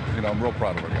 you know, I'm real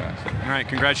proud of our guys. All right,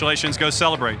 congratulations. Go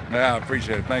celebrate. Yeah, I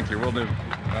appreciate it. Thank you. We'll do.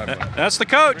 That's the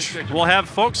coach. We'll have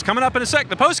folks coming up in a sec.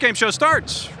 The postgame show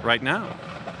starts right now.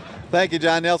 Thank you,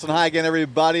 John Nelson. Hi again,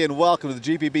 everybody, and welcome to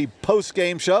the GPB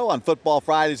postgame show on Football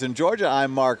Fridays in Georgia.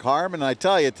 I'm Mark Harmon, and I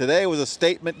tell you, today was a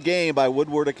statement game by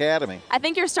Woodward Academy. I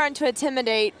think you're starting to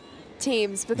intimidate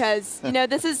teams because, you know,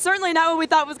 this is certainly not what we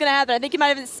thought was going to happen. I think you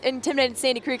might have intimidated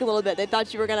Sandy Creek a little bit. They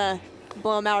thought you were going to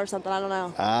blow them out or something. I don't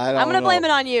know. I'm going to blame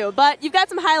it on you, but you've got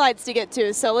some highlights to get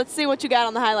to, so let's see what you got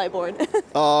on the highlight board.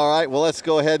 All right, well, let's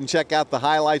go ahead and check out the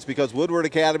highlights because Woodward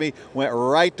Academy went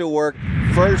right to work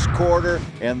first quarter,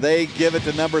 and they give it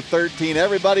to number 13.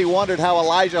 Everybody wondered how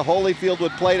Elijah Holyfield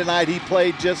would play tonight. He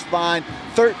played just fine.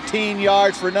 13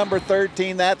 yards for number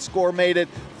 13. That score made it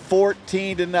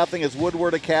 14-0 as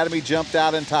Woodward Academy jumped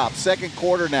out on top. Second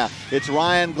quarter now, it's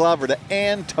Ryan Glover to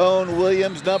Antone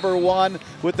Williams, number 1,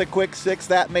 with the quick 6.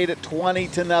 That made it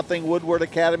 20-0. Woodward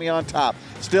Academy on top.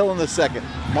 Still in the second,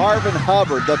 Marvin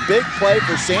Hubbard, the big play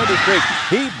for Sandy Creek.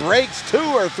 He breaks 2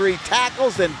 or 3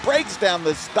 tackles, then breaks down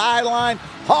the sideline.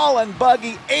 Haul and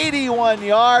buggy, 81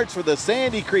 yards for the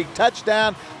Sandy Creek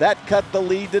touchdown. That cut the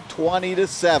lead to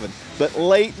 20-7. But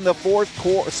late in the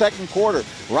second quarter,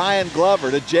 Ryan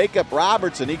Glover to Jacob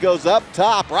Robertson. He goes up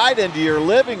top, right into your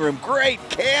living room. Great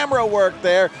camera work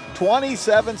there.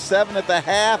 27-7 at the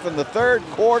half. In the third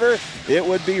quarter, it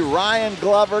would be Ryan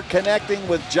Glover connecting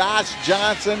with Josh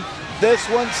Johnson. This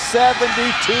one,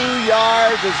 72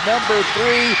 yards as number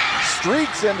 3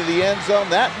 streaks into the end zone.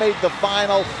 That made the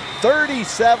final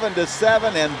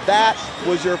 37-7, and that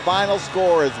was your final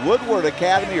score as Woodward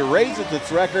Academy raises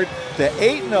its record to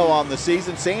 8-0 on the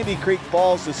season. Sandy Creek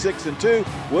falls to 6-2.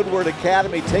 Woodward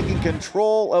Academy taking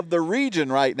control of the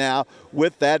region right now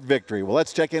with that victory. Well,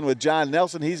 let's check in with John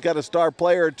Nelson. He's got a star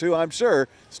player or two, I'm sure,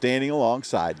 standing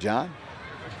alongside. John?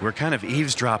 We're kind of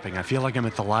eavesdropping. I feel like I'm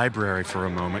at the library for a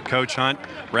moment. Coach Hunt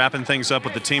wrapping things up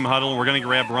with the team huddle. We're going to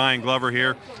grab Ryan Glover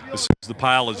here as soon as the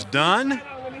pile is done.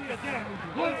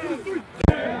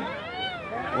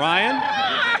 Ryan,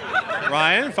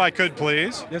 if I could,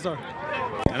 please. Yes, sir.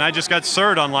 And I just got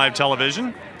served on live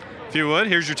television. If you would,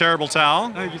 here's your terrible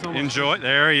towel. Thank you so much. Enjoy.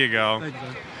 There you go. Thank you,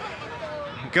 sir.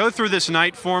 Go through this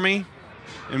night for me.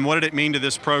 And what did it mean to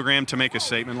this program to make a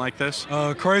statement like this?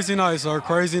 Crazy night, sir.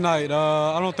 Crazy night.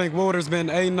 I don't think Woodward's been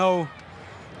 8-0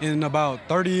 in about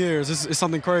 30 years. It's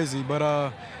something crazy,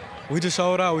 but we just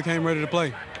showed out. We came ready to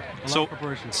play. So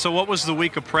what was the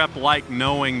week of prep like,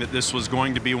 knowing that this was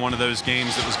going to be one of those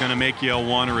games that was going to make you a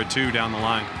 1 or a 2 down the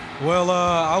line? Well,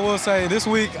 I will say this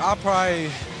week I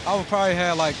would probably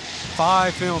have like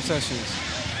 5 film sessions,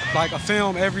 like a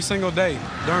film every single day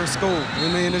during school.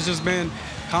 I mean, it's just been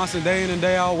constant day in and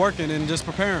day out working and just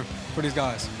preparing for these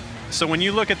guys. So when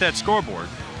you look at that scoreboard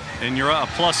and you're a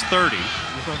plus 30,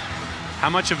 how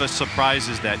much of a surprise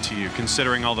is that to you,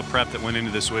 considering all the prep that went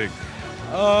into this week?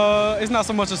 It's not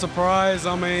so much a surprise.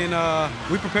 I mean,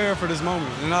 we prepared for this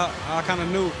moment, and I kind of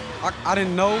knew. I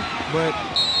didn't know, but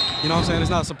you know what I'm saying? It's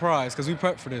not a surprise because we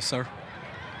prepped for this, sir.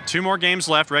 2 more games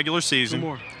left, regular season. 2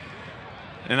 more.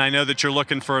 And I know that you're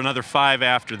looking for another 5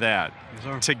 after that. Yes,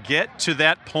 sir. To get to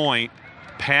that point,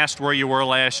 past where you were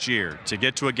last year, to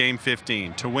get to a game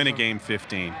 15, to win a game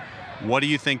 15, what do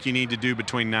you think you need to do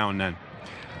between now and then?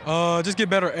 Just get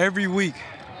better every week.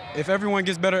 If everyone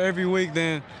gets better every week,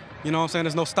 then, you know what I'm saying,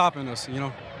 there's no stopping us, you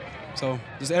know. So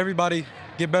just everybody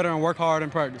get better and work hard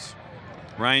in practice.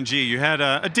 Ryan G., you had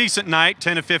a decent night,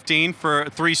 10 of 15 for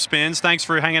 3 spins. Thanks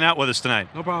for hanging out with us tonight.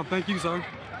 No problem. Thank you, sir.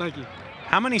 Thank you.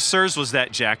 How many sirs was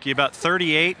that, Jackie? About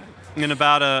 38 in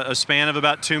about a span of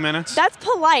about 2 minutes? That's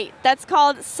polite. That's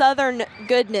called Southern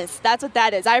goodness. That's what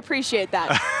that is. I appreciate that.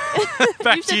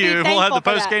 Back to you. We'll have the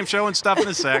post-game show and stuff in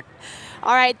a sec.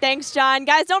 All right, thanks, John.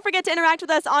 Guys, don't forget to interact with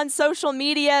us on social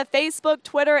media, Facebook,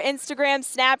 Twitter, Instagram,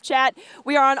 Snapchat.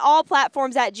 We are on all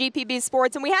platforms at GPB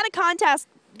Sports, and we had a contest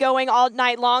going all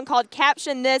night long called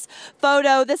Caption This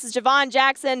Photo. This is Javon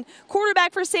Jackson,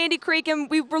 quarterback for Sandy Creek, and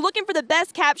we were looking for the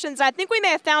best captions, and I think we may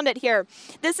have found it here.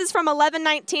 This is from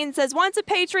 1119, says, once a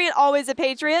Patriot, always a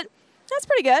Patriot. That's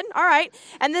pretty good. All right.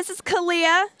 And this is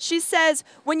Kalia. She says,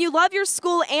 when you love your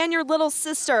school and your little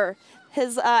sister.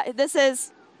 This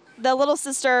is the little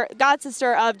sister, god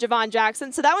sister of Javon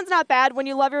Jackson. So that one's not bad. When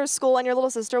you love your school and your little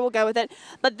sister, we'll go with it.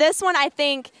 But this one, I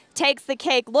think, takes the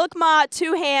cake. Look, Ma,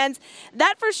 2 hands.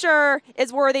 That for sure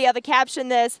is worthy of a caption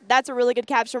this. That's a really good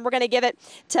caption. We're going to give it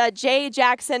to J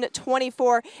Jackson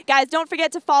 24. Guys, don't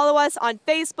forget to follow us on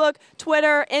Facebook,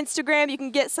 Twitter, Instagram. You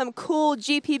can get some cool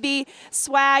GPB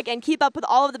swag and keep up with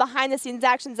all of the behind-the-scenes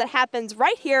actions that happens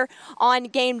right here on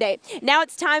game day. Now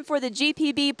it's time for the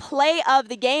GPB play of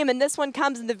the game, and this one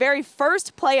comes in the very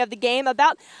first play of the game,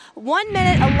 about 1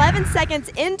 minute, 11 seconds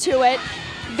into it.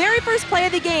 Very first play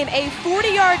of the game, a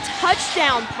 40-yard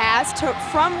touchdown pass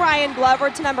from Ryan Glover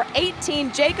to number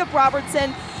 18, Jacob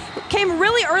Robertson. Came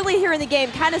really early here in the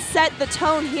game, kind of set the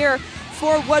tone here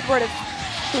for Woodward.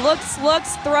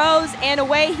 Looks, throws, and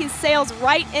away he sails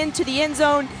right into the end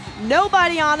zone.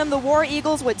 Nobody on him. The War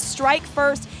Eagles would strike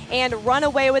first and run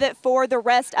away with it for the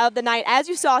rest of the night, as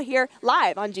you saw here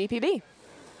live on GPB.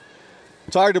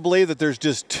 It's hard to believe that there's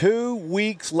just 2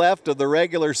 weeks left of the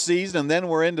regular season, and then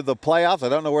we're into the playoffs. I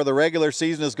don't know where the regular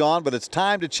season has gone, but it's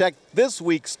time to check this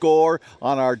week's score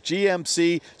on our Georgia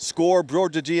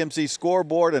GMC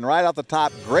scoreboard. And right off the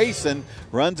top, Grayson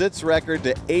runs its record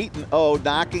to 8-0,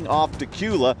 knocking off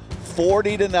Tequila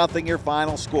 40-0, your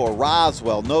final score.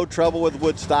 Roswell, no trouble with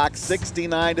Woodstock,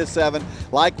 69-7.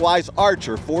 Likewise,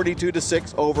 Archer,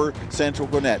 42-6 over Central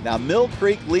Gwinnett. Now, Mill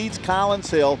Creek leads Collins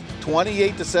Hill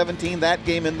 28-17, that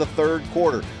game in the third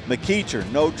quarter. McEacher,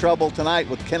 no trouble tonight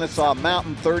with Kennesaw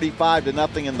Mountain,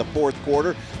 35-0 in the fourth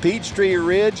quarter. Peachtree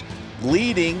Ridge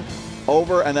leading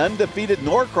over an undefeated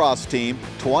Norcross team,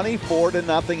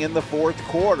 24-0 in the fourth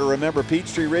quarter. Remember,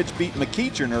 Peachtree Ridge beat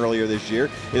McEacher earlier this year.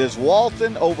 It is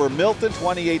Walton over Milton,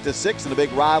 28-6 in a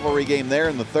big rivalry game there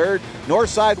in the third.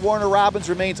 Northside Warner Robins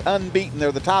remains unbeaten.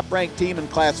 They're the top-ranked team in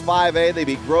Class 5A. They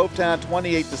beat Grovetown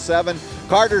 28-7.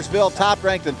 Cartersville,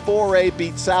 top-ranked in 4A,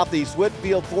 beat Southeast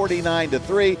Whitfield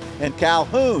 49-3. And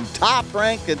Calhoun,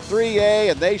 top-ranked in 3A,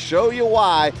 and they show you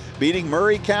why, beating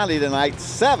Murray County tonight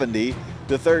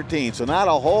 70-13. So not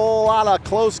a whole lot of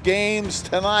close games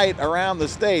tonight around the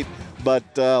state, but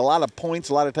a lot of points,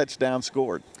 a lot of touchdowns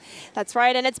scored. That's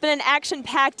right, and it's been an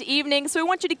action-packed evening, so we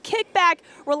want you to kick back,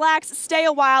 relax, stay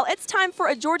a while. It's time for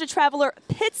a Georgia Traveler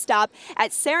pit stop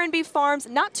at Serenbe Farms,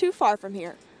 not too far from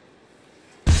here.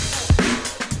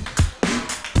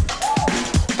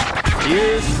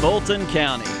 Here's Fulton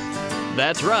County.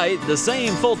 That's right, the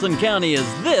same Fulton County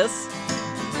as this.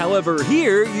 However,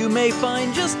 here you may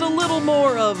find just a little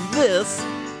more of this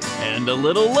and a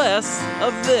little less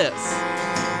of this.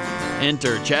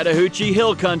 Enter Chattahoochee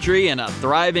Hill Country and a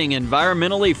thriving,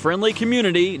 environmentally friendly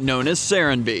community known as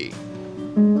Serenbe.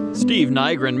 Steve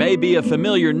Nygren may be a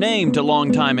familiar name to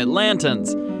longtime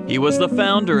Atlantans. He was the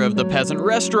founder of the Peasant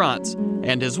Restaurants,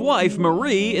 and his wife,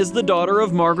 Marie, is the daughter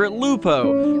of Margaret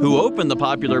Lupo, who opened the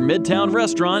popular Midtown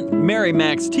restaurant Mary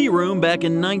Mac's Tea Room back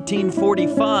in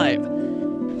 1945.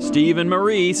 Steve and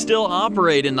Marie still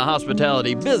operate in the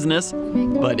hospitality business,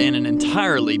 but in an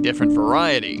entirely different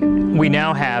variety. We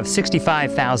now have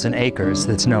 65,000 acres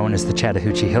that's known as the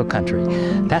Chattahoochee Hill Country.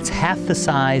 That's half the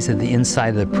size of the inside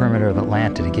of the perimeter of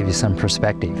Atlanta, to give you some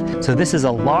perspective. So this is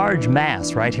a large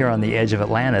mass right here on the edge of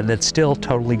Atlanta that's still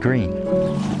totally green.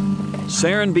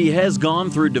 Serenbe has gone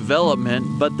through development,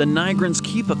 but the Nygrens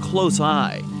keep a close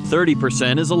eye.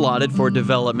 30% is allotted for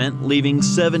development, leaving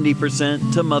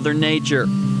 70% to Mother Nature.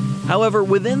 However,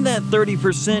 within that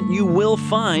 30%, you will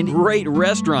find great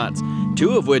restaurants,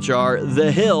 2 of which are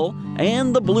The Hill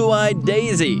and the Blue-Eyed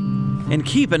Daisy. And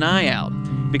keep an eye out,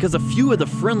 because a few of the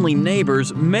friendly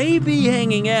neighbors may be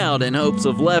hanging out in hopes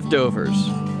of leftovers.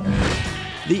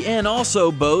 The Inn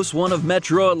also boasts one of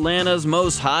Metro Atlanta's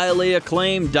most highly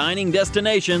acclaimed dining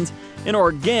destinations, an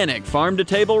organic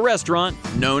farm-to-table restaurant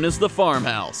known as the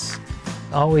Farmhouse.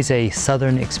 Always a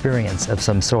Southern experience of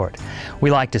some sort.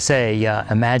 We like to say,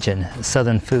 imagine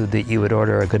Southern food that you would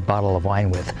order a good bottle of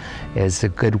wine with is a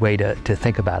good way to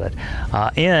think about it.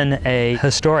 In a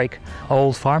historic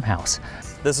old farmhouse.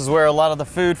 This is where a lot of the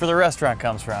food for the restaurant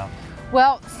comes from.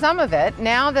 Well, some of it.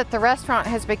 Now that the restaurant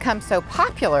has become so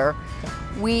popular,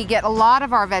 We get a lot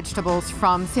of our vegetables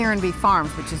from Serenby Farms,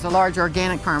 which is the large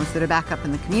organic farms that are back up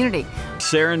in the community.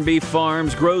 Serenby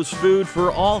Farms grows food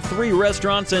for all 3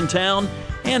 restaurants in town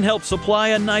and helps supply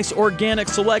a nice organic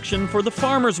selection for the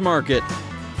farmers market.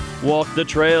 Walk the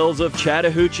trails of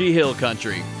Chattahoochee Hill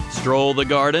Country, stroll the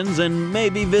gardens, and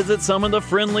maybe visit some of the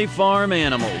friendly farm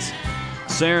animals.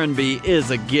 Serenby is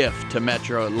a gift to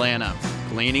Metro Atlanta,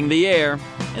 cleaning the air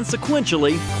and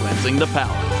sequentially cleansing the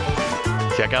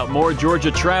palate. Check out more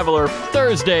Georgia Traveler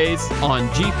Thursdays on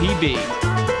GPB.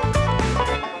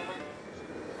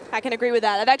 I can agree with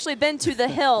that. I've actually been to the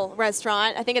Hill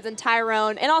restaurant. I think it's in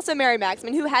Tyrone, and also Mary Mac's. I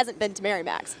mean, who hasn't been to Mary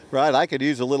Mac's? Right. I could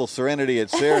use a little serenity at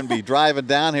Serenby driving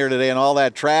down here today and all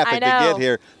that traffic to get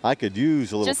here. I could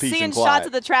use a little just peace and quiet. Just seeing shots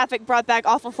of the traffic brought back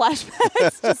awful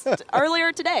flashbacks just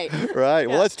earlier today. Right.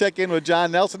 Well, let's check in with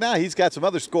John Nelson now. He's got some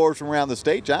other scores from around the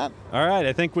state. John? All right.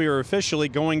 I think we are officially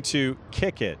going to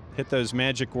kick it. Hit those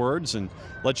magic words and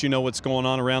let you know what's going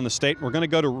on around the state. We're going to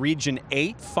go to Region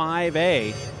 8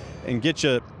 5A and get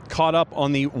you caught up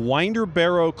on the Winder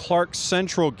Barrow Clark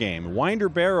Central game. Winder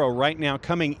Barrow right now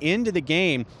coming into the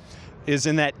game is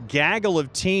in that gaggle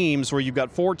of teams where you've got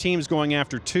 4 teams going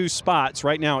after 2 spots.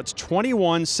 Right now it's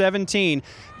 21-17.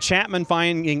 Chapman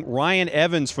finding Ryan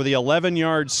Evans for the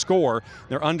 11-yard score.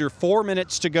 They're under 4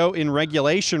 minutes to go in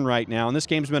regulation right now, and this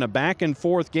game's been a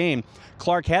back-and-forth game.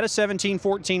 Clark had a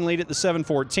 17-14 lead at the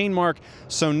 7-14 mark,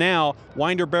 so now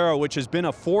Winder Barrow, which has been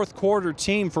a fourth-quarter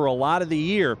team for a lot of the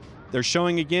year, they're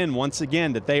showing once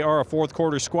again, that they are a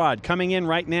fourth-quarter squad. Coming in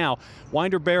right now,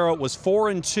 Winder Barrow was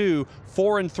 4-2,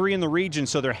 4-3 in the region,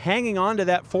 so they're hanging on to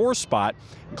that 4 spot.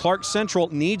 Clark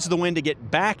Central needs the win to get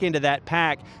back into that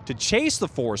pack to chase the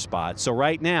 4 spot. So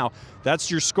right now, that's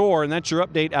your score, and that's your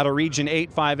update out of Region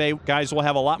 8 5A. Guys, we'll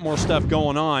have a lot more stuff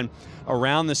going on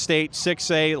around the state.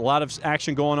 6A, a lot of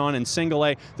action going on in single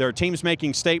A. There are teams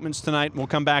making statements tonight, and we'll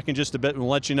come back in just a bit and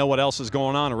we'll let you know what else is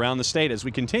going on around the state as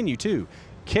we continue to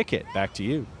kick it. Back to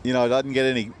you. You know, it doesn't get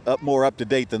any more up to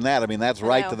date than that. I mean, that's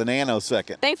right to the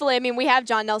nanosecond. Thankfully, I mean, we have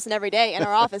John Nelson every day in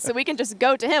our office, so we can just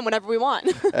go to him whenever we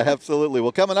want. Absolutely.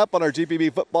 Well, coming up on our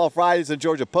GPB Football Fridays in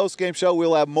Georgia postgame show,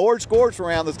 we'll have more scores from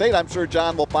around the state. I'm sure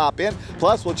John will pop in.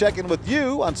 Plus, we'll check in with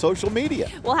you on social media.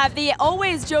 We'll have the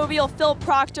always jovial Phil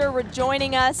Proctor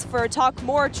rejoining us for Talk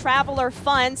More Traveler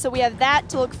Fun. So we have that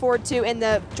to look forward to in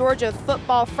the Georgia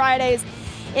Football Fridays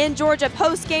in Georgia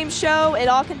post-game show. It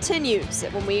all continues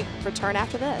when we return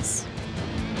after this.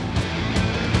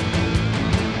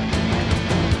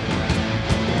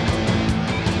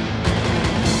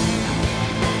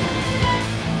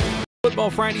 Football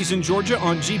Fridays in Georgia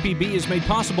on GPB is made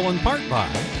possible in part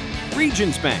by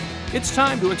Regions Bank. It's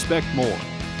time to expect more.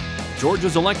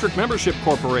 Georgia's Electric Membership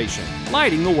Corporation,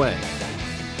 lighting the way.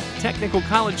 Technical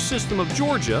College System of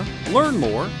Georgia, learn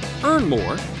more, earn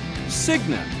more.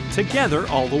 Cigna, together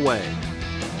all the way.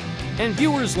 And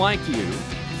viewers like you,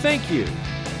 thank you.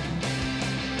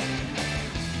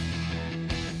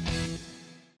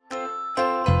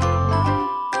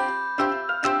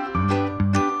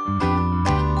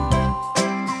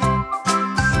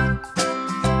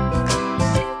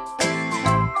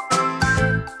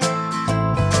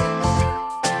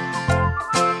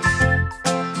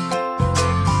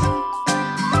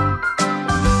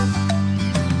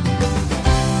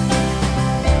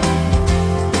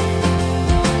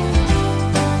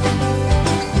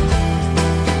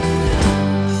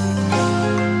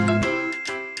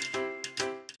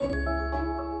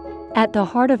 At the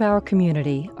heart of our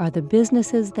community are the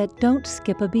businesses that don't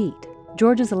skip a beat.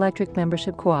 Georgia's electric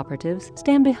membership cooperatives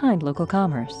stand behind local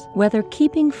commerce. Whether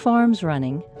keeping farms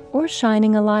running or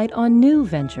shining a light on new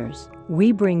ventures,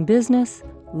 we bring business,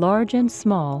 large and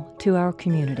small, to our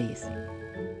communities.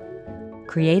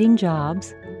 Creating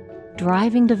jobs,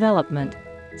 driving development,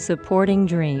 supporting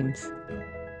dreams.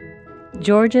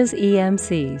 Georgia's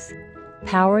EMCs,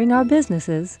 powering our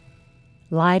businesses,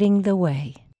 lighting the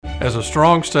way. As a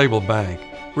strong, stable bank,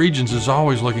 Regions is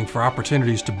always looking for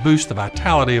opportunities to boost the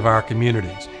vitality of our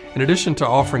communities. In addition to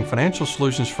offering financial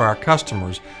solutions for our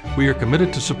customers, we are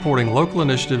committed to supporting local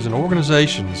initiatives and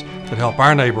organizations that help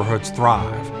our neighborhoods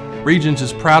thrive. Regions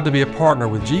is proud to be a partner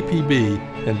with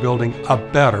GPB in building a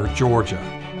better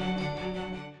Georgia.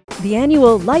 The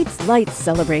annual Lights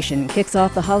celebration kicks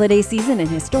off the holiday season in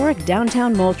historic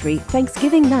downtown Moultrie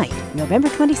Thanksgiving night, November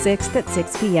 26th at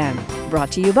 6 p.m.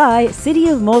 Brought to you by City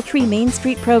of Moultrie Main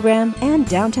Street Program and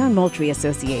Downtown Moultrie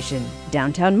Association.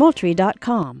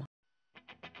 DowntownMoultrie.com.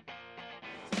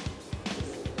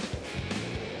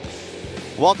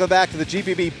 Welcome back to the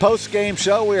GPB post-game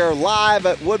show. We are live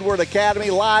at Woodward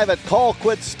Academy, live at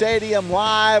Colquitt Stadium,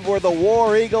 live where the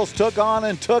War Eagles took on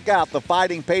and took out the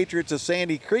Fighting Patriots of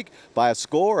Sandy Creek by a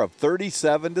score of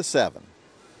 37-7.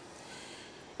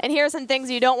 And here's some things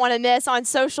you don't want to miss on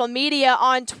social media.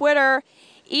 On Twitter,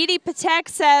 Edie Patek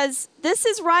says, "This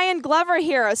is Ryan Glover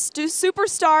here, a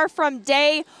superstar from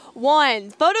day one."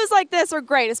 Photos like this are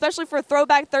great, especially for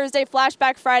Throwback Thursday,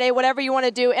 Flashback Friday, whatever you want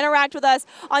to do. Interact with us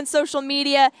on social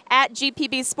media at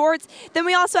GPB Sports. Then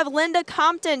we also have Linda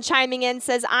Compton chiming in,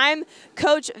 says, "I'm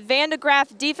Coach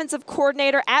Vandegraff, defensive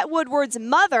coordinator at Woodward's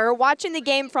mother, watching the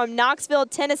game from Knoxville,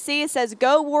 Tennessee." Says,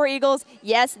 "Go War Eagles."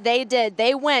 Yes, they did.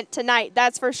 They went tonight,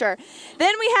 that's for sure.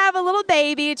 Then we have a little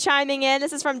baby chiming in.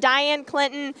 This is from Diane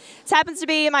Clinton. This happens to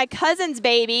be my cousin's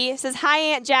baby. Says, "Hi,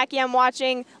 Aunt Jackie, I'm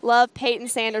watching. Love, Peyton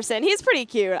Sanderson." He's pretty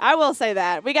cute. I will say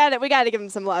that. We got to give him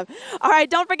some love. All right,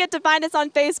 don't forget to find us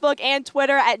on Facebook and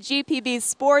Twitter at GPB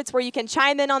Sports, where you can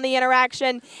chime in on the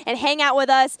interaction and hang out with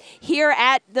us here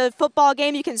at the football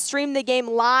game. You can stream the game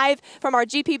live from our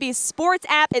GPB Sports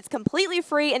app. It's completely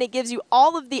free, and it gives you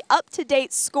all of the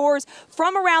up-to-date scores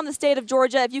from around the state of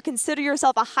Georgia. If you consider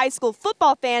yourself a high school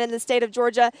football fan in the state of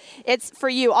Georgia, it's for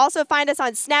you. Also find us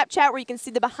on Snapchat, where you can see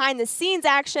the behind-the-scenes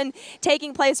action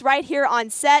taking place right here on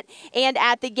set and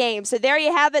at the game. So there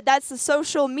you have it. That's the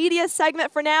social media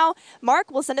segment for now. Mark,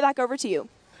 we'll send it back over to you.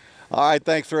 All right,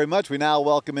 thanks very much. We now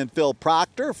welcome in Phil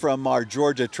Proctor from our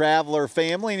Georgia Traveler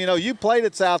family. And, you know, you played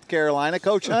at South Carolina.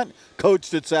 Coach Hunt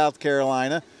coached at South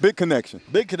Carolina. Big connection.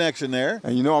 Big connection there.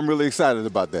 And, you know, I'm really excited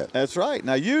about that. That's right.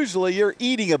 Now, usually you're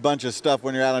eating a bunch of stuff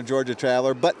when you're out on Georgia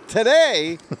Traveler, but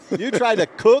today you tried to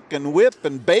cook and whip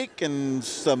and bake and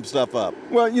some stuff up.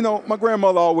 Well, you know, my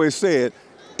grandmother always said,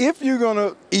 if you're going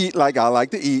to eat like I like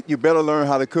to eat, you better learn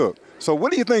how to cook. So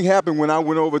what do you think happened when I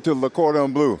went over to Le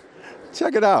Cordon Bleu?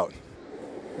 Check it out.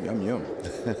 Yum, yum.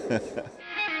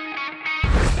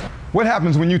 What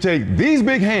happens when you take these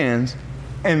big hands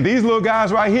and these little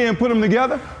guys right here and put them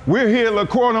together? We're here at Le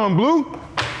Cordon Bleu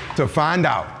to find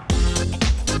out.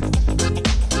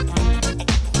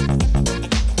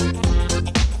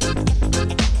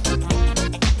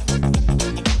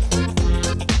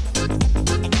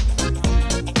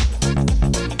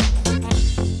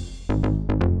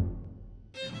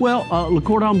 Well, Le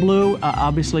Cordon Bleu,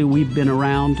 obviously we've been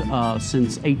around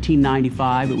since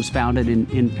 1895. It was founded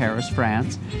in Paris,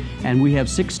 France. And we have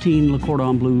 16 Le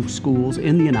Cordon Bleu schools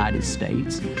in the United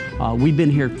States. We've been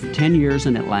here for 10 years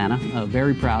in Atlanta,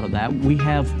 very proud of that. We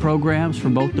have programs for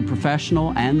both the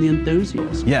professional and the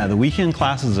enthusiast. Yeah, the weekend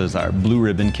classes is our Blue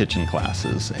Ribbon Kitchen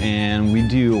classes. And we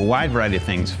do a wide variety of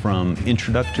things from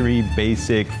introductory,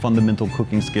 basic, fundamental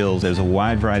cooking skills. There's a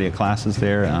wide variety of classes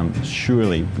there,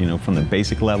 surely, you know, from the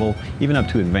basic level, even up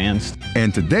to advanced.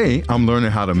 And today, I'm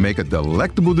learning how to make a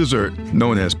delectable dessert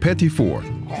known as petit four.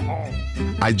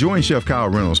 I joined Chef Kyle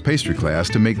Reynolds' pastry class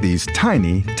to make these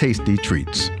tiny, tasty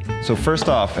treats. So first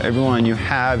off, everyone, you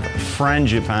have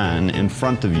frangipane in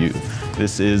front of you.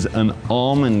 This is an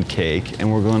almond cake,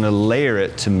 and we're going to layer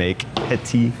it to make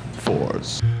petit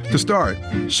fours. To start,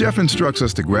 Chef instructs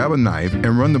us to grab a knife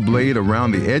and run the blade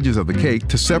around the edges of the cake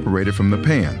to separate it from the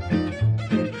pan.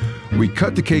 We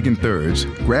cut the cake in thirds,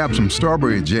 grab some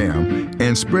strawberry jam,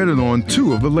 and spread it on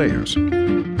 2 of the layers.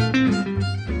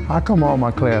 How come all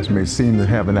my classmates seem to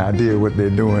have an idea what they're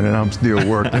doing and I'm still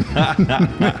working?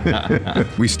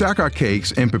 We stack our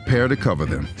cakes and prepare to cover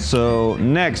them. So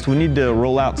next, we need to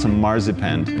roll out some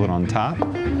marzipan to put on top.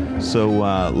 So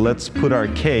let's put our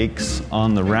cakes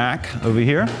on the rack over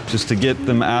here, just to get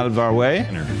them out of our way.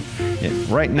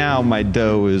 Right now, my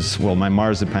dough is, well, my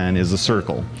marzipan is a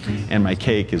circle, and my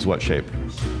cake is what shape?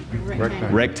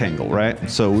 Rectangle, right?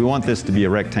 So we want this to be a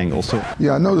rectangle. So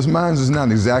yeah, I noticed mine is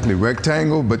not exactly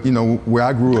rectangle, but you know, where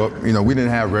I grew up, you know, we didn't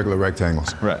have regular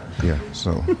rectangles. Right. Yeah,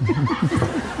 so.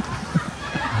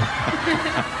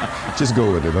 Just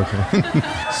go with it,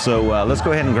 okay? So let's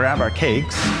go ahead and grab our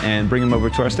cakes and bring them over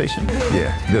to our station.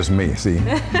 Yeah, just me, see.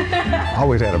 I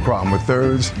always had a problem with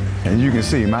thirds, and you can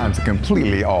see mine's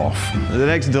completely off. The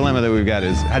next dilemma that we've got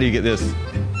is, how do you get this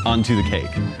onto the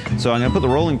cake? So I'm gonna put the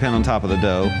rolling pin on top of the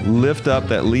dough, lift up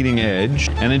that leading edge,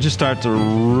 and then just start to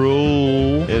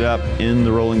roll it up in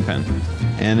the rolling pin.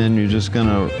 And then you're just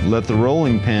gonna let the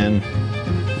rolling pin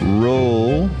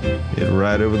roll it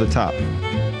right over the top.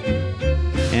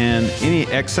 And any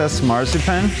excess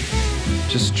marzipan,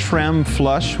 just trim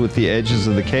flush with the edges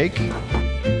of the cake.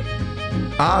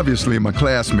 Obviously, my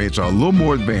classmates are a little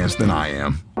more advanced than I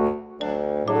am.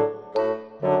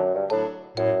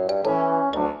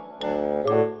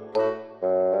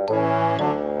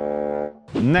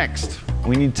 Next,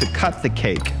 we need to cut the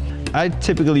cake. I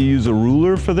typically use a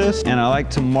ruler for this, and I like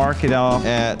to mark it off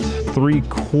at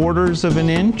 3/4 of an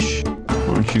inch.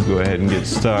 Why don't you go ahead and get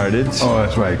started? Oh,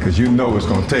 that's right, because you know it's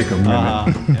going to take a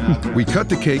minute. We cut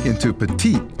the cake into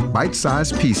petite,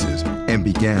 bite-sized pieces and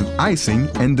began icing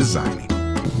and designing.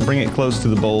 Bring it close to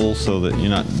the bowl so that you're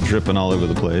not dripping all over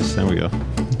the place. There we go.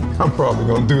 I'm probably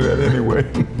going to do that anyway.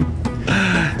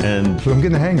 And so I'm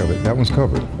getting the hang of it. That one's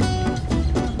covered.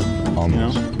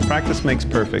 Almost. You know, practice makes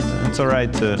perfect. It's all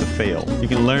right to fail. You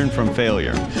can learn from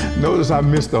failure. Notice I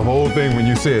missed the whole thing when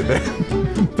you said that.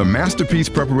 The masterpiece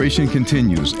preparation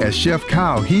continues as Chef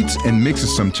Kyle heats and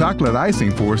mixes some chocolate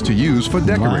icing for us to use for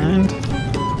decorating.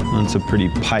 That's a pretty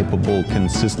pipeable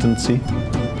consistency.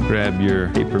 Grab your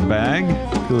paper bag,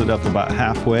 fill it up about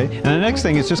halfway. And the next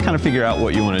thing is just kind of figure out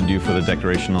what you want to do for the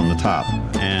decoration on the top.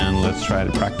 And let's try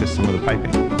to practice some of the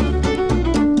piping.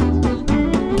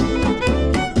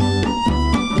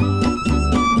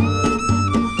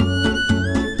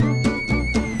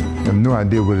 I have no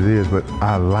idea what it is, but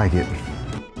I like it.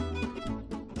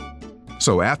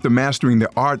 So after mastering the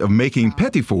art of making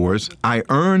petit fours, I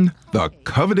earned the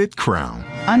coveted crown.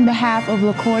 On behalf of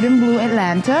Le Cordon Bleu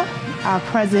Atlanta, our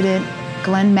president,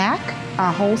 Glenn Mack,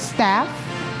 our whole staff,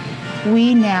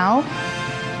 we now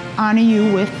honor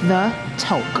you with the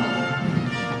toque.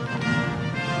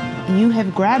 You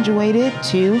have graduated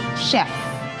to chef.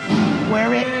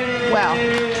 Wear it well.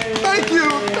 Thank you,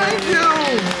 thank you.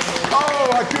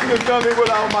 Oh, I couldn't have done it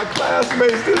without my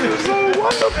classmates. This is so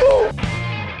wonderful.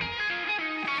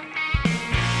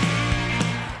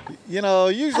 You know,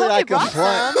 usually I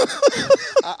complain.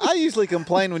 I usually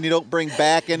complain when you don't bring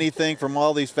back anything from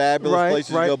all these fabulous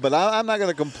places to go, but I'm not going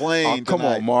to complain. Come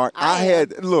on, Mark. I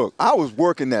was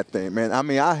working that thing, man. I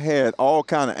mean, I had all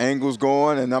kind of angles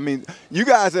going, and I mean, you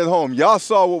guys at home, y'all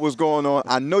saw what was going on.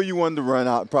 I know you wanted to run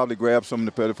out and probably grab some of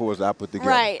the petit fours I put together.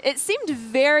 Right. It seemed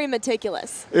very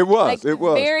meticulous. It was. Like, it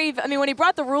was. Very. I mean, when he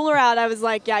brought the ruler out, I was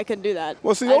like, yeah, I couldn't do that.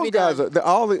 Well, see, those guys,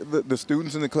 all the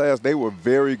students in the class, they were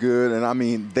very good, and I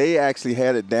mean, they actually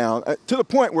had it down to the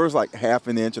point where it's like half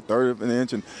an inch, a third of an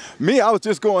inch, and me, I was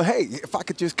just going, hey, if I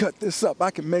could just cut this up, I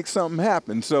can make something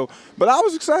happen. So, but I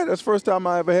was excited. That's the first time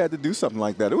I ever had to do something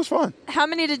like that. It was fun. How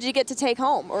many did you get to take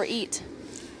home or eat?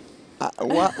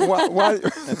 Why?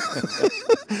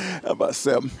 About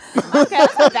 7. Okay,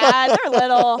 that's not bad. They're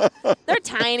little. They're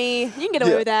tiny. You can get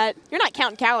away with that. You're not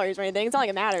counting calories or anything. It's not like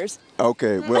it matters.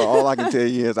 Okay, well, all I can tell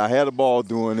you is I had a ball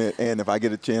doing it, and if I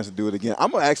get a chance to do it again,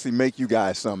 I'm going to actually make you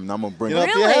guys something. I'm going to bring it.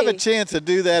 If you have a chance to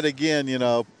do that again, you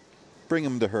know, bring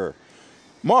them to her.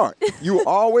 Mark, you were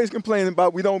always complaining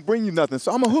about we don't bring you nothing,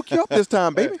 so I'm going to hook you up this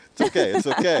time, baby. It's okay. It's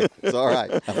okay. It's all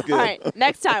right. I'm good. All right,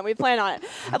 next time. We plan on it.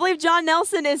 I believe John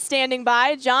Nelson is standing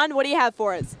by. John, what do you have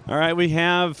for us? All right, we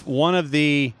have one of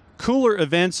the cooler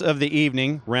events of the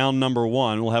evening, round number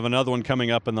 1. We'll have another one coming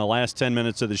up in the last 10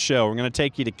 minutes of the show. We're going to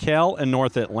take you to Kell in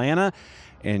North Atlanta,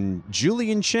 and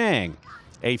Julian Chang,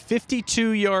 a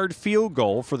 52-yard field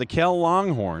goal for the Kell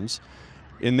Longhorns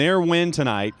in their win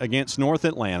tonight against North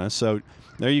Atlanta. So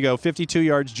there you go, 52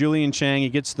 yards, Julian Chang. He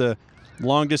gets the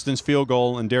long-distance field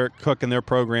goal, and Derek Cook and their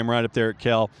program right up there at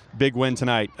Kell. Big win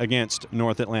tonight against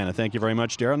North Atlanta. Thank you very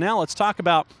much, Darryl. Now let's talk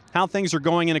about how things are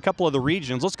going in a couple of the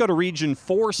regions. Let's go to Region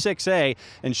 4-6A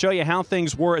and show you how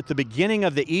things were at the beginning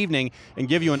of the evening and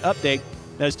give you an update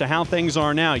as to how things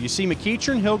are now. You see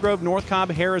McEachern, Hillgrove, North Cobb,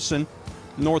 Harrison,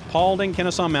 North Paulding,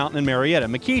 Kennesaw Mountain, and Marietta.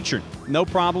 McEachern, no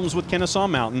problems with Kennesaw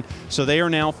Mountain, so they are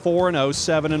now 4-0,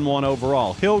 7-1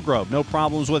 overall. Hillgrove, no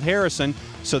problems with Harrison,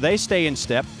 so they stay in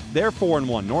step. They're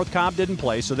 4-1. North Cobb didn't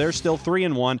play, so they're still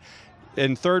 3-1.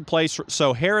 In third place,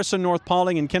 so Harrison, North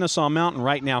Paulding, and Kennesaw Mountain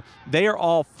right now, they are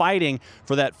all fighting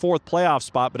for that 4th playoff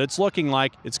spot, but it's looking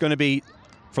like it's going to be,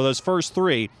 for those first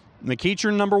 3,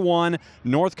 McEachern number 1,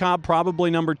 North Cobb probably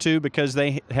number 2 because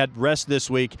they had rest this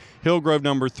week, Hillgrove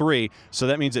number 3. So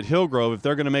that means that Hillgrove, if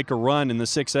they're going to make a run in the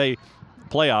 6A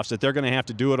playoffs, that they're going to have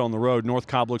to do it on the road. North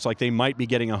Cobb looks like they might be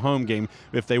getting a home game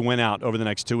if they win out over the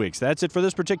next 2 weeks. That's it for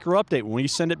this particular update. We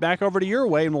send it back over to your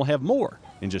way, and we'll have more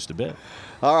in just a bit.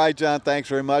 All right, John, thanks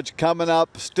very much. Coming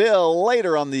up still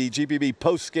later on the GPB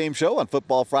post-game show on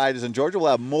Football Fridays in Georgia,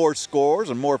 we'll have more scores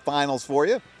and more finals for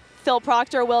you. Phil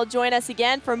Proctor will join us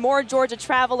again for more Georgia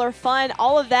Traveler fun,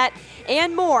 all of that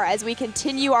and more as we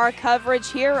continue our coverage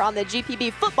here on the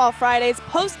GPB Football Fridays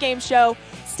post-game show.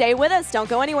 Stay with us. Don't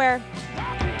go anywhere.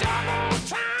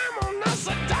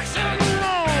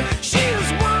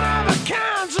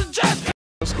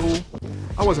 School,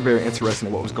 I wasn't very interested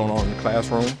in what was going on in the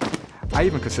classroom. I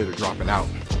even considered dropping out.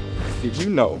 Did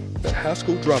you know that high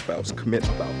school dropouts commit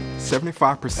about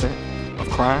 75% of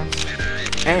crimes?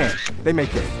 And they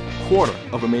make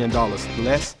 $250,000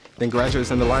 less than graduates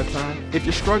in a lifetime. If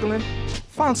you're struggling,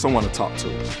 find someone to talk to.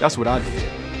 That's what I did.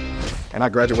 And I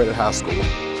graduated high school.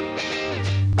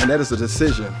 And that is a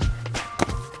decision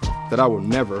that I will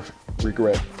never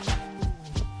regret.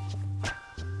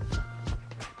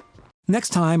 Next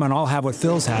time on I'll Have What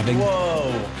Phil's Having.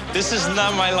 Whoa, this is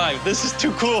not my life. This is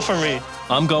too cool for me.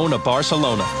 I'm going to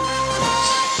Barcelona.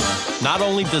 Not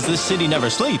only does this city never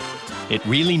sleep, it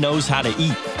really knows how to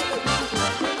eat.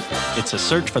 It's a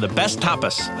search for the best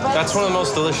tapas. That's one of the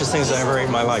most delicious things I ever ate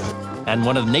in my life. And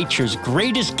one of nature's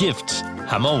greatest gifts,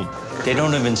 jamon. They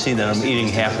don't even see that I'm eating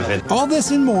half of it. All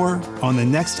this and more on the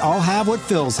next I'll Have What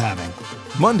Phil's Having.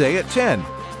 Monday at 10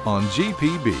 on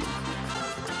GPB.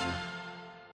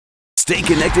 Stay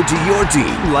connected to your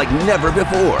team like never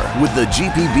before with the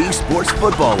GPB Sports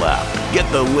Football app.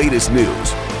 Get the latest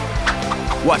news.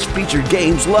 Watch featured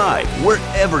games live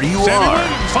wherever you are.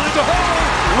 Finds a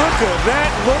hole. Look at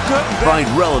that, look at that. Find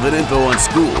relevant info on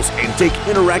schools and take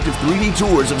interactive 3D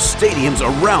tours of stadiums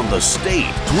around the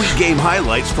state. Tweet game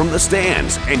highlights from the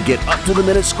stands and get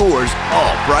up-to-the-minute scores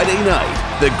all Friday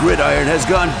night. The Gridiron has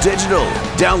gone digital.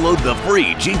 Download the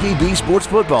free GPB Sports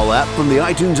Football app from the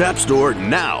iTunes App Store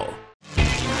now.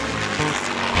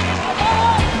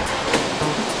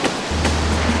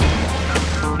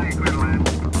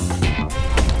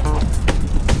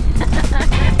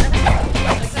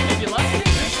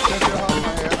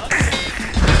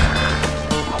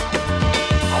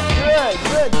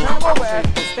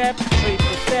 Step, please,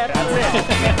 step. That's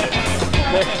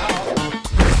it.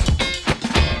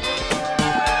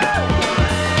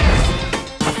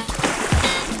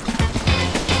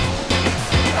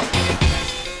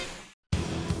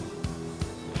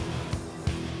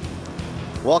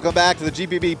 Welcome back to the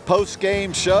GPB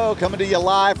post-game show, coming to you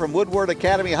live from Woodward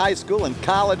Academy High School in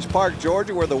College Park,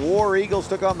 Georgia, where the War Eagles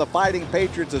took on the Fighting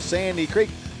Patriots of Sandy Creek,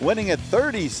 winning at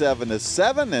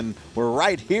 37-7, and we're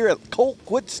right here at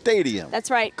Colquitt Stadium.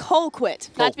 That's right, Colquitt,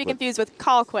 not to be confused with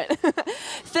Colquitt.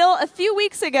 Phil, a few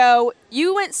weeks ago,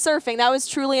 you went surfing. That was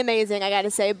truly amazing, I got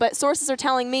to say, but sources are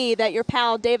telling me that your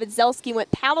pal David Zelski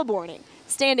went paddleboarding,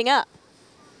 standing up.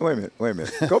 Wait a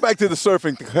minute. Go back to the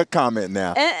surfing comment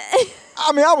now.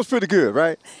 I mean, I was pretty good,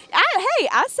 right? Hey,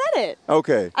 I said it.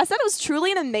 Okay. I said it was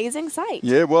truly an amazing sight.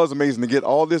 Yeah, it was amazing to get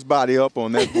all this body up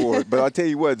on that board. But I tell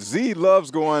you what, Z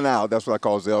loves going out. That's what I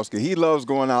call Zelski. He loves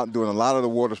going out and doing a lot of the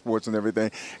water sports and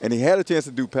everything. And he had a chance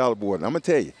to do paddleboarding. I'm going to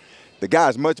tell you, the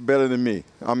guy's much better than me.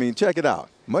 I mean, check it out.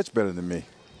 Much better than me.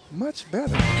 Much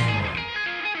better.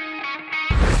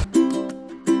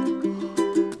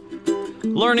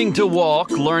 Learning to walk,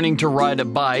 learning to ride a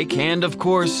bike, and of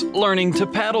course, learning to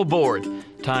paddleboard.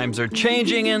 Times are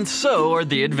changing and so are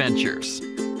the adventures.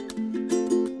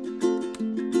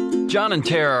 John and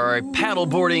Tara are a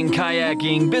paddleboarding,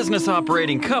 kayaking, business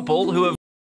operating couple who have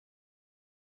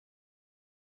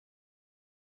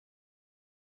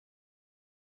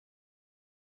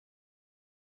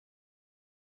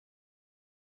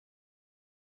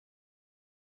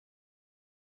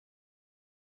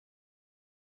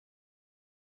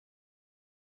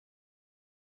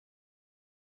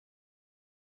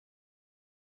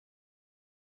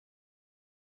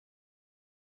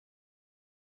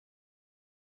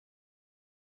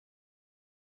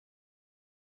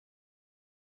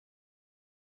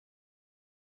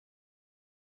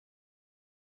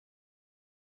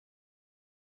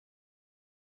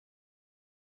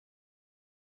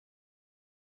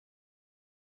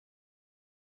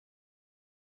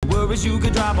You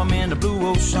could drop them in the blue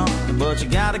ocean, but you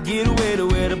gotta get away to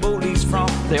where the boat leaves from.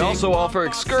 They also offer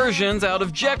excursions out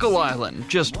of Jekyll Island,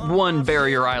 just one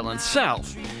barrier island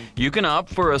south. You can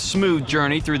opt for a smooth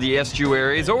journey through the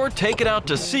estuaries or take it out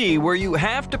to sea where you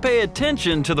have to pay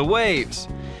attention to the waves.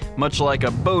 Much like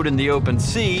a boat in the open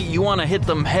sea, you want to hit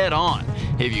them head on.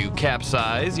 If you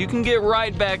capsize, you can get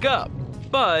right back up.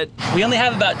 But we only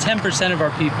have about 10% of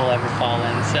our people ever fall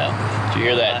in, so. Did you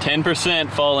hear that? 10%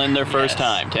 fall in their first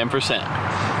time. 10%.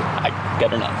 I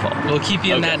better not fall. We'll keep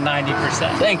you in that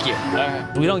 90%. Thank you. All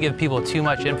right. We don't give people too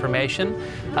much information.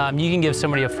 You can give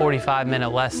somebody a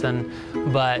 45-minute lesson,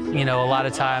 but you know, a lot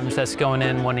of times that's going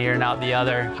in one ear and out the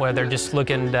other, where they're just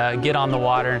looking to get on the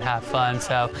water and have fun.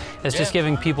 So it's just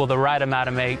giving people the right amount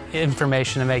of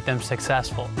information to make them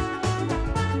successful.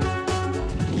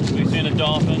 We've seen a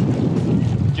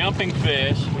dolphin, jumping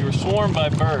fish. We were swarmed by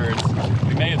birds.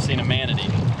 We may have seen a manatee.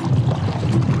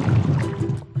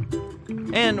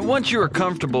 And once you are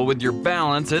comfortable with your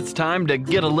balance, it's time to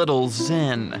get a little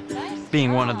zen.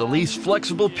 Being one of the least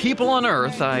flexible people on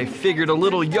earth, I figured a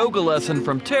little yoga lesson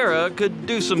from Tara could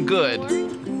do some good.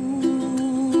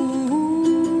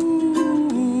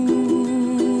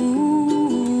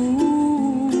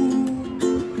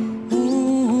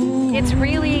 It's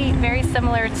really very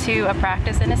similar to a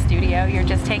practice in a studio. You're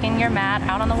just taking your mat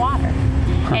out on the water.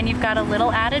 And you've got a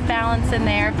little added balance in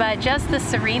there, but just the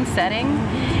serene setting.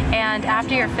 And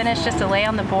after you're finished, just to lay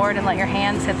on the board and let your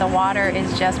hands hit the water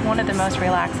is just one of the most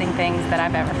relaxing things that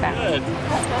I've ever found. Good.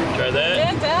 Try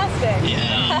that. Fantastic.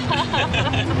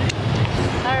 Yeah.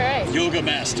 All right. Yoga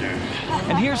master.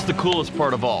 And here's the coolest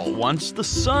part of all. Once the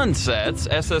sun sets,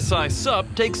 SSI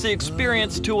SUP takes the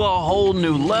experience to a whole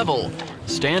new level.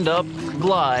 Stand up,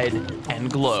 glide,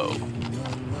 and glow.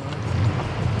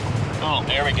 Oh,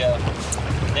 there we go.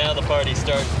 Now the party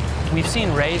starts. We've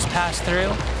seen rays pass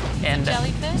through and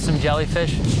some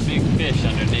jellyfish. Big fish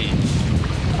underneath.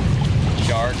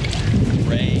 Shark,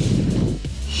 ray.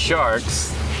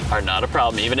 Sharks are not a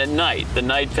problem, even at night. The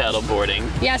night paddle boarding.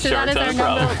 Yeah, so that is our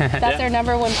that's our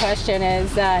number one question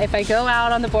is if I go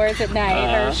out on the boards at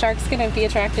night, are sharks going to be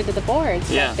attracted to the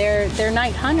boards? Yeah. They're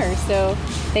night hunters, so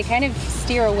they kind of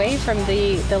steer away from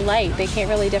the light. They can't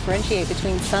really differentiate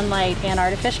between sunlight and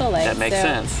artificial light. That makes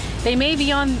sense. They may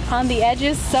be on the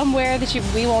edges somewhere that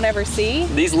we won't ever see.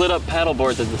 These lit up paddle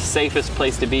boards are the safest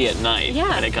place to be at night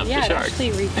when it comes to sharks. It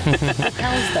actually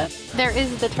repels them. There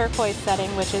is the turquoise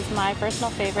setting, which is my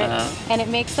personal favorite, and it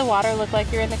makes the water look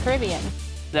like you're in the Caribbean.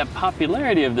 That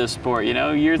popularity of this sport, you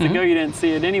know, years ago you didn't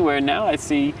see it anywhere. Now I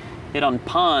see it on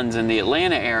ponds in the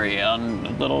Atlanta area,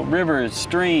 on little rivers,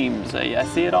 streams. I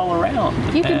see it all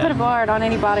around. You can put a board on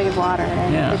any body of water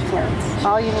and it floats.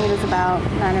 All you need is about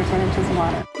 9 or 10 inches of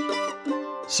water.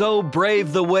 So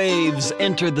brave the waves,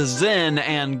 enter the zen,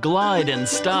 and glide in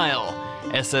style.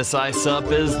 SSI SUP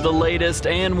is the latest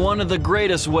and one of the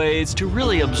greatest ways to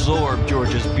really absorb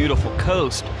Georgia's beautiful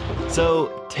coast.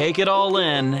 So take it all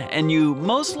in, and you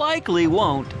most likely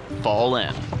won't fall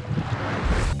in.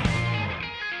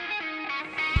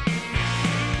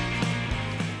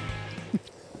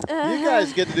 You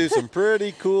guys get to do some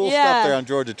pretty cool stuff there on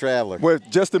Georgia Traveler. Well,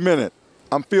 just a minute.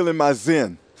 I'm feeling my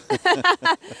zen.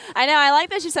 I know. I like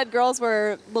that she said girls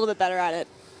were a little bit better at it.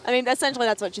 I mean, essentially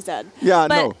that's what she said. Yeah, I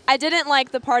but know. I didn't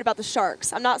like the part about the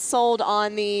sharks. I'm not sold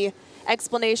on the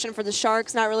explanation for the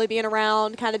sharks not really being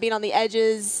around, kind of being on the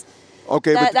edges.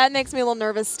 Okay, that makes me a little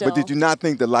nervous still. But did you not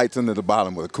think the lights under the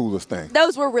bottom were the coolest thing?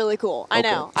 Those were really cool. I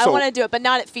know. I want to do it, but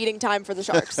not at feeding time for the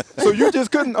sharks. So you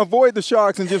just couldn't avoid the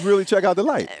sharks and just really check out the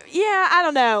light? Yeah, I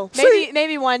don't know.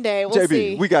 Maybe one day. We'll JB,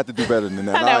 see. we got to do better than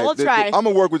that. I know, we'll try. I'm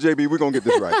going to work with JB. We're going to get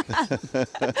this right.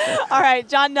 All right,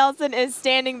 John Nelson is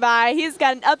standing by. He's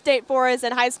got an update for us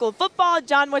in high school football.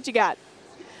 John, what you got?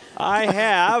 I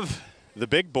have the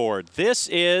big board. This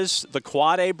is the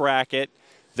Quad A bracket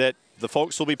that the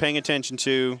folks will be paying attention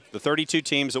to, the 32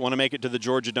 teams that want to make it to the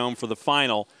Georgia Dome for the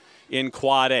final in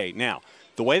Quad A. Now,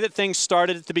 the way that things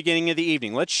started at the beginning of the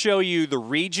evening, let's show you the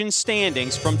region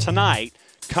standings from tonight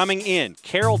coming in.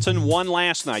 Carrollton won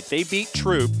last night. They beat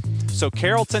Troop. So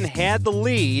Carrollton had the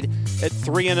lead at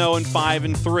 3-0 and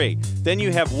 5-3. Then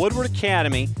you have Woodward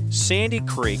Academy, Sandy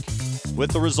Creek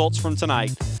with the results from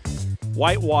tonight,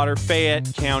 Whitewater,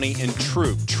 Fayette County, and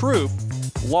Troop. Troop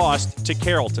lost to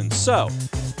Carrollton. So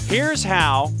here's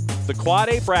how the Quad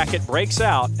A bracket breaks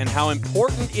out and how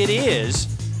important it is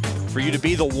for you to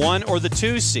be the 1 or the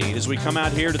 2 seed as we come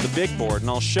out here to the big board. And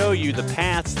I'll show you the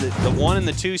paths that the 1 and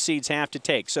the 2 seeds have to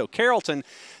take. So Carrollton,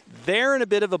 they're in a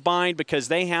bit of a bind because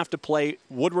they have to play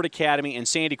Woodward Academy and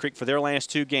Sandy Creek for their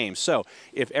last 2 games. So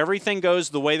if everything goes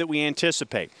the way that we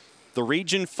anticipate, the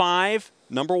Region 5,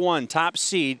 number 1, top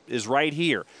seed is right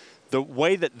here. The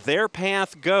way that their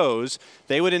path goes,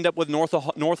 they would end up with North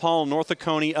Hall, North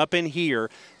Oconee up in here.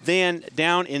 Then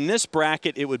down in this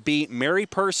bracket, it would be Mary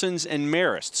Persons and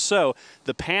Marist. So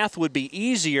the path would be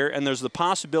easier, and there's the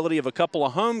possibility of a couple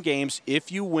of home games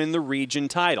if you win the region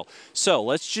title. So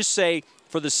let's just say,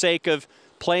 for the sake of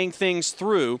playing things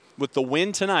through, with the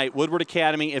win tonight, Woodward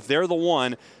Academy, if they're the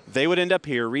 1, they would end up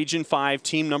here, Region 5,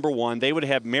 team number 1. They would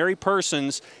have Mary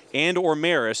Persons and or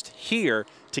Marist here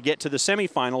to get to the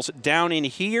semifinals. Down in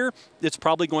here, it's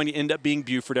probably going to end up being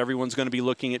Buford. Everyone's going to be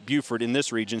looking at Buford in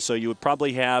this region, so you would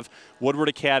probably have Woodward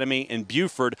Academy and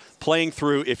Buford playing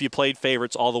through if you played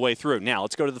favorites all the way through. Now,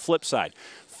 let's go to the flip side.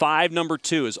 5, number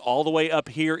 2, is all the way up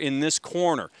here in this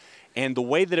corner. And the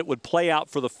way that it would play out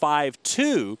for the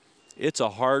 5-2, it's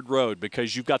a hard road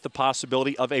because you've got the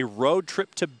possibility of a road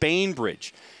trip to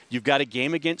Bainbridge. You've got a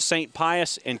game against St.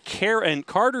 Pius, and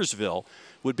Cartersville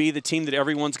would be the team that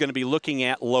everyone's going to be looking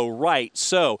at low right.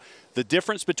 So the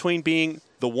difference between being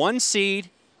the 1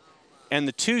 seed and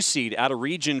the 2 seed out of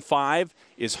Region 5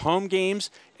 is home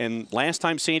games. And last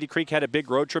time Sandy Creek had a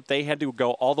big road trip, they had to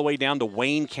go all the way down to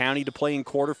Wayne County to play in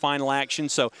quarterfinal action.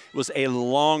 So it was a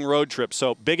long road trip.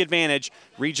 So big advantage,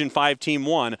 Region 5 Team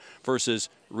 1 versus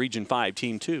Region 5,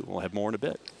 Team 2. We'll have more in a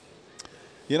bit.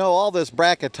 You know, all this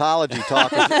bracketology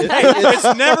talk.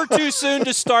 It's never too soon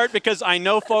to start because I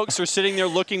know folks are sitting there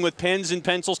looking with pens and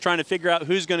pencils trying to figure out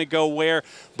who's going to go where.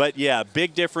 But, yeah,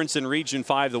 big difference in Region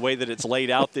 5, the way that it's laid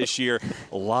out this year.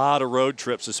 A lot of road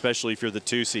trips, especially if you're the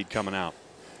 2 seed coming out.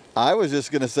 I was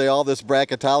just going to say all this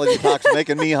bracketology talk's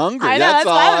making me hungry. I know, that's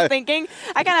what I was thinking.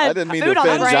 I didn't mean to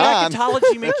offend John.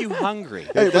 Bracketology make you hungry.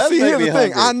 Hey, but see, here's the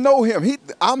thing. I know him.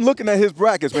 I'm looking at his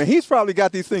brackets, man. He's probably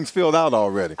got these things filled out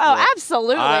already. Oh,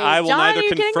 absolutely. I will John,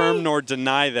 neither confirm nor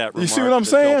deny that remark. You see what I'm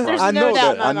saying? There's I know no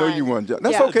doubt that. I know you won, John.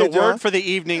 That's okay, John. The word for the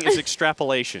evening is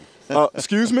extrapolation.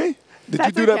 Excuse me? Did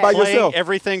That's you do that by Playing yourself?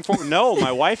 everything for No,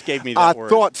 my wife gave me that word. I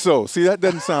thought so. See, that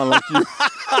doesn't sound like you.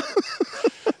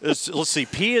 Let's see.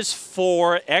 P is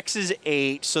 4, X is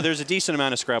 8, so there's a decent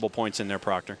amount of Scrabble points in there,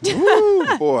 Proctor.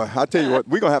 Ooh, boy, I tell you what,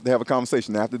 we're going to have a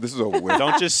conversation after this is over with.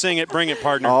 Don't just sing it, bring it,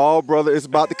 partner. Oh, brother, it's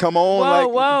about to come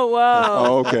on. Whoa.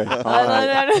 Oh, okay. All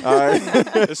right. All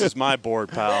right. This is my board,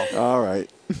 pal. All right.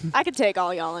 I could take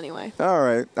all y'all anyway. All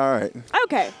right.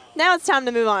 Okay, now it's time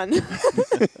to move on.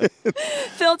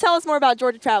 Phil, tell us more about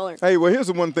Georgia Traveler. Hey, well, here's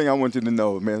the one thing I want you to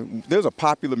know, man. There's a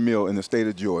popular meal in the state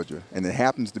of Georgia, and it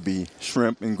happens to be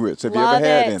shrimp and grits. Have you ever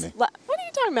had any? What are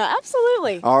you talking about?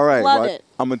 Absolutely. All right. Love it.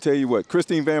 I'm going to tell you what.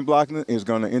 Christine Van Blockman is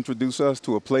going to introduce us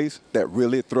to a place that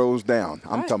really throws down.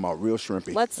 I'm talking about real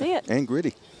shrimpy. Let's see it. And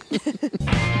gritty.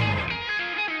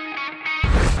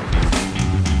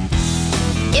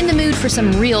 In the mood for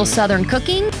some real Southern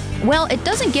cooking? Well, it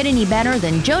doesn't get any better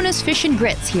than Jonah's Fish and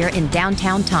Grits here in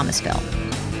downtown Thomasville.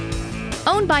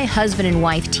 Owned by husband and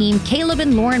wife team Caleb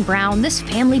and Lauren Brown, this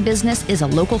family business is a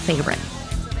local favorite.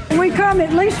 We come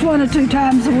at least 1 or 2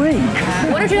 times a week.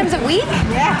 1 or 2 times a week?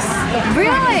 Yes.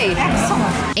 Really?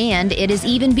 Excellent. And it is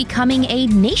even becoming a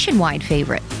nationwide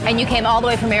favorite. And you came all the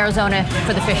way from Arizona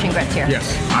for the Fish and Grits here?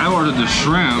 Yes. I ordered the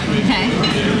shrimp,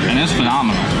 and it's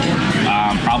phenomenal.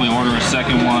 Probably order a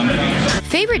second one.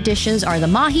 Favorite dishes are the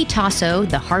mahi tasso,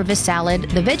 the harvest salad,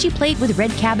 the veggie plate with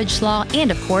red cabbage slaw,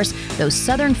 and of course, those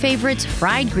southern favorites,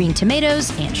 fried green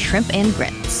tomatoes and shrimp and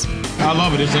grits. I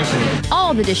love it. It's excellent.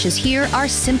 All the dishes here are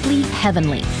simply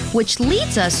heavenly, which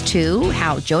leads us to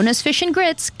how Jonah's Fish and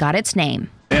Grits got its name.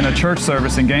 In a church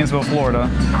service in Gainesville, Florida,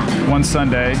 one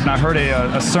Sunday, and I heard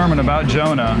a sermon about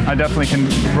Jonah. I definitely can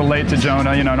relate to Jonah,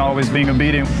 and always being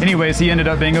obedient. Anyways, he ended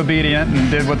up being obedient and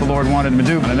did what the Lord wanted him to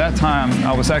do. And at that time,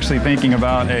 I was actually thinking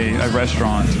about a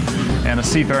restaurant and a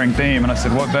seafaring theme, and I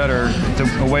said, what better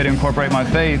a way to incorporate my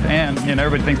faith? And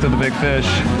everybody thinks of the big fish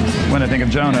when they think of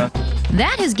Jonah.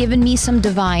 That has given me some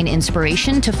divine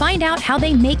inspiration to find out how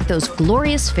they make those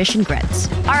glorious fish and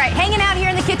grits. All right, hanging out here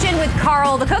in the kitchen with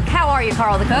Carl the cook. How are you,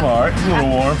 Carl the cook? All right, it's a little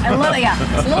warm.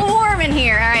 It's a little warm in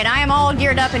here. All right, I am all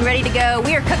geared up and ready to go.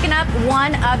 We are cooking up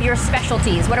one of your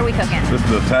specialties. What are we cooking? This is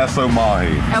the tasso mahi.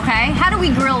 Okay, how do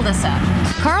we grill this up?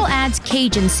 Carl adds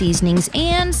Cajun seasonings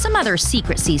and some other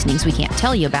secret seasonings we can't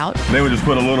tell you about. Then we just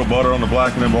put a little butter on the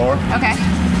blackening bar. Okay.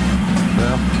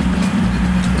 Yeah.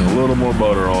 A little more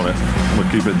butter on it. We'll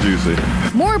keep it juicy.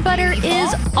 More butter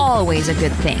is always a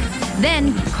good thing.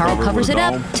 Then Carl covers it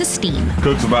up to steam.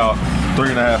 Cooks about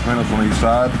 3.5 minutes on each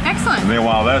side. Excellent. And then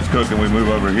while that's cooking, we move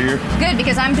over here. Good,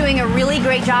 because I'm doing a really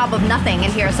great job of nothing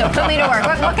in here, so put me to work.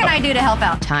 What can I do to help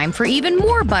out? Time for even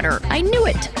more butter. I knew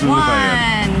it.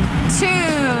 1, 2,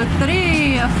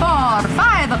 3, 4,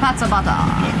 5 pats of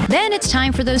butter. Then it's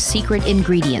time for those secret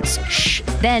ingredients. Shh.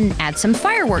 Then add some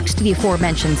fireworks to the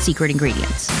aforementioned secret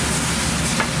ingredients.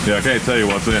 Yeah, I can't tell you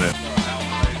what's in it.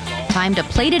 Time to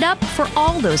plate it up for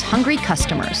all those hungry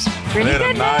customers. Pretty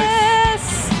goodness!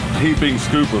 Nice heaping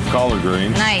scoop of collard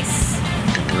greens. Nice.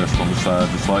 Rest on the side,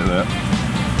 just like that.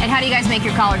 And how do you guys make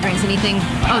your collard greens? Anything?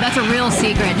 Oh, that's a real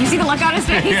secret. You see the look on his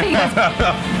face?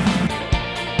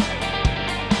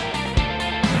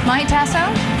 Mahi tasso,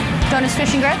 Jonah's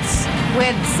Fish and Grits,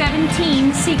 with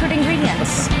 17 secret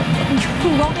ingredients.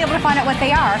 You won't be able to find out what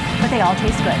they are, but they all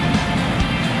taste good.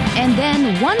 And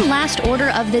then one last order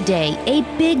of the day, a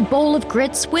big bowl of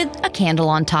grits with a candle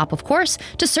on top, of course,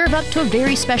 to serve up to a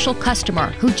very special customer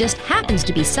who just happens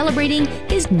to be celebrating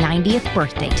his 90th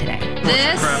birthday today.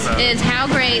 This is how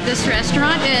great this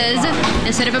restaurant is.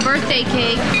 Instead of a birthday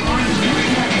cake,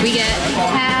 we get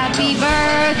happy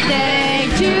birthday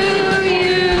to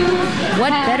you. What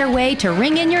better way to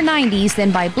ring in your 90s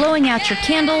than by blowing out your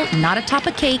candle, not atop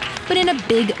a cake, but in a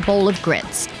big bowl of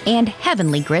grits, and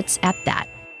heavenly grits at that.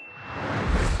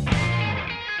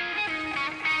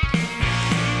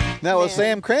 Now, it was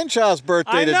Sam Crenshaw's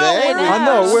birthday today. I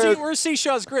know. Where's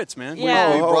Seashaw's grits, man?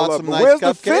 Yeah. We brought some nice Where's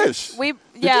cupcakes. the fish?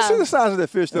 Did you see the size of that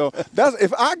fish, though?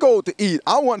 If I go to eat,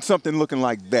 I want something looking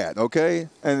like that, okay?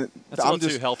 And that's a little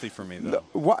too healthy for me, though.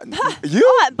 What? You?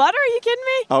 Oh, that butter? Are you kidding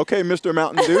me? Okay, Mr.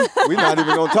 Mountain Dew. We're not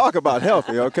even going to talk about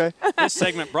healthy, okay? This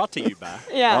segment brought to you by.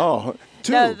 Yeah. Oh,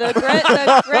 No, the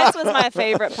grits was my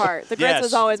favorite part. The grits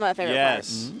was always my favorite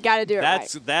part. Got to do it right.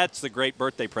 That's the great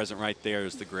birthday present right there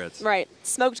is the grits. Right.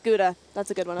 Smoked Gouda.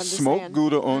 That's a good one. I'm just Smoked saying.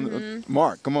 Gouda on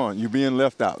Mark, come on. You're being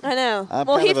left out. I know. I'm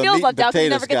well, kind he of a feels meat left and out because he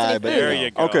never potatoes gets any guy, food. There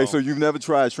you go. Okay, so you've never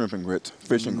tried shrimp and grits,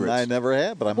 fish and grits. I never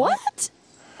have, but I'm What?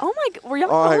 Oh, my God. Were y'all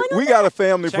All right, calling we on got that? a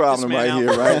family Check problem this man right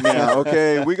out. here, right now,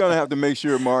 okay? We're going to have to make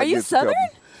sure Mark Are you gets Southern?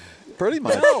 covered. pretty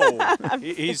much. No,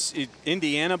 he's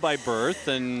Indiana by birth,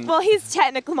 and Well, he's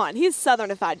technically, come on, he's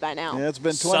Southernified by now. Yeah, it's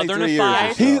been 23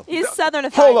 Southernified. years. He's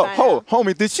Southernified Hold by up, now.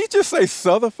 homie. Did she just say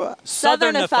Southernified?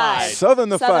 Southernified.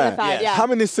 Southernified. Yeah. How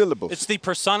many syllables? it's the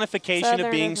personification of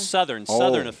being Southern, Oh.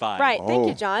 Southernified. Right. Thank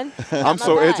you, John. I'm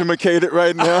so educated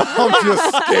right now. I'm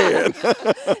just scared.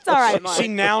 It's all right, Mark. She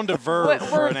nouned a verb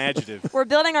for an adjective. We're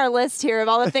building our list here of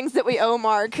all the things that we owe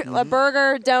Mark. A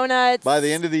burger, donuts. By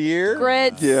the end of the year?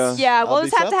 Grits. Yeah. Yeah, we'll I'll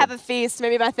just be have to have something. a feast,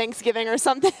 maybe by Thanksgiving or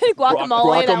something.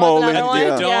 Guacamole. That was Guacamole, another one.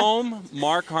 yeah. Dome,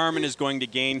 Mark Harmon is going to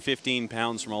gain 15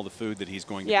 pounds from all the food that he's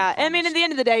going to Yeah, be I mean, at the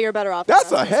end of the day, you're better off. That's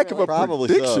than a us, heck of really. a Probably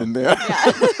prediction so.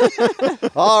 there.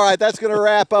 All right, that's going to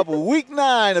wrap up Week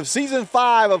 9 of Season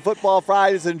 5 of Football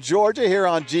Fridays in Georgia here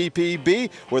on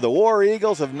GPB, where the War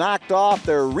Eagles have knocked off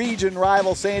their region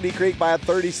rival Sandy Creek by a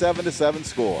 37-7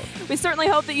 score. We certainly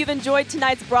hope that you've enjoyed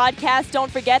tonight's broadcast.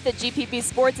 Don't forget that GPB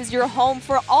Sports is your home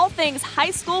for all things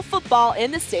high school football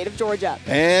in the state of Georgia.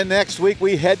 And next week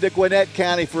we head to Gwinnett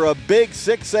County for a big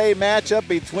 6A matchup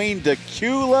between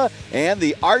Decula and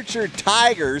the Archer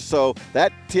Tigers. So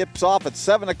that tips off at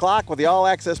 7 o'clock with the All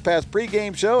Access Pass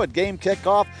pregame show and game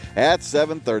kickoff at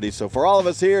 7:30. So for all of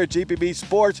us here at GPB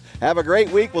Sports, have a great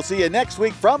week. We'll see you next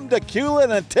week from Decula.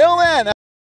 And until then,